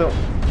stand still?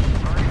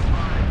 Target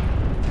spotted.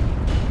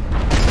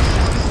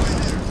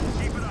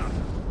 Keep it up.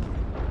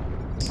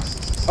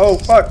 Oh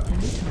fuck. New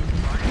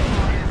target.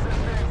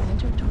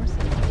 Center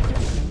torso.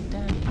 Critical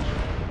damage.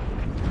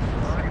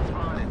 Target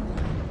spotted.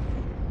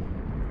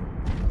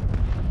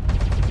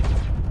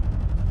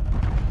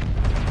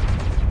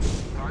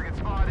 Target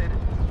spotted.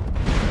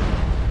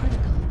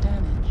 Critical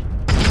damage.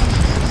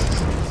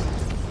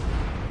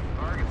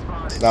 Target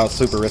spotted. That was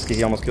super risky.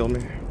 He almost killed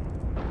me.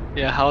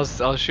 Yeah, I was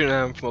shooting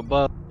at him from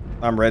above.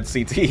 I'm red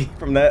CT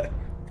from that.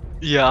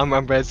 Yeah, I'm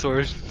red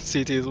sword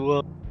CT as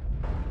well.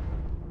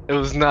 It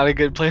was not a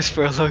good place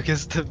for a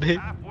locust to be.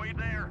 Halfway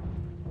there.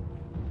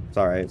 It's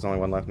alright. It's only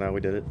one left now.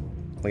 We did it.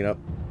 Clean up.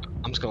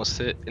 I'm just gonna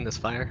sit in this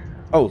fire.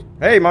 Oh,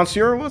 hey,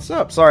 Monsieur, what's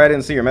up? Sorry, I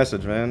didn't see your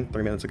message, man.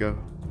 3 minutes ago.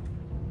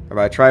 Have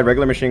I tried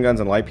regular machine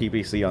guns and light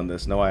PPC on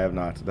this? No, I have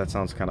not. That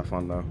sounds kind of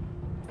fun, though.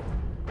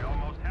 We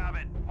almost have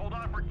it. Hold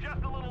on for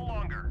just a little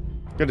longer.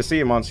 Good to see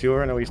you,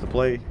 Monsieur. I know we used to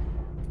play.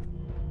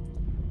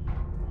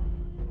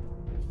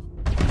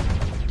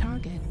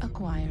 Target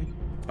acquired.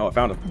 Oh, I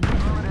found him. New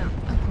target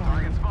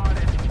acquired. Target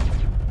spotted.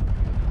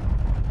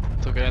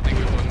 It's okay, I think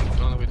we won.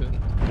 Oh, no, we didn't.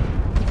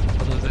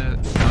 What was that?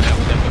 Oh, yeah,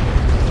 we definitely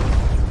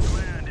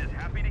Command is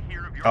happy to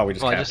hear of your Oh, we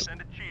just Well, I capped just- it.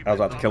 and achievements I was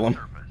about to on kill the him.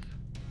 surface.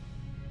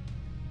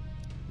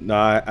 No,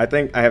 I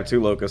think I have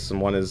 2 locusts,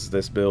 and one is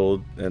this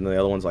build, and the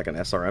other one's like an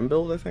SRM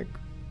build, I think.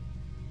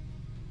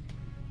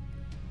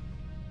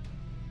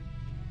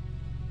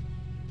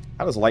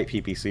 How does light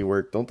PPC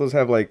work? Don't those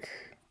have like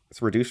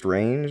it's reduced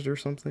range or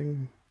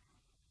something?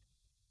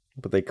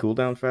 But they cool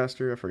down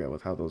faster? I forget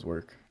how those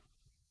work.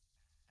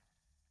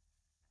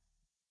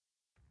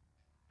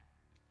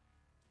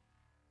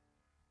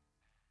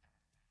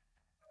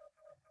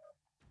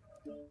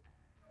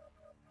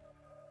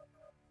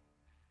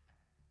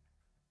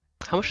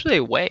 How much do they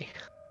weigh?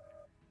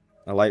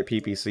 A light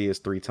PPC is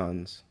 3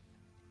 tons.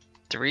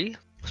 3?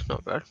 That's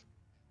not bad.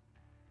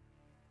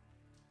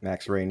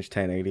 Max range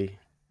 1080.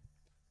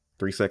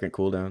 3-second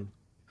cooldown.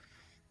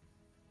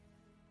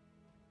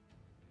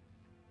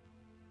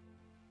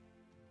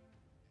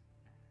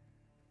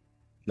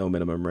 No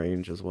minimum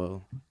range as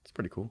well. It's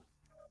pretty cool.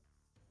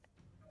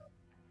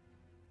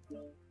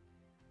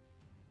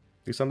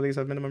 Do some of these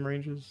have minimum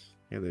ranges?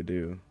 Yeah, they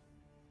do.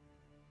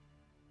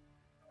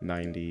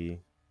 90.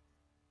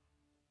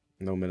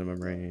 No minimum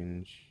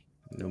range.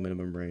 No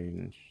minimum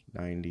range.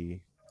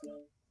 90.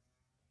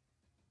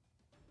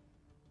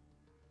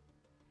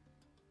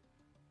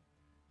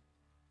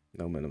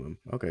 No minimum.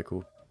 Okay,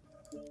 cool.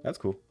 That's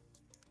cool.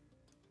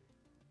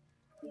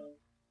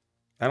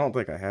 I don't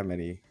think I have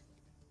many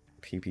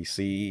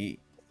PPC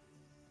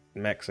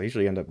mechs. I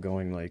usually end up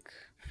going like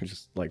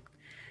just like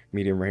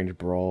medium range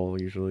brawl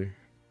usually.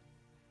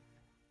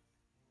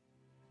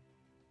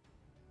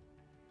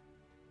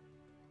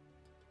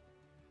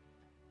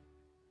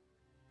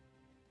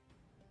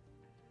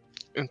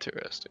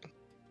 Interesting.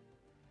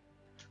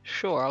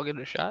 Sure, I'll give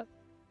it a shot.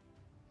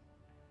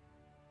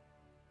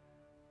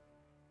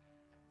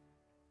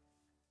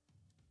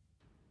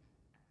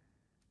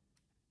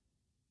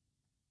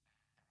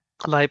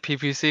 Light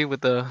PPC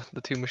with the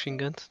 2 machine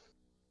guns.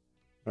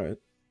 All right.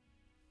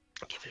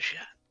 Give it a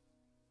shot.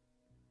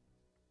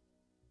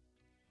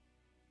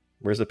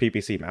 Where's the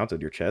PPC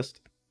mounted? Your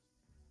chest?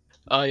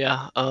 Oh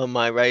yeah,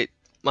 my right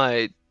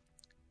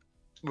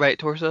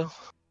torso.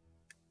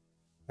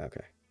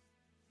 Okay.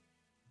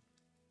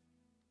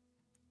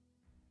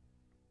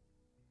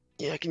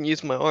 Yeah, I can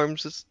use my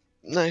arms as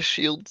nice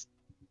shields.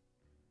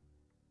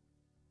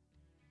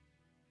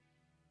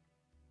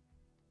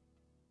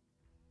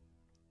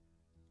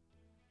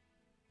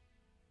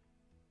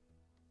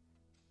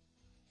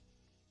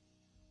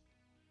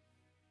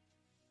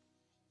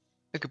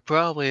 I could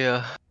probably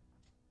if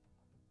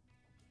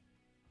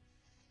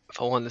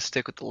I wanted to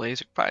stick with the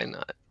laser, probably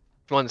not.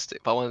 If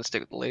I wanted to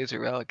stick with the laser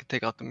route, I could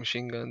take off the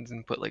machine guns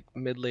and put like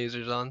mid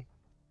lasers on.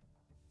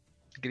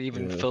 I could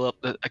even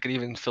I could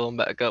even fill them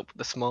back up with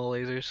the small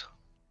lasers.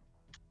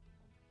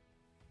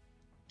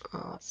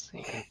 Let's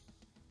see.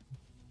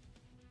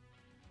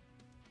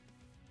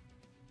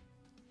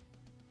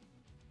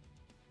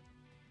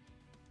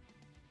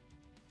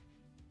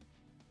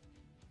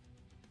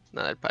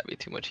 No, that'd probably be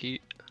too much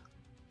heat.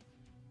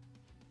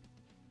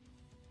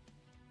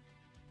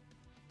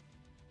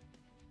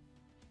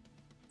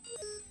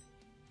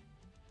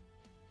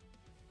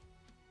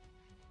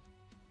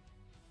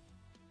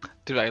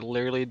 Dude, I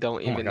literally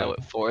don't even know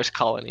what Forest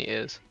Colony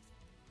is.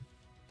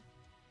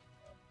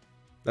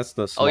 That's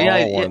the small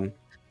one.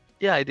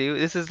 Yeah, I do.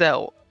 This is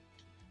that.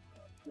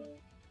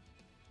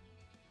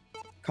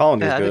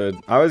 Colony's good.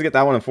 I always get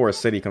that one in Forest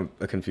City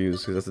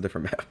confused because that's a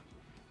different map.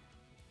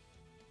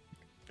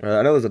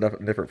 I know there's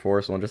a different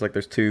Forest one, just like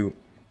there's 2.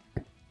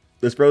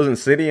 There's Frozen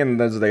City and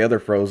there's the other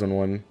Frozen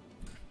one.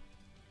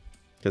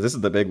 Because this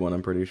is the big one,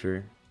 I'm pretty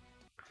sure.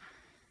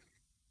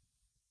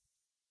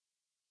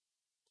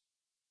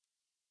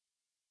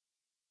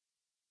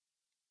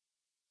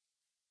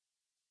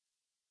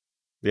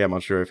 Yeah, I'm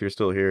not sure if you're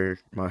still here.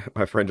 My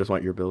friend just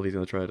wants your build. He's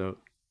gonna try it out.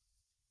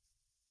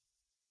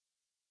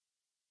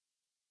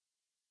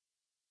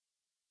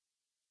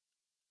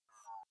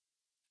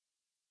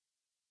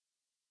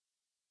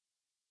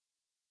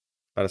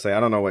 I say I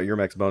don't know what your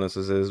mech's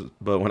bonuses is,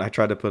 but when I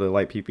tried to put a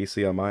light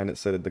PPC on mine, it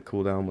said the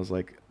cooldown was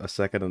like 1.5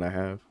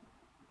 seconds.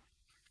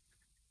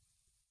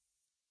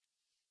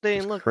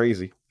 Dang, look.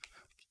 Crazy.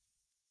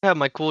 I have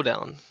my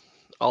cooldown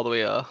all the way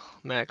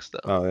maxed though.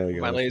 Oh, there you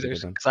go. My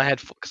lasers, because I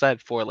had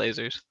 4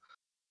 lasers.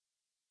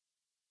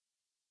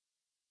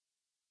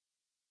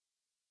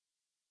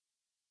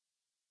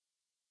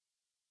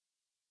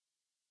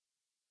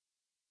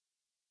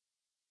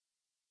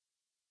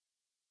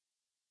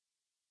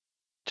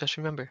 Just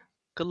remember,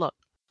 good luck.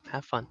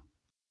 Have fun.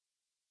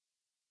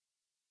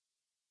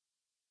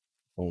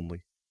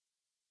 Only.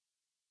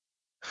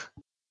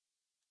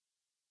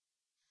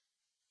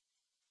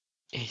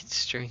 Eat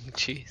string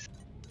cheese.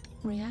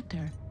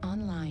 Reactor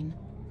online.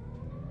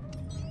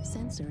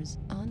 Sensors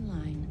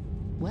online.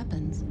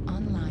 Weapons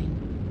online.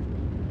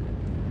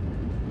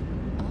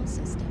 All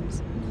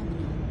systems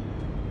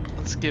nominal.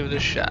 Let's give it a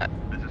shot.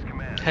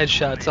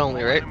 Headshots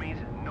only, right?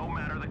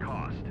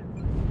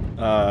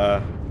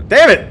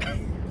 Damn it!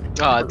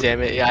 Oh,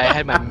 damn it. Yeah, I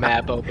had my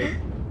map open.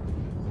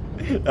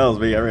 That was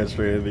me. I ran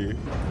straight into you.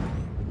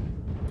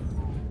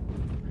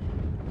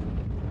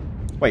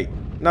 Wait.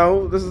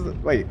 No, this is...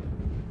 Wait.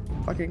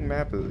 Fucking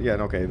map is... Yeah,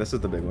 okay. This is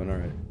the big one.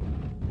 Alright.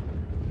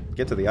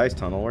 Get to the ice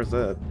tunnel. Where's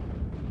that?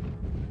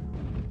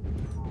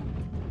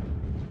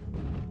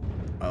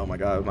 Oh my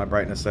god. My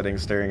brightness setting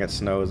staring at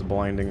snow is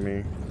blinding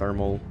me.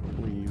 Thermal,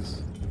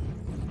 please.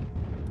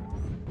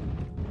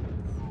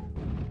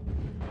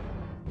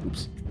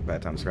 Oops.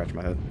 Bad time to scratch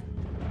my head.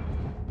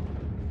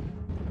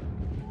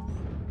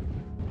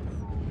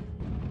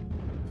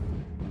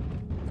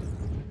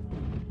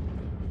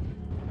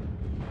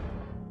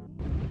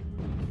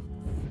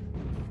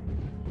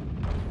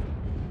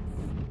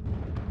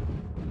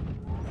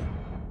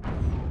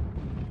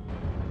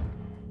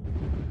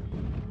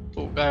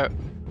 Alright.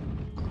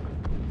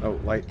 Oh,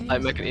 light.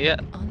 Light mech, yeah.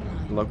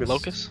 Locust.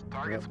 Locust.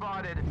 Target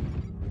spotted.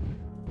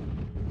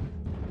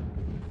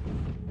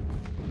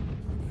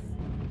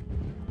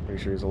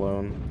 Pretty sure he's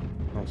alone.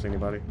 I don't see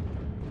anybody.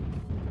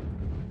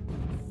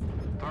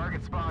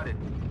 Target spotted.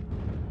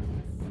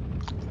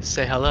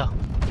 Say hello.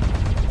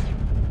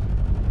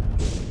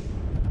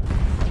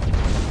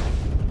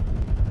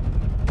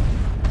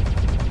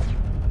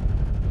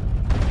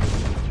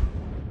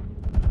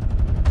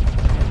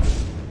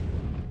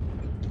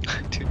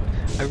 Dude,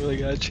 I really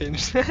gotta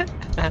change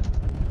that.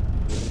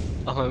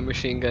 All my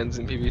machine guns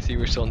and PVC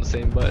were still on the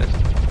same button.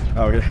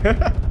 Oh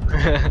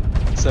yeah.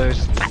 So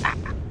it's just...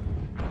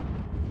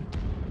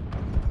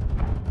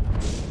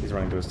 He's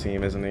running to his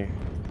team, isn't he?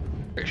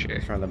 For sure.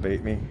 He's trying to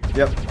bait me.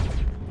 Yep.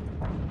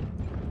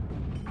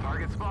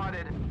 Target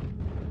spotted.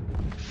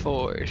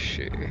 For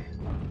sure.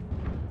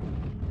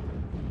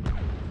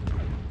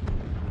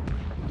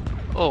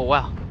 Oh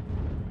wow.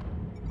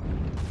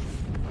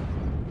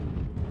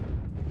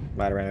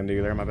 Might have ran into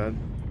you there, my bad.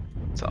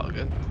 It's all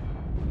good.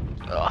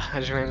 Oh, I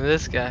just ran into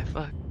this guy.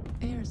 Fuck.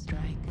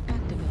 Airstrike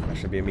activated. That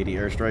should be a meaty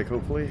airstrike,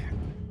 hopefully.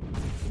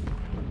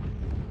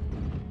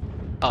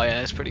 Oh yeah,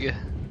 that's pretty good.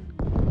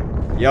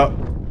 Yup.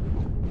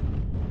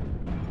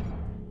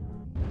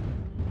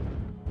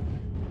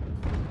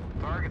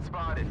 Target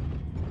spotted.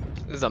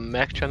 There's a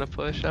mech trying to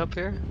push up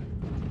here.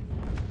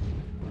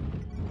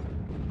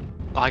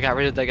 Oh, I got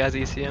rid of that guy's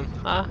ECM.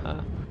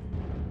 Haha.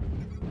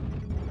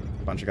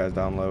 Bunch of guys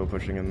down low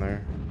pushing in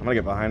there. I'm gonna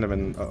get behind him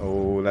and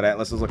uh-oh, that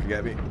Atlas is looking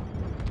at me.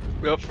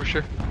 Yep, for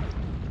sure.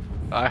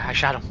 I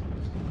shot him.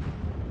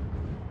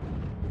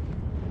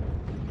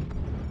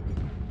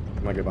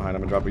 I'm gonna get behind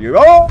him and drop you.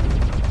 Oh!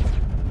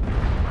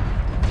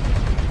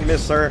 You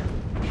missed, sir.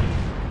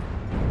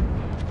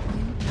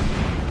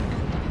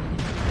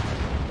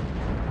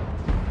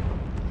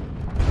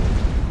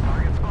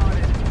 Target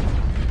spotted.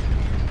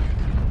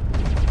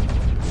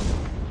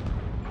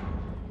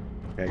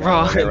 Okay,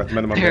 got him with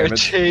minimum They're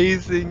damage.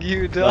 chasing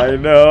you, dog. I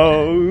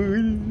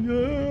know.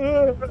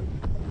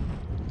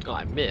 Oh,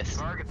 I missed.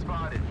 Target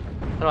spotted.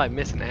 How do I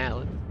miss an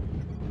Atlas?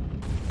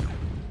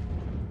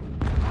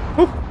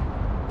 Whew.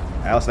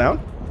 Atlas down?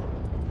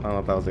 I don't know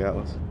if that was the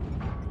Atlas.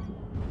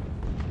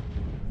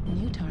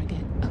 New target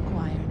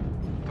acquired.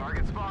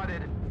 Target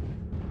spotted.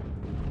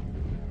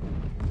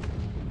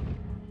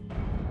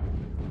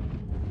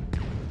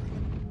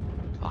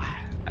 Oh,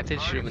 I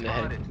did shoot him in the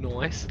head.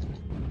 Nice.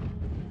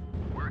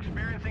 We're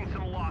experiencing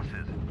some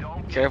losses.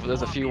 Don't Careful,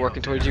 there's a few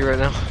working towards you right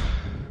now.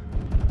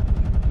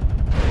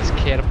 This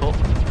catapult.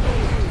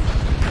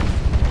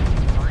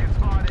 Target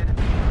spotted.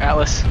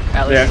 Atlas.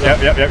 Atlas. Yeah, is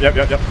up.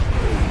 yep.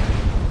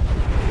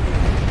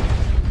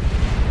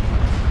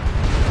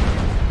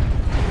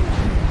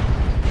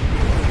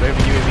 Wave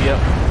a UAV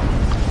up.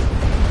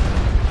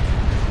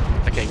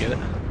 I can't get it.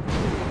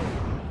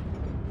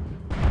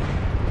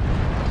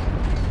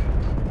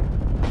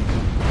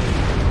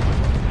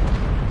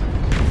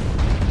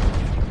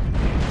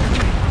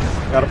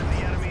 Got him. The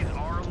enemies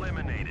are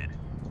eliminated.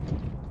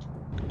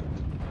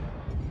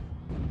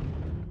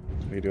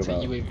 What do you do It's a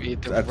about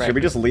UAV Should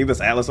we just leave this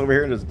Atlas over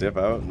here and just dip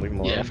out and leave him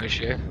alone? Yeah, for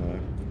sure.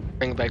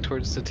 Bring it back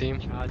towards the team.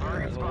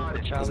 Target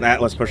spotted. There's an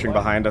Atlas pushing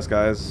behind us,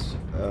 guys.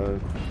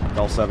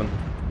 L 7.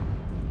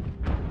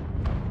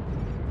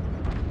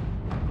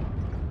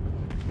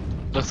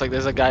 Looks like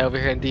there's a guy over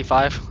here in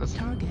D5. Let's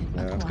Yeah,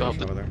 let's go go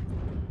up over there.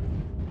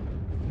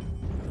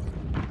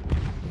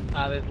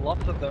 There's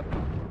lots of them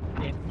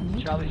in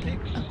Charlie 6.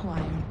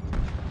 Acquired.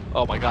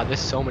 Oh my god, there's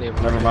so many of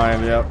them. Never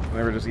mind, yep.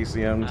 They were just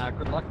ECM'd.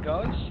 Good luck,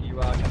 guys. You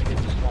are going to get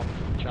swamped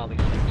from Charlie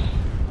 6.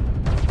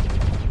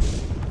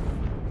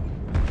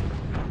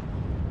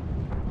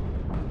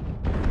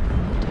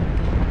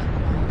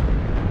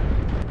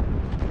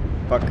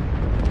 Fuck.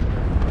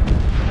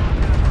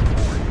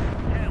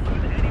 Can't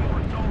lose any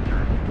more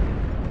soldiers.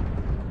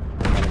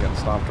 I'm getting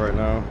stomped right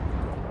now.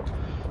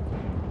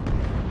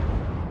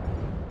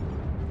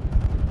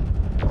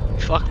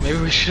 Fuck, maybe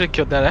we should have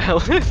killed that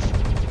Atlas.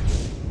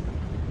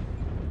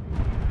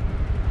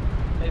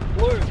 Hey,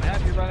 Bloom,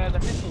 have you run out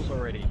of missiles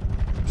already?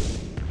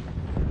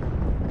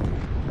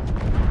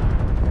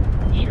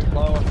 Shoot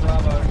low on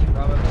Bravo.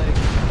 Bravo legs.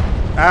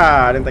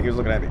 Ah, I didn't think he was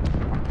looking at me. UAV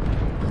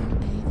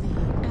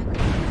activated.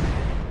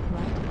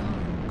 Right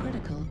arm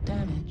critical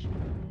damage.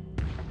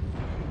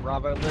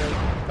 Bravo legs.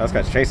 Oh, this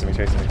guy's chasing me.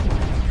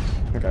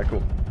 Okay,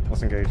 cool.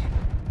 Let's engage.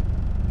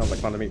 Sounds like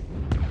fun to me.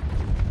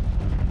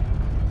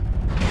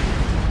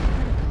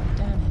 Critical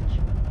damage.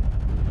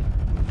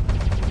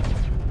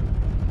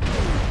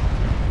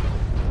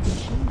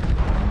 Machine gun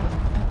ammo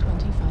at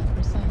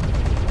 25%.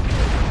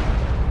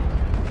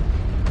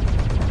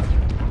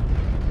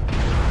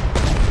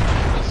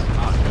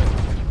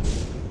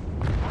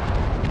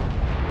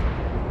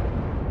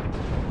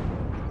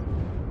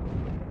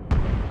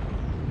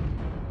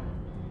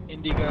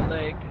 Indigo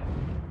leg.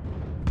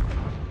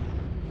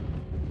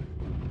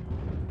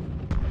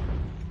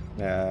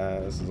 Yeah,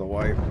 this is a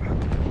wipe.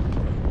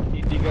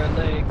 Indigo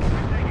leg.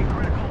 Taking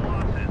critical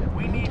losses.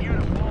 We need you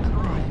to pull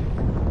through.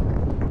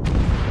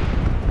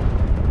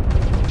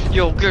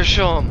 Yo, get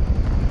some.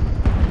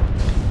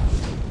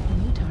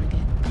 New target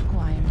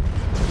acquired.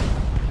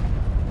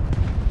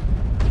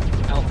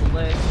 Alpha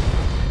leg.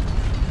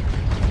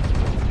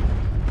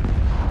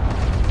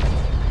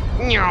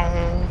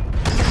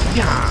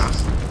 Yeah.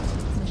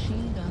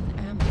 Machine gun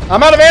ammo.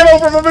 I'm out of ammo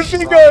from a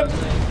machine gun!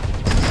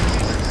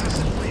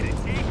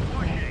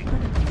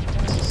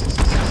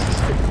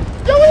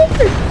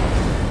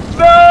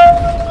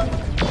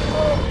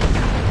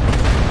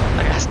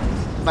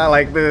 Not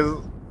like this.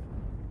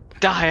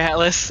 Die,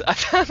 Atlas. I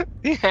found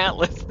the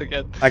Atlas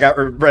again. I got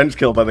revenge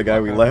killed by the guy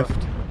we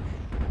left.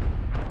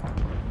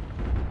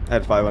 I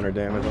had 500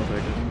 damage, I'll take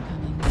it.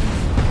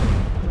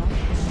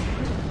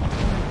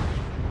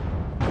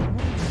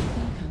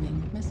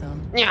 Incoming missile.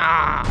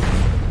 Yeah.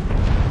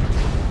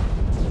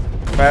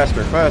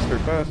 Faster, faster,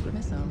 faster.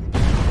 Missile.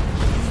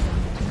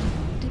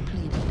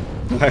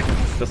 Depleted.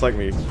 Just like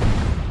me.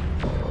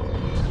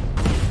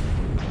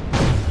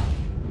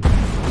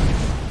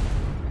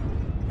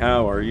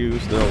 How are you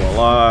still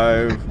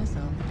alive?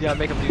 Yeah,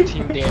 make them do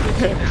team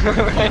damage.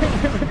 Right?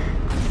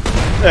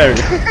 There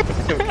we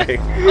go. Okay.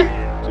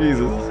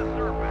 Jesus.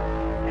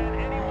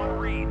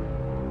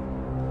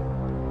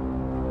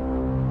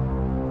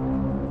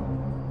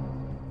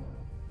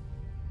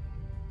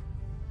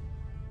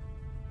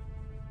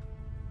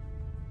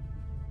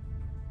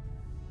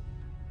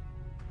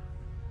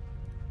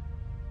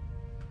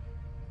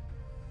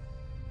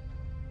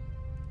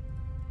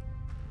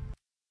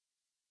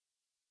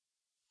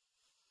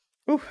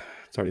 Ooh,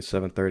 it's already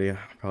 7:30. I'll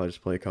probably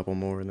just play a couple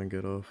more and then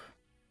get off.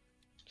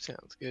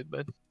 Sounds good,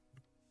 bud.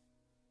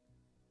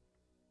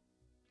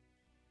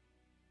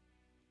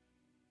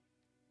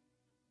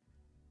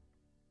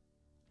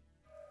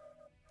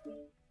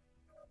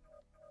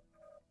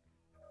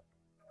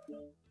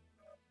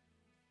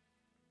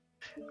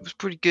 It was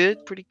pretty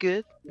good, pretty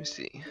good. Let's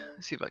see.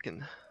 Let's see if I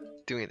can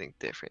do anything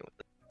different with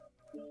it.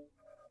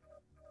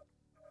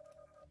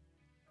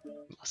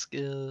 My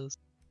skills.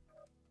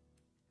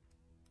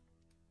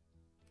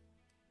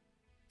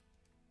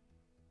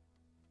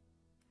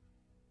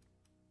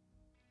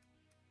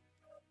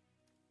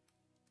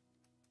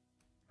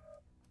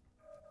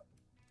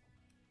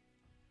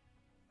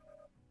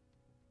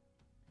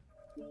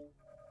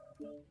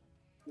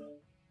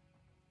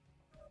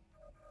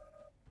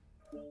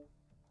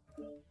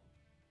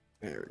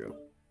 There we go.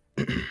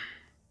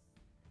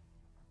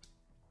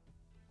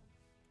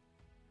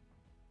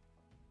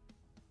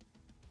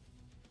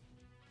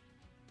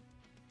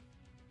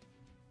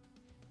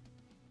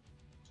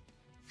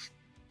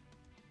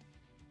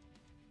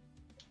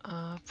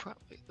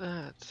 Probably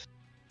that.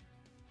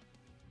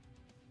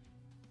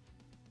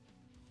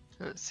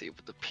 Let's see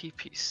with the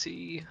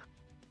PPC.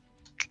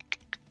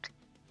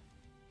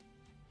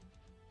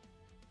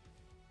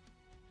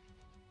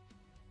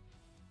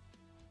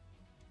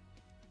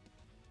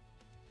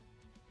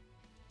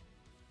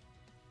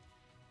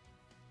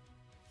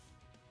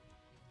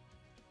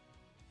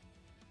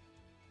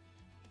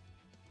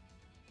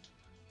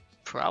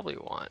 Probably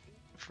want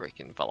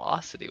freaking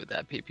velocity with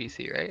that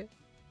PPC, right?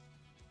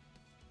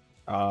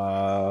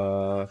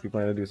 If you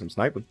plan to do some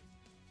sniping.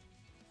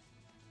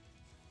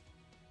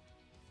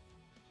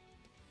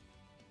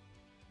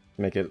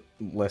 Make it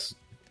less,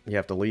 you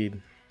have to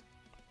lead.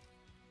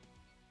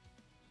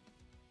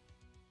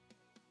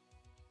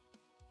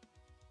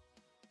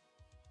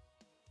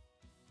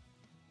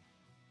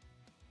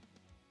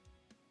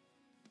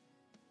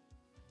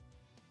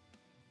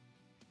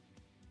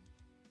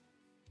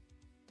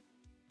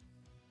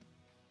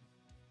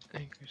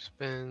 Anchor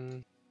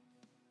spin.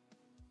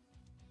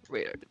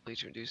 Radar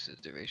depletion reduces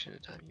the duration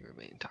of time you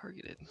remain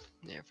targeted.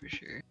 Yeah, for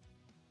sure.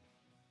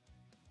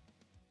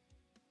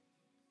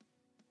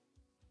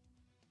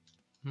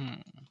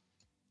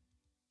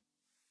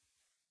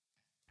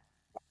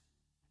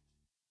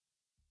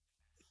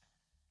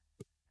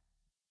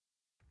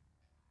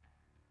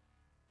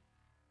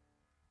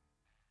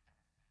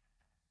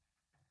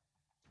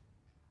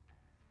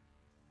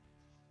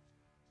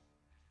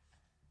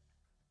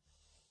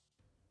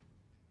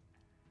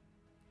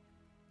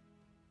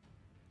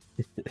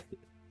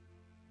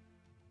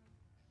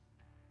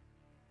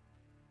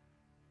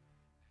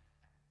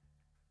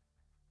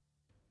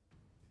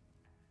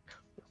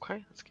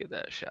 Okay, let's give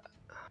that a shot.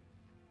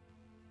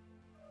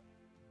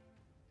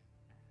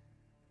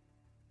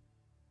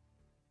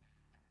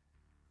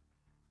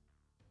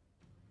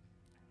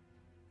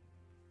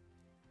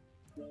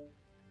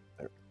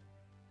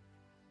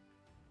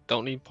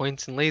 Don't need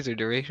points in laser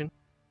duration.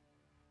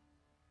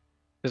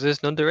 Because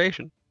there's no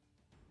duration.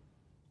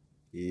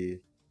 Yeah.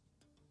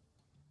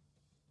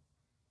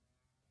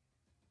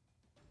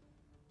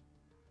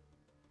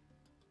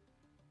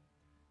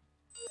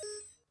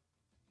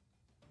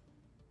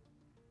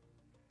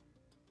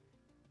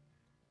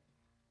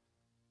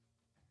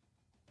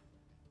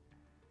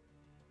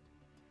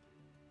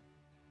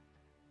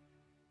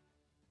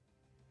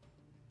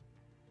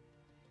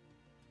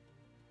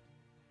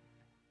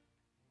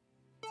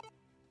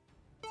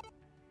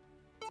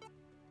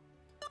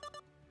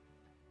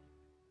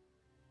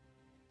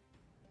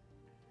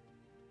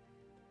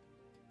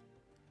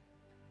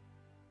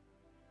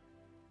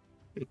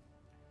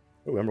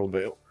 Oh, Emerald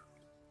Veil.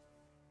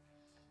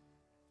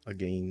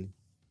 Again.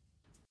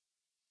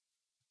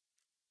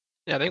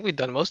 Yeah, I think we've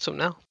done most of them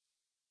now.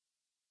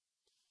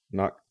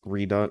 Not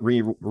redone.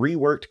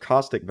 Reworked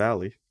Caustic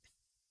Valley.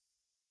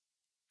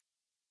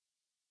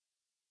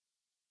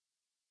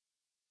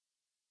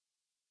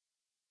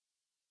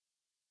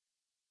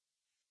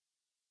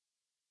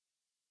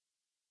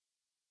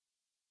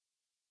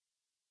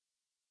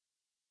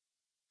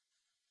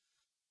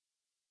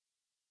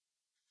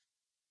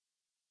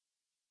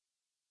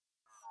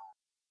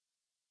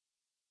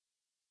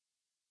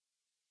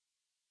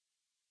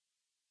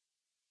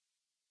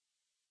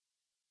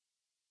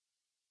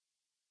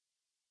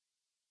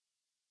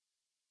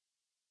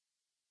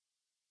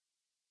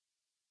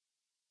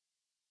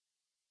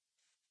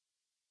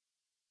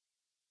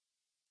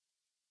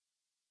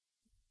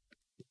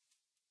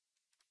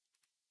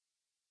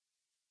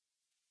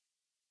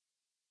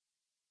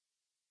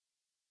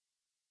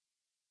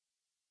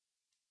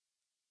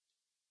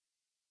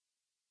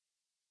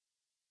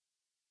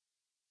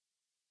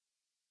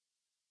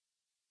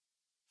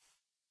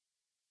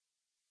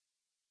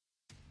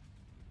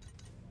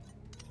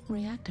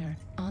 Reactor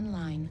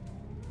online.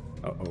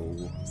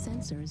 Uh-oh.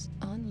 Sensors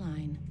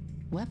online.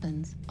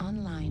 Weapons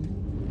online.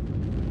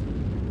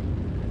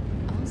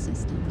 All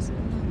systems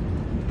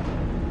nominal.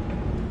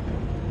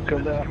 Go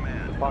left.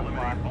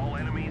 Eliminate all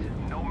enemies,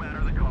 no matter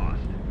the cost.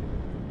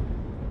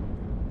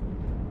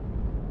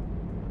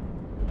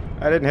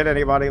 I didn't hit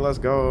anybody. Let's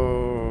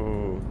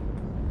go.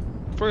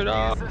 Straight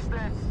up.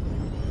 Assistance.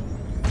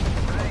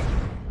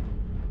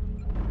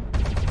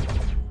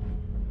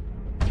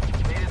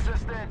 Need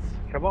assistance.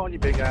 Come on, you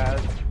big guys.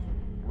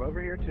 Come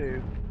over here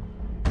too.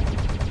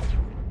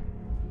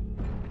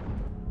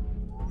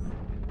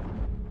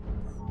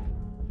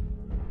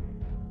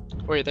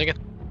 What are you thinking?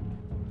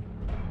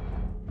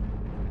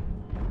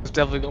 There's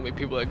definitely gonna be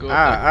people that go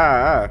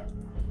up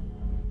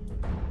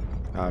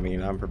there. I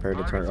mean, I'm prepared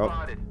to turn.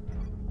 Oh.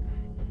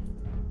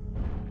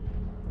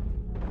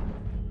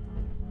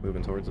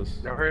 Moving towards us.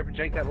 Now hurry up and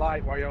take that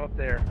light while you're up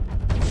there.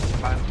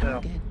 By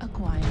himself. Target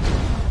acquired.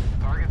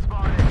 Target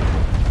spotted.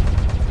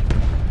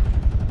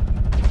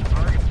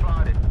 Target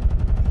spotted.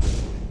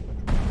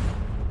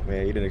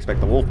 Man, you didn't expect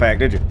the wolf pack,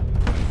 did you?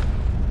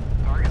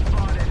 Target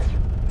spotted.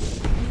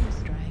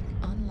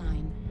 Airstrike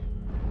online.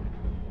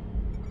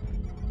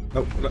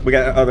 Oh, we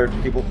got other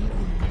people.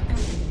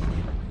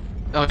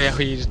 Oh yeah,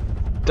 we just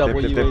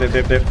double Dip, you. dip, dip,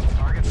 dip, dip, dip.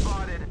 Target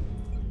spotted.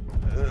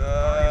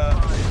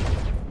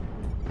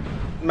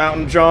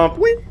 Mountain jump.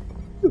 Whee!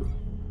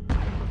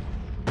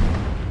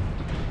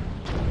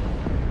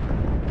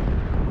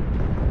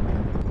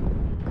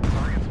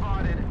 Target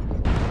spotted.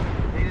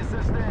 Need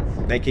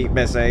assistance. They keep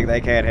missing. They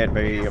can't hit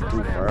me. I'm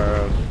too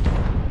fast.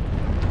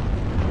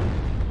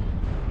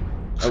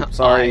 Oh,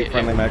 sorry,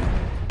 friendly mech.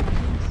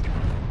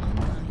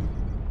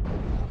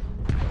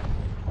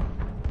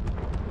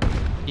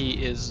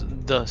 He is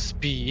the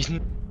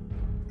speed.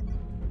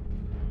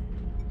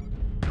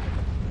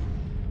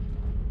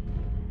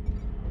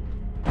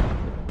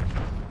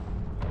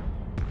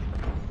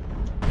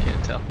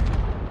 Can't tell.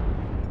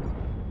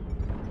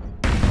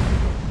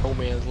 Oh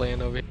man's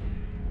land over here.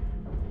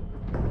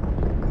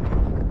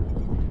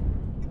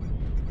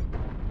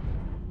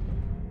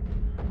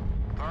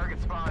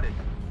 Target spotted.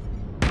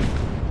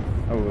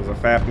 Oh, it was a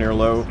Fafnir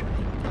low.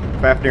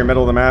 Fafnir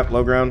middle of the map,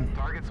 low ground.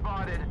 Target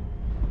spotted.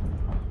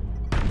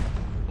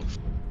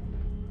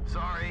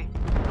 Sorry.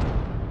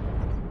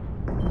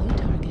 New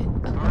target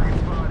acquired. Target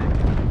spotted.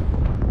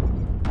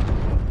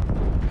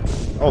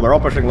 Oh, they're all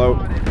pushing low.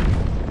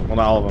 Well, not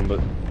all of them, but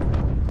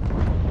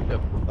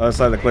Yep. other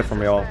side of the cliff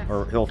from y'all,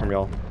 or hill from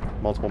y'all.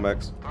 Multiple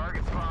mechs.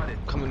 Target spotted.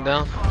 Coming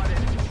down.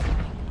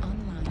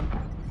 Online.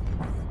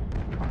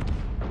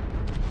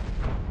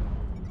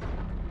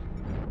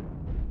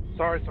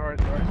 Sorry. New target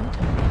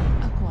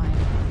acquired.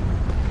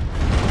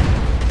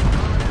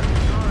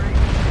 Sorry.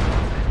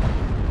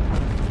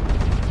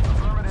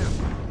 Affirmative.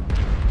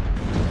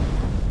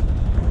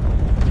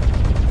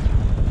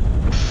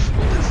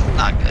 This is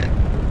not good.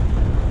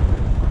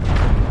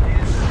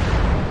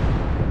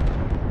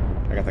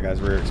 I got the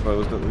guy's rear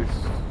exposed at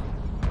least.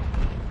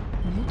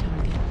 New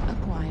target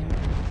acquired.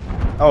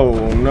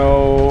 Oh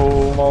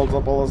no,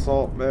 multiple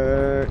assault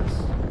mechs.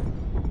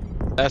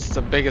 That's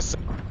the biggest.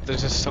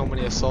 There's just so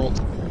many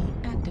assaults.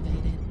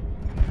 Activated.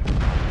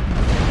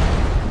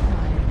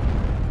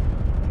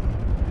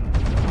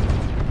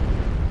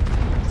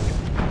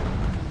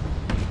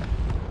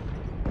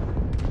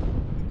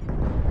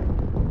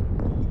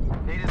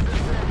 Need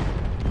assistance.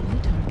 New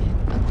target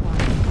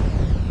acquired.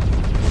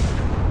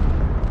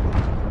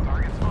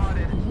 Target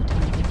spotted. New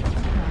target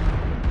acquired.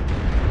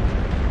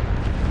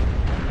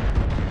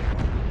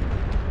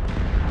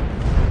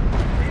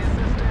 Need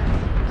assistance.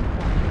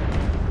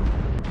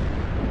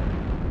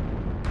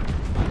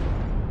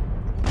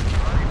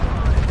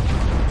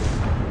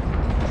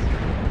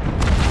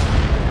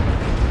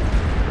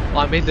 Well,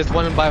 I made this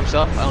one by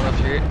himself. I don't know if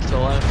you're still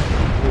alive.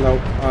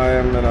 Nope, I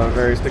am in a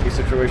very sticky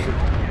situation.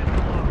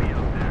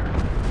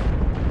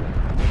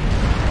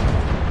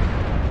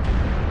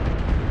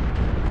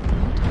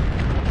 New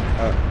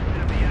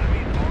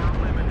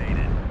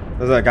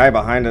There's a guy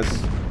behind us.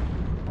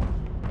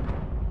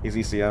 He's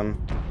ECM.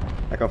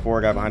 Echo 4,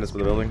 guy behind us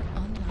with the building.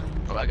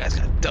 Oh, that guy's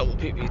got double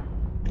PP.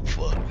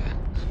 Fuck.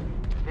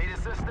 Need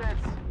assistance.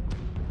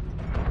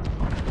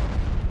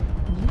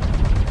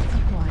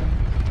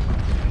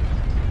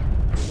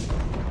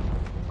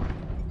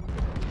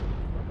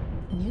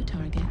 New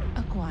target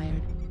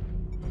acquired.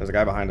 There's a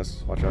guy behind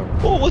us. Watch out.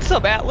 Oh, what's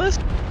up, Atlas?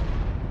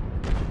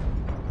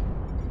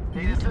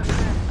 Need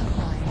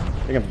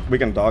assistance. We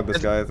can dog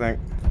this guy, I think.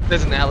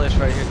 There's an Atlas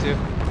right here too.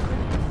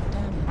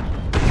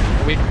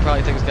 We can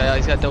probably take this guy out.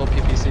 He's got double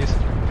PPCs.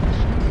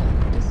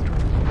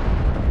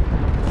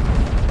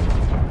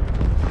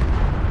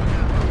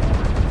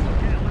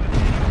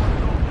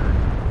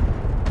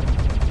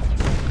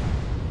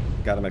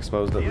 Got him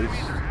exposed at least.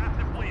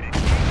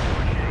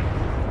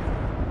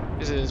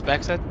 Is it his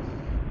backside?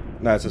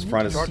 No, it's his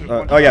front.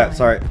 Oh yeah,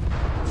 sorry.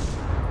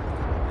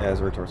 Yeah, his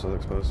rear torso is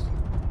exposed.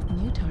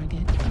 New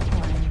target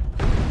acquired.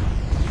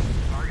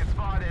 Target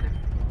spotted.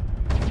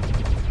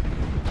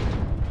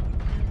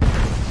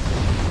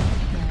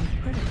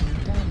 Critical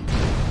damage.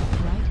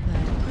 Right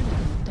leg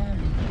critical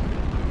damage.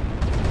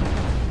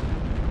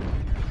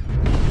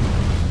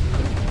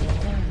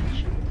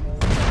 Damage.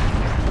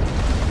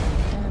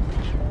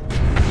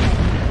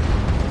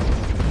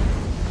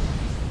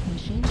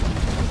 Machine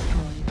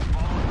destroyed.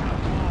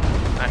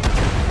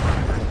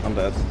 I'm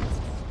dead.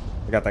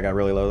 I got that guy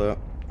really low though.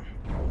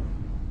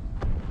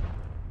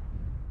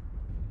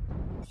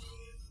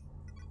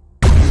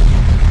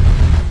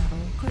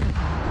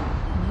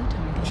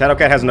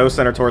 Shadowcat has no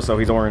center torso.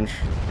 He's orange.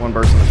 One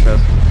burst in the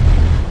chest.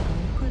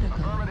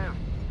 Affirmative.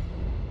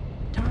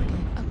 Target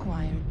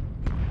acquired.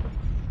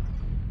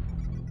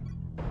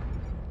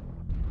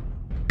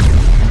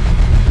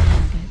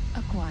 Target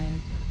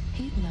acquired.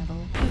 Heat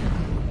level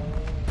critical.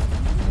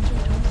 Center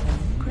torso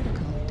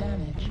critical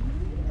damage.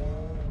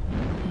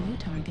 New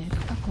target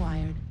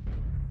acquired.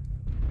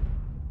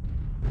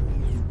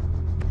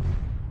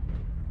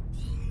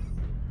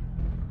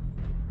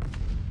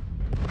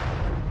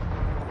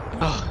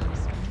 Oh.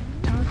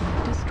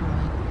 Target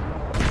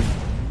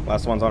destroyed.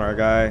 Last one's on our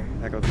guy.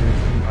 Echo 3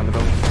 on the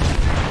building.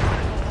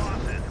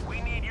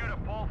 We need you to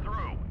pull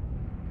through.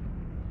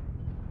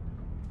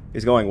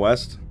 He's going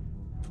west.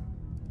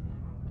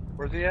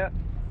 Where's he at?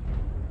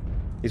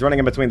 He's running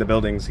in between the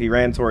buildings. He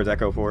ran towards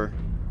Echo 4.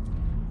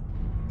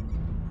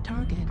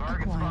 Target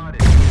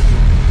acquired.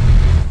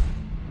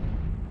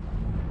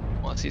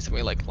 I want to see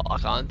somebody like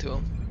lock onto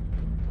him.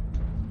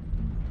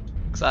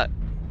 Cause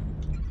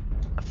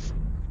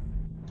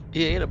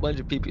he ate a bunch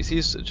of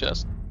PPCs to the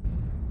chest.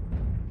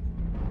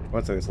 I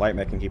would say this light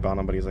mech can keep on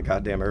him, but he's a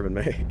goddamn urban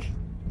mech.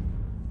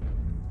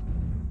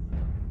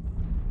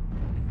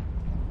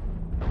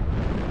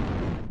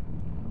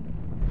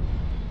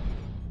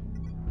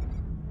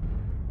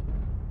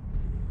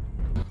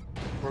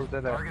 Where's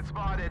that at? Target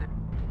spotted.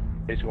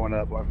 He's going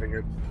up, I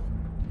figured.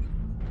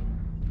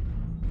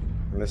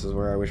 And this is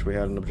where I wish we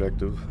had an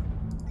objective.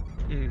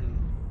 Is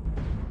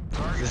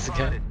this the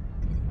guy?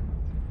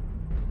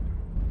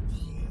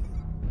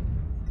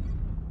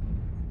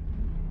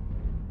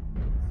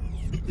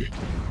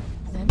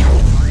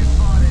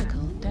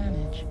 Critical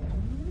damage.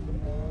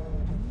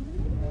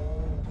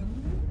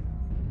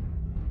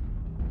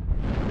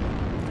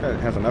 Guy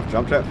has enough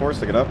jump jet force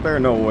to get up there?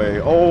 No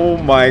way. Oh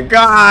my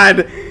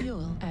god!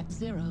 Fuel at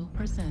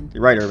 0%.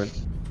 You're right, Urban.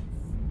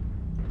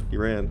 He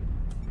ran.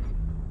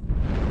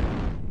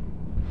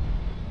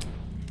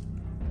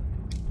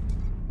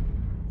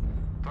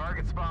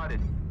 Target spotted.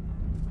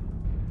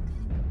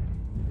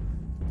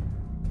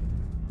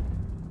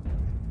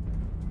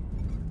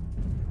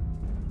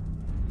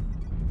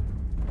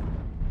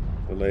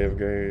 Delay of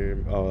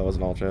game. Oh, that was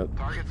an all chat.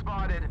 Target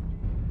spotted.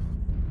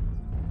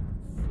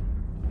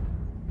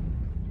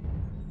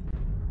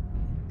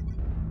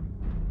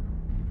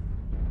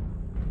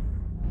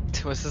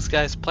 What's this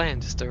guy's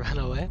plan? Just to run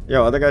away?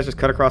 Yo, other guy's just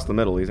cut across the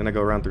middle. He's gonna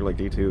go around through like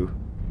D2.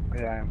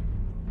 Yeah, I am.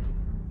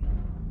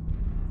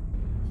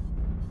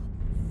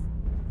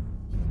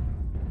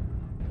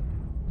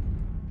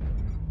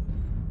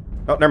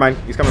 Oh, never mind.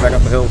 He's coming back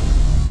up the hill.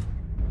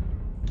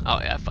 Oh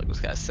yeah, fuck this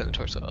guy's center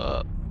torso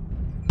up.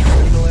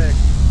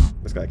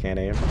 This guy can't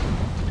aim.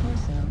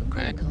 Torso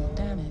critical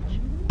damage.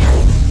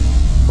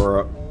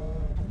 Bro.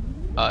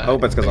 I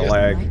hope it's because of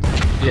lag.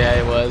 Yeah,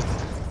 it was.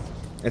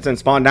 It's in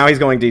spawn. Now he's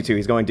going D2.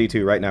 He's going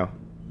D2 right now.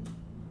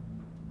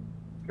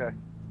 Okay.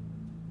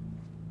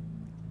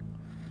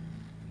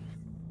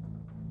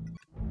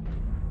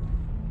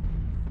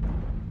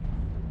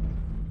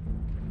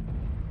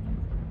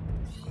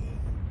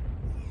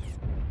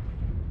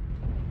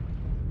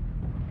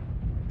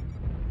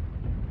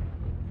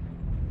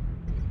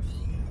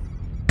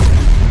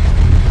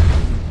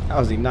 How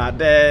is he not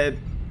dead?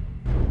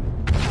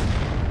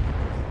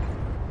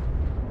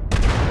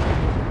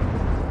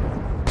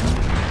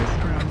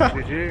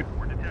 GG.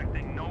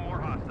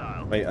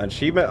 Wait,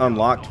 achievement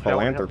unlocked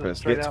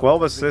philanthropist. Get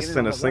 12 assists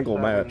in a single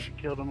match.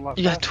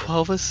 You got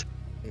 12 assists?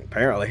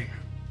 Apparently.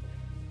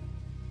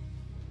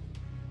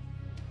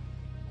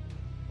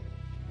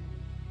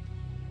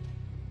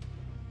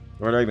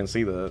 Where do I even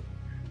see that?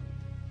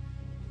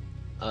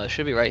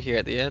 Should be right here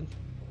at the end.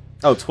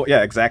 Oh,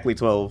 yeah, exactly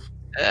 12.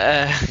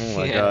 Oh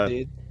my Yeah, god.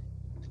 dude.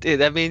 Dude,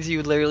 that means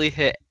you literally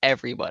hit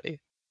everybody.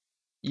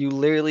 You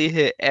literally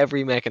hit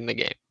every mech in the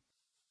game.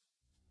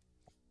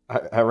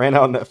 I ran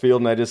out in that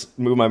field and I just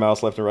moved my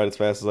mouse left and right as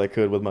fast as I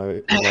could with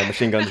my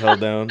machine guns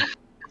held down.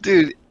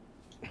 Dude,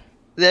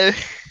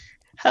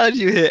 how'd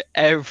you hit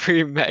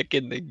every mech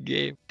in the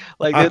game?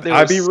 Like there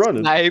I'd were be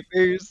running.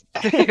 snipers.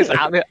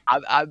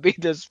 I'd be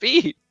the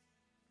speed.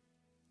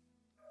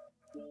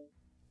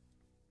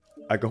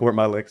 I go where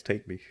my legs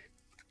take me.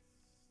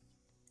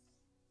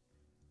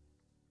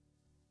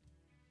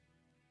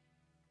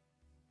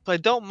 So I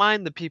don't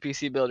mind the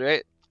PPC build,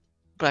 right?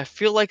 But I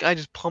feel like I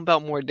just pump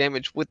out more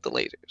damage with the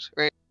lasers,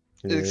 right?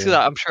 Yeah.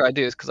 I'm sure I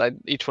do, is because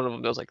each one of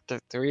them does like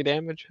 3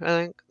 damage, I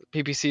think.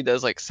 PPC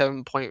does like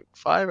 7.5,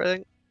 I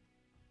think.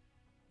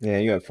 Yeah,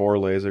 you got 4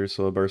 lasers,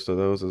 so a burst of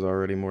those is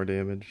already more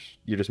damage.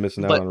 You're just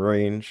missing out on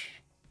range.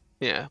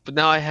 Yeah, but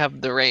now I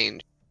have the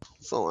range.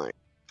 So like,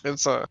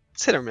 it's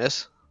hit or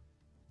miss.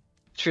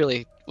 It's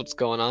really what's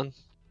going on.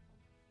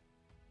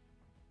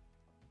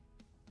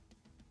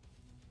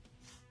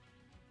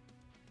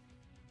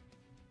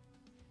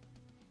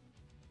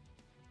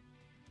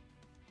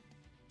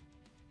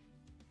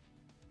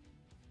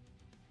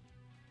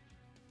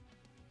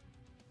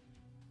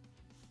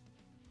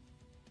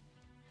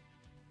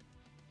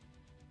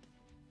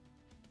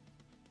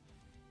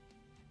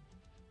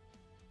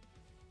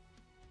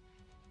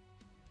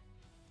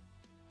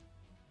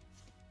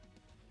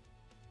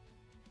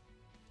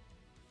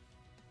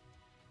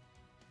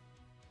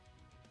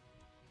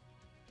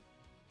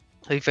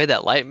 Have you fed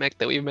that light mech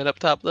that we met up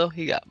top though?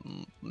 He got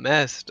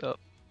messed up.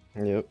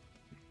 Yep.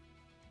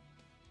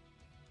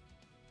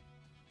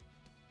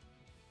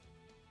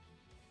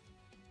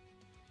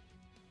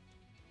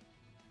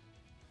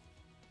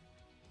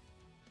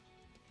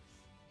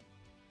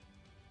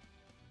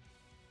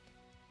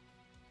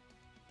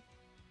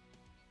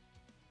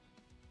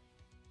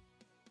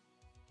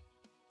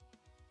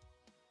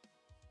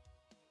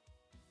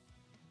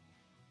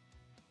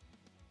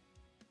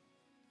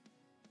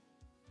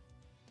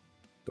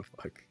 The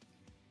fuck?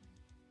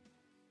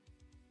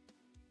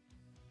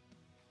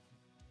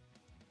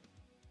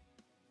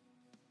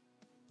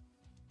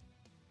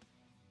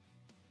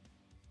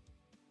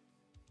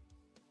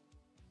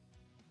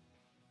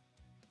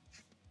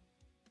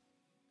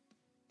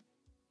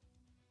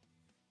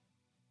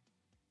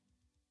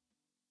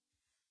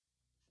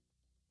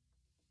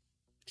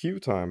 Queue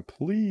time,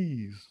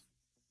 please.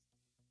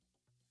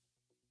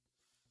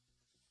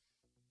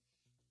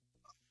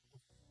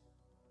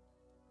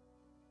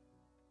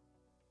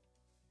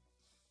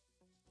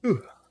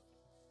 Whew.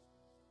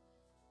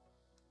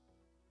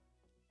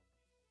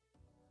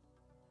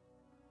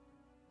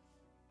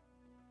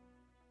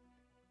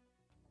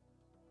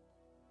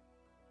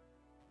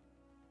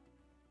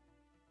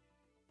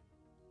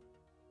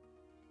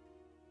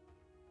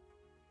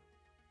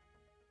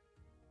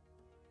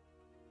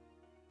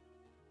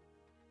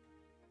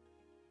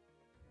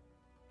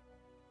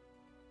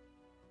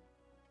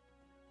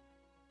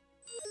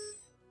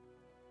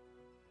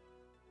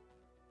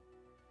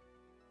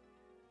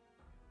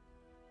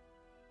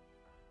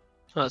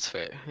 Oh, that's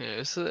fair.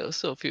 Yeah, there's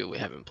still a few we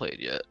haven't played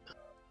yet.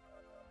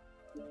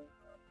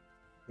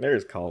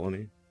 There's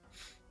Colony.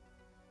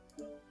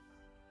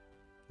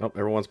 Nope,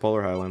 everyone's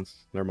Polar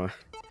Highlands. Never mind.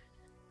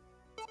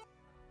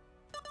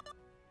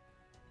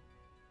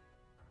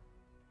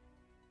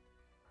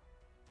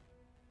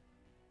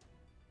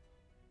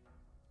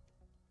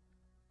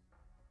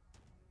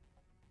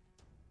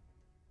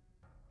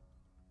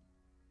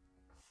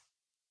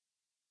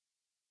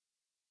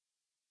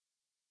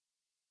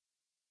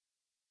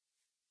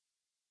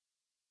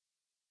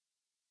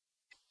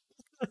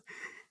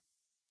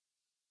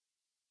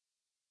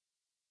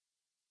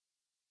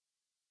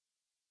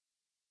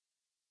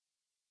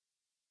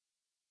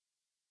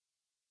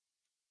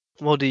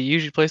 Well, do you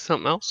usually play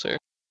something else, or?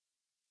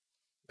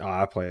 Oh,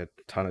 I play a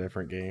ton of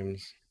different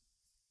games.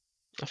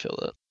 I feel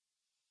that.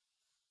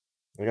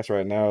 I guess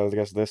right now, I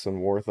guess this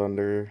and War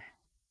Thunder,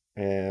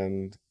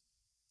 and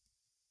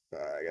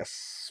I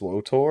guess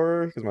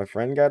SWTOR, because my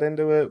friend got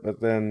into it,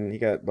 but then he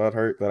got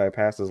butthurt that I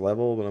passed his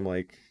level, but I'm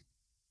like,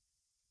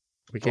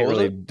 we can't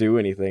really do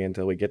anything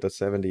until we get to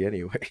 70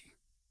 anyway.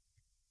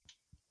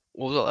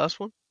 What was that last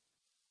one?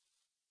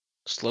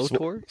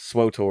 SWTOR?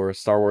 SWTOR,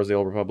 Star Wars The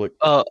Old Republic.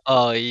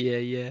 Oh,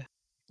 yeah.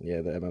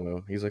 Yeah, the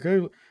MMO. He's like,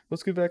 hey,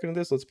 let's get back into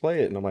this, let's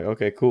play it. And I'm like,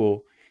 okay,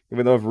 cool.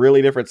 Even though I have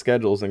really different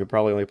schedules and could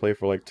probably only play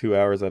for like 2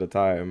 hours at a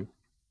time.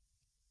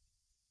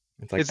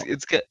 It's like,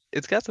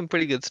 it's got some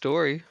pretty good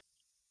story.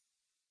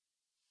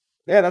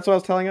 Yeah, that's what I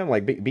was telling him.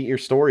 Like, beat your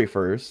story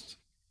first.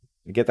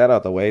 Get that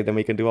out the way, then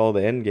we can do all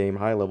the end game,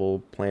 high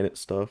level planet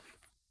stuff.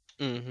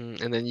 And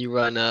then you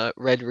run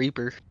Red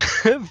Reaper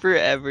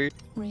forever.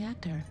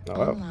 Reactor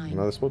online.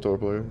 Another SWTOR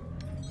player.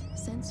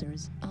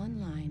 Sensors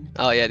online.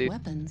 Oh yeah, dude.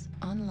 Weapons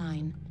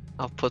online.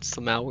 I'll put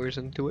some hours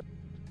into it.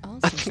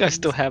 I think I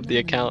still have the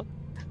account.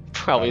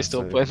 Probably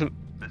still putting.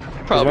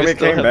 Probably when it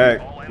came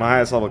back, My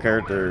highest level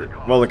character,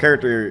 well, the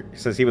character,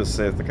 since he was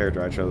Sith, the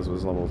character I chose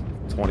was level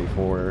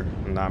 24,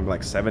 and I'm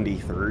like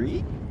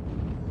 73?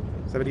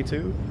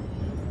 72?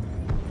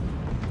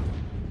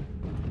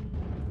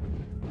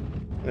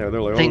 Yeah,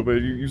 they're like, oh,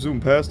 but you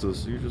zoomed past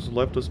us. You just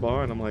left us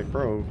behind. I'm like,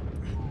 bro.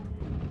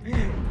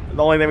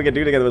 The only thing we could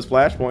do together was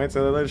flashpoints,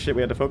 and the other shit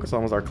we had to focus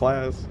on was our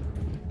class.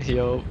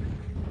 Yo.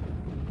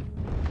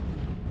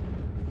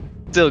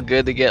 Still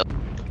good to get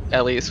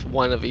at least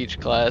one of each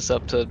class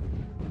up to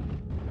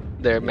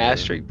their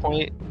mastery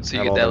point, so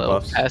you get that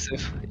little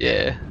passive.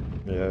 Yeah.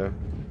 Yeah.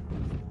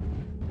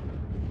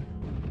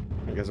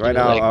 Because right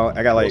now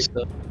I got like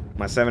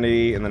my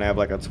 70, and then I have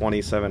like a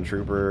 27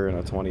 trooper and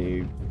a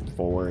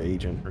 24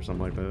 agent or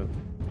something like that.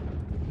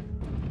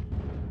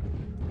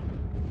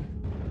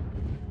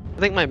 I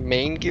think my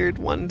main geared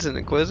one's an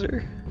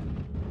Inquisitor.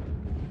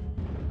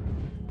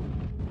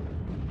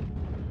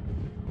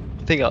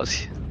 I think I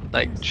was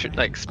like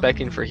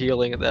specking for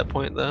healing at that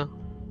point though.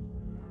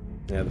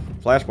 Yeah, the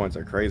flashpoints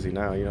are crazy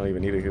now. You don't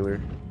even need a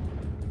healer.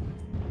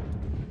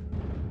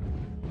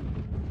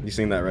 You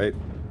seen that, right?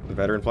 The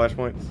veteran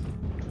flashpoints?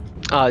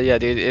 Yeah,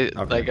 dude.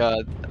 Like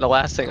the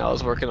last thing I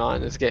was working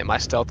on is getting my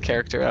stealth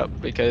character up,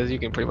 because you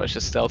can pretty much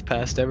just stealth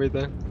past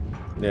everything.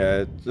 Yeah,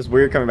 it's just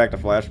weird coming back to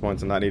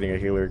flashpoints and not needing a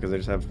healer because they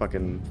just have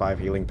fucking 5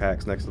 healing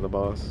packs next to the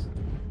boss.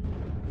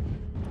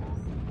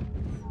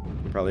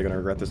 You're probably gonna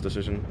regret this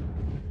decision.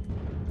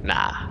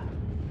 Nah.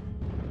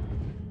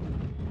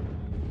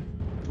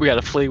 We got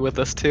a flea with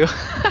us too.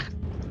 I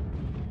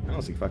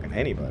don't see fucking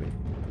anybody.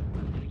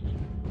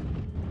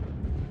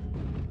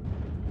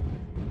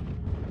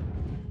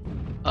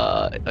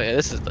 Oh yeah,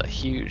 this is a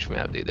huge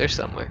map, dude. There's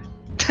somewhere.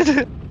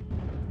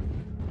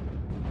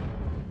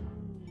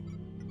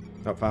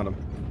 Oh, found him.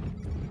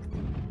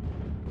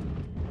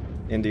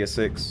 India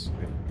 6.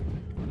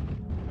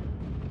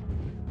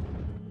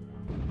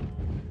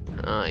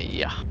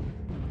 Yeah.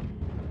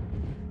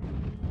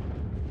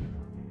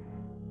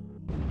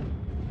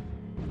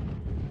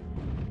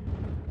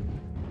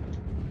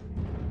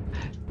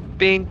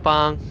 Bing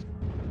bong.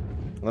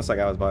 Unless that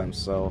guy was by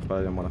himself, but I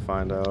didn't want to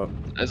find out.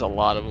 There's a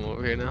lot of them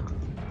over here now.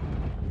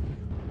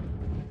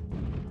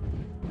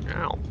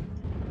 Ow.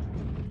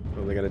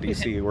 Oh, they got a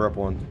DC. We're up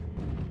 1.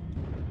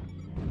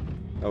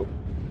 Oh.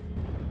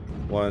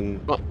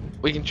 1. Well,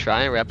 we can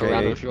try and wrap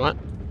around them if you want.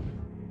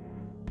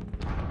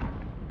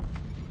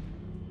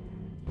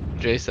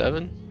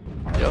 J7?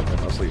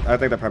 Yep. I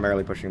think they're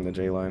primarily pushing the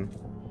J line.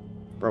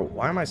 Bro,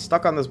 why am I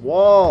stuck on this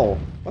wall?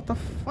 What the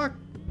fuck?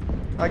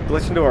 I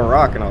glitched into a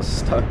rock and I was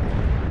stuck.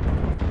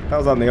 If that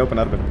was on the open,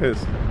 I'd have been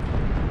pissed.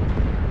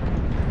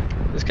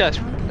 This guy's...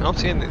 I don't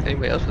see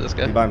anybody else with this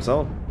guy. He by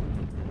himself?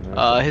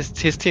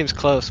 His team's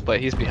close, but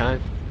he's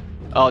behind.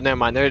 Oh, never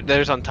mind.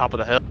 There's on top of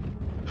the hill.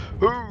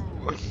 Ooh.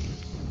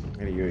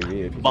 Get a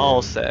UAV if you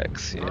Ball can.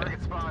 sex, yeah.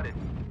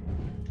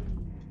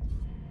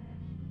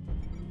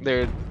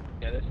 They're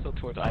still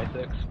towards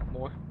I6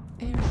 more.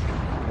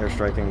 They're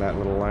striking that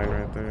little line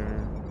right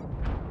there.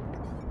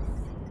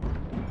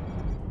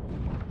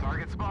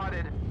 Target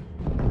spotted.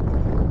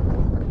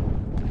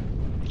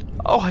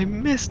 Oh, I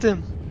missed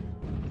him.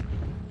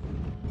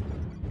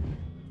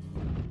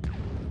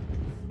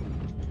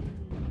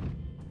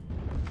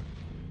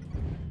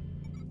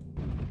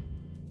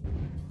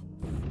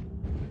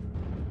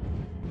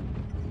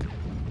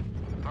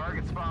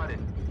 Target spotted.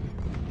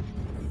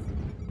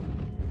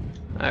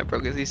 I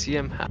broke his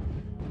ECM.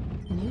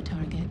 New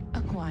target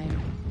acquired.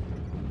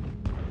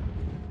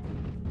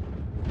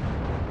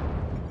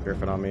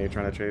 Griffin on me,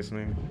 trying to chase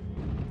me.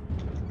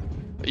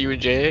 Are you in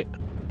J8?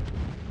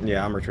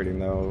 Yeah, I'm retreating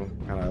though.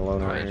 Kind of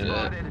alone right here.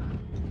 I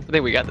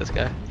think we got this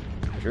guy.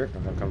 Sure,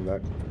 I'm coming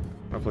back.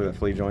 Hopefully that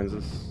flea joins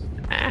us.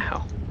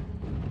 Ow.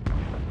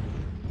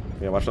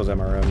 Yeah, watch those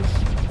MRMs.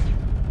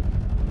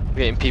 I'm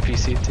getting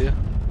PPC too. Yeah,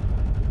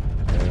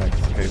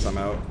 that's in case I'm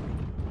out.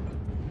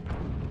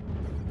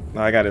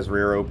 No, I got his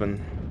rear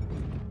open.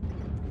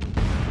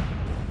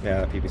 Yeah,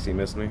 that PPC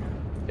missed me.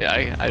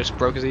 Yeah, I just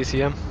broke his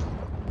ECM.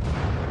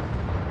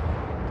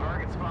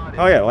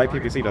 Oh yeah, light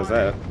PPC does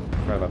that.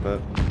 Forgot about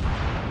that.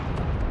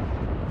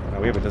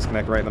 We have a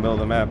disconnect right in the middle of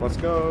the map. Let's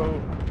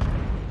go.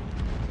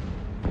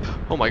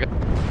 Oh my god.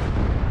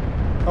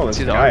 Oh, there's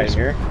a guy in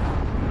here.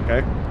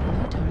 Okay.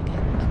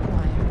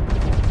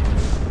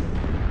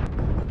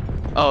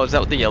 Oh, is that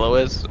what the yellow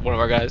is? One of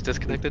our guys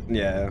disconnected?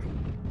 Yeah.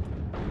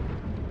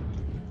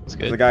 That's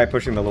good. There's a guy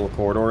pushing the little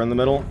corridor in the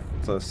middle.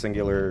 It's a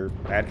singular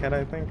ad cat,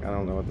 I think. I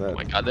don't know what that. Oh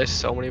my god, there's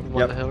so many of them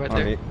on the hill right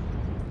there. Me.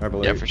 I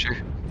believe. Yeah, for sure.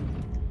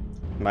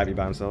 Might be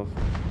by himself.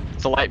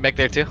 It's a light back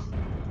there too.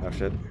 Oh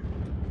shit.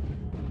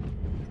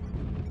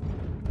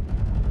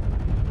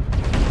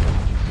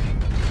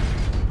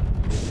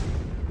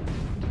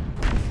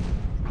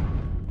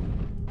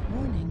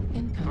 Warning,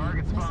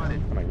 incoming missile.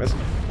 Am I missing?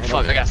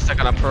 Fuck, I got stuck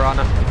on a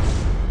piranha.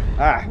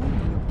 Ah.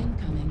 Warning,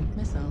 incoming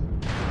missile.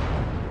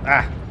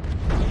 Ah.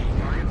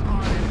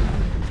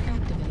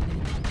 Activated.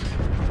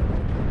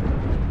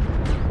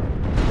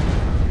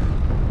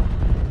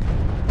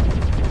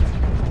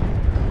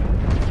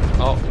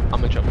 Oh,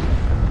 I'm in trouble.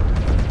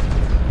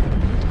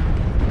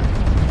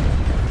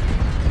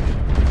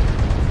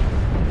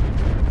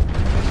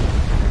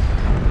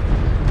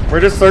 We're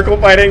just circle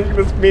fighting.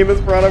 This me and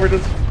this Piranha. We're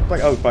just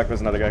like, oh fuck,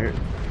 there's another guy here.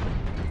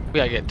 We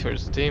gotta get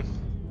towards the team.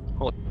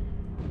 Hold.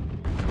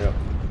 Yep.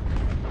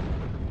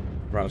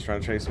 Piranha's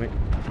trying to chase me.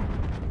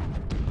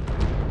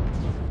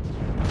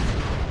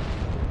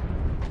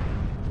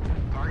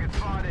 Target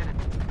spotted.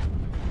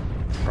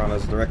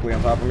 Piranha's directly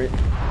on top of me. Don't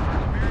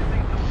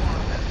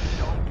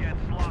get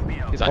sloppy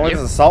out. He's Oh, on this you.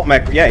 is assault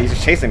mech. Yeah, he's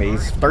just chasing me.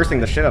 He's thirsting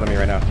the shit out of me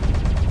right now.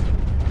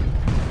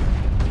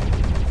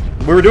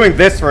 We were doing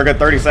this for a good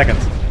 30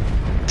 seconds.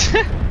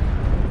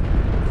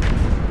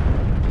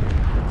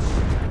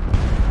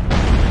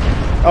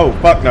 Oh,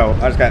 fuck no.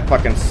 I just got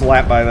fucking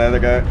slapped by the other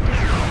guy.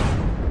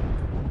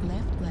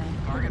 Left leg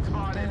critical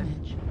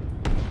damage.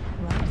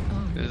 Right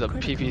arm There's a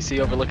critical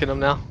PVC overlooking him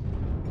now.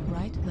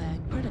 Right leg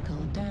critical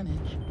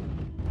damage.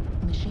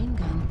 Machine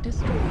gun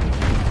destroyed.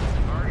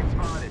 Target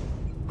spotted.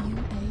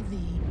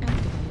 UAV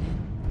activated.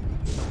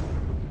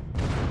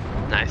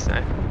 Nice,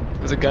 nice.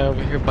 There's a guy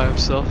over here by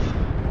himself.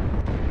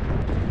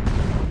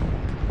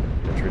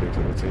 Retreating to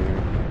the team.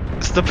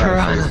 It's the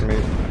Trying to chase Piranha. me,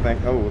 I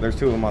think. Oh, there's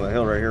two of them on the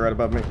hill right here, right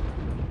above me.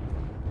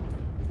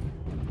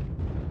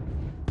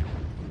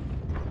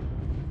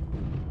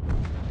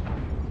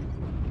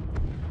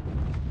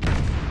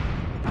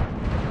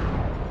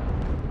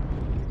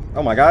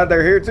 Oh my god,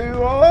 they're here too!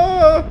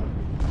 Oh!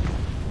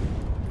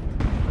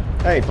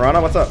 Hey, Piranha,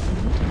 what's up?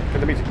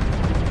 Good to meet you.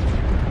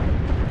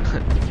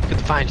 Good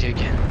to find you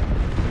again.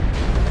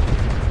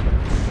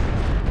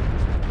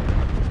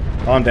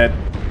 Oh, I'm dead.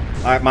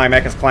 My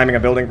mech is climbing a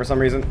building for some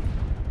reason.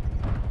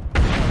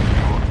 Target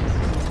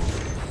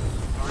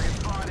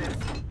spotted.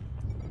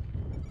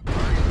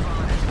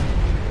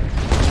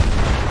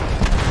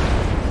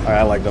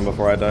 I liked them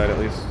before I died, at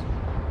least.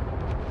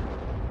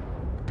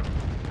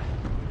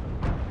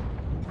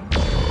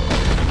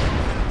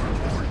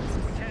 We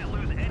can't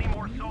lose any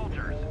more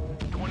soldiers.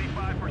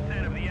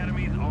 25% of the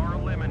enemies are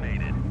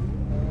eliminated.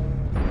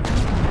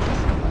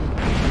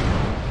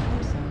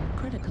 Torso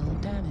critical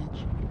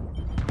damage.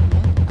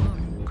 Left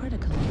arm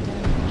critical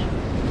damage.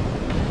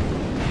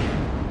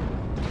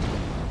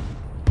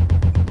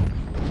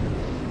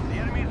 The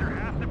enemies are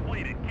half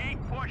depleted. Keep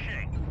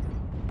pushing.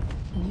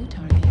 New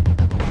target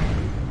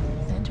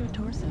acquired. Center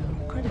torso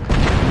critical.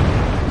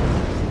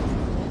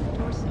 Left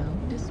torso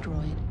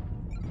destroyed.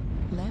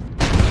 Left.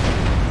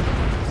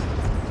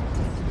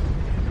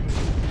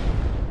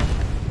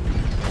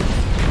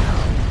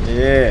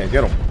 Yeah,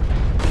 get him.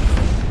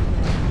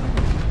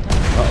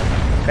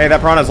 Uh-oh. Hey, that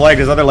Piranha's leg,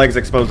 his other leg's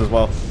exposed as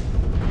well.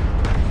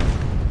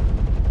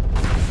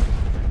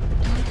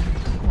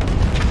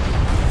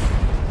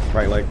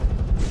 Right leg.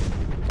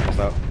 What's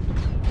up?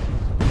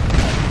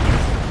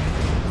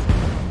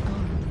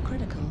 Arm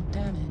critical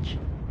damage.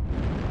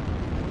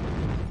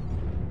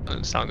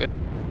 Doesn't sound good.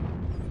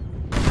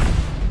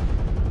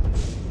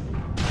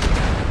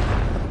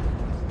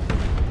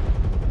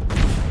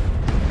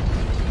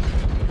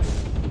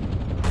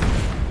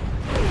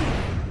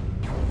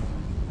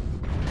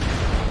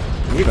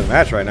 Even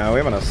match right now. We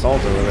have an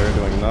assault over there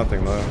doing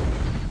nothing though.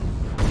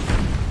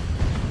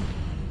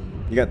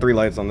 You got 3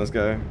 lights on this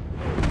guy.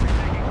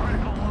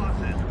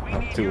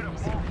 Oh, 2.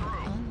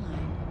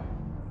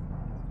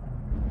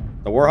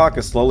 The Warhawk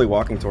is slowly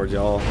walking towards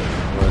y'all, but I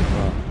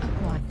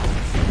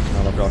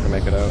don't know if y'all can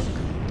make it out.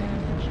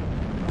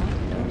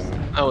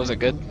 That wasn't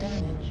good.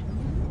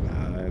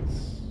 Nah,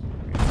 it's...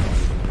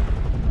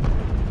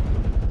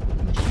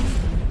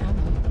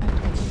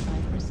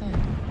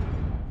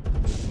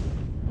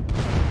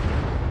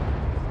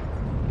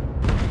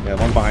 Yeah,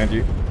 one behind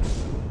you.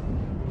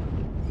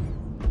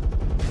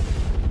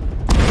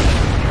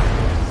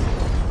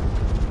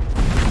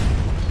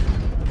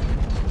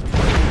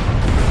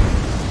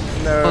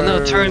 No. Oh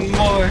no, turn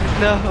more.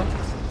 No.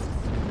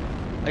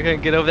 I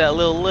couldn't get over that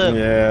little lip.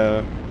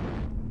 Yeah.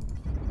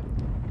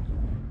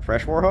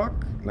 Fresh Warhawk?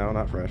 No,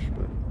 not fresh,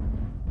 but...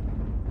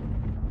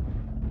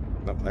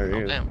 Nope, there he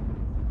is. Damn.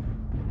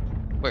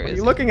 Where What are is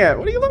you he? looking at?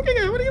 What are you looking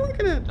at? What are you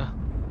looking at? Oh.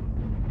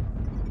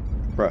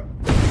 Bruh.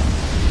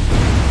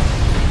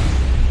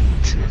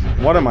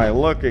 What am I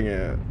looking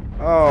at?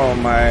 Oh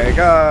my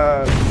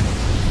god.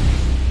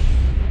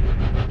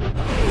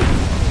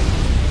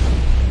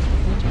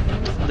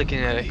 Looking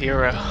at a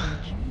hero.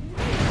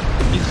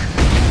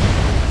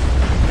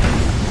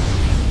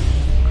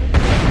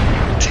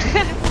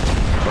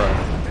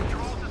 Bruh.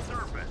 Control the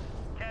surface.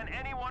 Can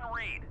anyone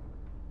read?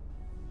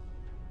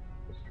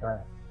 Let's try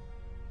it.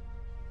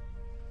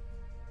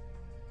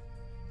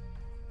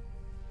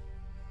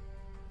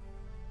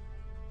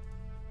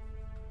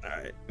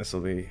 Alright,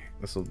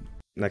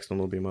 next one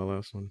will be my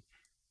last one.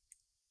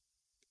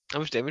 How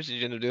much damage did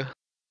you end up doing?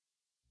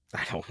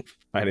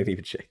 I didn't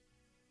even check.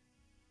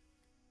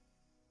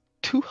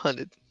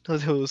 200. I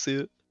was able to see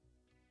it.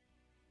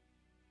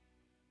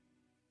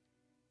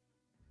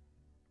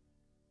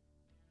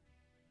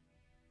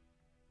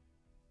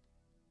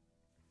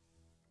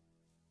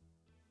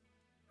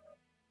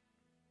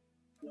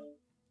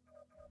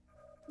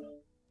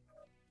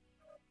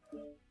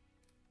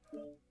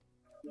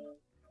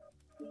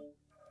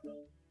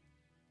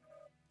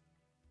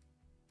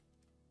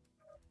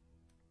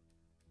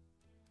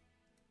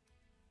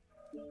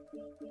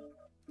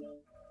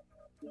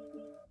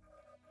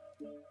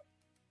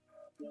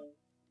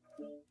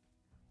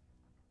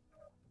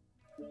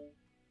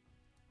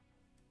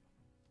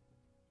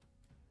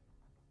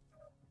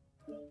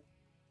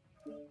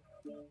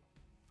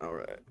 All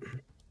right.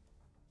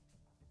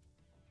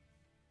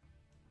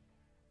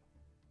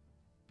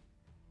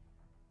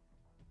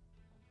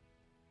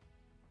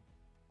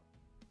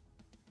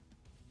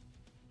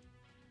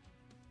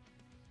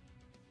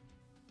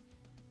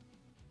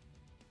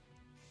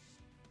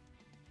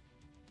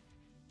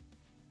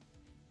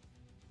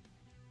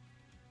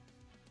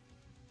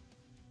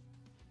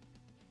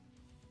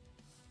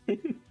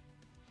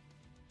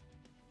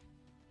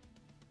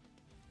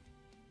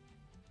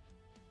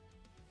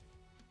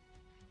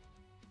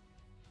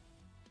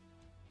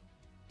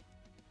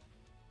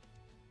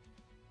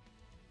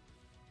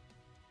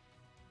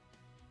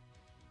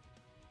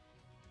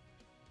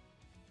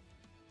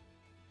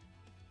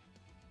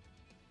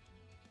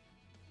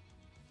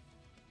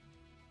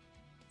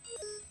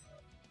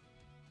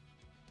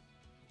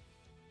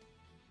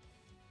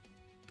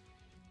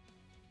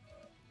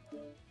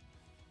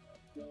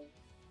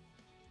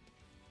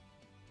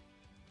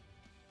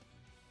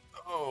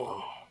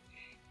 Oh.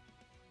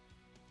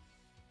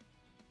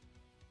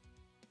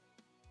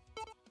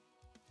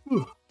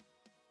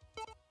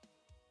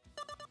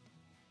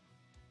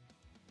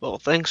 Well,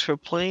 thanks for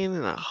playing,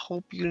 and I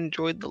hope you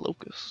enjoyed the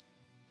Locust.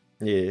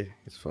 Yeah,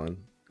 it's fun.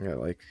 I got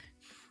like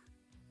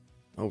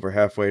over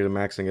halfway to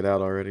maxing it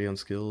out already on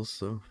skills,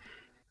 so.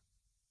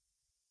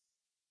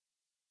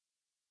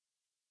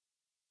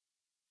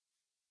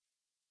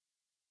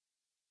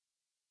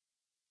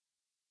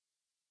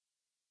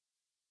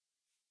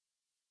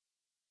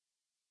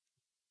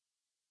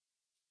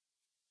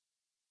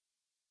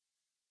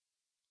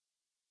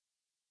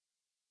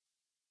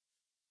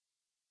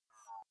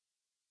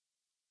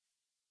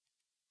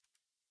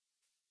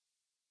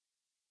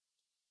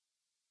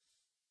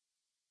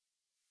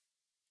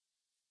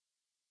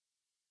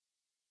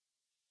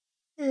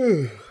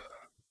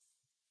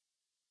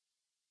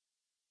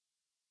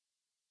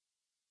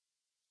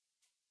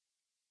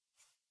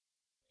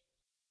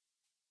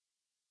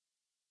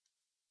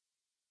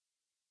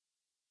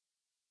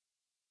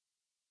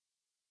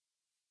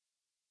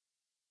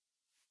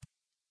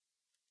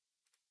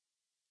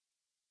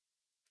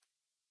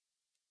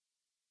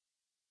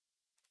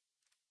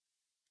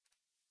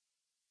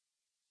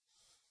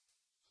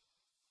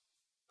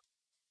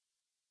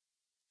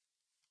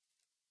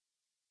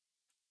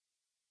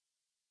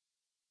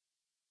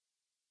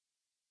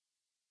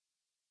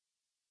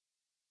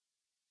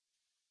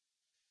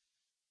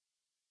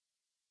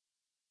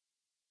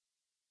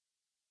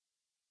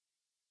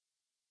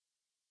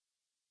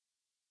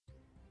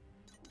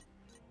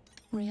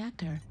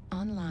 Reactor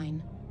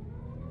online.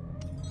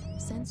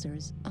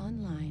 Sensors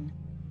online.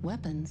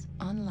 Weapons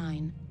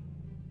online.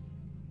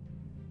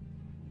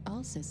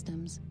 All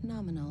systems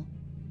nominal.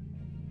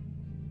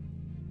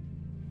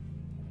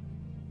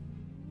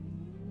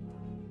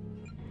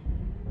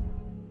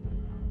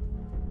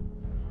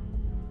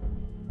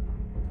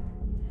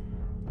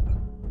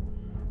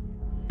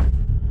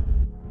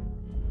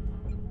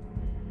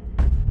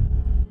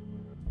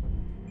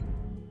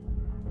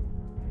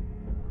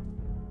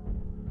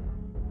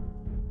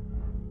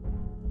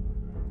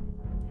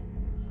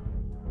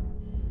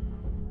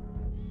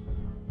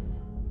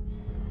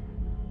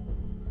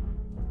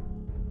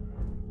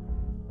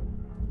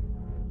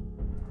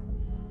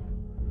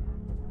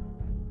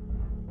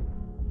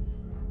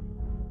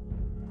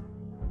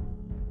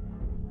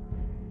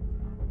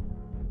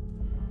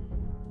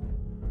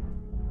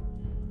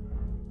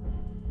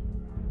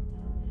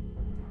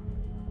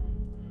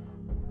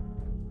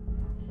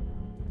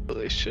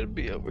 They should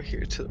be over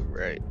here to the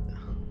right.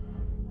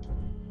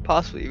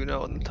 Possibly even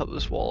out on the top of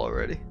this wall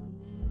already.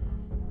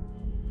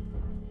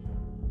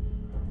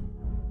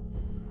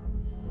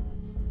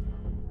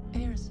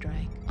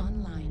 Airstrike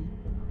online.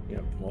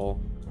 Yep,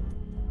 wall.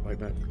 Right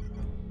back.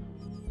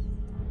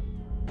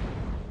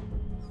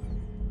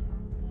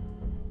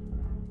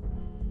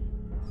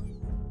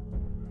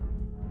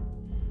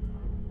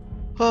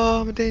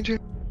 Oh, I'm in danger.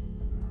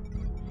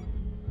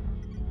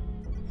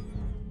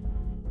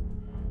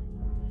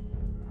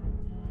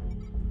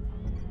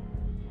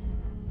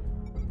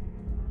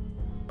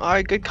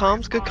 Alright, good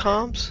comms, good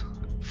comms.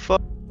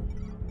 Fuck.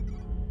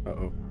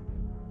 Uh-oh.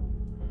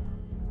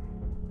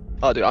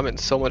 Oh, dude, I'm in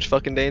so much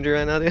fucking danger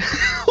right now, dude.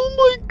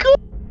 Oh my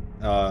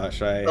god!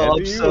 Should I head Oh,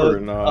 to you or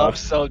no? I'm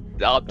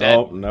dead.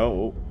 Oh,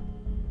 no.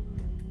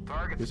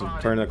 You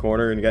just turn the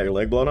corner and you got your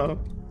leg blown off?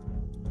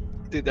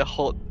 Dude, the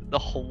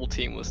whole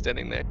team was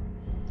standing there.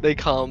 They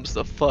comms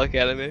the fuck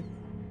out of me.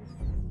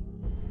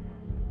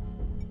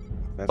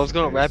 That's I was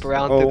gonna wrap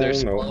around through their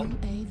spawn,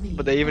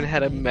 but they even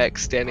had a mech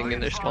standing in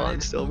their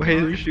spawn still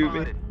ready to shoot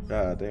me.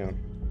 God damn.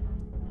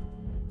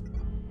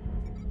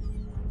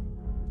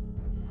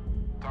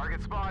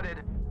 Target spotted.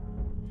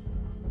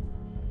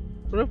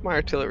 What if my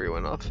artillery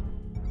went off?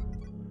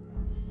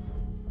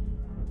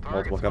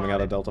 Multiple coming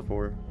out of Delta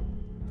 4.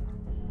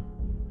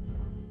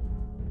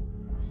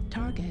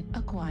 Target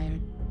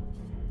acquired.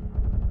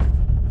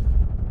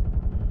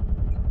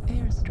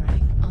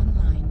 Airstrike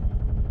online.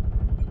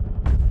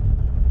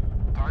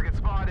 Target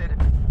spotted.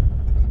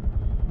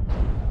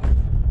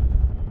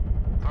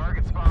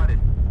 Target spotted.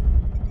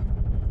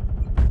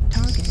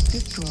 Target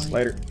destroyed.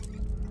 Later.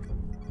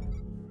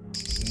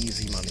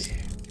 Easy money.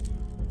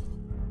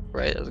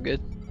 Right, that was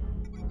good.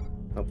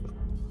 Oh.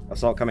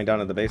 Assault coming down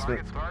to the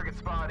basement. Target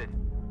spotted.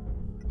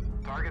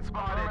 Target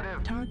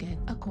spotted. Target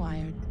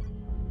acquired.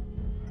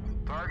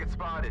 Target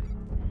spotted.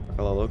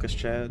 Fellow Locust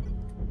Chad.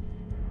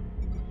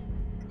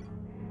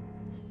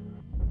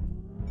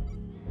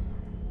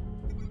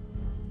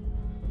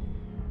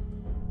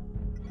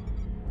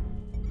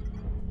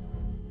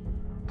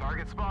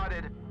 Target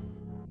spotted.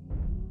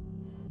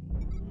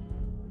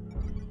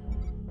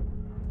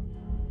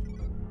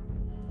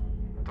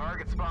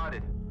 Target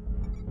spotted.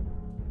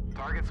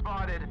 Target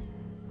spotted.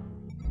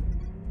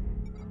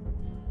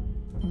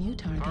 New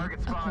target,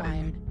 Target spotted.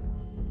 acquired.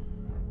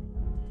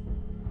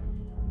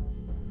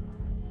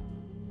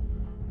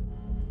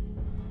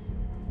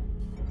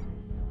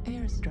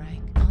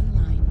 Airstrike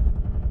online.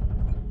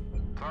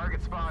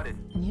 Target spotted.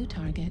 New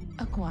target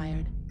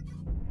acquired.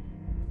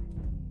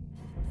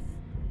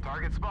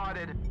 Target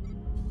spotted.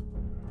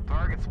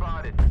 Target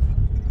spotted.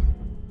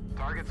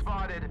 Target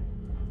spotted.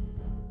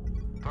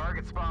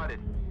 Target spotted.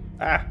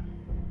 Ah.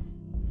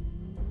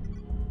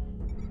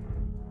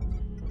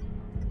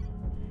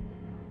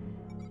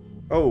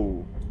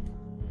 Oh.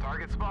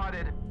 Target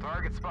spotted.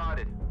 Target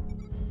spotted.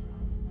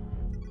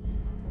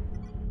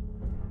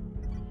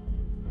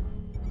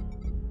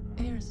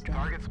 Airstrike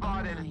Target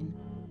spotted. online.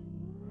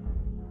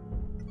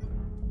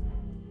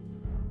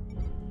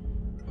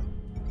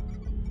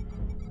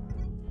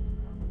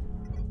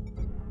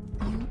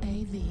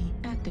 UAV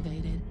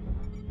activated.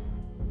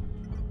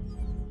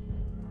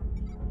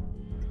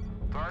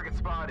 Target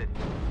spotted.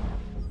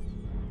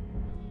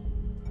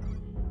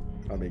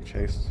 I'm being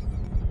chased.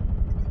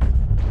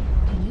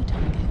 New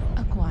target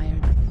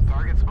acquired.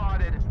 Target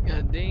spotted.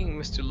 God dang,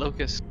 Mr.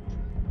 Locust.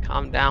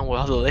 Calm down with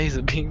all the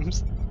laser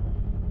beams.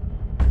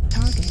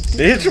 Target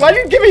Bitch, why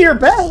you give me your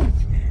bell?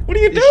 What are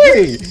you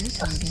doing? New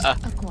target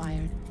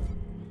acquired.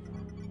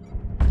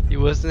 He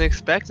wasn't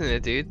expecting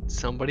it, dude.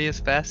 Somebody as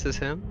fast as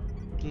him?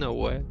 No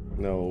way.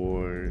 No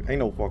way. Ain't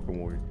no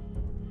fucking way.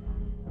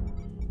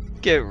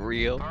 Get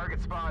real.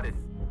 Target spotted.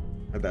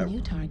 How'd that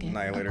New target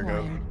annihilator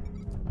acquired.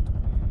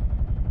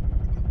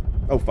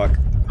 go? Oh fuck.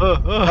 Hello,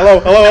 Hello,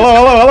 hello, hello,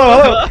 hello, hello,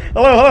 hello,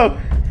 hello, hello.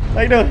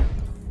 How you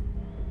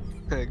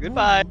doing?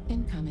 Goodbye.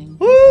 Incoming.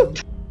 Woo!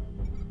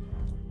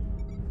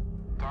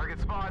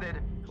 Target spotted.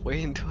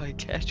 Wait until I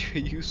catch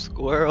you, you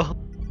squirrel.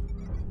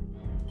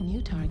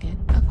 New target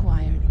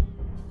acquired.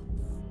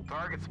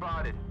 Target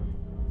spotted.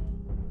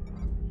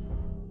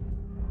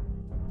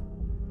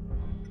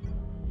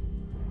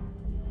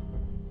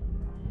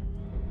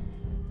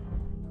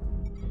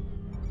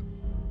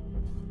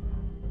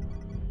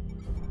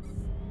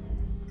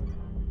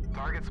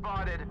 Target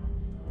spotted.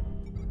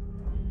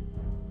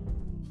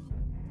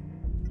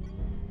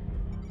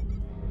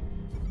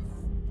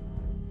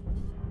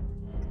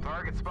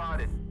 Target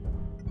spotted.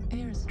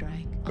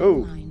 Airstrike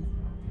Oh. online.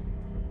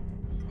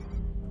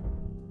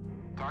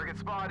 Target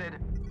spotted.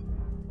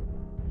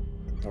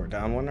 Oh, we're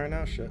down one right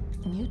now? Shit.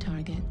 New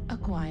target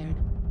acquired.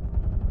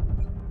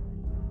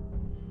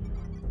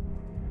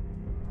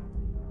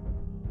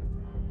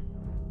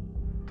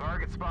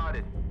 Target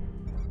spotted.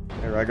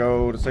 Here I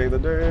go to save the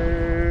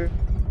day.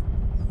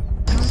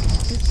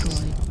 Target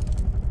destroyed.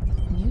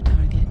 New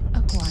target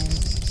acquired.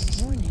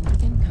 Warning,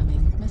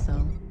 incoming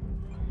missile.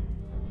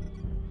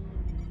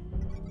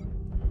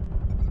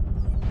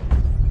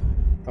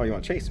 Oh, you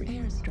want to chase me?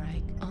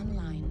 Airstrike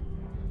online.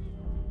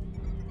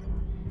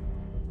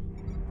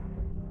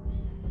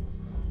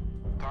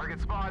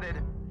 Target spotted.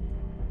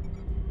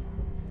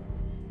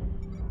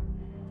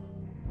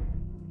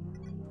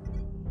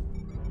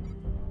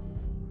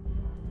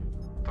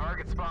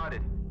 Target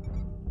spotted.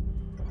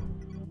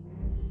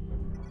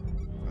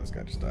 This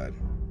guy just died.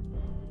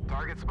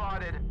 Target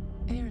spotted.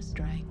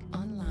 Airstrike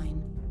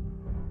online.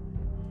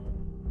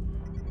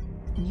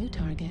 New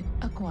target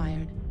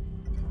acquired.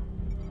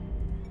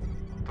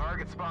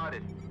 Target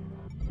spotted.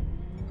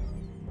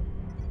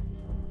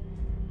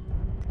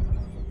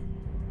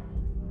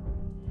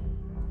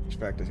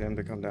 Expected him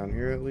to come down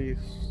here at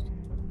least.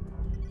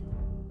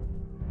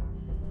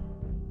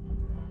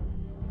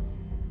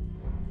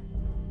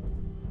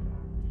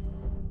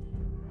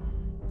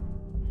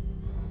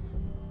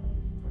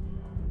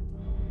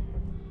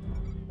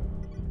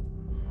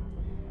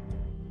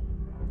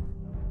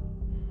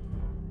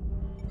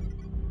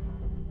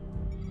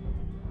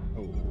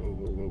 Oh, whoa,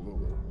 whoa, whoa, whoa,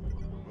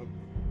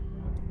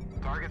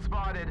 whoa. Target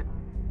spotted.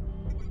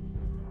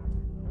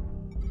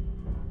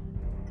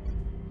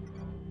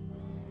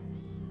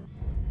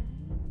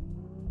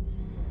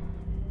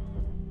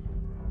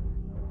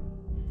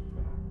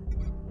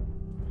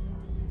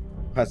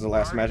 Why does the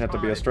last match have to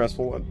be a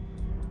stressful one?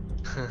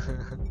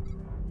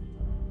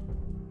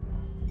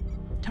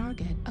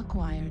 Target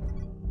acquired.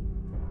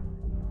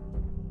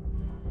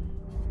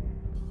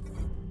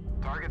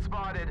 Target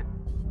spotted.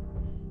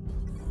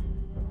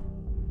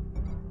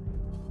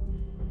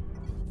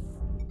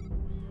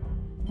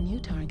 New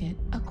target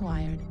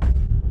acquired.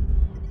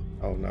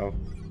 Oh no.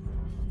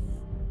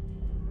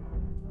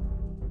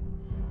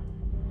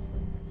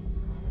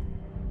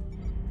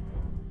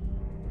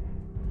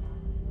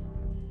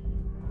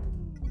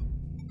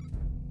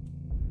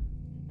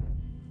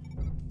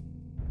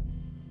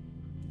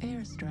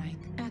 Airstrike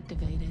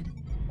activated.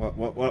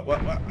 What?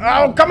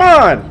 Oh, come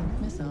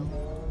on! Missile.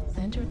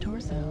 Center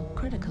torso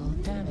critical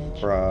damage.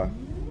 Bruh.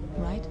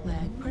 Right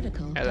leg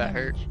critical Yeah, that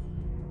hurt.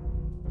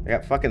 I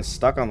got fucking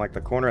stuck on like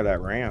the corner of that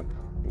ramp.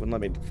 It wouldn't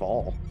let me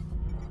fall.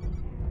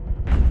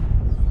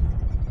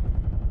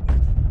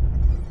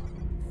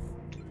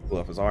 Blew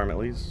off his arm at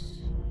least.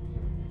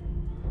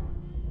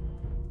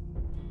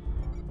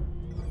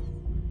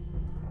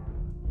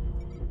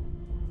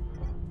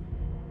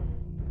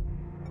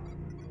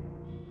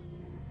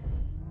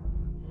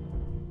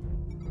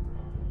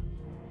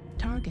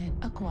 Target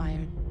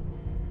acquired.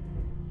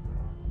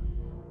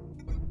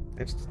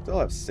 They still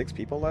have 6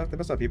 people left? They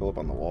must have people up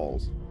on the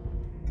walls.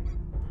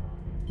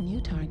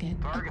 New target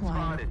acquired.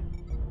 Spotted.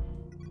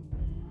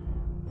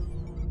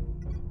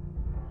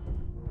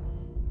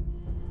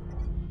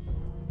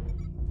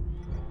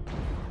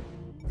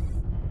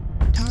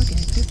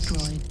 Target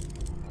destroyed.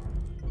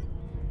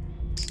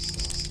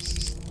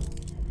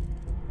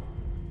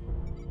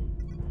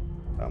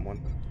 That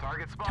one.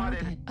 Target spotted.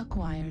 Target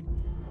acquired.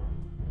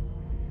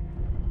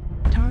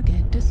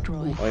 Target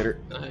destroyed. Later.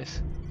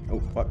 Nice. Oh,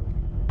 fuck.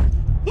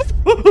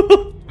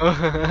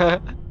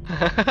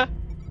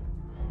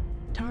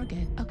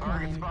 Target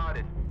acquired.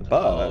 Spotted.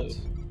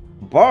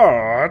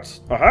 But...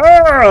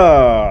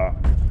 Aha!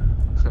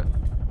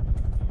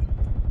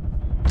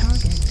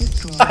 Target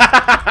destroyed.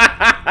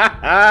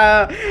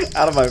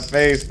 Out of my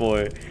face,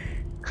 boy.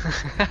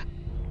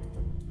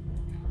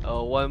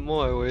 Oh, one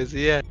more. Where's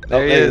he at? Oh,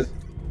 There he is.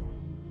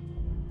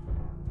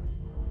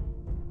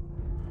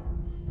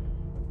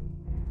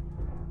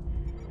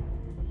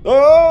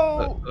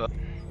 Oh!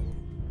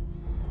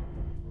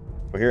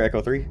 We're here,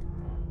 Echo 3.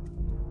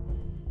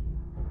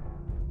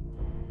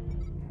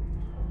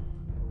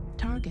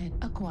 Target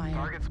acquired.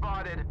 Target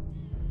spotted.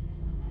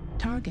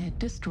 Target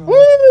destroyed.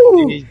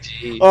 Woo!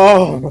 GG.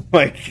 Oh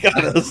my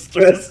god, that was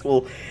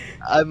stressful.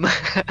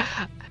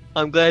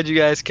 I'm glad you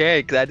guys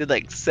carried because I did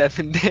like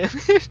 7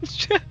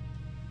 damage.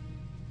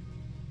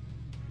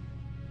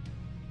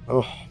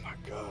 Oh my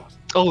god.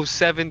 Oh,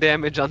 7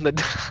 damage on the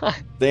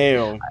dot.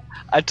 Damn.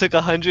 I took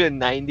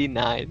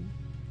 199.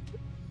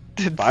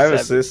 Did 5 7.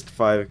 assists,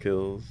 5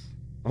 kills.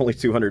 Only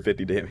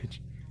 250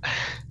 damage.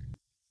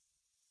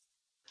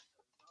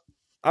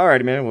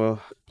 Alrighty, man.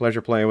 Well,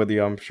 pleasure playing with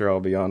you. I'm sure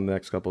I'll be on the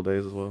next couple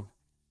days as well.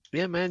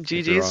 Yeah, man. If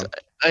you're GG's. on.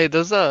 Hey,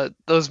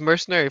 those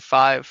Mercenary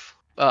 5,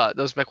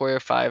 those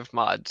MechWarrior 5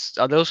 mods,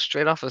 are those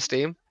straight off of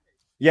Steam?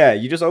 Yeah,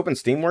 you just open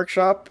Steam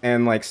Workshop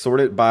and like sort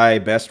it by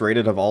best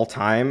rated of all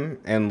time,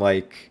 and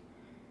like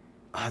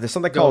there's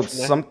something Go called from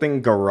there.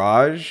 something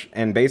garage,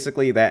 and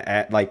basically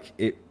that like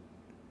it.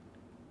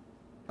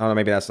 I don't know,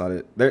 maybe that's not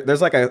it.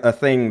 There's like a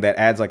thing that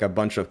adds like a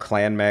bunch of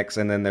clan mechs,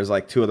 and then there's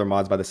like 2 other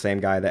mods by the same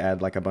guy that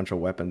add like a bunch of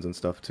weapons and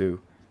stuff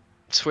too.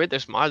 It's weird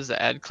there's mods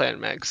that add clan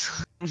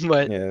mechs.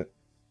 But Yeah,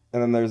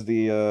 and then there's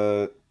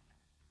the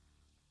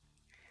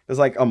there's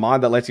like a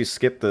mod that lets you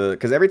skip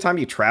because every time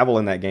you travel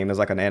in that game, there's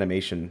like an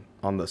animation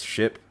on the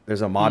ship.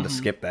 There's a mod to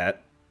skip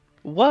that.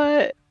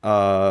 What?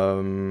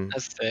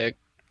 That's sick.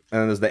 And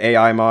then there's the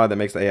AI mod that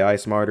makes the AI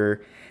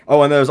smarter.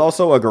 Oh, and there's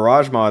also a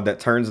garage mod that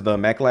turns the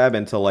mech lab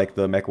into like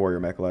the MechWarrior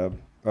mech lab,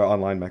 or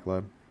online mech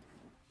lab.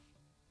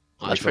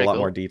 Oh, Makes that's it a pretty lot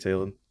cool. more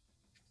detailed.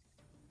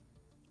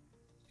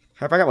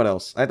 I forgot what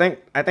else. I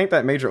think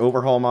that major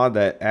overhaul mod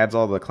that adds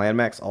all the clan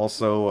mechs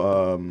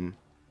also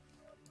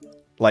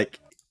like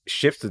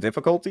shifts the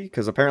difficulty,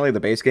 because apparently the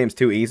base game's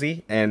too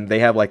easy, and they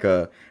have like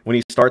when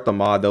you start the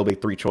mod there'll be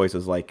 3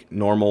 choices, like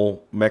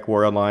normal,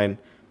 MechWarrior Online,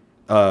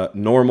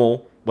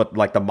 normal, but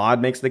like the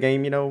mod makes the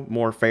game, you know,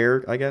 more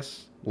fair, I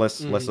guess,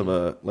 less of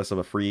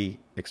a free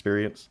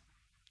experience,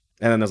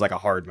 and then there's like a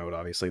hard mode,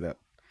 obviously,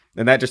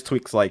 and that just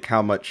tweaks like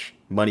how much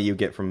money you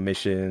get from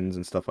missions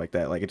and stuff like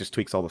that. Like it just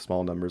tweaks all the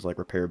small numbers like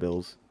repair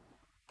bills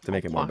to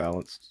make it more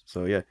balanced.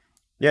 So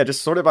yeah,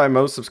 just sort it by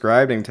most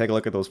subscribed and take a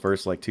look at those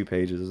first like 2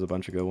 pages. There's a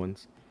bunch of good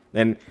ones.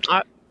 And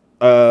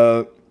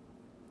all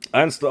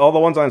the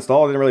ones I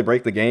installed didn't really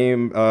break the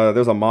game.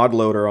 There's a mod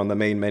loader on the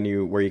main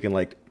menu where you can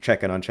like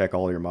check and uncheck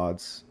all your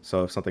mods.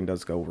 So if something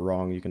does go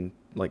wrong, you can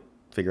like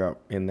figure out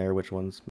in there which ones